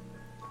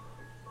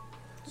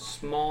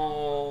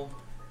 Small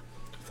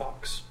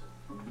fox.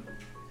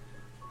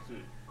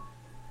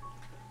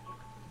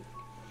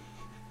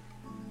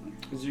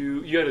 As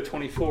you had a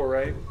 24,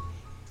 right?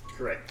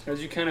 Correct.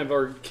 As you kind of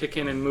are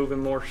kicking and moving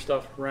more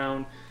stuff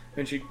around,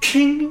 and she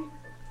king.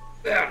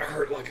 That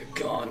hurt like a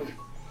gun.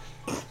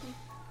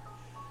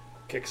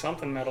 Kick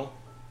something metal.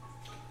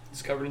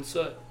 It's covered in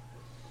soot.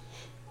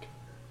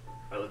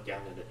 I look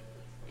down at it.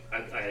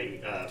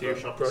 I Do you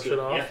brush off brush the soot. it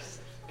off? Yes.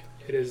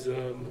 It is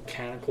a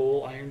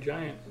mechanical iron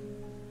giant.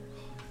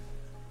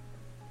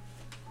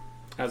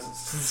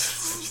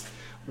 As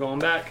we're going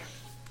back.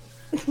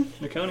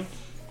 Nikoni.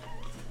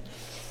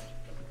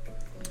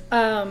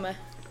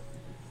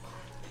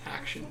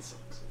 Actions.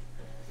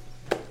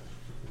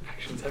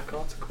 Actions have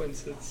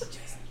consequences.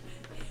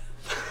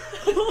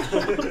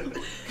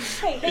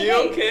 Hey, Are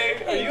you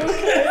okay? Are you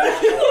okay?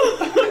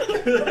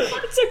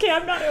 It's okay,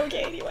 I'm not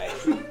okay anyway.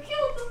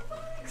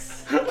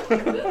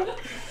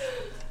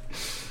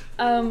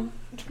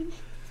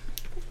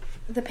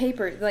 The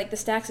paper, like the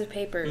stacks of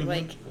paper,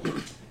 like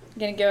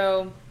gonna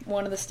go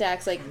one of the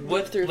stacks, like move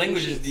What through a few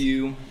languages sheets. do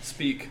you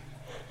speak?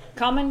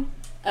 Common,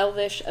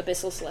 Elvish,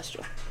 Abyssal,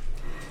 Celestial.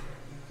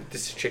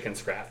 This is chicken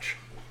scratch.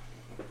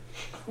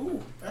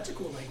 Ooh, that's a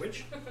cool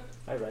language.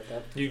 I read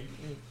that.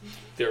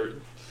 They're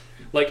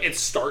like it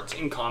starts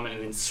in common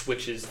and then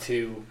switches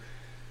to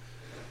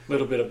a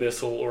little bit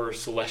abyssal or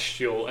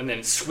celestial and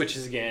then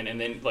switches again and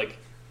then like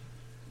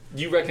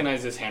you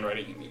recognize this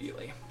handwriting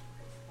immediately.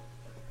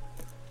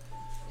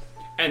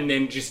 And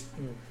then just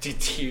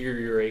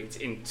deteriorates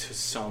into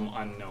some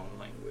unknown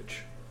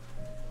language.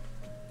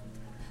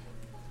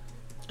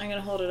 I'm gonna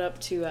hold it up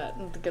to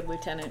the good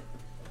lieutenant.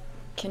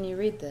 Can you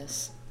read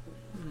this?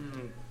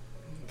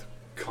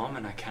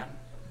 Common, I can.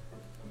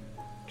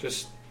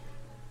 Just.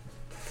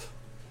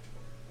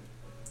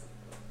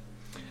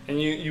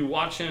 And you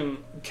watch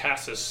him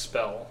cast a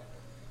spell.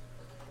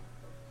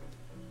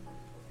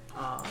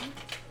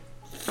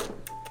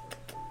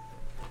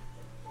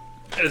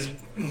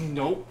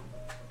 Nope.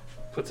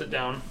 Puts it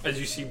down as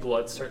you see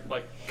blood start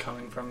like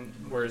coming from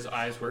where his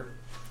eyes were.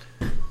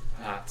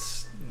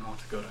 That's not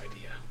a good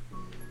idea.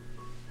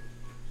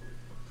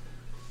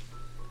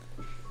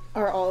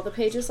 Are all the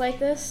pages like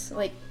this?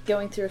 Like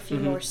going through a few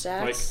more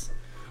stacks?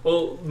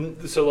 Well,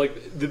 so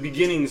like the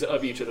beginnings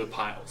of each of the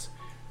piles,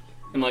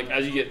 and like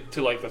as you get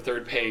to like the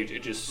third page,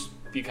 it just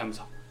becomes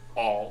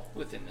all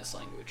within this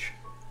language.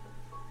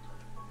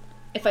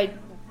 If I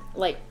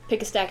like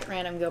pick a stack at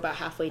random, and go about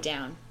halfway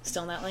down,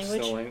 still in that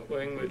language? Still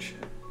language.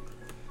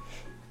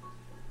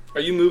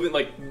 Are you moving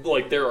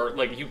like there are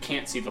like you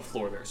can't see the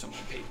floor? There are so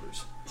many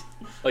papers.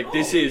 Like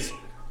this is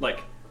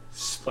like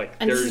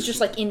And this is just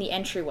like in the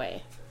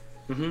entryway.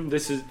 Mm-hmm.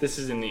 This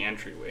is in the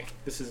entryway.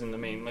 This is in the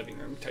main living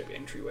room type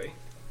entryway.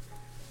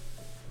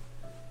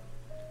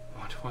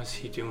 What was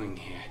he doing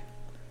here?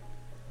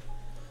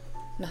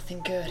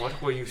 Nothing good.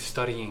 What were you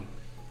studying?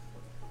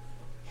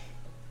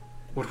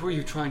 What were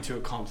you trying to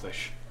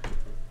accomplish?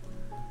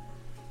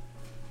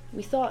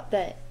 We thought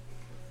that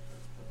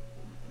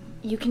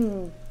if you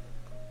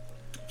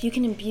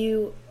can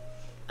imbue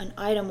an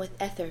item with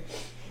ether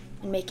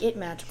and make it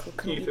magical,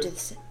 couldn't you do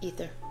this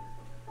ether?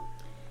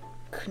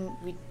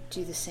 Couldn't we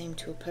do the same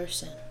to a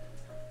person,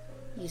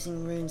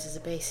 using runes as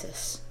a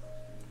basis?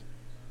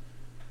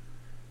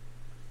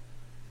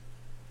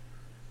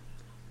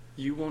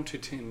 You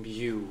wanted to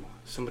imbue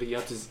somebody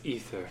else's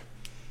ether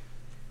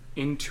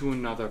into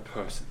another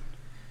person?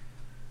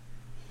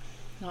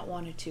 Not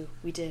wanted to.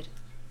 We did.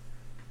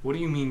 What do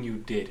you mean you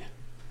did?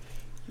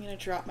 I'm gonna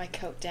drop my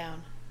coat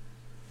down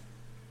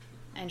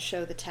and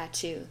show the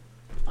tattoo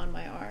on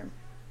my arm.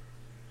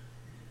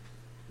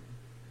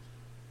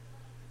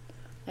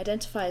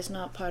 Identify is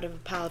not part of a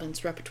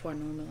paladin's repertoire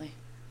normally.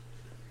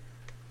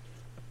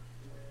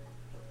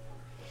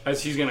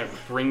 As he's gonna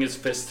bring his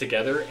fists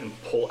together and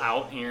pull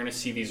out, and you're gonna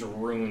see these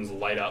runes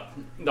light up,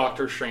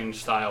 Doctor Strange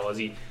style, as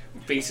he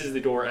faces the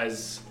door.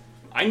 As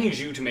I need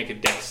you to make a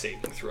dex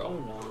saving throw. Oh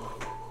no.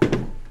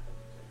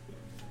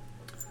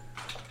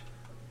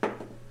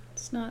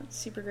 It's not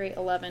super great.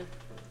 11.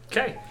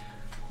 Okay,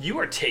 you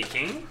are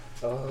taking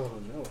Oh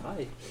no,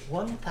 hi.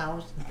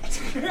 1,000.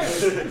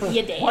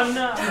 You did. You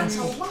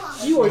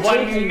are 1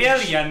 taking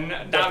million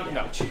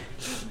damage.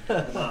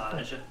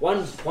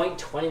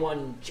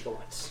 1.21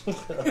 gigawatts.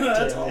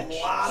 That's a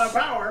lot of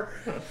power.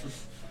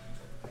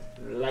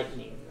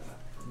 Lightning.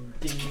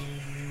 Ding.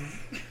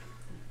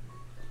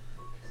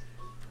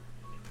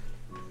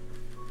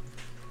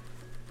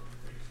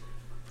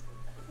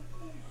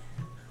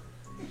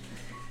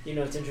 You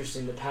know, it's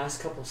interesting. The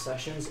past couple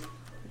sessions,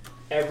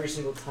 every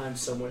single time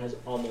someone has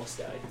almost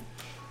died.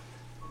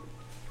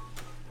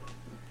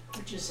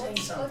 Which is saying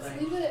Let's something.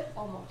 leave it at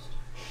almost.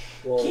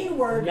 Well,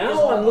 Keyword is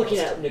now I'm looking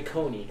almost. at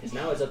Nikoni, because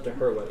now it's up to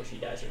her whether she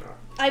dies or not.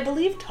 I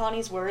believe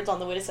Tawny's words on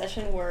the witness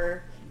session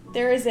were,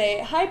 "There is a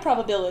high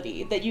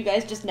probability that you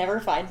guys just never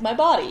find my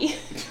body."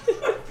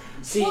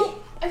 See, Well,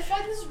 I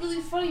find this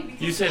really funny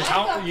because You said I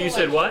how- got you the said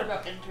lecture what?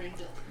 about entering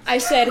the- I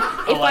said, if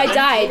I 11?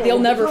 die, they'll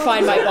never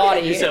find my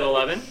body. You said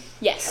 11.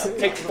 Yes.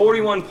 Take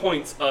 41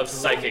 points of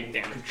psychic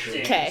damage.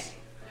 Okay.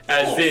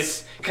 As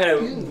this kind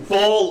of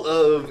ball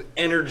of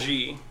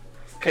energy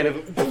kind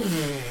of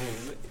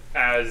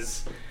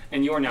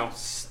and you are now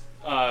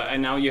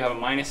and now you have a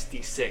minus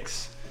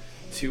d6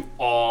 to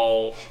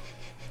all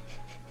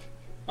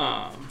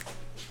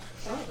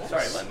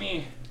sorry, let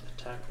me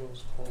Attack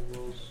rolls, hull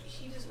rolls.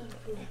 He does not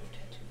approve of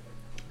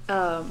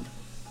tattoo.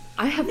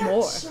 I have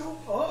more. So,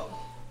 oh.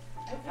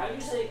 how do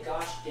you say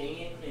gosh dang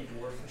it in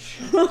Dwarfish?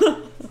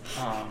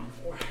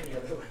 Or any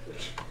other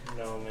language?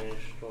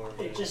 Gnomish, Dwarvish.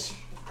 It just,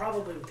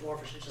 probably with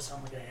Dwarfish, it just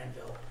sounds like an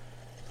anvil.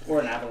 Or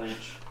an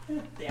avalanche. I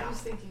Yeah. was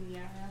thinking,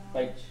 yeah.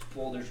 Like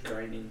boulders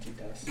grinding to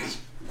dust.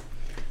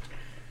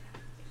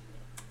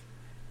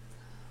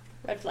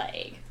 Red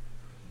flag.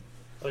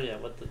 Oh yeah,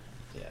 what the...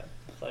 Yeah,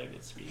 flag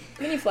needs to be...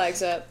 Mini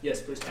flag's up.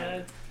 Yes, please.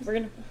 Can. We're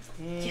gonna.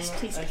 Yes,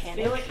 please, I can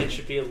feel it? like it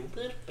should be a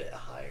little bit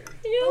higher.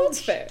 Yeah,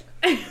 that's fair.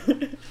 Yeah,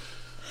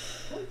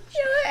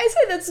 I say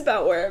that's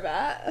about where I'm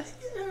at.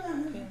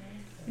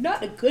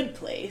 Not a good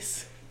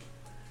place.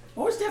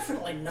 Most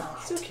definitely not.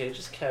 It's okay,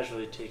 just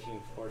casually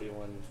taking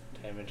 41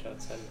 damage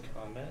outside of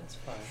combat, it's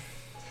fine.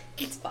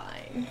 It's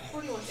fine.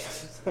 41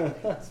 damage.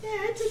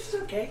 Yeah, it's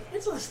okay.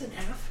 It's less than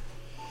half.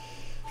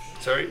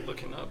 sorry,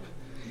 looking up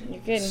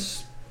You can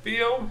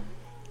spiel.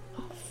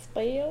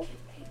 spell.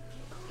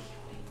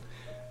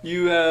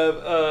 You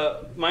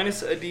have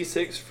minus a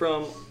d6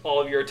 from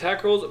all of your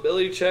attack rolls,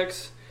 ability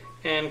checks,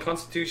 and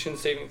constitution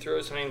saving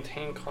throws to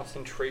maintain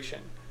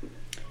concentration.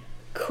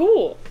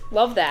 Cool.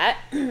 Love that.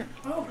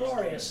 Oh,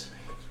 glorious.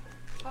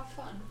 Have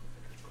fun.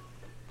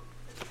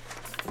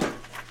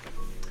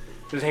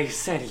 They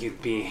said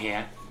you'd be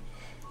here.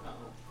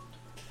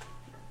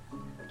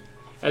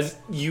 As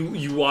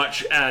you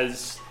watch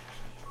as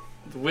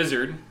the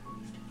wizard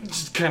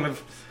just kind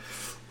of,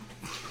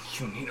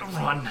 you need to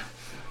run.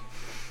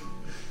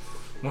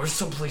 We're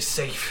someplace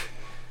safe.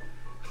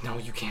 No,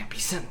 you can't be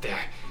sent there.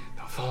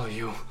 They'll follow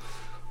you.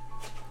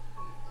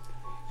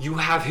 You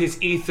have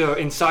his ether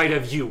inside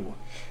of you.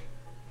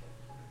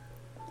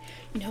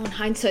 You know, in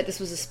hindsight, this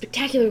was a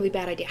spectacularly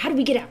bad idea. How do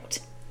we get out?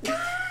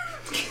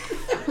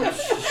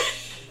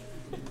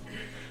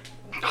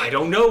 I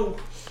don't know.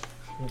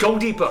 Go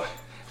deeper.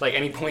 Like,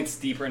 and he points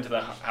deeper into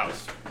the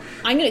house.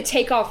 I'm gonna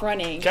take off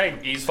running. Okay,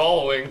 he's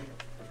following.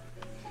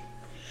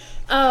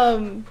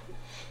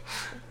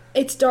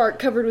 It's dark,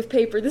 covered with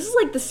paper. This is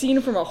like the scene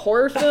from a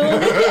horror film. I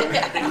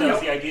think that's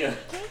the idea.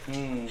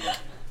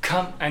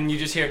 Come, and you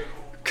just hear,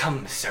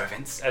 "Come,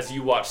 servants," as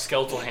you watch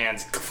skeletal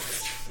hands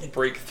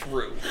break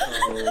through.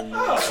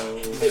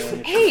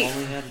 Hey,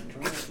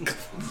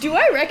 do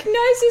I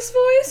recognize this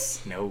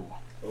voice? No.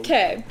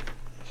 Okay.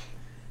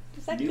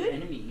 Is that New good?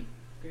 enemy.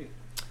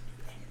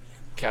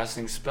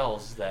 Casting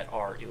spells that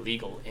are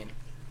illegal in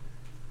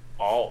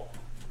all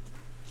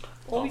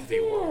of the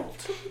world.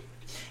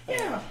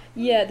 Yeah.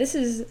 Yeah, this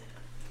is.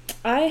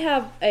 I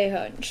have a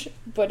hunch,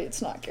 but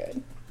it's not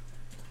good.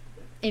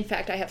 In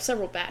fact, I have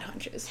several bad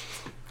hunches.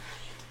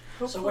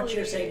 So what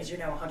you're saying is you're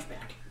now a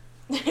hunchback.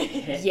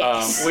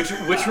 Yes. Which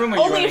room are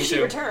you Only running if she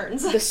to?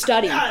 returns. The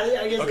study. Yeah,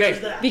 I guess Okay.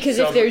 there's that. Because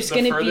So if there's the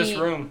gonna furthest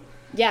be. room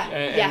Yeah,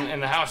 in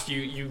the house,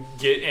 you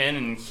get in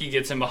and he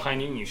gets in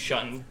behind you and you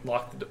shut and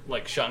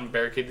shut and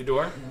barricade the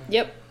door.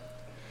 Yep.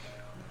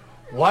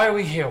 Why are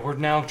we here? We're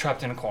now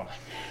trapped in a corner.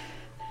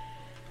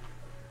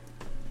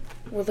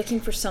 We're looking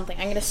for something.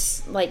 I'm gonna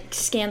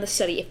scan the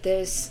study. If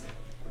there's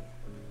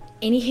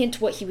any hint to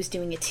what he was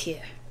doing, it's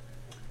here.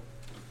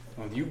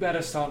 Well, you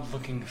better start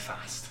looking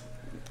fast.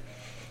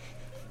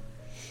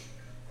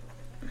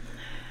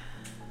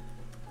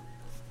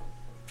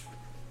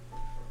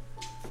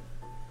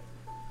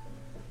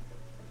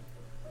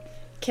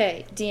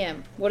 Okay,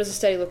 DM, what does the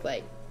study look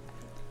like?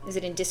 Is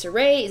it in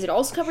disarray? Is it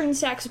also covered in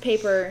stacks of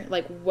paper?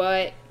 Like,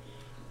 what?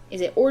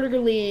 Is it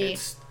orderly?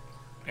 It's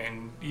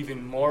in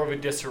even more of a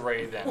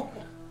disarray than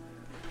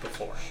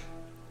before.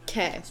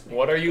 Okay,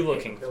 What are you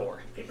looking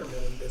for? Paper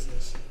milling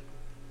business.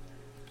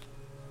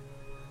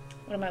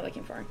 what am I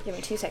looking for? Give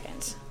me 2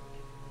 seconds.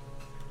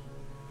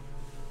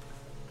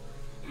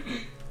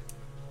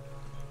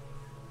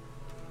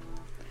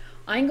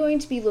 I'm going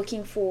to be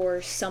looking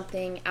for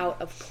something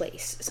out of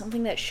place,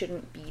 something that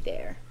shouldn't be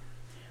there.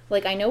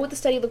 Like, I know what the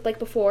study looked like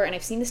before, and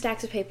I've seen the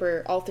stacks of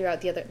paper all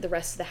throughout the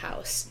rest of the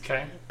house.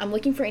 Okay. I'm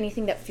looking for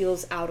anything that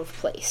feels out of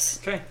place.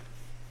 Okay.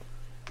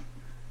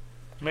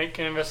 Make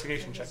an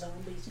investigation check.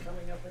 Zombies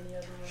coming up in the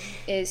other room.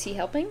 Is he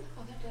helping?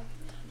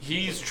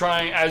 He's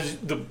trying as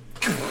the.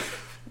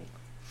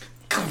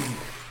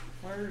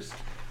 Where's?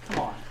 Come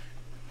on,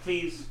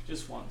 please,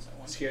 just once. I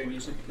want Scary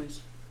music,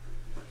 please.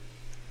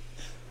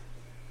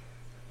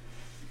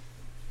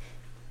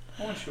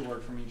 I want you to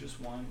work for me just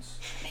once.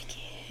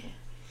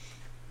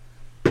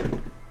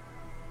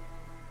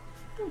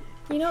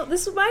 You know,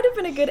 this might have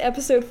been a good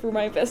episode for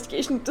my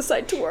investigation to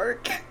decide to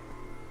work.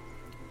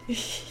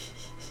 This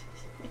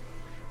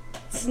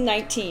is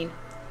 19.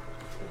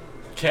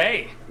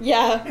 Okay.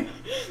 Yeah.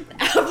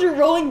 After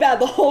rolling bad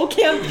the whole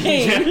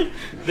campaign. Yeah.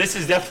 This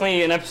is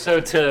definitely an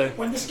episode to.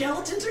 When the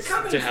skeletons are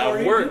coming To have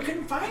for work. you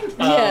can find them.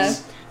 Yeah.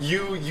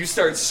 You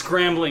start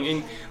scrambling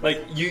and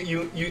like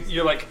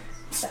you're like,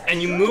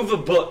 and you move a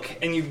book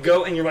and you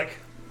go and you're like,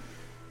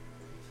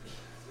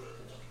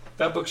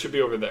 that book should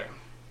be over there.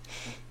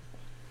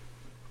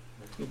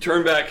 You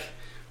turn back.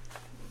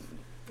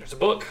 There's a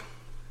book.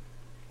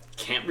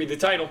 Can't read the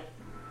title.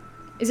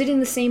 Is it in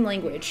the same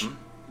language?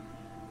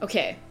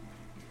 Okay.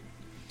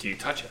 Do you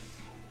touch it?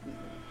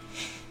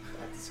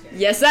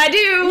 Yes, I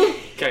do!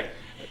 Okay.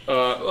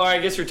 Well, I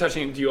guess you're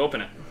touching it. Do you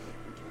open it?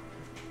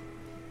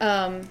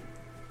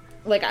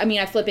 Like, I mean,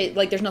 I flip it,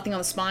 like, there's nothing on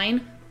the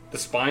spine. The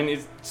spine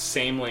is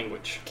same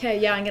language. Okay,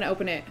 yeah, I'm gonna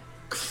open it.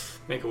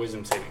 Make a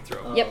wisdom saving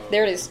throw. Yep,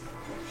 there it is.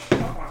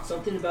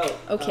 Something about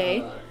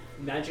Okay.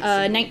 magic.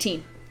 symbol.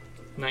 19.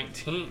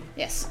 19.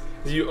 Yes.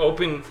 You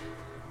open.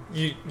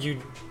 You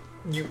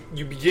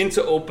begin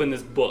to open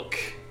this book,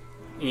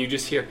 and you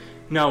just hear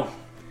no,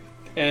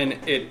 and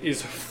it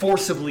is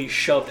forcibly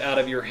shoved out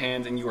of your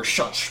hand, and you are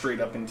shot straight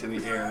up into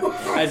the air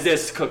as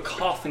this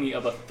cacophony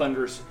of a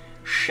thunderous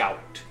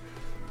shout.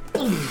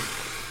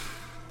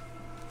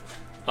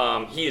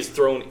 He is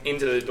thrown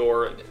into the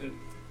door,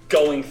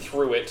 going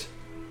through it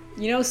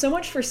You know, so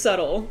much for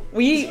subtle.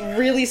 We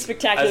really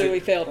spectacularly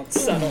failed on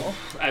subtle.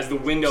 as the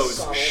windows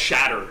Subtle.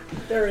 shatter.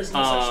 There is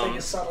no such thing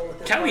as subtle with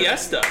this.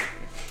 Caliesta,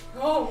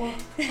 Oh. What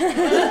did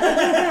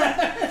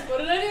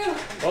I do?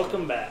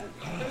 Welcome back.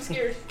 I'm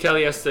scared.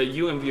 Caliesta,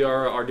 you and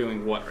Viara are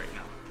doing what right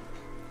now?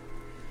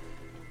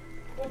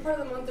 What part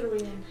of the month are we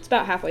in? It's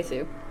about halfway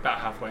through. About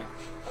halfway.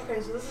 Okay,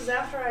 so this is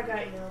after I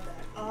got yelled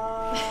at.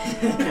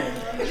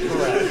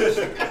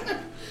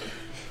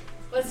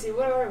 Let's see,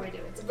 what are we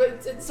doing?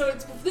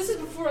 This is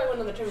before I went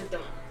on the term with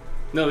Dylan.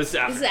 No, this is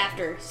after. This is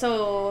after,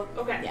 so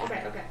Okay, Yeah.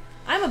 okay.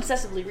 I'm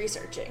obsessively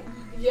researching.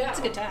 Yeah. It's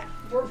a good time.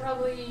 We're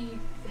probably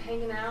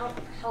hanging out,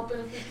 helping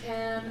if we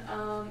can.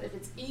 If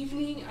it's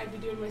evening, I'd be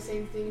doing my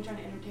same thing, trying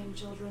to entertain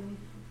children.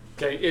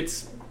 Okay,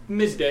 it's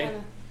midday.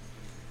 Kinda,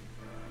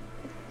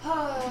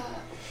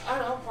 I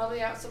don't know,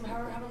 probably out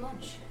somehow having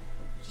lunch.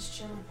 Just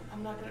chilling.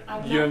 I'm not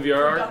You and VR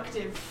are?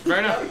 productive.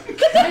 Right now.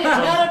 I am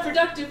not a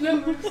productive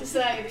member of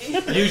society.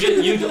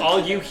 All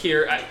you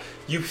hear,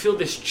 you feel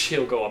this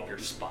chill go up your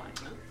spine.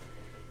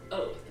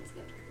 Oh, that's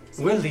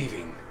not We're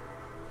leaving.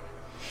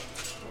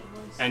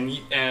 And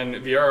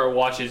Viara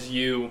watches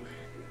you,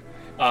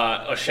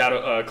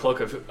 a cloak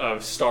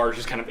of stars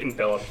just kind of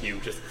envelop you.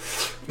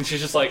 And she's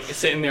just like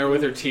sitting there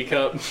with her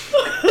teacup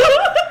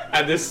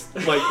at this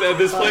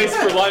place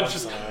for lunch.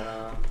 Just,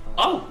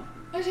 oh,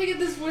 I take it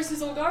this voice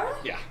is Olgara?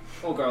 yeah.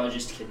 Oh, Garla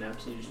just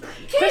kidnapped you.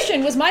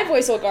 Question, was my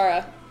voice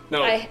Olgara?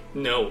 No, I-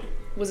 no.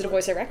 Was it a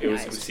voice I It was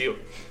recognized? Lucille.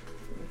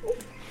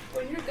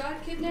 When your god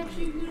kidnaps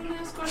you, you don't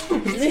ask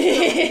questions.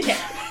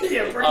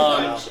 Yeah, pretty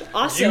much.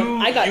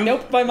 Awesome. I got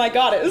noped by my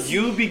goddess.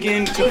 You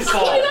begin to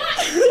fall.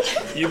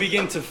 You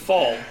begin to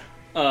fall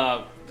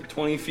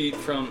 20 feet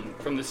from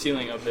the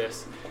ceiling of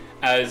this.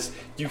 As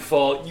you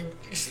fall,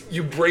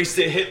 you brace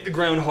it, hit the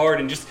ground hard,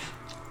 and just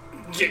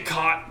get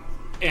caught.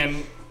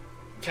 And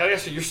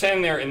Caliesta, you're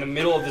standing there in the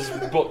middle of this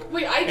book.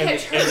 Wait, I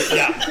catch her.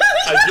 Yeah,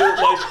 as you're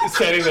like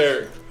standing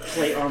there,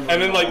 Plate armor.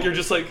 and then like you're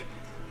just like,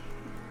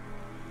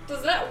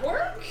 Does that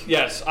work?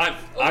 yes, I'm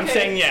Okay.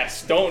 saying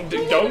yes. Don't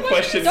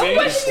question Don't me.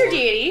 question your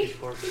deity.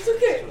 It's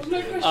okay. I'm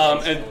not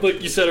questioning. And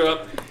look, you set her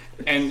up,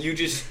 and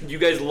you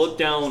guys look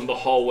down the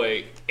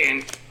hallway,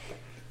 and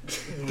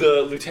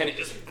the lieutenant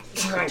is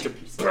trying to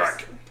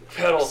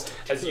backpedal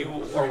as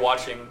you are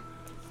watching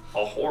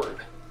a horde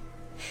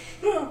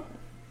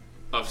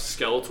of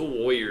skeletal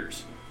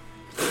warriors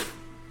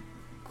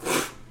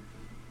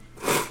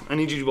I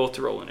need you both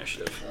to roll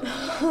initiative.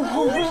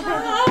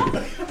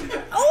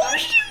 Oh,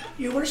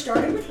 you were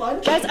starting with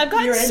lunch. Guys, I've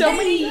gotten You're so in.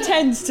 many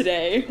 10s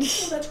today.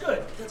 Oh, that's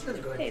good. That's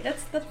really good. Hey,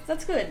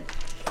 that's good.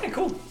 Okay,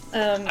 cool.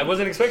 I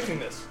wasn't expecting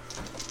this.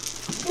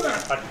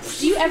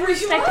 Do you ever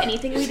expect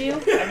anything we do? I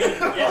mean,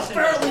 yes,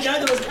 Apparently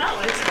neither was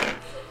Alex.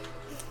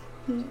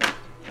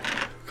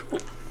 Cool.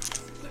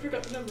 I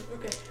forgot the number.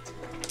 Okay.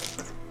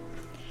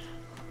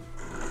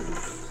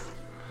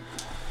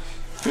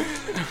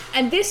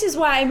 And this is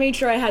why I made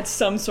sure I had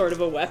some sort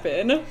of a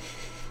weapon.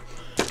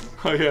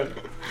 Oh yeah.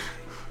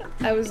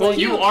 I was Well, like,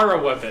 you are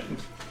a weapon.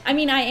 I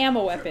mean, I am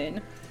a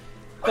weapon,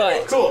 but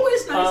It's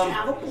always nice to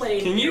have a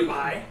blade can you-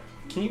 nearby.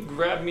 Can you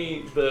grab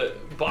me the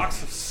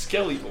box of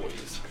Skelly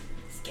Boys?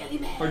 Skelly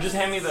man. Or just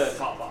hand me the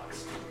top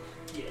box.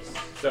 yes.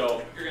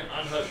 So, you're gonna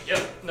unhook.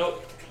 Yep,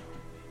 nope.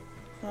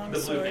 The blue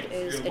longsword thing.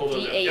 is You're a gonna pull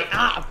those out. D8. Yep.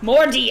 Ah,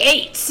 more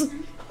D8s.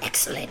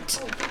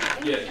 Excellent.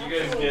 Yeah, you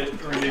guys get a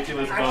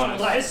ridiculous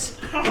bonus. Nice.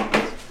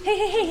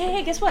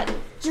 Hey, guess what?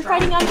 You're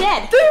fighting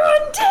undead. They're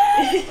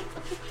undead.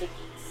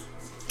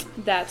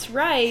 That's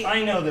right.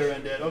 I know they're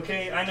undead,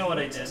 okay? I know what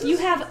I did. You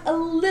have a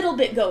little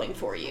bit going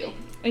for you.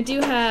 I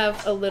do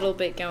have a little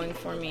bit going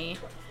for me.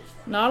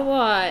 Not a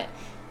lot.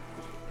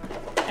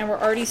 And we're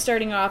already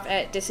starting off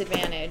at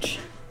disadvantage.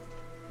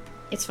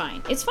 It's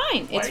fine. It's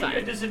fine. It's Why are you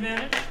at fine.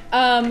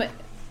 disadvantage?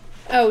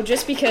 Oh,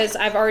 just because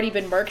I've already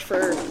been marked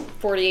for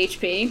 40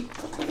 HP.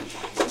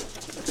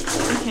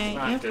 Okay,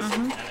 Not yep,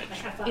 disadvantage.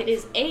 It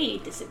is a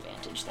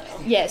disadvantage, though.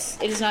 Yes,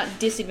 it is not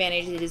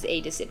disadvantage, it is a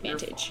You're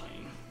disadvantage.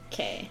 fine.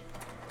 Okay.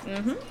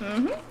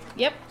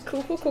 Yep.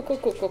 Cool.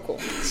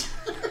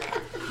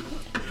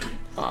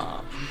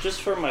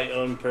 Just for my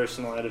own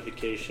personal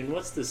edification,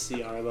 what's the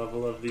CR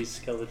level of these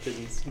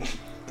skeletons?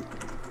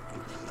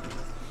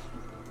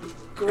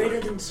 Greater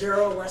than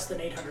 0, less than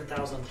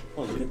 800,000.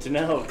 Oh, good to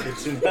know. Good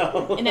to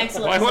know. An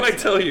excellent. Why would I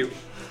tell you?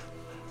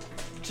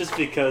 Just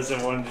because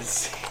I wanted to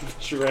see the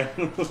trend.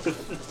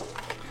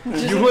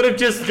 You would have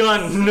just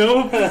gone,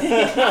 nope. No.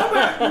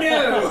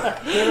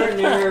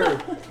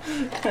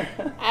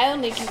 I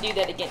only can do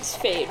that against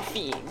Fae and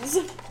Fiends.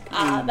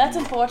 That's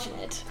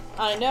unfortunate.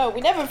 I know,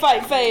 we never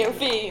fight Fae or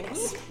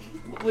Fiends.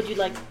 Would you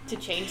like to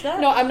change that?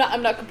 No, I'm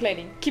not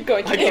complaining. Keep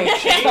going. I can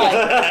change. Fine.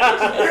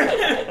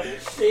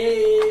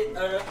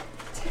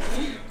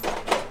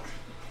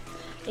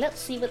 Let's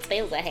see what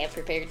spells I have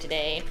prepared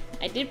today.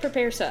 I did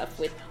prepare stuff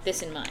with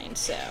this in mind,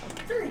 so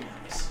Very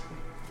nice.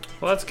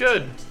 Well, that's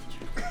good.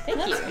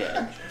 thank you.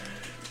 Good.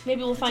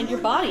 Maybe we'll find your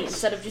body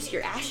instead of just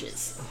your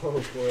ashes. Oh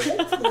boy.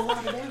 That's a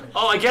lot of damage.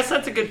 Oh, I guess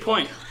that's a good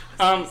point.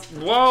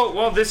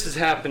 While this is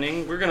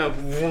happening, we're gonna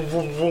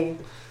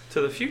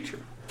to the future.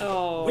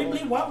 Oh.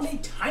 Wibbly wobbly,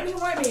 timey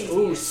wimey.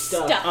 Ooh,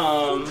 stuff.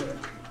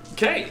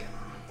 Okay.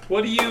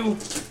 What do you...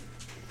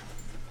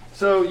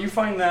 So, you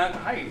find that...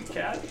 Hi,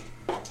 cat.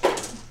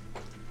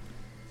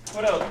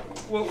 What else?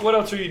 What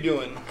else are you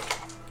doing,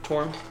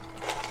 Torm?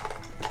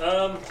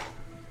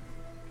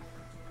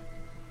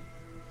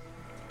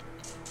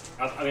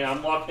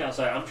 I'm walking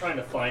outside. I'm trying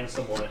to find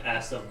someone and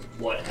ask them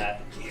what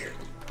happened here.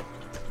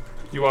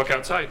 You walk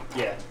outside.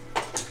 Yeah.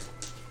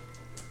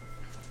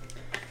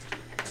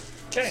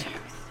 Okay.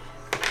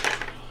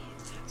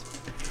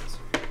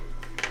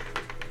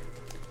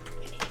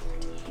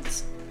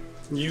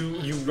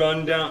 You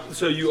run down.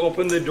 So you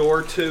open the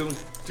door to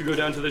go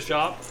down to the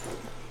shop.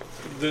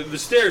 The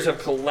stairs have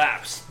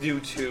collapsed due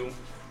to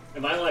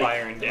Am I like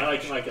fire and am I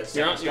damage. like a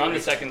You're on second the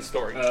story? second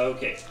story.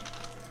 Okay.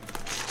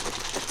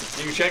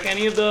 You check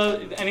any of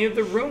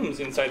the rooms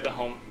inside the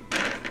home.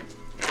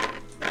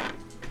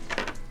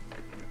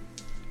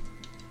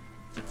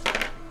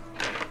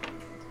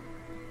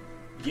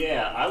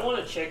 Yeah, I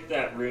want to check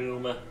that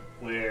room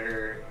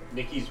where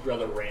Nikki's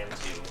brother ran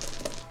to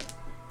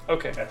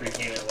Okay. after he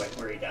came in, like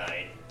where he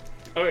died.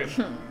 Okay.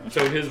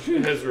 So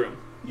his room.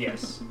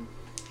 Yes.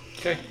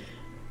 Okay.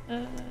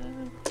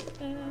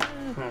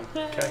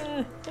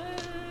 Okay.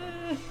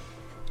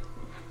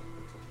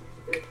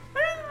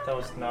 That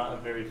was not a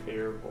very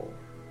favorable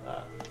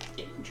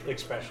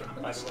expression,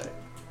 by the way.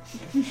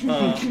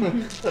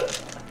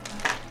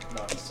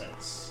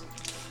 Nonsense.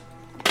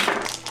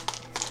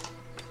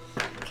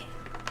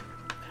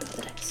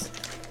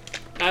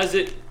 As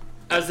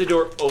the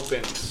door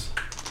opens,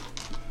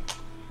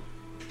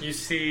 you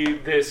see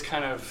this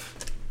kind of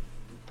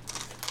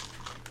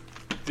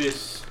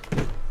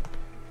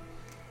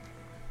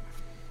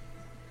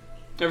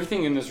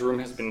everything in this room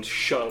has been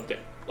shoved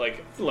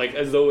like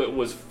as though it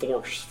was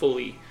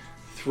forcefully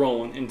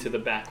thrown into the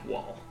back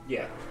wall.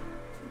 Yeah.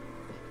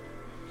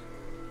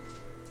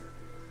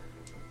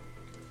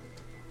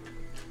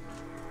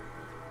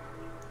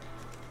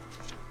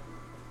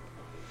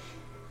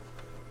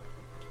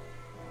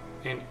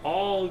 And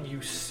all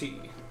you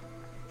see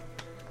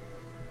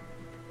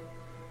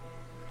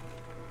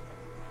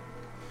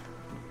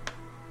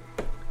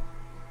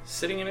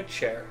sitting in a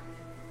chair,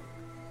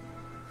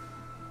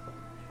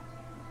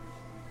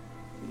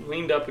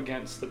 leaned up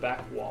against the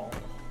back wall,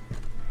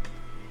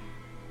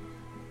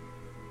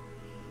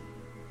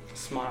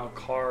 smile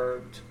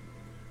carved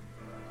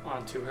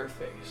onto her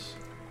face.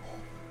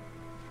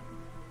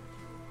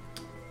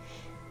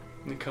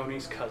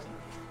 Nikoni's cousin.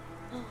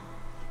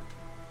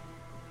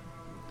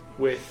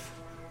 With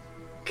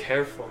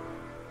careful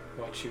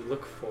what you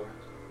look for.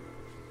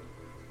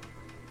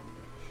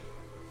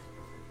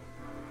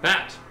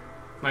 That,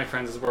 my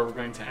friends, is where we're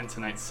going to end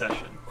tonight's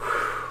session.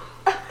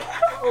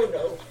 Oh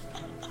no.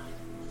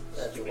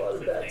 That's a lot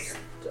of bad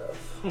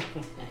stuff.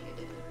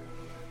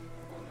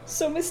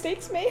 So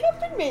mistakes may have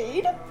been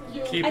made.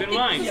 Keep I in think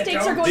mind,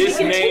 mistakes are going to this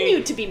may-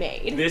 continue to be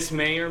made. this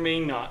may or may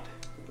not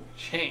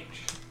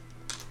change.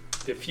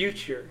 The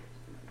future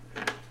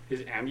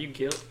is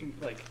ambiguous.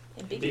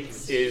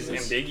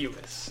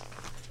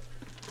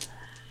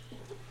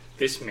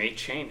 This may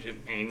change.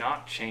 It may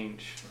not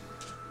change.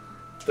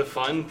 The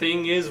fun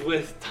thing is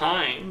with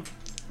time,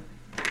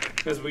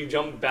 as we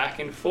jump back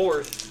and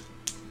forth,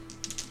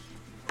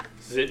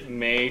 is it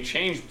may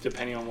change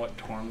depending on what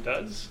Torm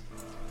does,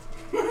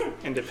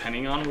 and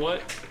depending on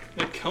what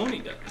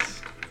Nakoni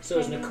does. So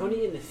is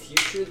Nikoni in the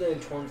future then?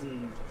 Torm's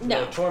in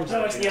No. Torm's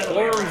No, it's the other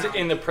way Torm's around.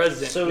 in the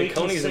present. So we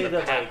can Nakoni's say in the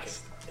that like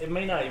past. it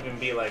may not even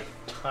be like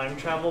time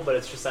travel, but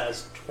it's just that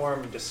as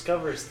Torm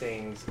discovers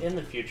things in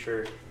the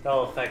future,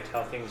 that'll affect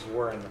how things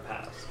were in the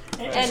past.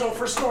 And so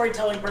for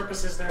storytelling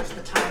purposes, there's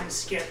the time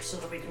skip so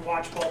that we can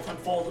watch both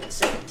unfold at the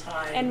same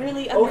time. And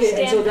really understand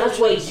Okay, and so that's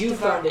the why weight you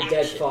of our found a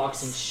dead actions.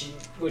 fox, and she,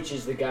 which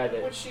is the guy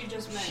that What she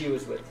just met. she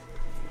was with.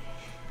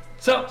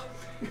 So,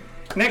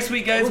 next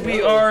week, guys, Oh, we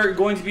no. are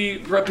going to be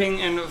prepping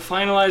and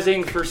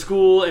finalizing for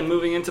school and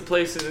moving into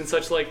places and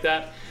such like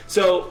that.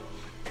 So,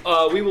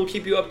 we will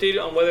keep you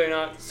updated on whether or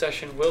not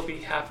session will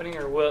be happening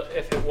or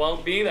if it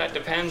won't be. That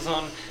depends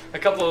on a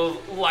couple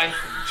of life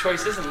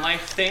choices and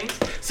life things.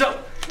 So,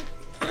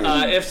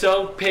 if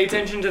so, pay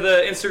attention to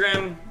the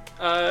Instagram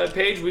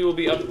page. We will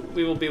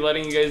be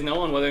letting you guys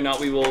know on whether or not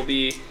we will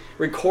be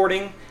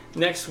recording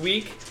next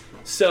week.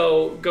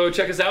 So go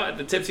check us out at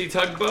the Tipsy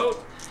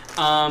Tugboat.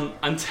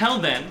 Until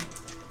then,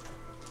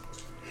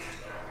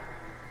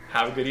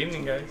 have a good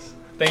evening, guys.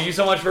 Thank you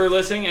so much for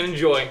listening and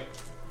enjoy.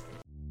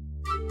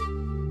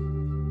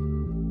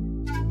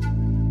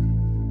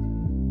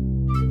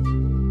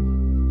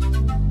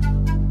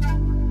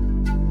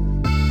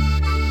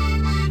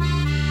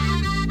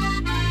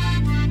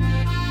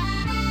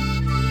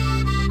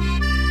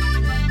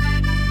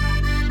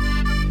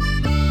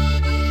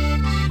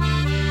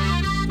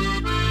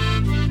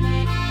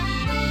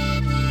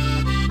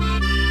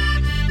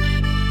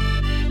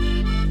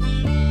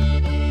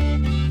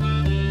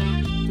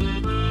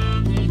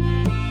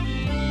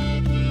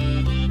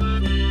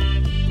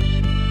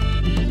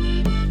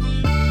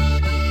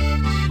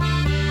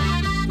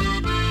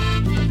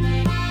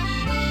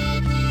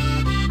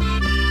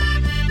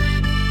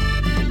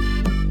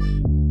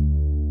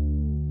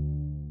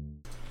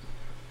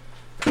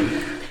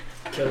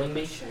 Killing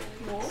me?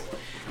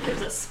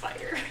 There's a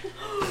spider.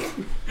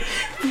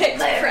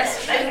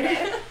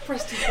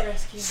 Preston to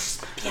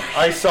rescue.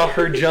 I saw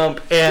her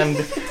jump, and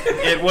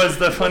it was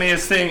the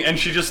funniest thing. And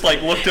she just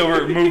like looked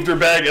over, moved her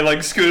bag, and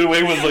like scooted away.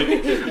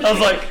 I was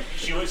like,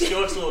 She looks a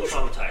little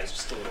traumatized,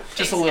 just a little.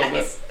 just a little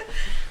bit.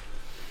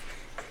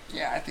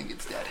 Yeah, I think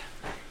it's dead.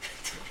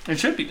 It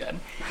should be dead.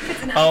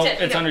 Oh,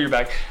 dead, it's no. under your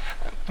back.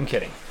 I'm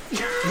kidding.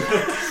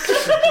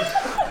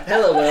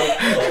 Hello,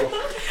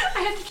 Will.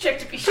 I have to check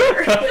to be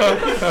sure.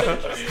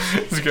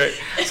 It's great.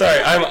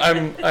 Sorry,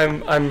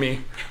 I'm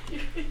me.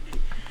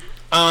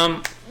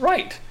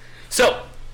 Right. So